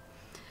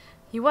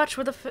 You watch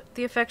with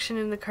the affection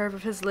in the curve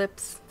of his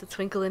lips, the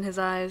twinkle in his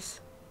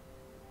eyes.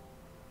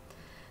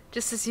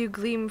 Just as you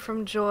gleam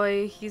from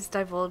joy, he's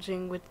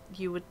divulging with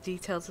you with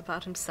details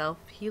about himself.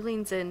 He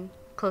leans in,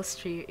 close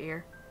to your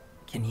ear.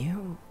 Can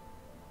you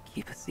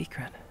keep a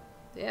secret?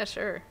 Yeah,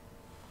 sure.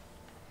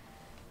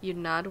 You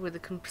nod with a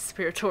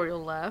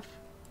conspiratorial laugh.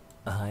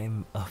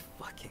 I'm a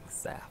fucking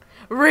sap.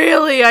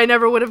 Really? I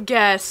never would have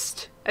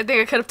guessed. I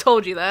think I could have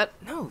told you that.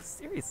 No,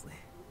 seriously.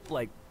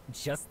 Like,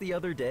 just the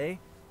other day,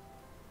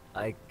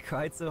 I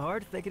cried so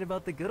hard thinking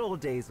about the good old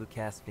days with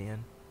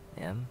Caspian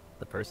and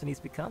the person he's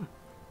become.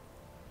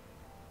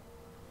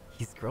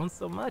 He's grown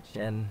so much,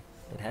 and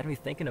it had me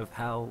thinking of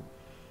how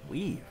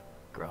we've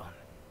grown.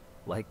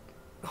 Like,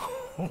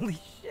 holy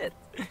shit.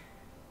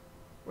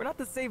 We're not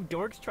the same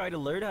dorks trying to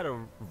learn how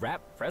to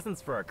wrap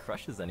presents for our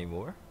crushes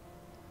anymore.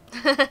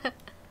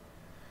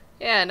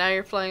 Yeah, now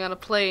you're flying on a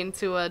plane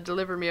to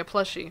deliver me a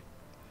plushie.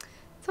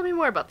 Tell me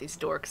more about these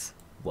dorks.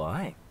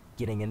 Why?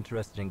 Getting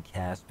interested in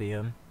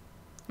Caspian?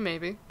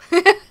 Maybe.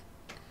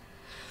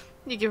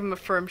 You give him a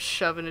firm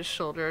shove in his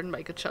shoulder and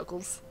Micah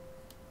chuckles.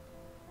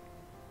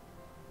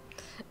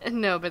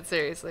 No, but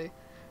seriously.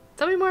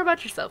 Tell me more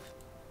about yourself.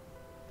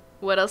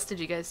 What else did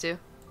you guys do?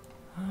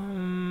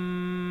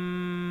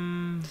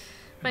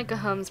 Micah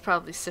hums,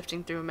 probably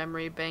sifting through a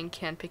memory bank,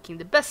 handpicking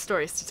the best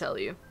stories to tell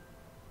you.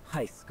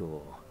 High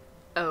school.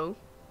 Oh?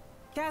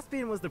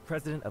 Caspian was the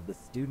president of the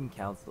student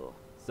council,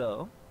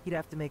 so he'd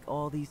have to make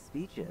all these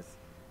speeches.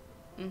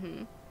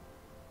 Mm-hmm.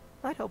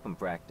 I'd help him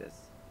practice.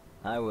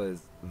 I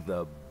was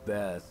the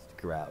best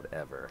crowd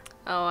ever.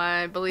 Oh,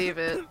 I believe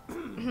it.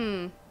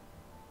 Hmm.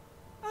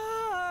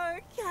 Ah,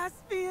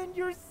 Caspian,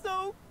 you're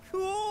so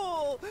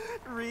cool!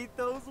 Read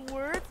those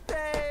words,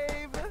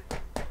 babe!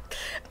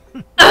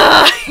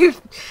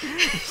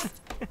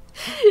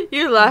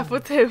 You laugh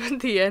with him at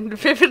the end,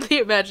 vividly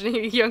imagining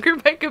a younger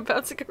Micah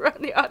bouncing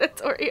around the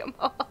auditorium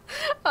hall.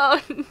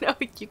 Oh no,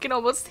 you can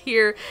almost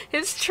hear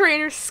his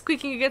trainer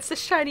squeaking against the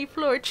shiny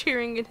floor,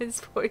 cheering in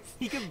his voice.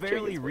 He could Cheering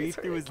barely his read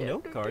voice through his again.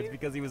 note Oh, cards dear.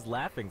 because he was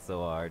laughing so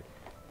hard.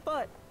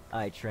 But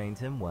I trained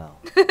him well.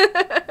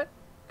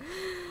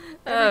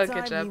 Oh, Every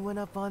good time job. he went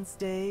up on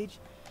stage,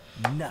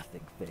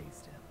 nothing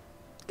fazed him.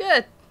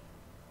 Good.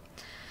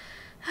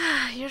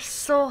 You're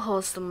so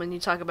wholesome when you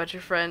talk about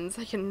your friends.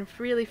 I can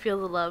really feel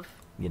the love.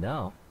 You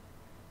know,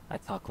 I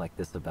talk like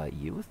this about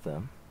you with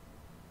them.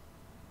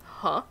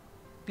 Huh?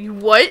 You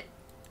what?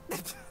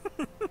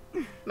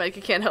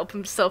 Micah can't help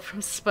himself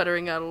from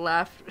sputtering out a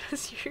laugh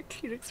as your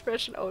cute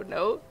expression. Oh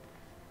no.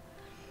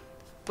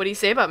 What do you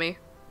say about me?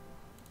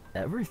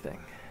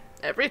 Everything.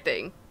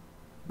 Everything.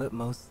 But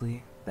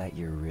mostly that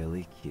you're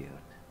really cute,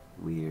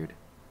 weird,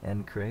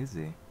 and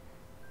crazy.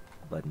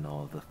 But in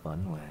all the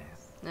fun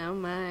ways. Oh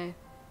my.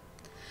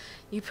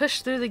 You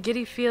pushed through the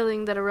giddy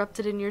feeling that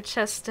erupted in your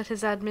chest at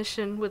his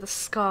admission with a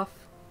scoff.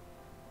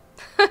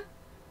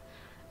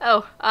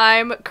 Oh,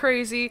 I'm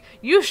crazy.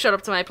 You showed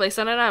up to my place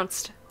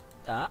unannounced.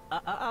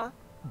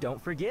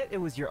 Don't forget, it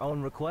was your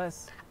own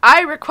request.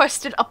 I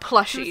requested a To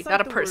plushie, recite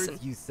not a the person.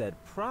 words you said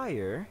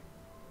prior,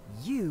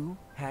 You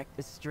hacked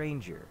a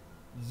stranger.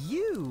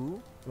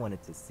 You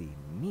wanted to see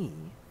me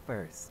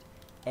first.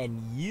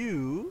 And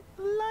you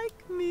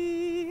like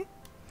me.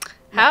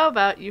 How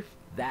about you?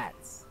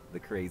 That's the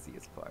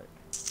craziest part.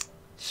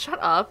 Shut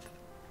up.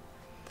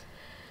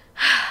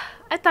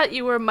 I thought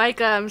you were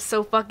Micah. I'm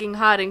so fucking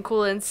hot and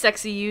cool and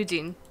sexy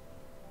Eugene.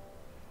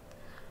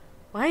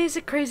 Why is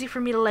it crazy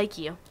for me to like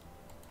you?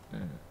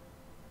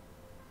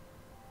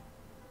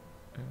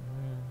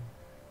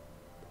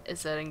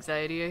 Is that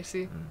anxiety I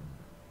see?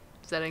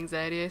 Is that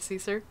anxiety I see,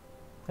 sir?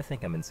 I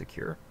think I'm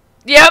insecure.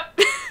 Yep!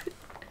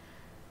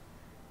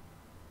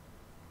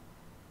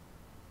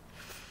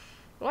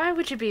 Why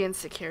would you be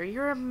insecure?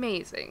 You're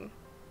amazing.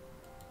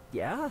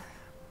 Yeah,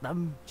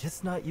 I'm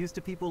just not used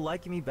to people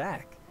liking me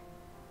back.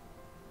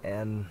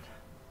 And...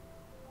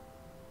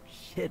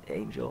 shit,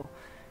 Angel.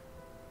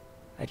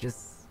 I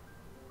just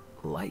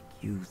like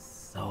you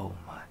so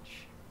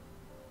much.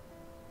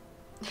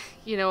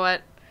 You know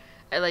what?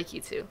 I like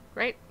you too,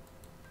 right?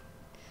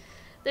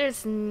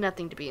 There's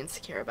nothing to be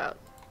insecure about.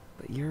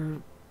 But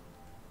you're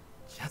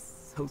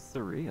just so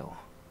surreal.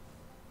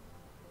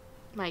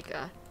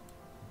 Micah.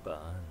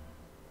 Bun.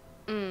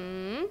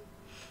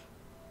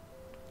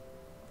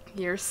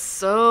 You're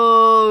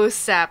so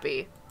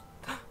sappy.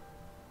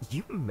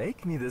 You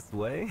make me this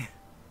way.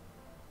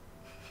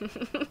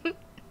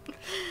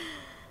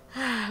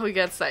 We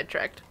got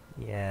sidetracked.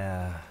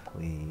 Yeah,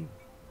 we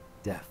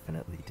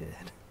definitely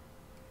did.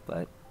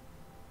 But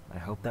I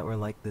hope that we're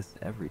like this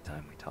every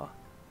time we talk.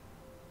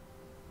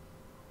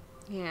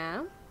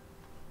 Yeah?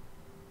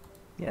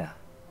 Yeah.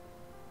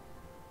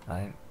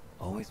 I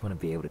always want to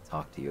be able to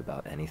talk to you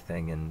about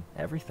anything and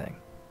everything.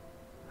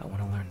 I want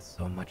to learn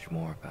so much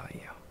more about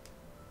you.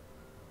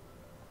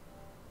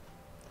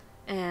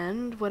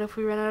 And what if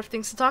we run out of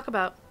things to talk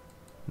about?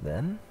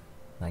 Then,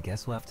 I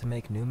guess we'll have to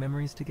make new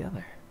memories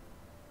together.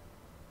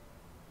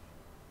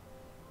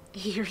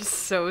 You're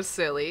so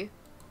silly.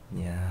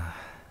 Yeah.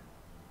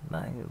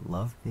 I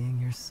love being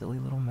your silly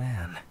little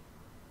man.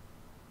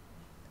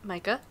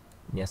 Micah?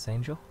 Yes,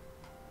 Angel?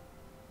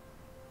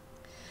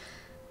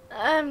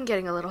 I'm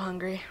getting a little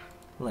hungry.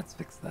 Let's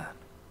fix that.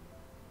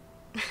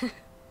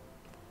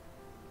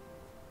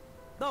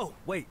 No,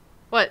 wait.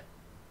 What?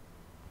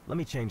 Let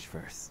me change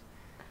first.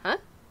 Huh?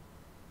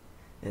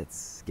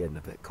 It's getting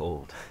a bit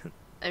cold.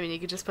 I mean, you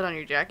could just put on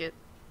your jacket.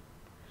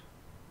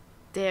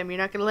 Damn, you're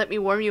not gonna let me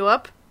warm you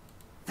up?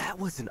 That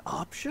was an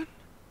option?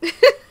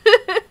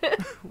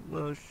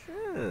 Well,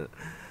 shit.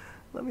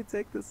 Let me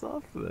take this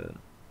off then.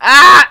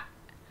 Ah!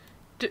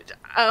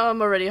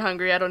 I'm already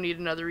hungry. I don't need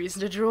another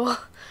reason to drool.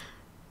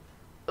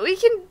 We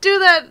can do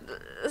that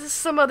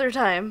some other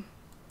time.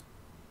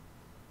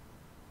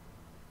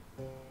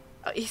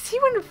 Is he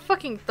wearing a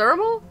fucking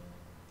thermal?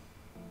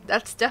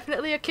 That's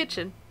definitely a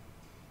kitchen.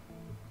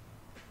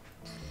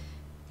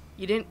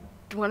 You didn't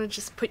want to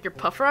just put your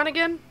puffer on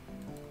again?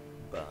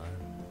 Bun.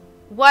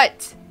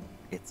 What?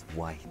 It's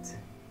white.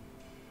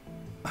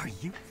 Are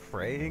you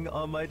preying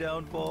on my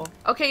downfall?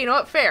 Okay, you know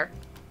what? Fair.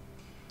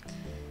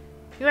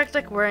 You act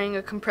like wearing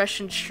a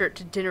compression shirt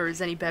to dinner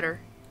is any better.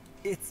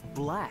 It's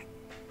black.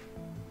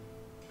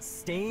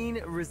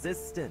 Stain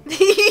resistant.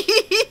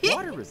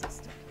 Water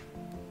resistant.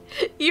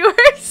 You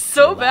are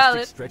so The elastic,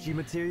 valid. stretchy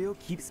material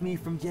keeps me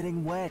from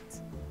getting wet.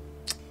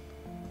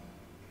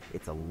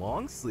 It's a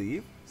long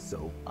sleeve,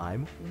 so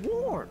I'm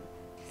warm.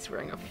 He's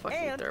wearing a fucking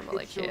And thermal,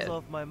 I it shows can't.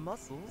 off my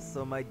muscles,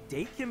 so my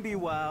date can be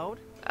wowed.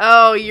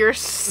 Oh, you're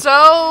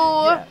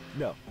so... Yeah,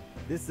 no,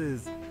 this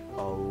is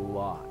a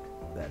lot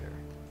better.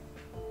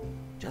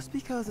 Just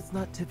because it's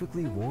not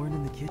typically worn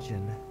in the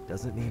kitchen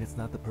doesn't mean it's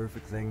not the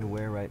perfect thing to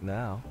wear right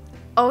now.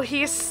 Oh,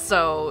 he is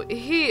so...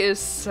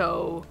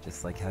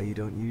 Just like how you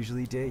don't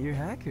usually date your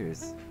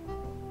hackers,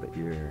 but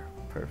you're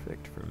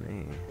perfect for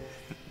me.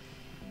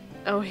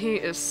 Oh, he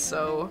is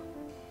so...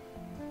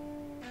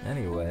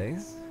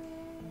 Anyways,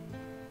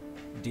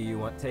 do you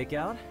want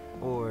takeout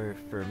or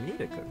for me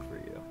to cook for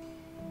you?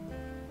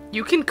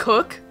 You can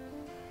cook?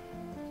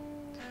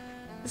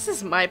 This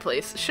is my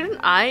place. Shouldn't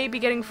I be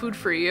getting food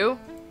for you?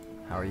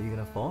 How are you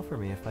gonna fall for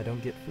me if I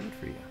don't get food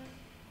for you?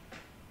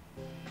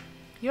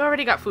 You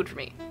already got food for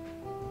me.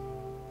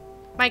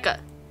 Micah,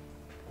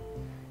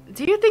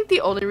 do you think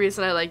the only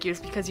reason I like you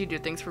is because you do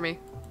things for me?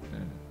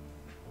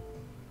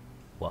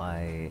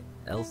 Why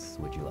else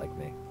would you like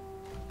me?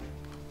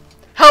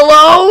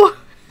 Hello?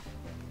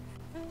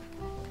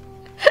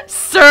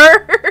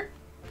 Sir?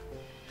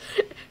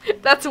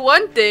 That's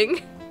one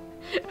thing.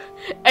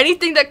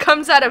 Anything that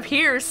comes out of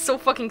here is so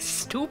fucking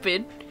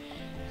stupid.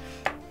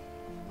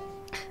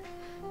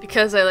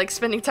 Because I like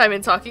spending time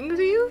and talking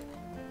to you?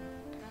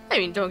 I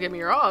mean, don't get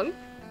me wrong.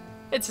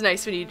 It's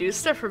nice when you do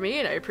stuff for me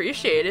and I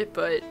appreciate it,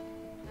 but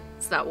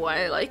it's not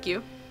why I like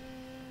you.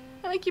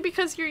 I like you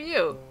because you're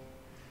you.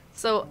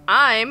 So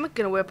I'm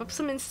gonna whip up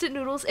some instant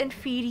noodles and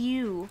feed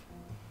you.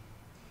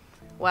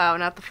 Wow,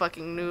 not the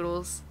fucking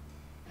noodles.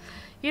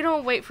 You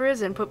don't wait for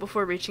his input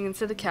before reaching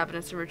into the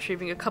cabinets and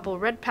retrieving a couple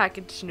red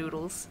packaged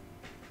noodles.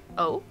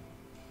 Oh?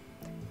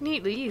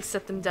 Neatly, you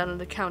set them down on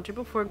the counter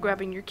before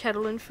grabbing your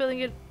kettle and filling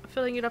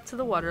it up to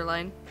the water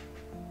line.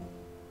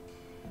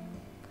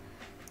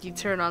 You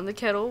turn on the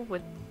kettle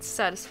with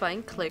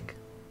satisfying click.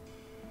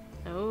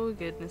 Oh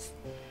goodness.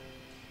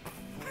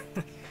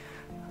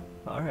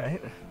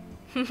 Alright.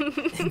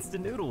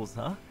 Instant noodles,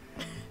 huh?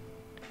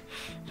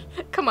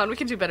 Come on, we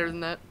can do better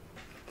than that.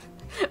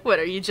 What,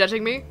 are you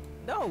judging me?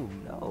 No,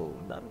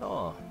 not at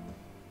all.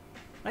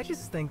 I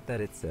just think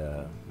that it's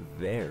a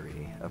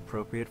very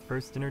appropriate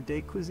first dinner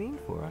date cuisine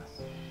for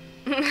us.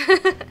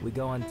 We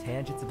go on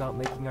tangents about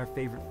making our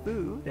favorite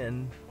food,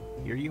 and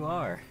here you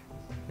are,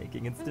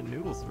 making instant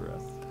noodles for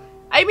us.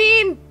 I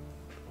mean...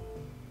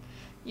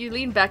 You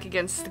lean back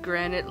against the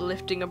granite,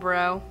 lifting a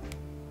brow.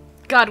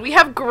 God, we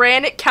have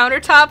granite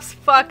countertops?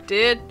 Fuck,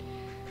 dude.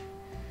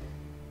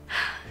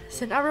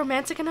 Is it not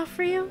romantic enough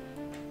for you?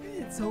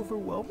 It's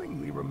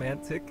overwhelmingly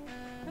romantic.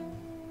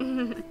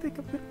 I think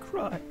I'm gonna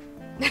cry.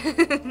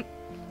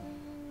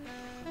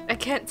 I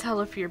can't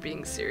tell if you're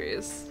being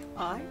serious.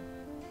 I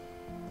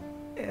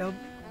am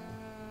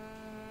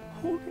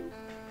holding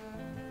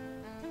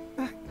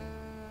back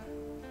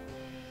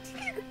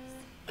tears.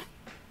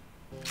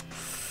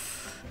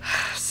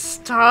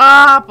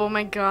 Stop! Oh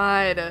my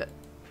god.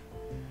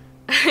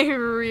 I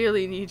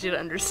really need you to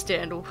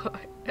understand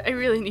why. I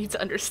really need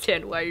to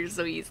understand why you're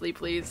so easily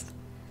pleased.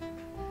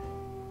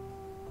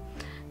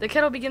 The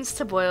kettle begins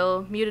to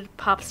boil, muted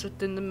pops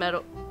within the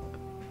metal,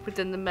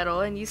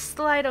 and you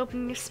slide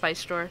open your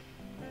spice drawer.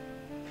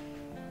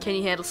 Can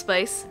you handle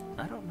spice?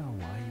 I don't know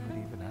why you would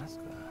even ask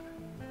that.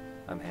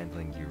 I'm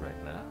handling you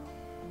right now.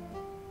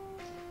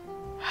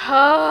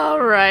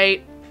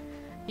 Alright.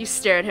 You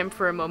stare at him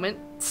for a moment,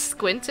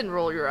 squint, and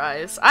roll your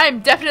eyes. I'm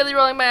definitely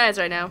rolling my eyes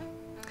right now.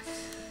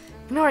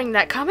 Ignoring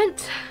that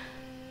comment.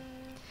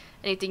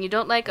 Anything you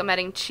don't like, I'm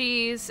adding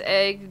cheese,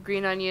 egg,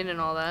 green onion, and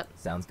all that.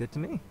 Sounds good to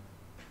me.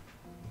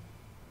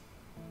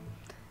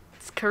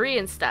 It's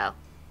Korean style.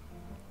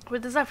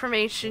 With this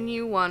affirmation,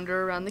 you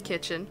wander around the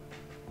kitchen,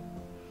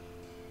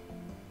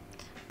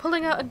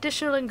 pulling out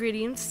additional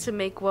ingredients to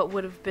make what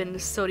would have been a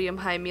sodium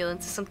high meal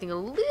into something a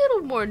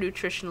little more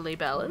nutritionally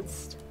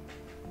balanced.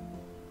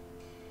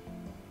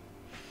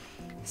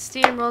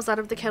 Steam rolls out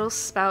of the kettle's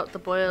spout, the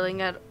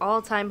boiling at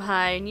all-time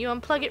high, and you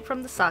unplug it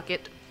from the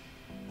socket.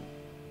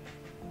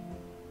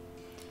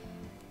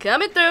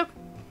 Coming through!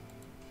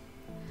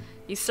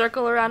 You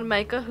circle around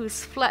Micah,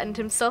 who's flattened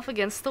himself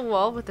against the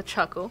wall with a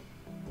chuckle.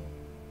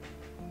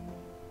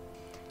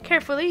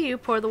 Carefully, you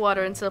pour the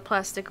water into the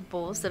plastic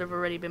bowls that have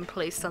already been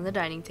placed on the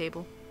dining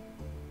table.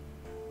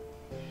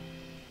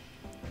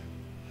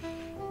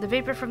 The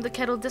vapor from the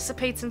kettle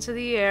dissipates into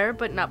the air,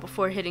 but not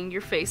before hitting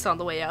your face on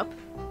the way up.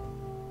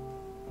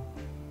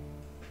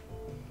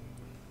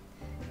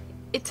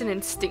 It's an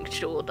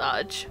instinctual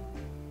dodge.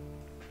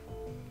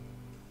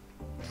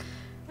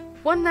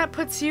 One that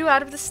puts you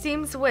out of the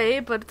steam's way,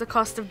 but at the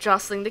cost of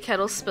jostling the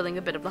kettle, spilling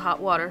a bit of the hot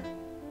water.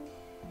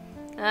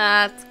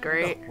 That's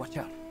great. Oh, watch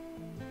out.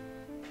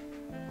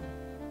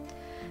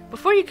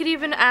 Before you could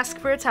even ask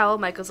for a towel,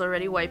 Michael's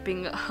already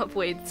wiping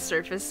away the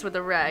surface with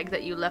a rag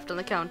that you left on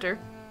the counter.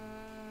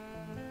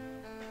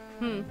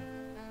 When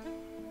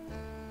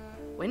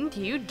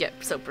do you get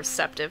so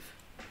perceptive?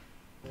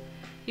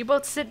 You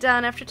both sit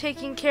down after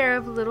taking care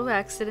of a little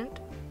accident,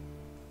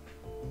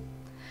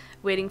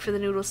 waiting for the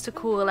noodles to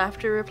cool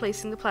after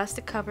replacing the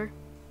plastic cover.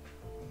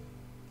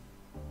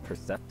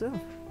 Perceptive?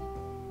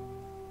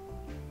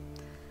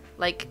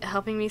 Like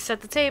helping me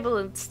set the table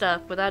and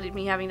stuff without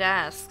me having to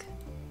ask.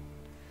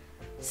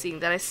 Seeing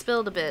that I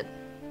spilled a bit.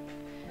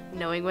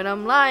 Knowing when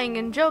I'm lying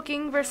and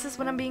joking versus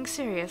when I'm being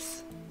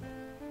serious.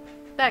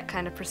 That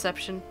kind of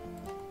perception.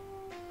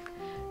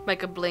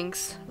 Micah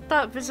blinks, a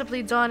thought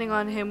visibly dawning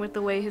on him with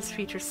the way his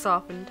features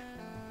softened.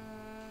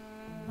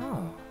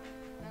 Oh.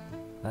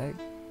 I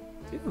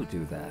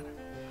do that.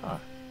 Huh.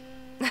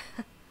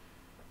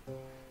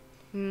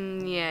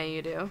 Yeah,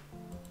 you do.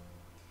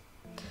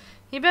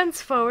 He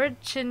bends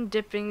forward, chin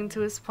dipping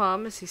into his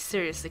palm as he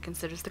seriously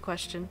considers the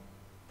question.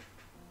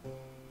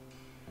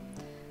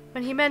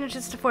 When he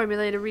manages to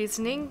formulate a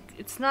reasoning,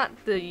 it's not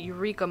a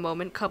eureka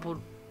moment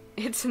coupled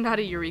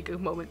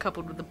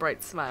with a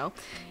bright smile.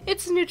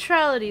 It's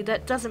neutrality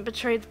that doesn't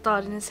betray the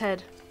thought in his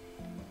head.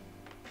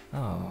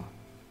 Oh.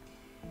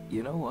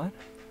 You know what?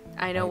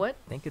 I know what?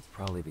 I think it's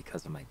probably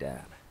because of my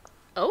dad.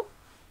 Oh?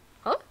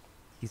 Huh?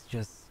 He's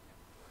just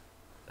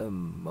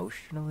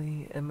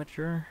emotionally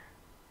immature.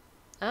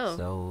 Oh.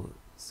 So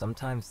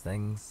sometimes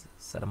things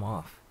set him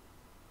off.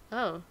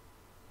 Oh.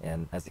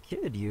 And as a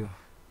kid, you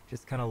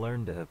just kind of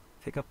learn to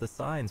pick up the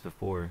signs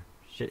before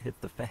shit hits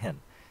the fan.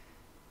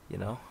 You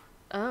know?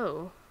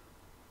 Oh.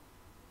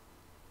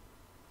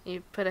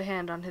 You put a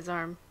hand on his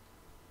arm.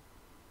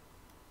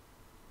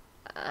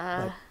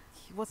 But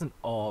he wasn't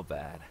all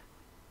bad.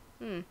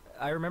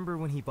 I remember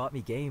when he bought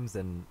me games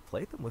and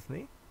played them with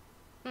me.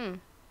 He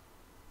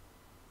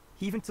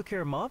even took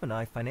care of Mom and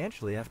I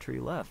financially after he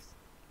left.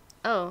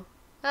 Oh.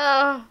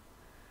 Oh.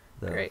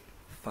 The Great.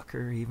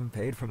 fucker even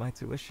paid for my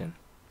tuition.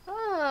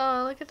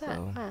 Oh, look at that.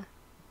 So, Huh.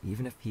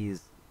 even if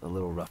he's a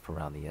little rough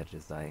around the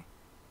edges, I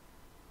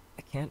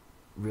can't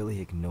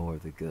really ignore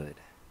the good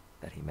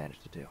that he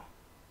managed to do.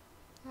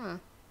 Huh.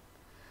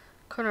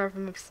 Corner of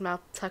his mouth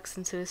tucks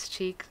into his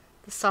cheek,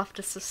 the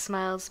softest of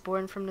smiles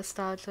born from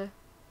nostalgia.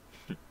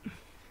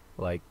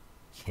 Like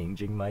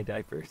changing my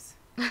diapers.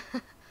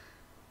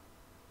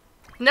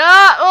 No!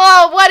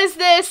 Oh, what is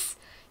this?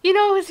 You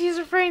know what he's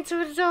referring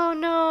to? Oh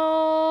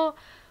no!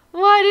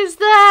 What is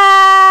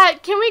that?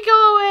 Can we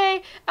go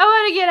away? I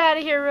want to get out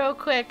of here real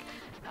quick.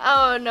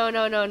 Oh no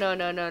no no no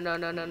no no no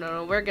no no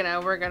no! We're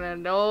gonna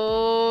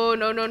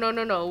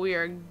no! We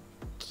are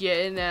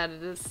getting out of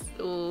this.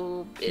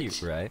 Oh, bitch.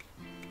 Cute, right?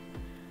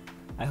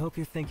 I hope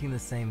you're thinking the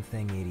same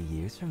thing 80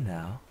 years from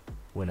now,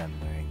 when I'm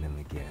wearing them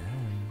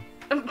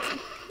again.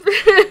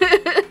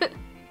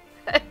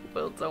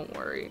 Well, don't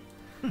worry.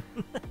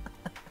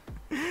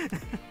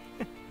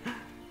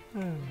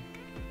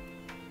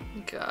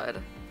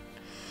 God.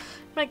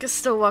 Mike is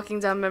still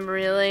walking down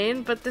memory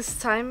lane, but this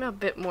time a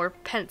bit more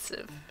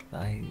pensive.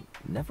 I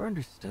never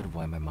understood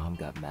why my mom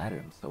got mad at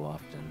him so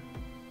often.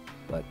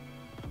 But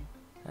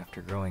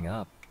after growing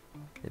up,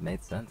 it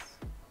made sense.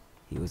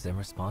 He was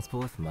irresponsible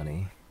with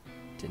money,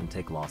 didn't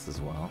take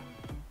losses well.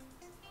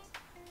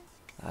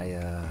 I,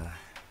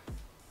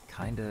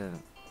 kinda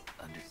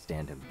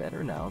understand him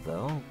better now,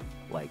 though.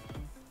 Like,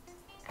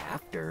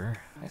 after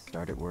I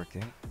started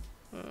working.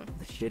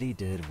 The shit he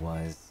did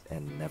was,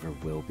 and never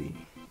will be,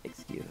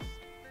 excused.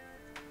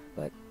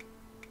 But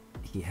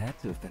he had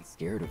to have been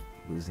scared of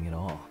losing it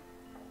all.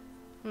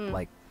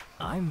 Like,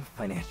 I'm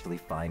financially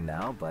fine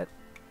now, but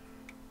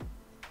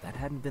that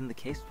hadn't been the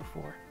case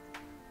before.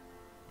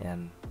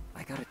 And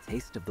I got a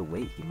taste of the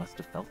weight he must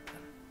have felt then.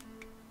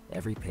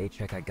 Every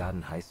paycheck I got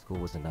in high school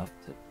was enough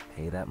to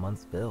pay that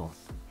month's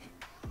bills.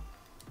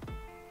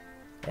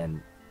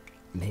 And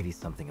maybe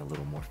something a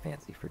little more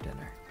fancy for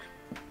dinner.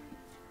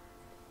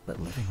 But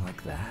living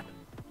like that,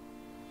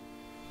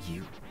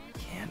 you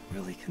can't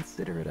really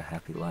consider it a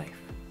happy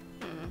life.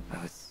 I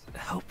was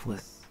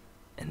helpless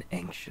and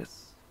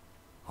anxious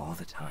all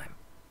the time.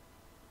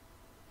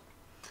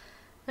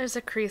 There's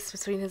a crease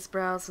between his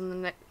brows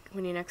when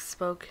he next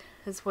spoke.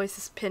 His voice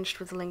is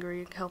pinched with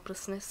lingering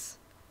helplessness.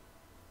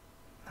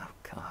 Oh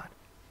god.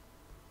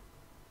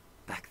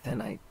 Back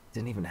then I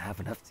didn't even have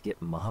enough to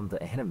get Mom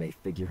the anime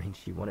figurine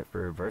she wanted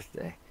for her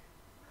birthday.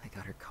 I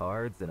got her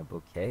cards and a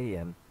bouquet,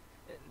 and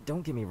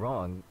don't get me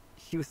wrong,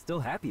 she was still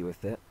happy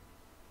with it.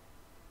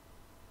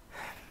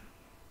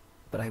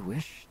 But I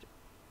wished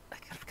I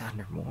could have gotten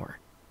her more.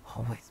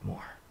 Always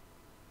more.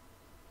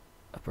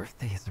 A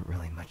birthday isn't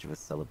really much of a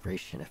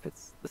celebration if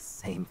it's the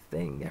same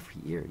thing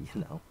every year,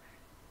 you know?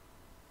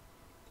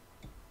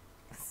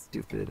 A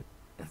stupid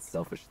and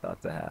selfish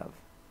thought to have,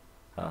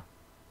 huh?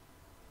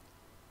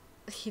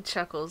 He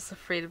chuckles,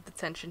 afraid of the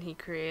tension he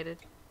created.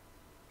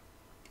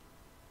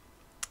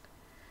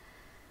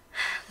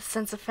 The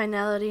sense of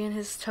finality in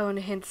his tone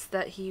hints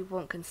that he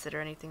won't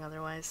consider anything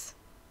otherwise.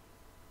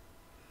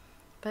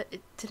 But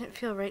it didn't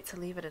feel right to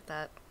leave it at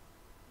that.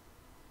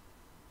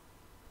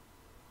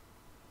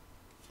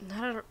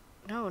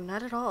 No,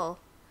 not at all.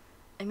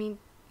 I mean,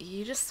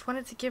 you just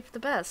wanted to give the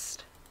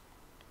best.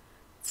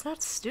 It's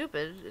not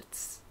stupid,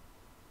 it's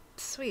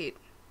sweet.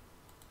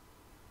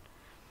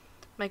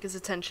 Micah's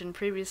attention,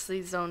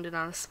 previously zoned in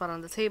on a spot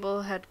on the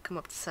table, had come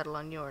up to settle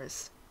on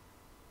yours.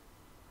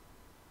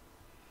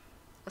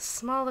 A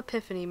small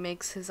epiphany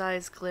makes his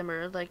eyes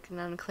glimmer like an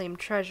unclaimed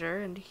treasure,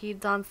 and he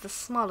dons the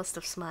smallest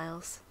of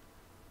smiles.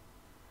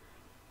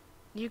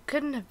 You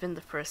couldn't have been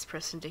the first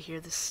person to hear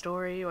this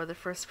story, or the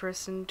first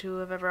person to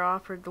have ever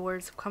offered the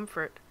words of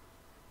comfort.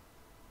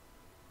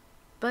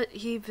 But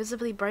he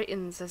visibly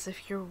brightens, as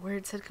if your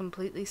words had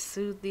completely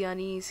soothed the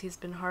unease he's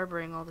been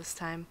harboring all this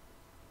time.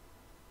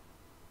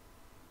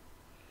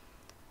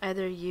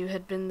 Either you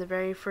had been the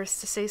very first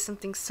to say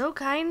something so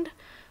kind,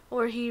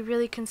 or he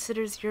really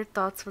considers your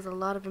thoughts with a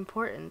lot of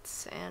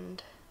importance,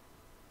 and...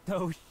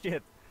 Oh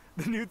shit!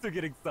 The nudes are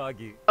getting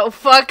soggy. Oh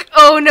fuck!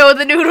 Oh no,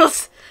 the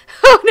noodles!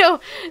 Oh no!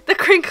 The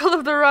crinkle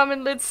of the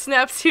ramen lid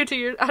snaps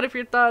you out of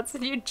your thoughts,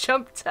 and you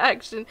jump to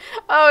action.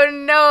 Oh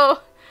no!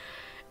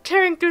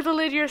 Tearing through the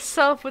lid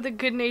yourself with a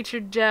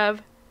good-natured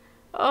jab.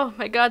 Oh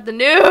my god, the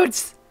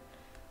nudes!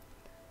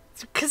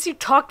 It's because you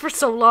talked for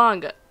so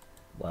long.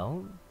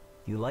 Well,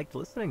 you liked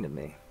listening to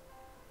me.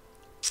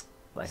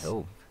 I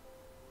hope.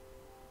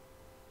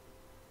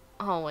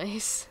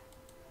 Always.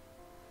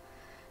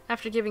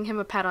 After giving him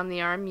a pat on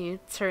the arm, you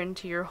turn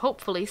to your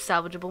hopefully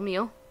salvageable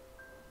meal.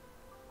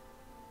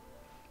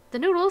 The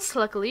noodles,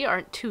 luckily,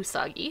 aren't too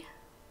soggy.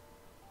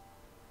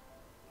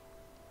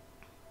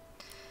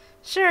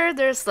 Sure,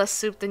 there's less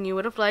soup than you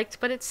would have liked,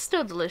 but it's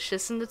still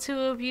delicious, and the two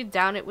of you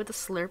down it with a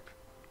slurp.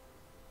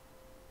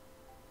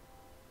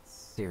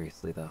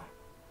 Seriously, though.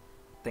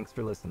 Thanks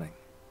for listening.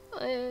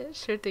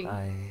 Sure thing.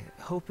 I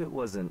hope it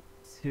wasn't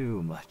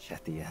too much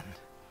at the end.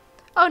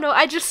 Oh no,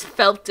 I just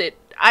felt it.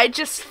 I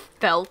just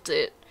felt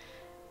it.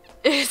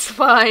 It's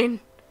fine.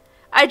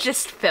 I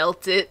just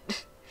felt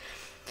it.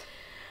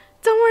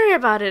 Don't worry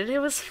about it. It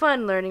was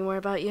fun learning more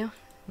about you.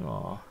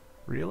 Aw,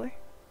 really?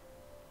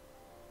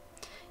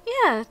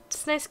 Yeah,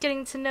 it's nice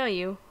getting to know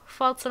you,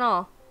 faults and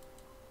all.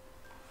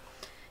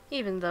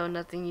 Even though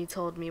nothing you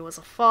told me was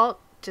a fault,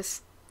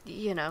 just,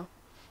 you know.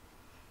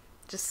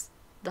 Just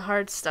the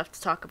hard stuff to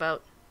talk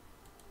about.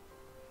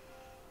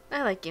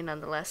 I like you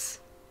nonetheless.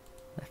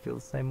 I feel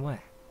the same way.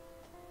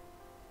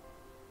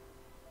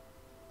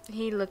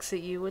 He looks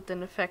at you with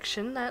an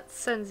affection that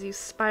sends you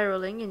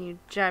spiraling and you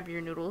jab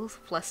your noodles,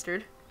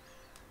 flustered.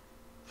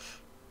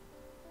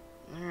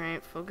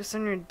 Alright, focus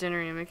on your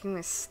dinner. You're making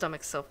my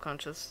stomach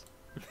self-conscious.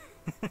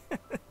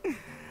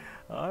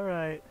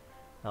 Alright,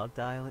 I'll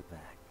dial it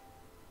back.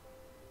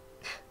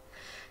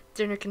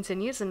 Dinner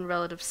continues in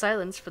relative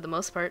silence for the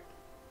most part.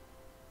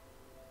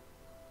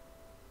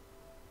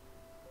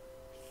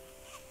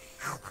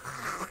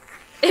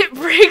 It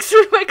breaks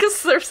when Michael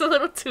slurps a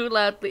little too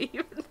loudly,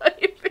 even though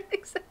you're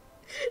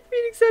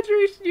being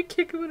exaggeration, you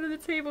kick him under the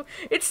table.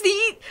 It's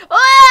the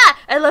Ah!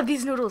 I love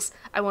these noodles.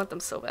 I want them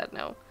so bad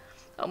now.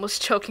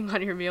 Almost choking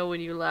on your meal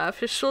when you laugh.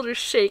 His shoulders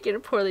shake in a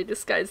poorly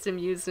disguised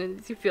amusement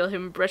as you feel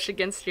him brush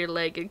against your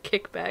leg and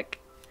kick back.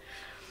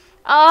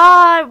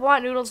 Ah, I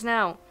want noodles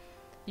now.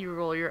 You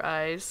roll your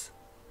eyes.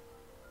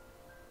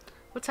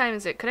 What time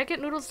is it? Could I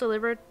get noodles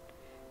delivered?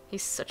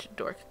 He's such a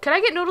dork. Could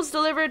I get noodles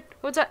delivered?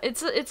 What's that?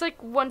 It's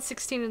like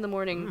 1:16 in the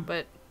morning,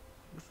 but...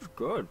 This is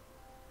good.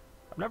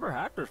 I've never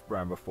had this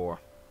brand before.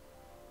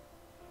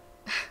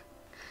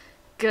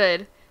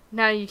 Good.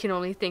 Now you can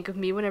only think of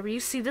me whenever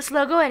you see this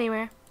logo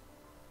anywhere.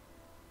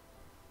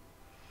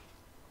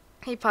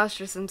 He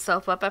postures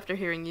himself up after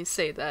hearing you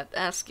say that,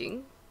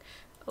 asking...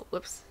 Oh,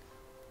 whoops.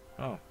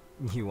 Oh,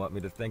 you want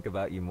me to think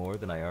about you more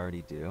than I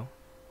already do?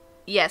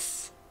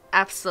 Yes,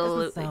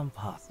 absolutely. Doesn't sound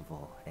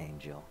possible,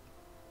 Angel.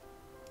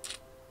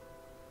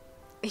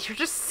 You're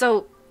just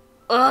so...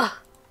 Ugh.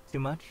 Too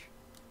much?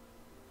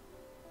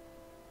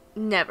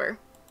 Never.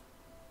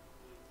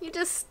 You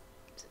just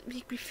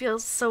make me feel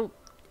so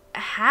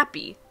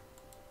happy.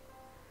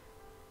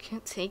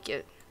 Can't take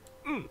it.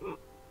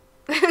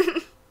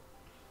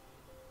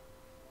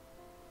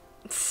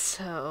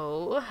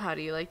 So, how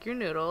do you like your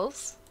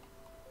noodles?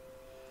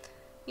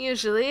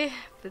 Usually,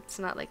 if it's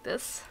not like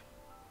this.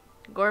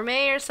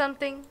 Gourmet or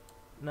something?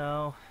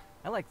 No,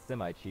 I like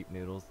semi-cheap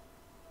noodles.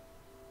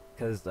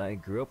 Because I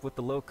grew up with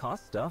the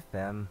low-cost stuff,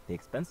 and the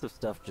expensive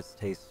stuff just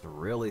tastes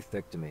really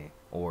thick to me.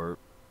 Or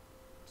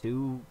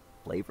too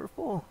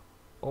flavorful.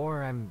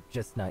 Or I'm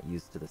just not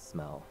used to the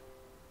smell.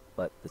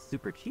 But the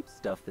super cheap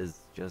stuff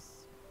is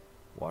just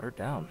watered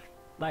down.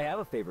 I have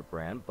a favorite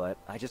brand, but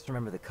I just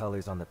remember the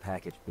colors on the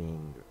package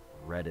being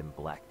red and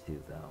black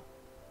too, though.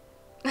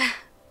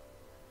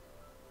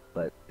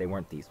 But they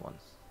weren't these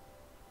ones.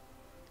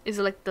 Is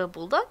it like the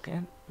bulldog?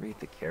 Can't read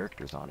the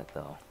characters on it,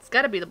 though. It's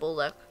gotta be the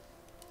bulldog.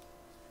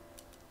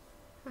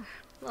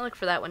 I'll look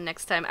for that one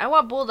next time. I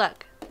want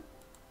bulldog.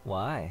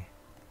 Why?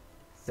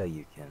 So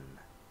you can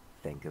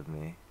think of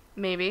me?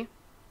 Maybe.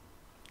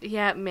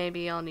 Yeah,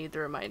 maybe I'll need the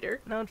reminder.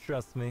 No,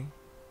 trust me.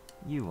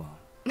 You won't.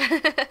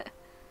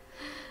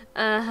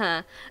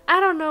 Uh-huh. I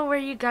don't know where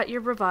you got your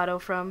bravado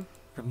from.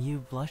 From you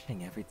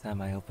blushing every time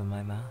I open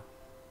my mouth.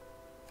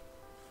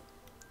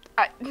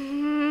 I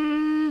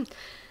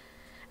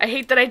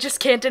hate that I just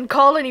can't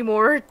call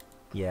anymore.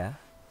 Yeah?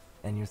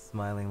 And you're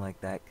smiling like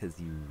that because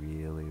you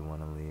really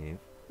want to leave?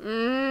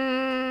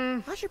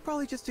 I should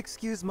probably just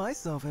excuse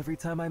myself every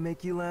time I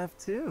make you laugh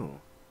too.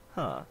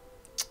 Huh.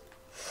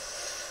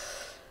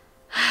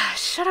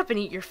 Shut up and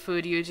eat your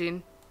food,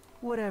 Eugene.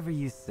 Whatever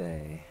you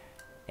say,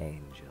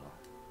 Angel.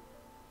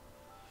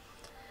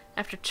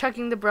 After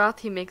chugging the broth,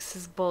 he makes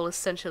his bowl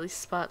essentially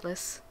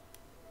spotless.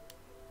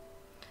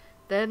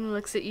 Then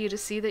looks at you to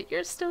see that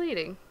you're still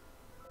eating.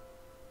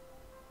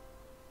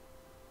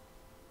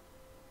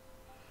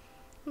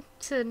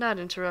 To not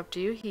interrupt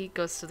you, he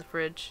goes to the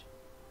fridge.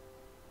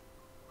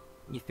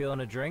 You feeling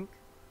a drink?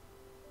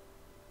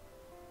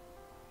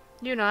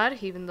 You nod,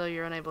 even though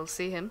you're unable to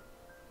see him.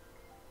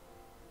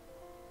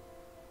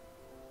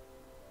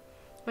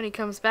 When he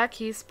comes back,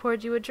 he's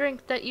poured you a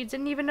drink that you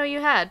didn't even know you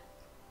had.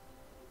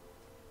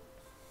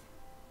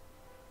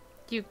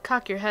 You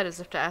cock your head as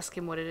if to ask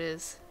him what it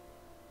is.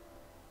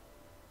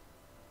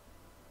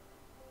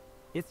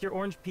 It's your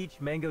orange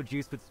peach mango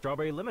juice with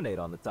strawberry lemonade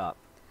on the top.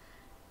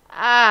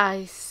 Ah,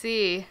 I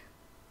see.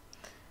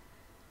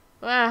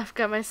 Well, I've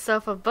got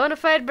myself a bona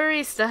fide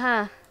barista,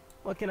 huh?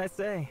 What can I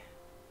say?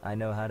 I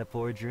know how to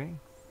pour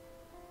drinks.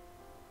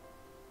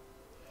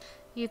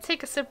 You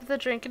take a sip of the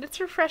drink, and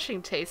it's a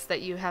refreshing taste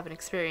that you haven't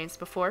experienced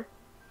before.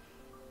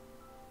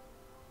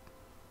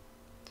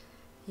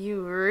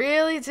 You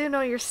really do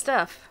know your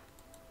stuff.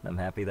 I'm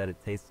happy that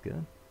it tastes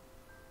good.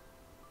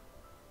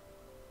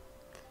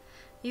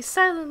 You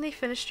silently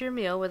finished your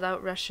meal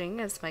without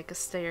rushing as Micah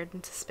stared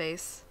into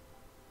space.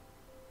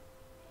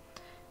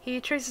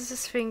 He traces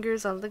his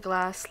fingers on the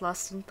glass,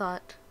 lost in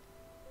thought.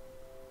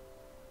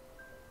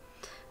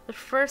 The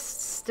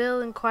first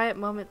still and quiet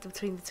moment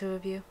between the two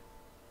of you.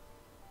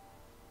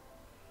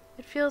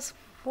 It feels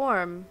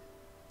warm,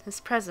 his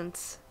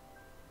presence.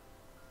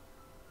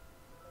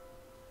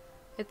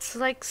 It's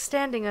like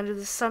standing under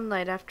the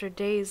sunlight after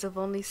days of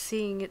only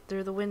seeing it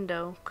through the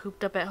window,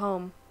 cooped up at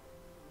home.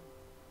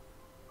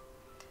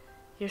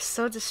 You're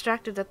so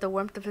distracted that the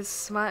warmth of his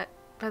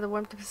by the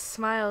warmth of his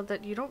smile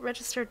that you don't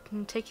register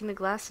him taking the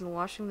glass and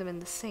washing them in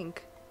the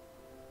sink.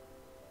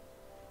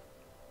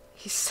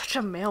 He's such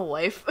a male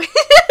wife.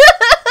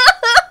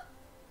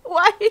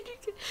 Why did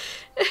you...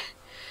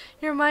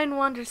 Your mind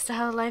wanders to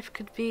how life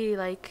could be,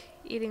 like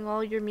eating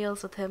all your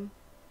meals with him.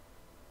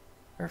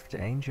 Earth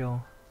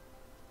Angel,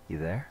 you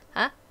there?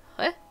 Huh?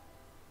 What?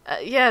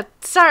 Yeah,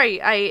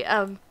 sorry,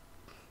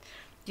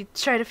 you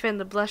try to fan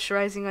the blush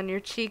rising on your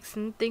cheeks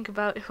and think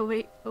about a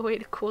way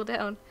to cool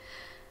down.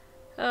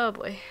 Oh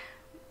boy.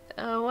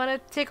 Wanna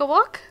take a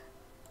walk?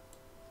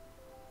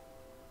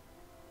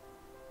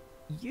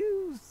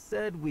 You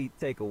said we'd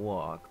take a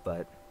walk,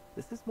 but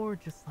this is more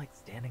just like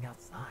standing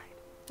outside.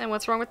 And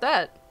what's wrong with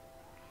that?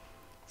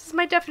 This is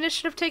my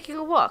definition of taking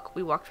a walk.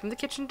 We walked from the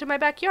kitchen to my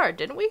backyard,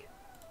 didn't we?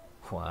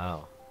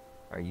 Wow.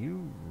 Are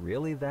you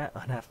really that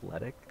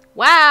unathletic?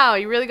 Wow,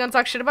 you really gonna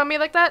talk shit about me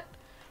like that?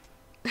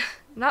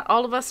 Not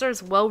all of us are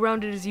as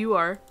well-rounded as you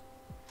are.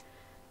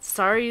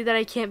 Sorry that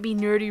I can't be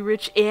nerdy,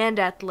 rich, and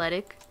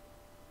athletic.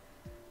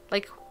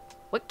 Like,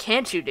 what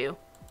can't you do?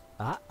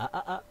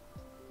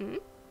 Hmm?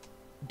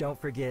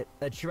 Don't forget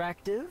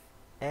attractive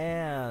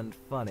and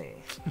funny.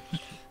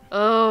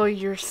 Oh,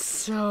 you're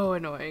so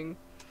annoying.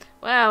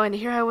 Wow, and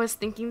here I was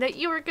thinking that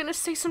you were gonna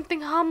say something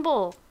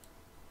humble.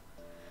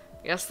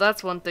 Guess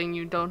that's one thing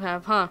you don't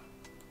have, huh?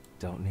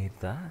 Don't need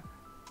that,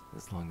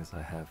 as long as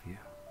I have you.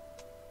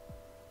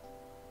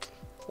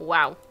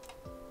 Wow.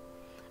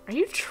 Are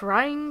you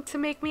trying to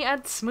make me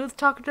add smooth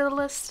talk to the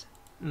list?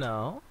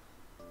 No.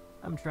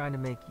 I'm trying to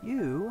make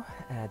you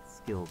add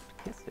skilled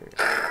kissers.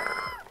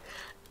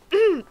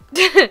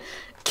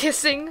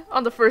 Kissing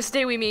on the first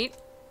day we meet?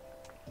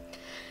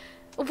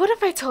 What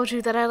if I told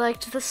you that I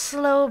liked the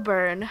slow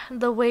burn,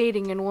 the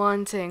waiting and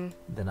wanting?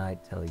 Then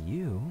I'd tell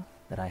you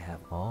that I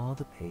have all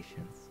the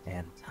patience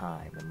and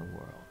time in the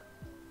world.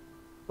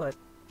 But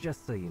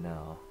just so you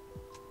know,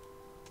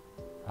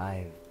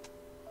 I've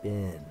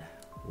been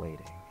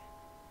waiting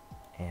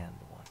and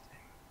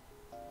wanting.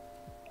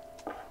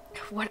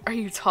 What are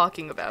you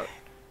talking about?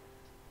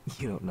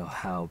 You don't know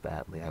how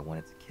badly I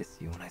wanted to kiss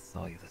you when I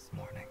saw you this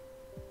morning.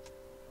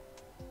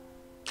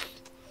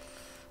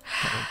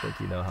 I don't think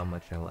you know how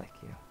much I like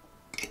you.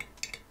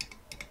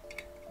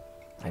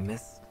 I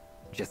miss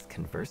just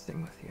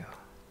conversing with you.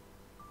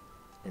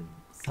 In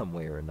some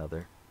way or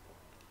another.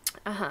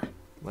 Uh-huh.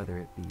 Whether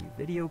it be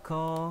video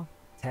call,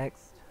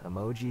 text,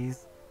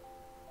 emojis,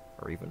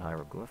 or even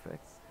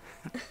hieroglyphics.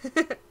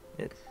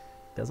 It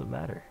doesn't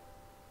matter.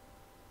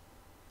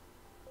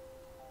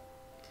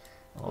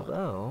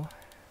 Although,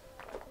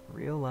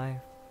 real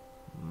life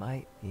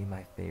might be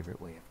my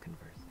favorite way of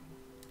conversing.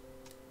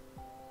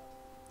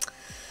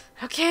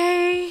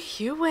 Okay,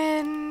 you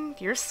win.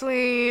 You're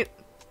sweet.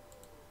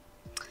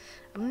 I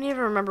don't even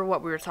remember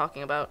what we were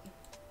talking about.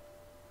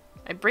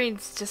 My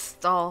brain's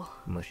just all...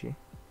 Mushy?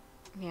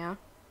 Yeah.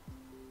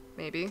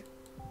 Maybe.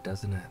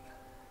 Doesn't it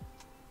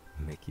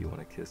make you want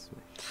to kiss me?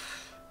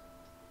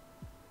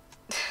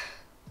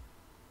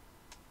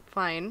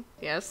 Fine.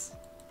 Yes.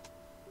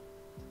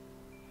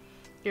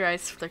 Your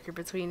eyes flicker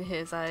between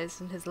his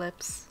eyes and his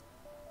lips.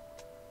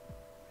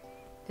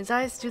 His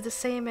eyes do the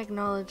same,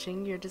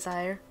 acknowledging your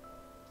desire.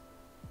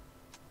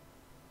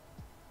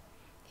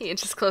 He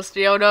inches close to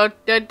you. Oh no.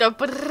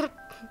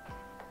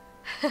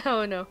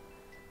 Oh no.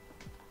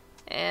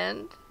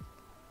 And...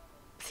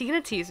 is he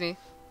gonna tease me?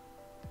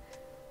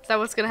 Is that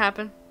what's gonna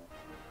happen?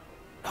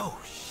 Oh,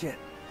 shit.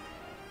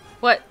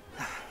 What?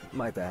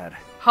 My bad.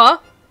 Huh?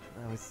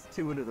 I was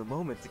too into the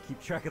moment to keep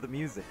track of the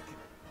music.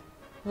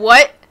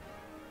 What?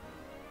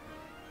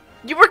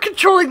 You were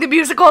controlling the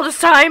music all this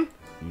time?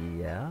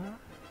 Yeah?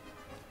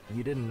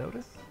 You didn't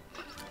notice?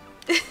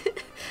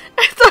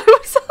 I thought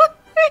it was on...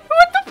 Wait,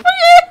 what the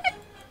fuck?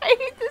 I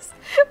hate this.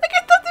 Like,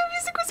 I thought the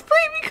music was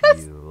playing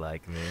because... You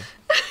like me?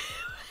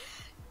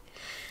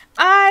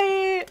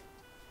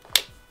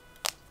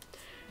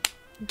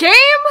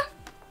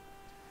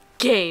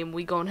 Game,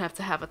 we gon' have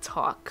to have a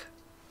talk.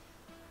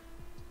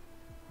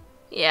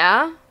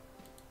 Yeah?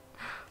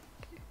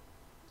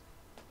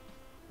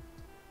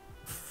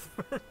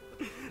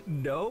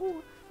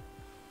 No?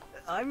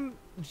 I'm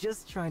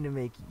just trying to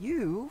make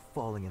you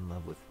falling in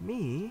love with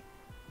me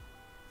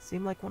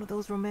seem like one of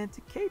those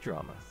romantic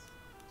K-dramas.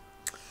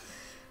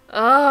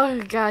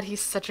 Oh god,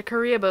 he's such a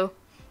Koreaboo.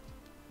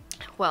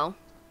 Well,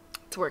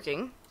 it's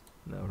working.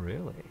 No,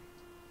 really.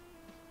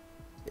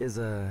 Is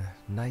a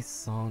nice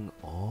song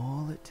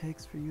all it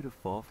takes for you to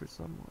fall for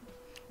someone?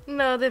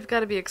 No, they've got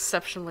to be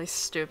exceptionally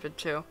stupid,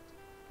 too.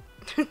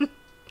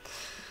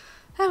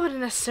 I wouldn't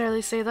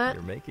necessarily say that.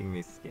 You're making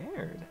me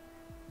scared.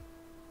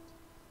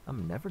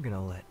 I'm never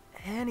gonna let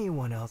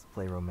anyone else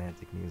play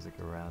romantic music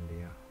around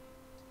you.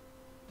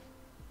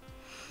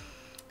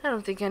 I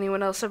don't think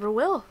anyone else ever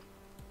will.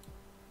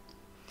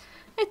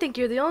 I think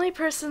you're the only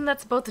person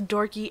that's both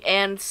dorky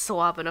and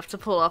suave enough to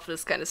pull off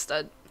this kind of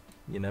stunt.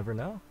 You never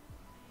know.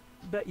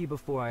 Bet you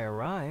before I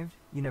arrived,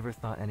 you never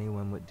thought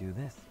anyone would do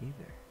this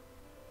either.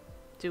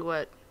 Do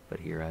what?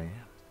 But here I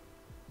am.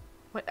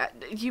 What?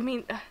 You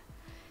mean...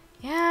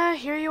 yeah,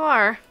 here you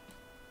are.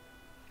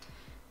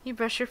 You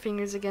brush your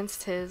fingers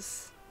against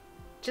his,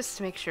 just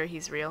to make sure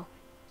he's real.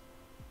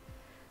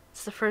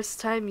 It's the first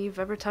time you've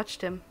ever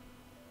touched him.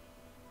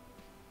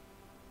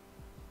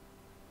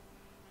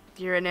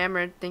 You're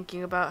enamored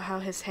thinking about how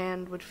his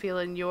hand would feel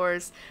in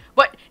yours.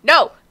 What?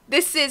 No!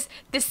 This is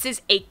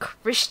a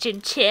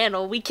Christian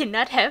channel. We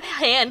cannot have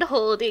hand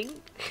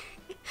holding.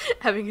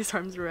 Having his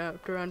arms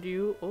wrapped around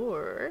you,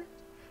 or...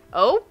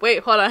 Oh,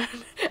 wait, hold on.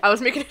 I was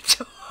making a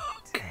joke.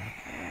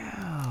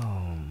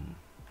 Damn.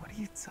 What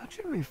are you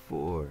touching me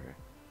for?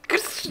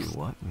 You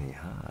want me,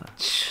 huh?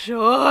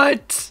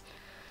 Shut!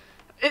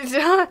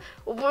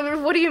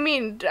 What do you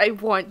mean, I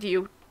want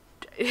you?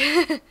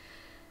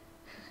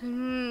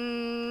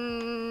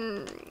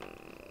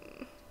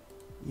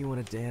 You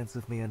want to dance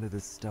with me under the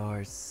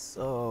stars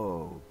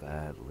so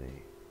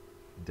badly,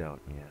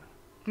 don't you?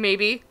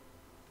 Maybe.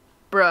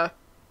 Bruh.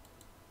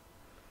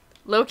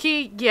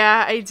 Loki,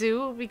 yeah, I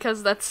do,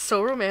 because that's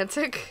so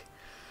romantic.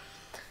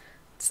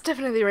 It's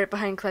definitely right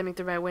behind climbing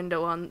through my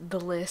window on the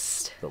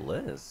list. The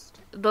list?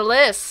 The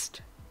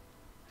list!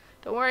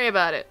 Don't worry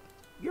about it.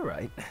 You're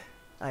right.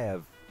 I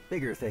have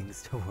bigger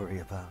things to worry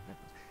about.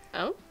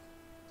 Oh?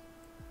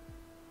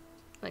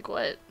 Like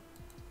what?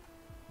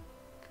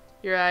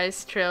 Your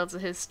eyes trail to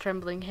his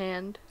trembling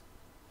hand.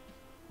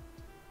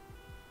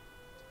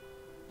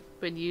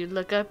 When you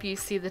look up, you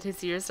see that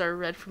his ears are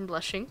red from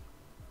blushing.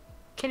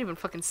 Can't even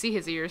fucking see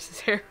his ears, his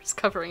hair is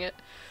covering it.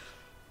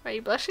 Why are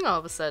you blushing all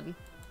of a sudden?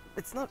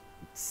 It's not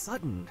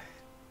sudden.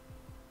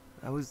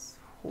 I was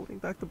holding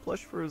back the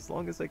blush for as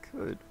long as I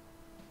could.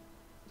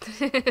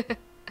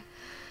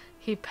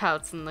 He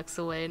pouts and looks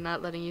away,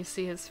 not letting you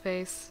see his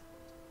face.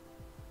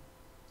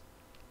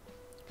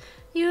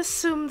 You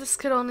assume this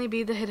could only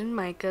be the hidden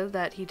Micah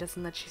that he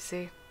doesn't let you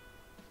see.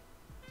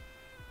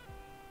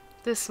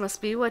 This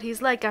must be what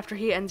he's like after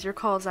he ends your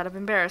calls out of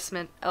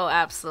embarrassment. Oh,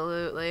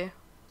 absolutely.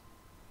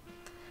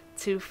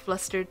 Too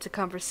flustered to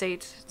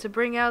conversate, to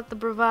bring out the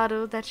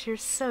bravado that you're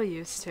so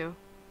used to.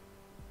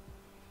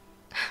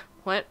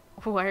 What?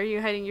 Why are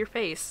you hiding your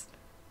face?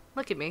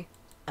 Look at me.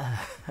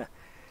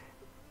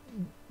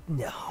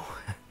 No.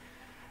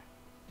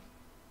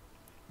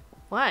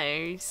 Why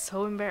are you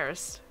so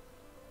embarrassed?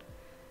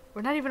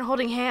 We're not even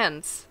holding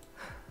hands.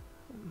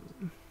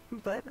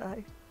 But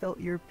I felt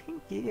your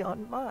pinky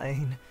on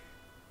mine.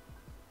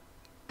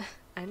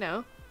 I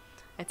know.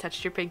 I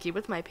touched your pinky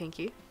with my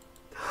pinky.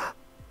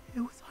 It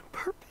was on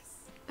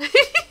purpose.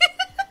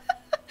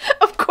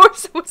 Of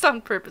course it was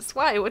on purpose.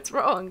 Why? What's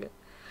wrong?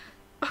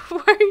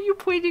 Why are you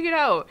pointing it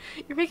out?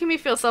 You're making me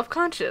feel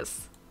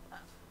self-conscious.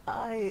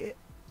 I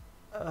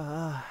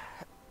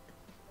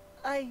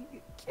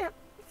can't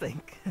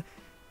think.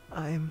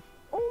 I'm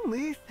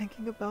only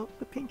thinking about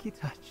the pinky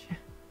touch.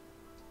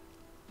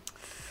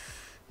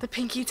 The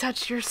pinky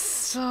touch, you're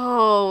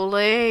so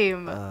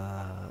lame.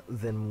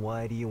 Then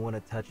why do you want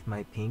to touch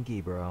my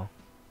pinky, bro?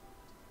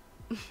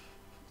 I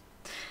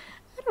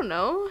don't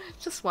know.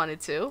 Just wanted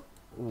to.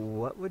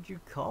 What would you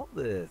call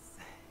this?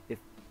 If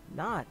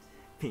not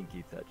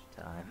pinky touch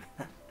time.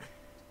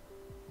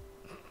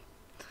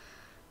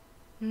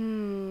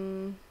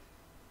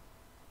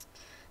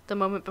 The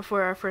moment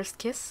before our first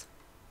kiss?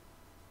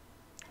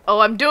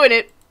 Oh, I'm doing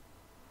it!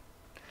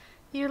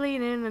 You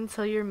lean in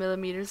until you're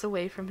millimeters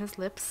away from his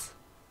lips.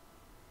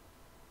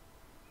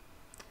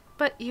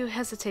 But you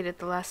hesitate at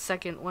the last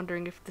second,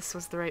 wondering if this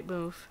was the right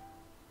move.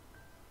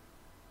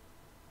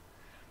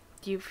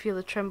 You feel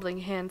a trembling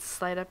hand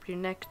slide up your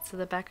neck to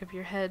the back of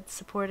your head,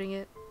 supporting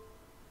it.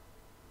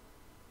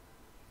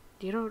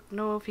 You don't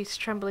know if he's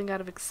trembling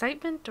out of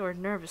excitement or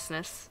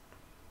nervousness.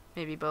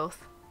 Maybe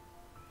both.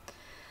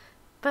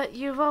 But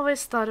you've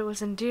always thought it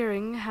was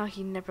endearing how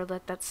he never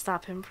let that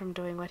stop him from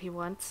doing what he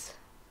wants.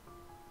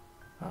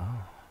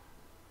 Oh.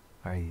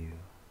 Are you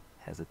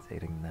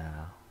hesitating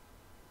now?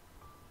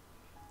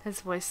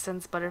 His voice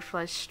sends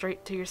butterflies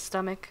straight to your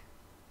stomach.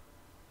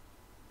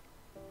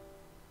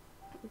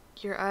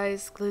 Your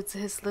eyes glued to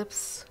his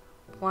lips,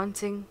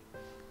 wanting.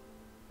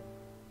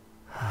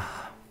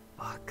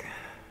 Fuck.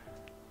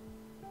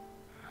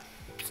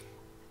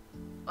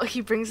 Oh,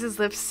 he brings his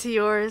lips to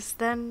yours,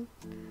 then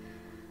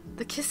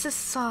the kiss is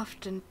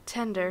soft and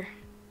tender.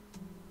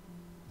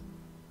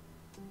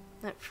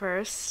 At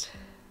first.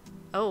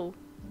 Oh.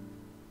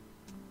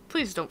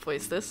 Please don't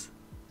voice this.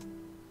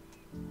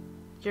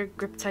 Your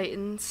grip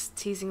tightens,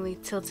 teasingly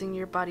tilting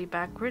your body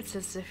backwards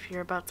as if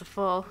you're about to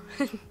fall.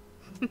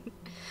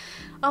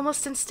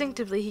 Almost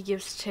instinctively, he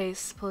gives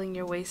chase, pulling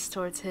your waist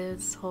towards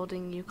his,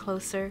 holding you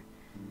closer,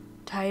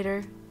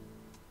 tighter.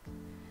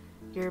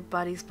 Your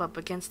bodies bump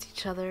against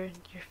each other,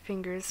 your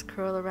fingers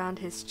curl around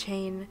his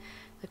chain,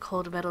 the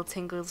cold metal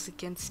tingles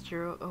against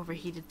your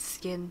overheated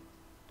skin.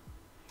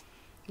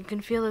 You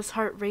can feel his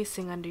heart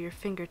racing under your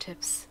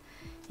fingertips.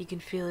 You can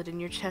feel it in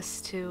your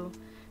chest too,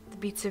 the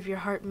beats of your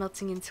heart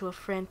melting into a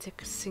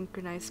frantic,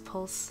 synchronized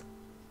pulse.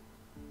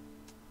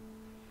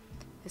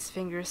 His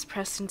fingers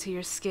press into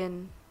your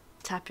skin,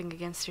 tapping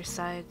against your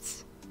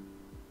sides.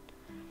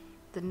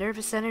 The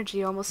nervous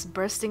energy almost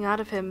bursting out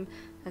of him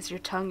as your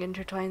tongue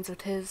intertwines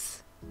with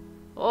his.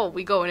 Oh,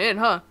 we going in,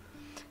 huh?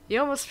 You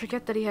almost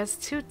forget that he has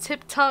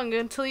two-tip tongue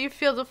until you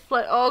feel the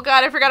oh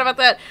god, I forgot about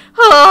that.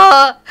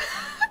 Ah!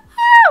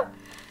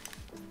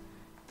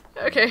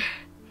 Okay.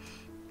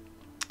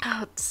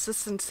 Oh, it's a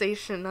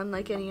sensation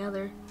unlike any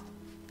other.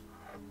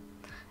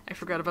 I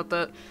forgot about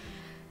that.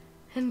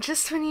 And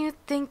just when you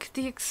think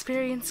the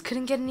experience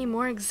couldn't get any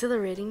more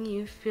exhilarating,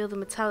 you feel the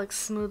metallic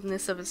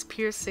smoothness of his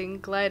piercing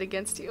glide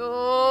against you.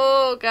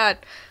 Oh god.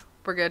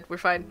 We're good, we're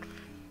fine.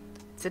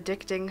 It's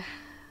addicting.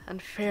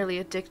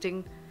 Unfairly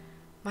addicting.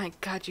 My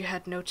god, you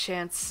had no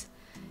chance.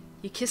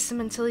 You kiss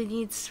him until the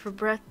need for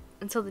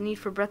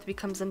breath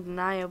becomes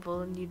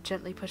undeniable, and you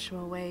gently push him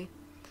away.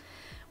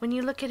 When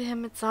you look at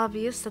him, it's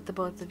obvious that the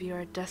both of you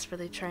are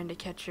desperately trying to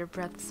catch your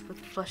breaths with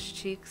flushed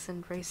cheeks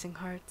and racing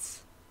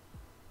hearts.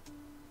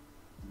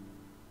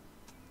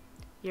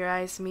 Your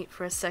eyes meet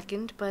for a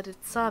second, but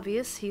it's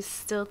obvious he's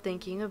still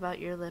thinking about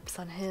your lips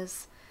on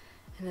his,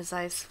 and his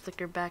eyes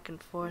flicker back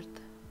and forth.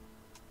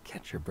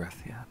 Catch your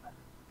breath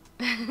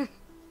yet?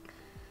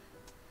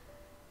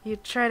 You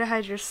try to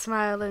hide your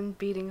smile and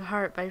beating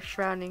heart by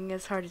frowning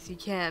as hard as you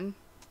can.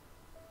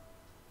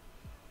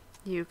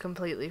 You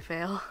completely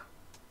fail.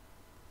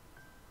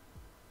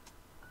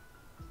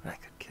 I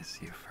could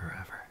kiss you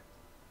forever.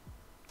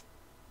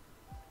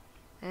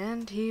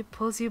 And he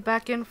pulls you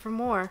back in for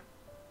more.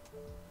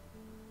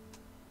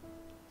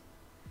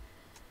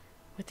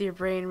 With your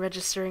brain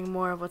registering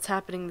more of what's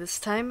happening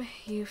this time,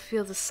 you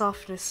feel the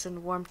softness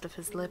and warmth of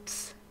his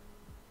lips.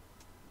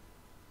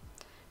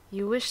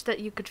 You wish that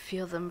you could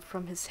feel them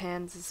from his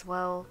hands as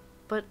well,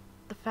 but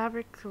the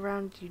fabric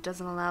around you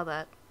doesn't allow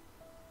that.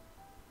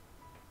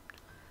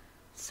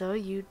 So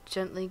you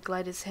gently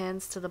glide his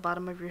hands to the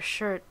bottom of your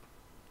shirt,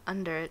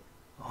 under it.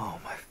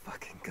 Oh my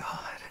fucking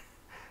god.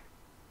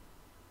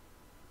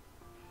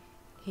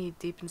 He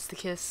deepens the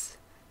kiss,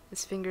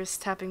 his fingers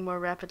tapping more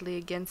rapidly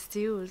against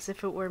you as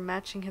if it were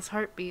matching his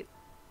heartbeat.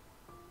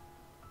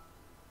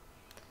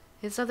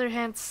 His other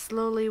hand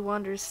slowly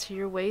wanders to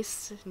your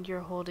waist, and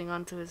you're holding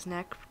onto his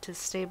neck to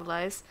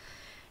stabilize.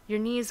 Your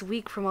knee is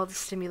weak from all the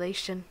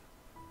stimulation.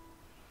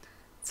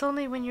 It's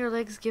only when your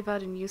legs give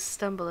out and you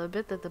stumble a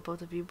bit that the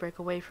both of you break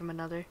away from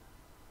another.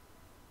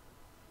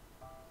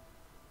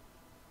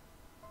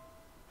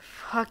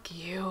 Fuck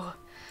you.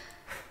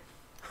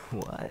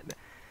 What?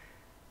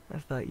 I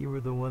thought you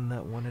were the one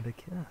that wanted a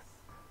kiss.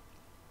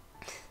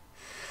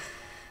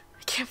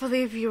 I can't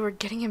believe you were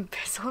getting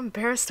so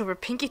embarrassed over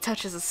pinky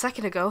touches a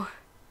second ago.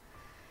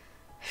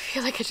 I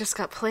feel like I just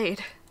got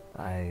played.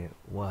 I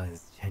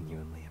was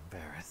genuinely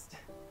embarrassed.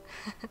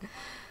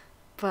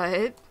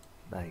 But...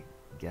 I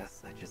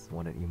guess I just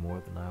wanted you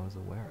more than I was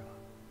aware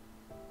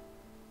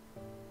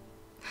of.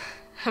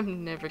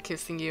 I'm never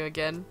kissing you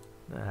again.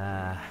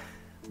 I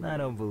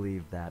don't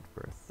believe that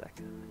for a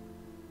second.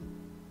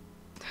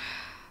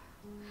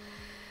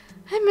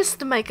 I missed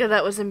the Micah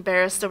that was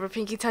embarrassed over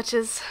pinky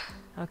touches.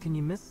 How can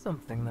you miss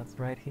something that's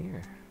right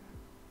here?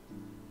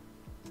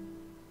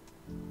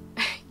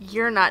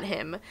 You're not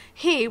him.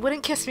 He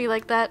wouldn't kiss me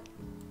like that.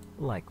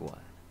 Like what?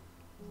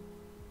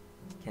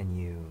 Can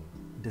you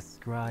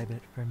describe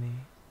it for me,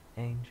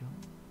 Angel?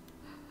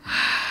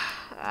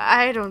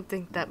 I don't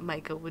think that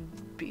Micah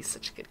would be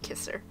such a good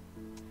kisser.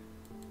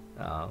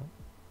 Oh,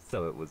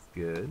 so it was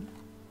good?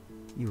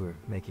 You were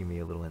making me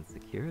a little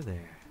insecure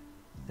there,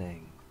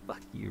 saying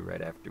fuck you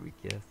right after we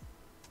kissed.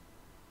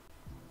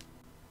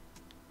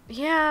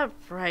 Yeah,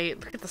 right.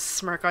 Look at the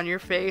smirk on your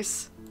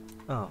face.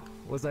 Oh,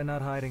 was I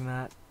not hiding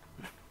that?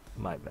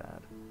 My bad.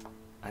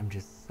 I'm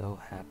just so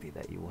happy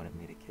that you wanted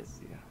me to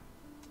kiss you.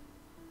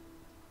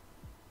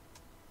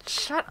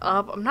 Shut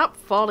up. I'm not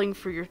falling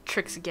for your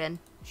tricks again.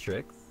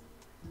 Tricks?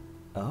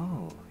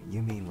 Oh,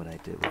 you mean what I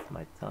did with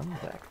my tongue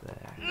back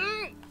there?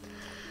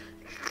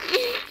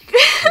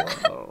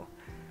 Whoa.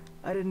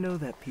 I didn't know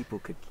that people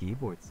could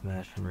keyboard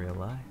smash in real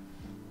life.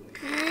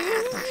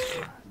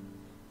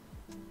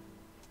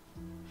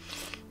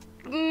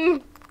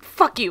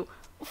 Fuck you.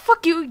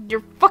 Fuck you.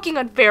 You're fucking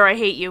unfair. I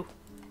hate you.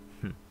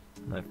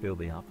 I feel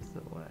the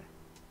opposite way.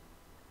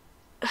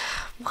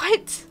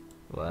 What?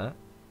 What?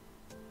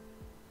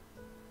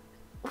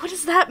 What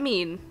does that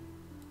mean?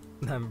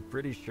 I'm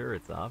pretty sure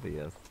it's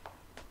obvious.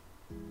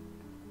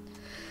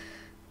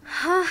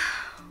 Huh?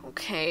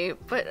 Okay,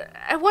 but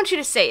I want you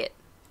to say it.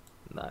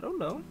 I don't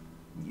know.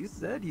 You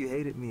said you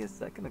hated me a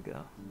second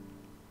ago.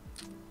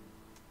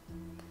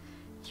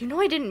 You know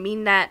I didn't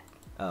mean that.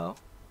 Oh?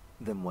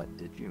 Then what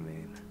did you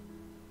mean?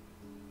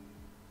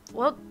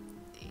 Well,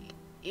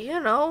 you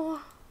know...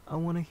 I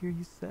want to hear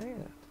you say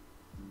it.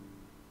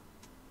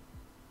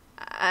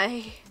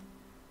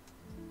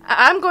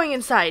 I'm going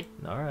inside.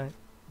 Alright.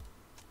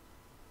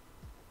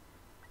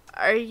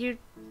 Are you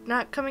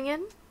not coming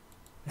in?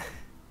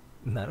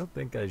 I don't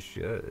think I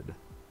should.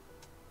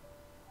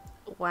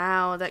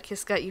 Wow, that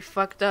kiss got you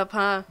fucked up,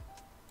 huh?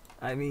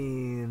 I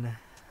mean,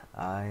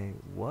 I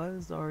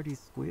was already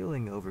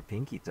squealing over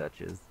pinky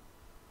touches,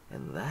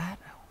 and that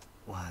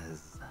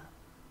was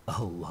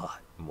a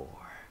lot more.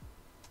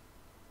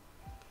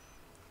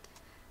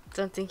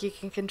 Don't think you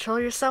can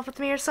control yourself with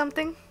me or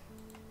something?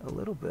 A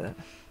little bit.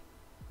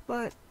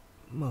 But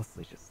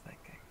mostly just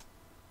thinking.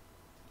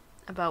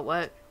 About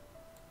what?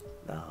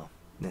 No,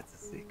 it's a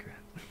secret.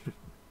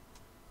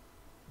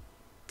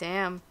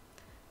 Damn.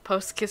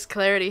 Post-kiss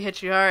clarity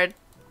hit you hard.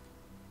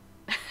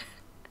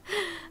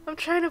 I'm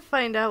trying to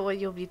find out what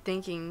you'll be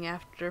thinking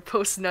after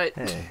post-nut.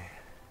 Hey,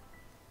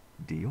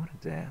 do you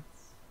want to dance?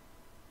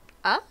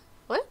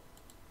 What?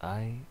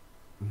 I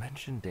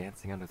mentioned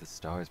dancing under the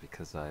stars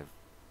because I've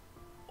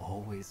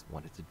always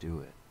wanted to do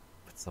it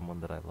with someone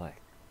that I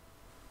like.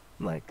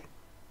 Like,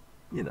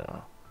 you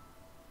know,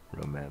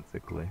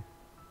 romantically.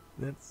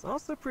 It's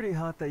also pretty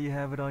hot that you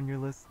have it on your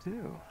list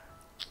too.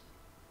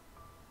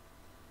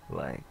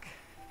 Like,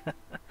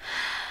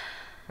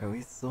 are we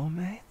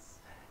soulmates?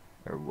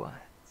 Or what?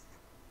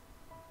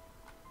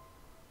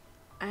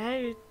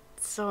 I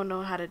don't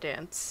know how to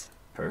dance.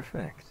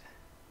 Perfect.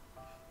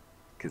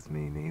 'Cause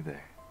me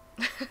neither.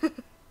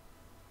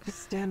 Just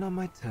stand on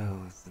my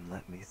toes and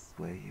let me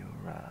sway you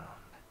around.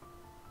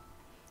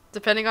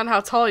 Depending on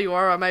how tall you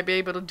are, I might be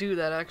able to do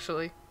that,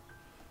 actually.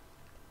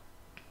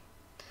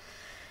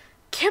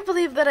 Can't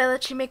believe that I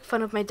let you make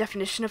fun of my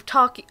definition of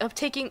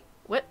taking...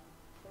 What?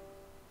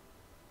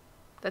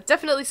 That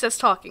definitely says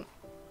talking.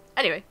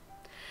 Anyway.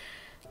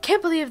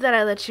 Can't believe that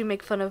I let you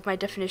make fun of my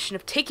definition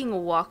of taking a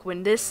walk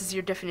when this is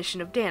your definition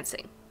of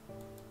dancing.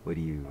 Would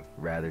you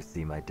rather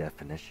see my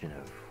definition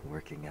of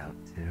working out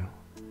too?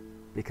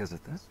 Because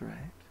of this,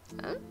 right?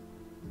 Huh?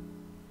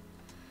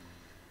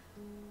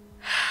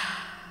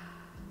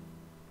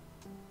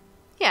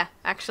 Yeah,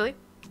 actually,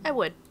 I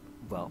would.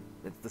 Well,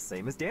 it's the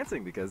same as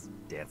dancing because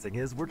dancing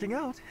is working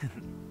out.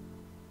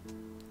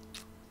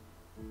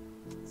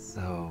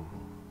 So,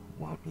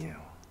 won't you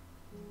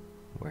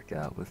work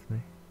out with me?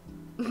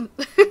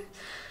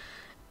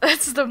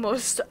 That's the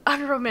most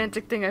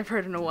unromantic thing I've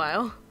heard in a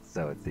while.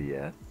 So it's a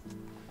yes?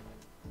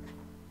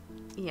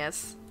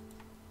 Yes.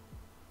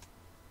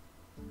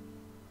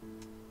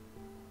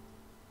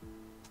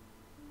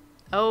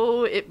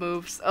 Oh, it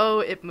moves. Oh,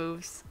 it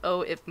moves.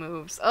 Oh, it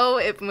moves. Oh,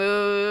 it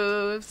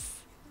moves.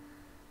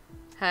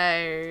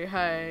 Hi,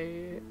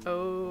 hi.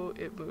 Oh,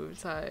 it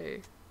moves.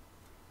 Hi.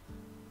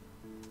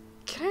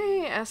 Can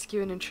I ask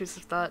you an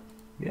intrusive thought?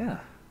 Yeah,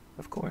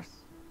 of course.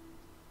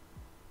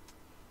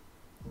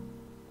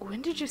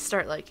 When did you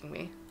start liking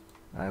me?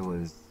 I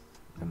was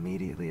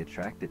immediately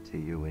attracted to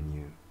you when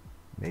you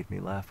made me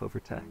laugh over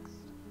text.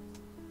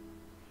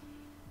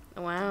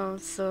 Wow,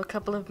 so a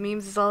couple of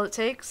memes is all it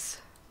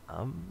takes?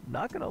 I'm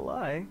not gonna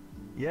lie.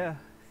 Yeah,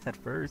 at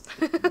first.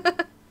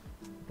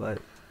 But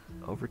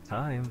over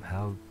time,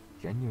 how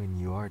genuine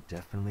you are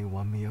definitely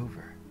won me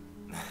over.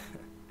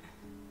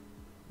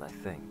 I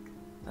think.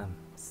 I'm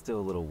still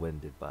a little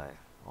winded by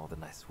all the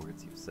nice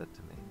words you've said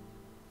to me.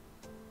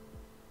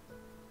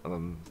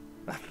 I'm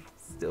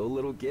still a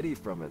little giddy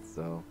from it,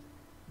 so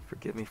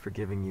forgive me for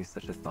giving you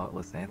such a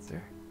thoughtless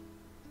answer.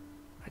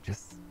 I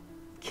just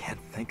can't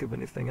think of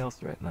anything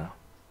else right now.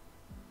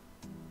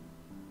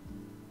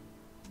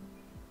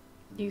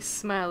 You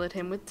smile at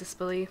him with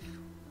disbelief.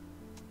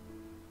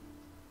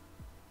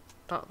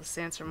 Thoughtless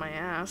answer, my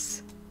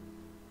ass.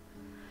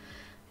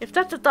 If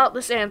that's a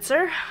thoughtless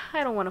answer,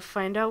 I don't want to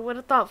find out what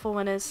a thoughtful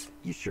one is.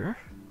 You sure?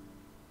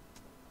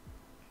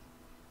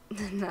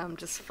 No, I'm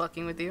just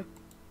fucking with you.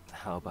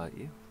 How about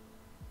you?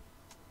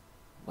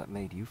 What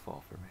made you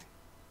fall for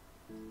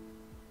me?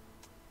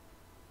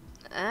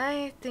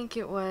 I think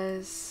it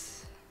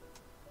was...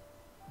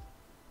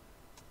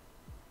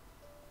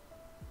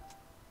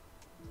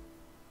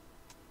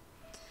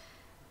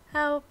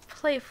 how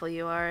playful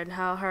you are and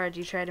how hard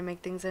you try to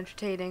make things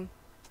entertaining.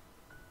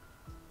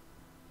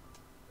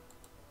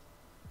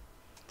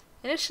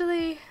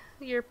 Initially,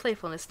 your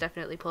playfulness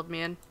definitely pulled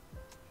me in.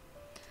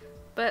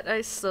 But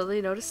I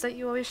slowly noticed that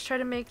you always try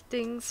to make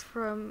things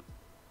from...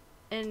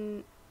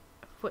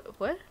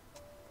 What?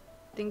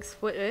 Things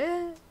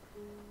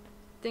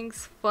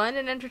fun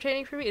and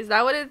entertaining for me? Is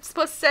that what it's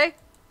supposed to say?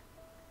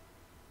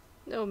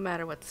 No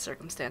matter what the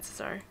circumstances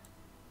are.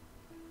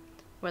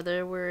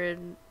 Whether we're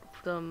in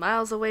the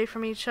miles away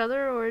from each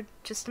other or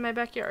just in my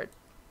backyard.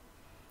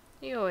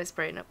 You always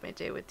brighten up my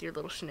day with your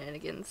little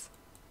shenanigans.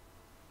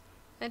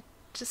 I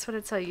just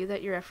want to tell you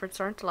that your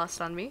efforts aren't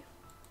lost on me.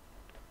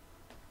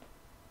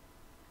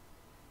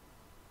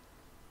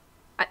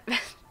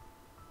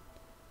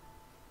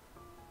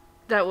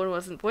 That one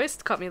wasn't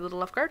voiced, caught me a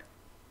little off guard.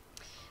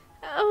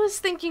 I was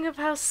thinking of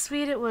how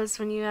sweet it was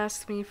when you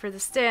asked me for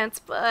this dance,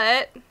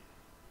 but...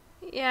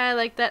 yeah, I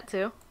like that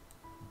too.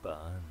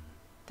 Bun.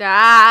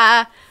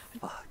 Ah!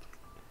 Fuck.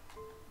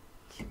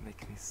 You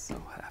make me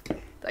so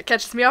happy. That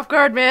catches me off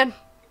guard, man.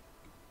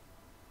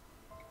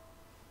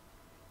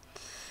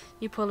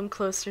 You pull him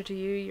closer to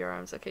you, your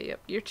arms, okay,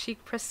 yep. Your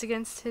cheek pressed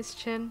against his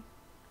chin.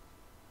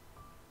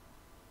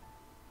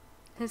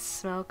 His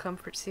smell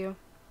comforts you.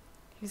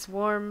 He's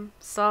warm,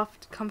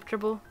 soft,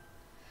 comfortable.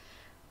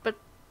 But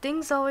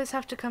things always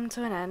have to come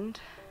to an end.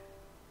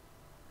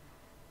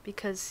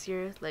 Because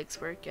your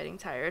legs were getting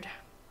tired.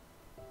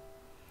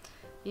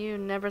 You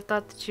never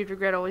thought that you'd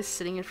regret always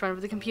sitting in front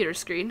of the computer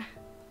screen.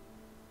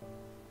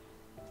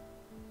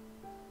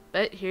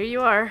 But here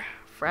you are,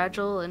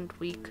 fragile and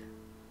weak.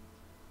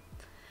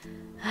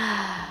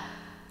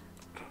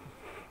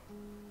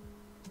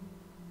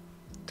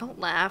 Don't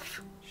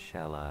laugh.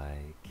 Shall I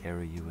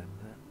carry you in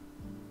then,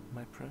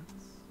 my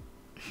prince?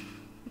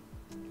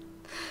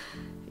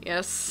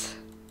 Yes.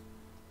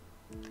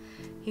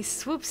 He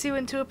swoops you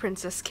into a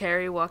princess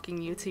carry,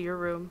 walking you to your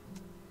room.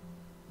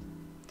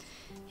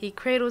 He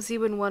cradles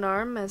you in one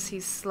arm as he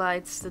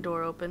slides the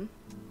door open.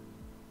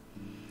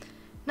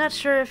 Not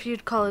sure if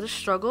you'd call it a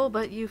struggle,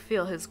 but you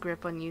feel his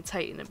grip on you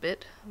tighten a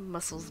bit,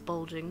 muscles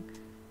bulging.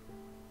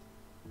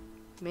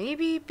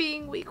 Maybe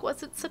being weak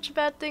wasn't such a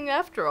bad thing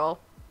after all.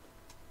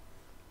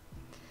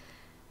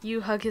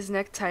 You hug his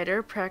neck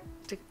tighter,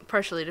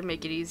 partially to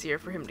make it easier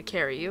for him to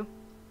carry you.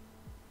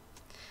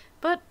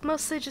 But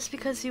mostly just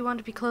because you want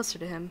to be closer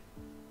to him.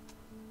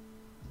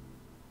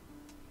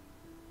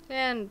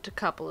 And to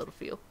cop a little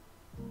feel.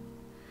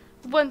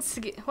 Once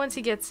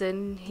he gets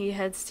in, he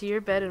heads to your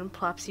bed and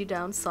plops you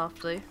down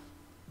softly.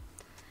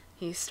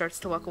 He starts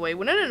to walk away.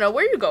 No,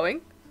 where are you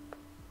going?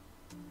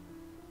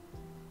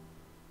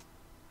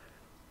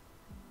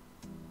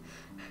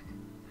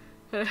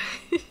 Where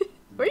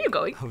are you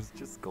going? I was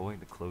just going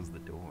to close the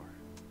door.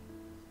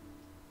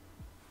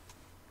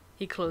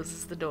 He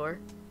closes the door.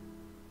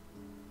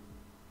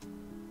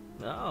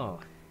 Oh,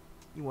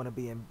 you want to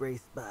be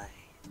embraced by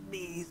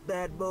these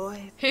bad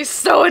boys? He's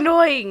so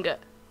annoying!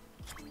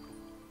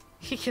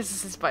 He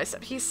kisses his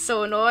bicep. He's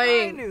so I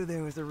annoying. knew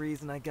there was a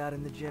reason I got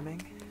into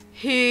gymming.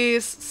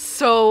 He's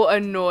so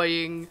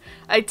annoying.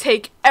 I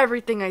take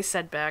everything I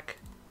said back.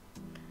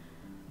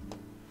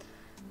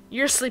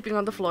 You're sleeping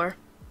on the floor.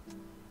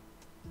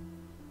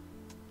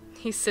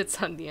 He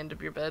sits on the end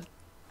of your bed.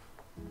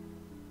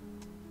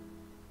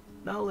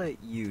 I'll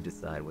let you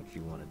decide what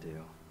you want to do.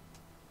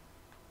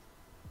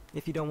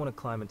 If you don't want to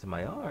climb into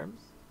my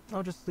arms,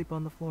 I'll just sleep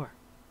on the floor.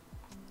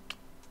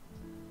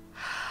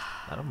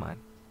 I don't mind.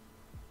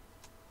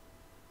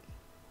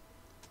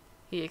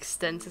 He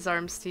extends his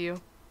arms to you.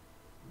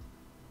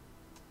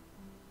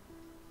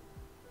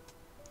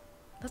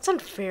 That's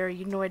unfair.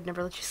 You know I'd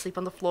never let you sleep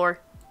on the floor.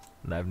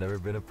 And I've never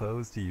been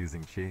opposed to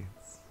using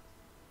sheets.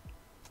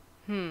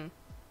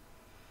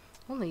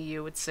 Only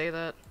you would say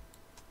that.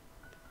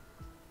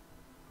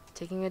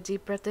 Taking a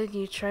deep breath in,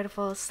 you try to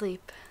fall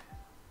asleep.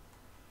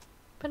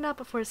 But not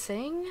before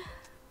saying,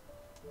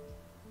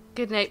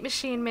 "Good night,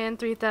 Machine Man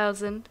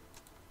 3000.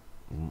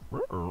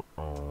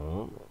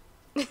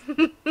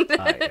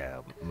 I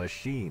am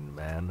Machine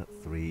Man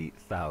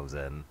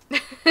 3000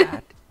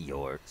 at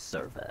your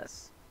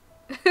service.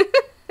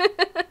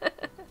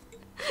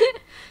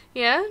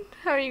 Yeah?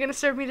 How are you gonna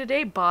serve me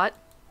today, bot?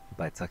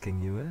 By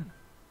tucking you in.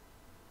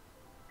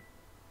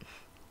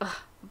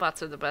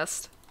 Bots are the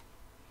best.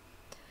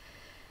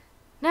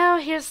 Now,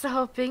 here's to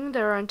hoping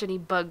there aren't any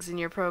bugs in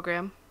your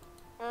program.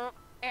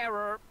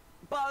 Error.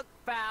 Bug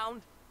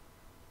found.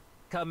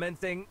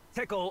 Commencing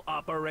tickle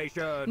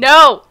operation.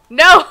 No!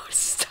 No!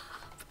 Stop!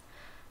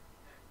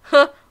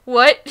 Huh?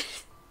 What?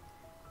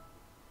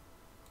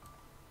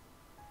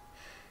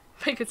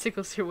 Micah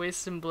tickles your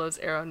waist and blows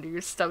air under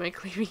your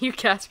stomach, leaving you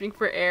gasping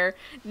for air.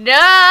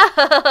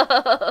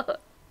 No!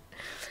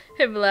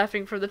 Him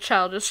laughing for the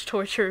childish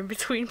torture in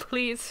between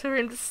pleas for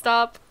him to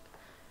stop.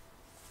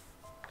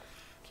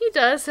 He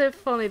does,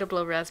 if only to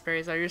blow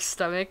raspberries on your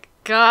stomach.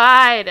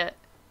 God!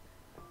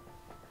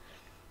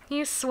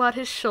 You swat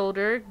his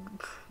shoulder,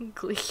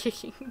 glee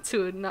kicking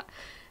to a knot.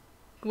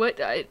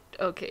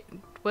 Okay,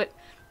 what?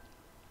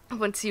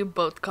 Once you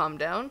both calm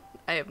down,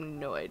 I have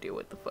no idea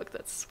what the fuck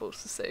that's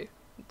supposed to say.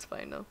 It's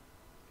fine though.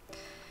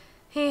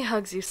 He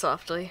hugs you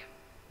softly.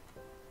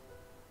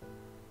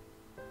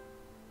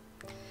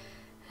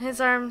 His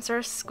arms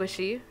are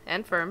squishy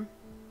and firm.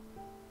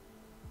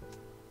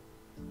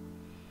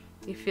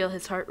 You feel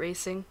his heart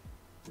racing.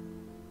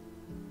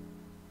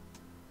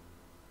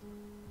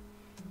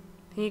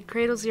 He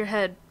cradles your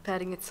head,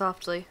 patting it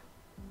softly.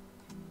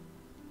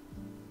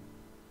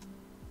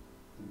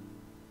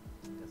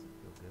 Doesn't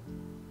feel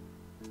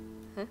good.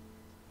 Huh?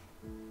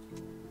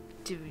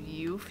 Do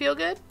you feel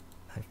good?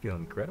 I feel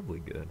incredibly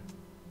good.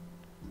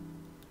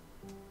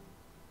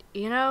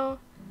 You know,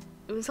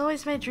 it was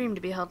always my dream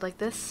to be held like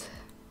this.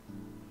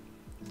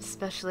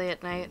 Especially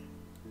at night.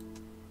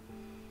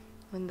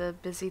 When the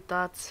busy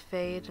thoughts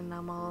fade and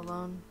I'm all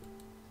alone.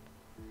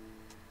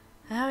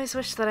 I always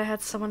wish that I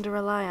had someone to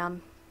rely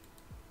on.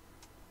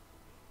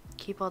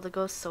 Keep all the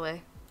ghosts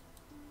away.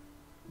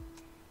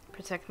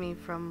 Protect me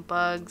from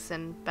bugs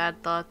and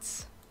bad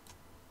thoughts.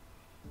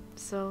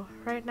 So,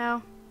 right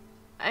now,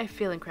 I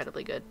feel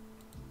incredibly good.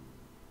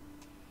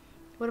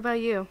 What about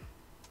you?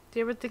 Do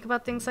you ever think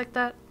about things like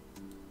that?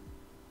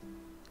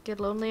 Get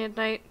lonely at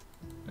night?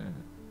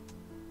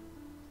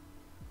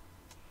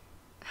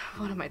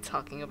 What am I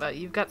talking about?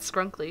 You've got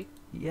Skrunkly.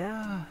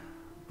 Yeah,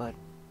 but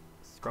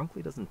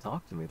Skrunkly doesn't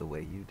talk to me the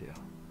way you do.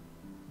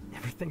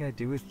 Everything I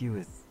do with you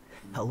is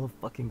hella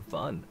fucking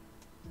fun.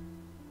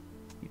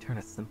 You turn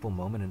a simple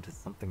moment into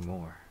something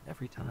more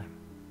every time.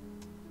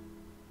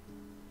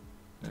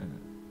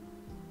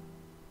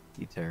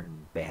 You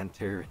turn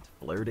banter into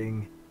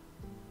flirting.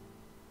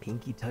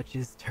 Pinky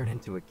touches turn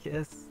into a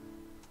kiss.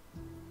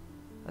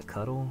 a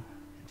cuddle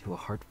into a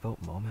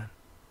heartfelt moment.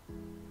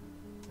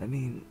 I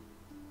mean,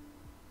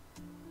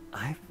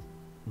 I've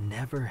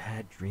never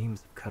had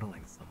dreams of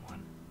cuddling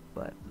someone,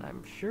 but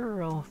I'm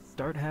sure I'll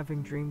start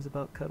having dreams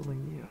about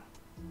cuddling you.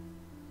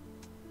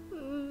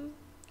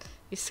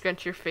 You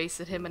scrunch your face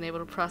at him, unable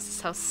to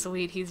process how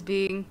sweet he's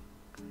being.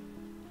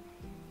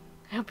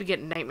 I hope you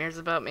get nightmares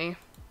about me.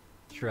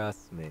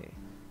 Trust me,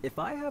 if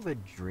I have a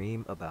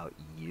dream about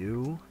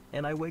you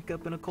and I wake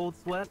up in a cold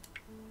sweat,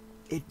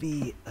 it'd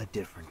be a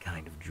different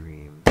kind of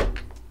dream.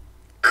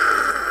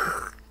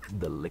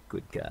 The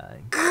liquid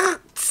kind.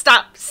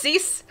 Stop!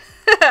 Cease!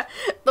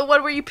 The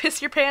one where you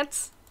piss your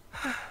pants?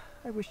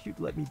 I wish you'd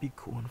let me be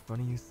cool in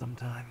front of you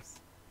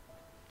sometimes.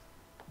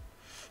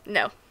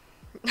 No.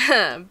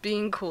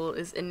 Being cool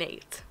is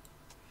innate.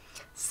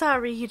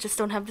 Sorry, you just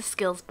don't have the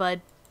skills, bud.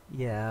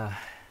 Yeah,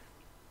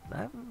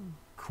 I'm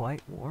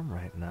quite warm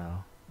right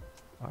now,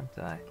 aren't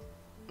I?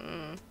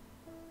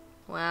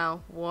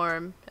 Wow,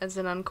 warm as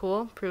in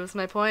uncool proves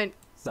my point.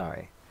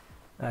 Sorry,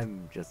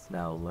 I'm just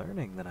now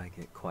learning that I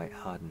get quite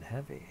hot and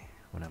heavy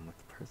when I'm with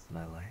the person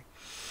I like.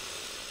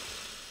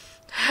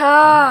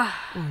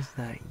 Or is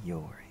that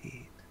your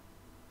heat?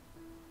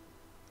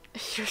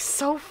 You're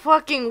so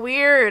fucking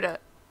weird.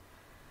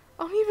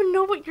 I don't even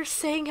know what you're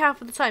saying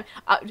half of the time.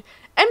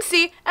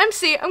 MC, I'm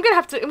gonna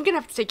have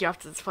to take you off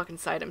to this fucking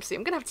side, MC.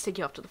 I'm gonna have to take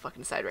you off to the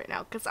fucking side right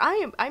now, cause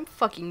I'm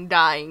fucking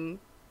dying.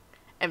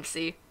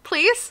 MC,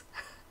 please.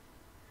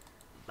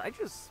 I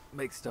just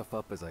make stuff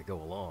up as I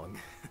go along.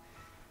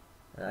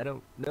 I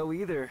don't know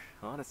either,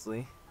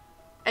 honestly.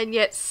 And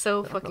yet so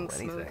I don't fucking know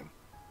smooth. anything.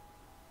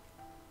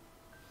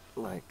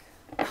 Like,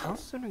 how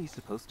soon are you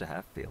supposed to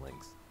have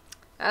feelings?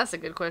 That's a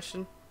good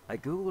question. I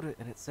googled it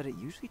and it said it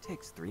usually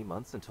takes 3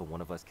 months until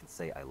one of us can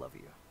say I love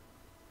you.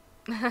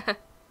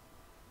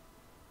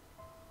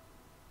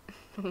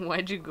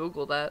 Why'd you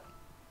Google that?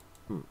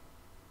 Hmm.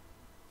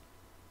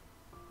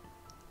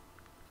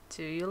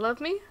 Do you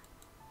love me?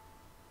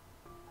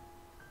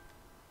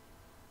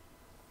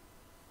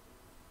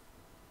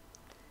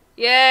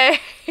 Yay!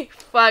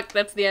 Fuck,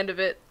 that's the end of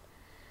it.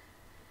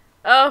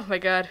 Oh my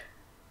god.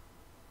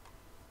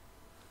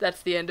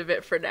 That's the end of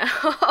it for now.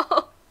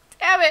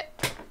 Damn it!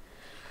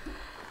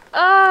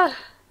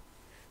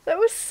 That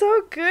was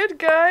so good,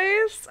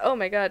 guys. Oh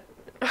my god.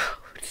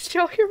 Did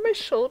y'all hear my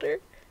shoulder?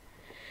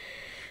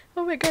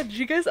 Oh my god, did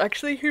you guys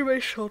actually hear my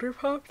shoulder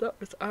pop? That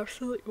was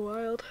absolutely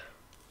wild.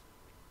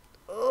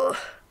 Ugh.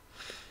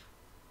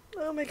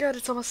 Oh my god,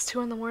 it's almost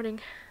 2 in the morning.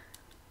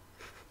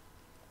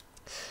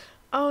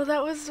 Oh,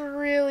 that was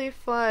really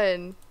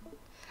fun.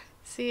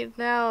 See,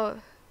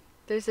 now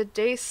there's a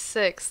day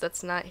 6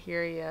 that's not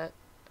here yet.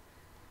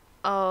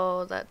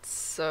 Oh, that's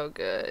so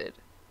good.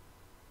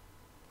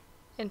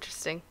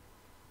 Interesting.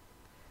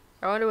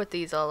 I wonder what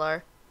these all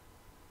are.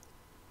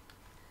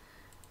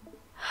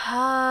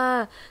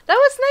 That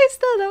was nice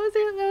though.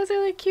 That was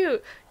really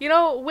cute. You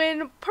know,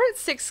 when part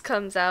 6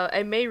 comes out,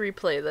 I may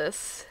replay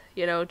this.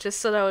 You know, just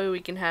so that way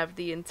we can have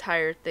the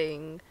entire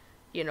thing,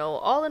 you know,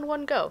 all in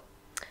one go.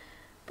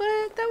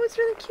 But that was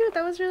really cute.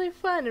 That was really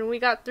fun, and we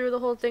got through the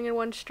whole thing in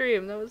one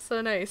stream. That was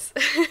so nice.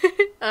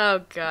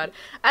 Oh god,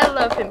 I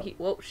love him.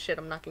 Whoa, shit!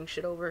 I'm knocking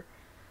shit over.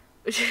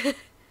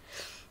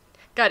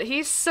 God,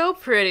 he's so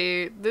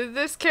pretty.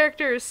 This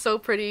character is so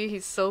pretty.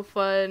 He's so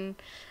fun.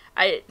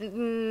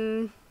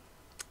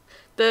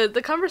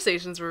 The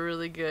conversations were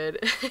really good.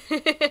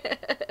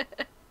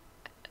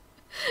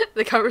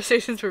 The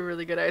conversations were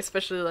really good. I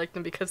especially like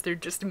them because they're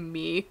just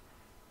me.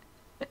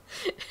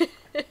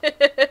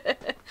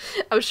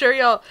 I'm sure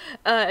y'all,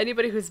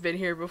 anybody who's been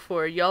here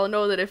before, y'all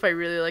know that if I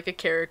really like a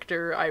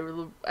character, I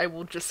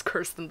will just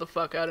curse them the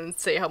fuck out and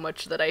say how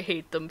much that I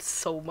hate them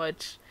so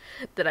much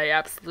that I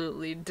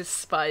absolutely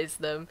despise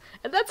them.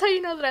 And that's how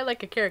you know that I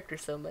like a character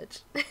so much.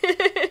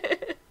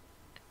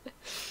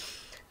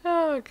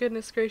 Oh,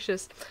 goodness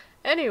gracious.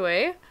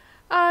 Anyway,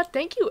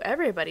 thank you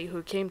everybody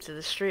who came to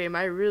the stream.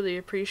 I really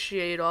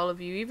appreciate all of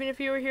you, even if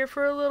you were here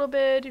for a little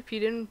bit, if you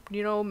didn't,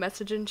 you know,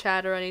 message in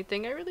chat or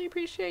anything. I really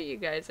appreciate you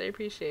guys. I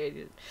appreciate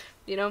it.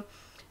 You know,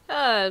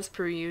 as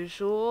per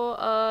usual,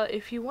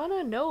 if you want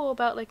to know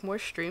about, like, more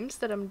streams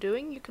that I'm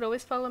doing, you can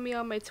always follow me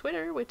on my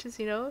Twitter, which is,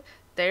 you know,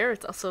 there.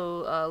 It's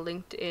also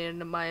linked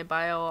in my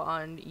bio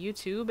on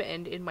YouTube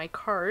and in my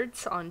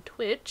cards on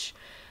Twitch.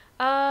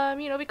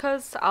 You know,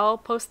 because I'll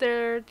post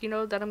there, you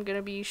know, that I'm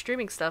gonna be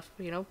streaming stuff,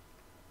 you know.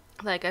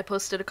 Like, I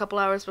posted a couple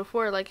hours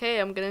before, like, hey,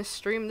 I'm gonna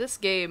stream this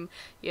game,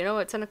 you know,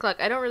 at 10 o'clock.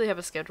 I don't really have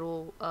a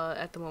schedule,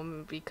 at the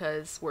moment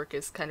because work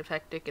is kind of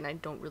hectic and I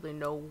don't really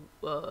know,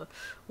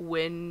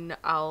 when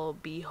I'll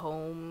be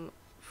home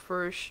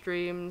for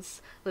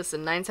streams.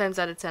 Listen, 9 times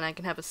out of 10 I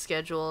can have a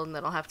schedule and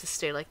then I'll have to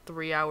stay, like,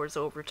 3 hours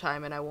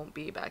overtime and I won't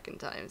be back in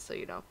time, so,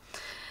 you know.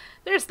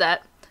 There's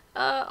that.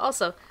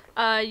 Also,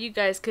 you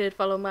guys could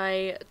follow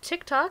my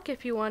TikTok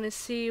if you want to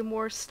see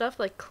more stuff,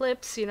 like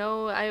clips, you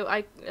know.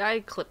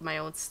 I clip my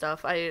own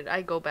stuff.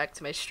 I go back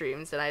to my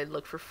streams and I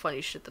look for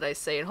funny shit that I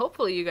say, and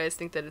hopefully you guys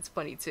think that it's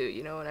funny too,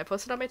 you know, and I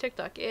post it on my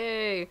TikTok.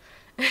 Yay!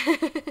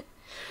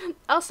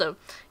 Also,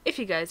 if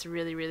you guys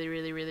really, really,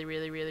 really, really,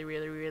 really, really,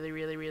 really, really, really,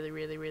 really, really,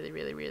 really,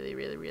 really, really,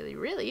 really, really,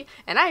 really,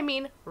 and I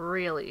mean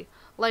really,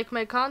 like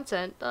my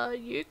content,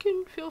 you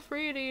can feel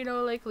free to, you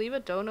know, like leave a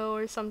dono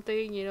or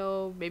something, you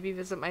know, maybe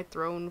visit my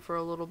throne for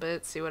a little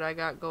bit, see what I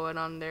got going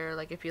on there.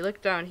 Like if you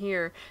look down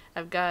here,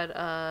 I've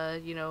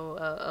got, you know,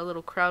 a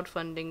little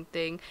crowdfunding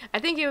thing. I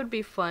think it would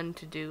be fun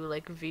to do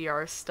like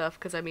VR stuff,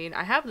 because I mean,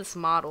 I have this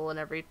model and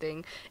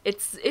everything.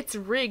 It's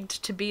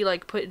rigged to be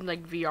like put in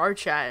like VR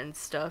chat and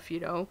stuff, you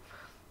know.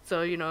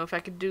 So, you know, if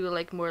I could do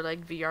like more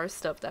like VR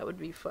stuff, that would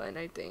be fun,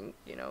 I think,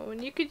 you know,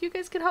 and you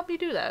guys could help me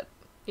do that,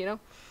 you know.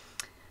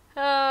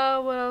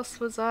 What else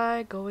was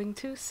I going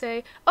to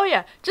say? Oh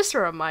yeah, just a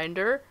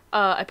reminder,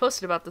 I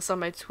posted about this on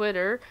my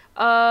Twitter,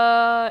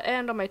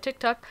 and on my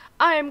TikTok.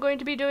 I am going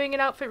to be doing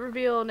an outfit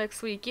reveal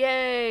next week,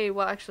 yay!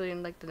 Well, actually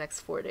in like the next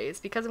 4 days,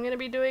 because I'm gonna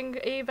be doing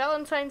a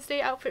Valentine's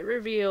Day outfit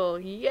reveal,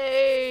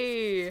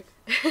 yay!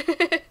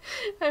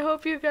 I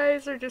hope you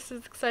guys are just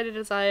as excited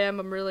as I am.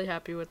 I'm really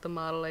happy with the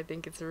model. I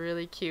think it's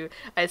really cute.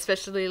 I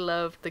especially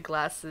love the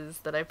glasses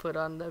that I put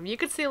on them. You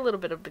can see a little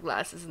bit of the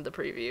glasses in the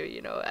preview,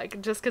 you know. I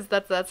can, just because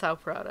that's how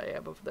proud I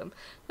am of them.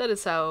 That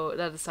is how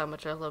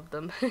much I love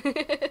them.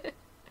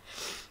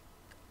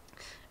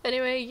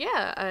 Anyway,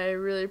 yeah, I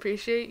really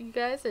appreciate you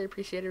guys. I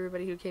appreciate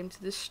everybody who came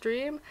to this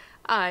stream.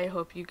 I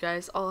hope you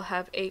guys all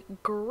have a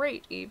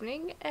great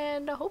evening,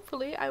 and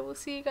hopefully I will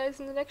see you guys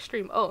in the next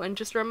stream. Oh, and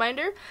just a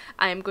reminder,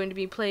 I am going to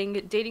be playing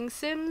dating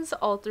sims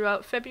all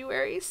throughout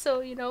February, so,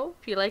 you know,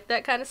 if you like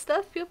that kind of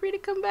stuff, feel free to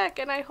come back,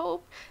 and I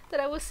hope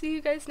that I will see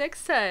you guys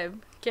next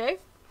time. Okay?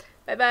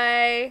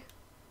 Bye-bye!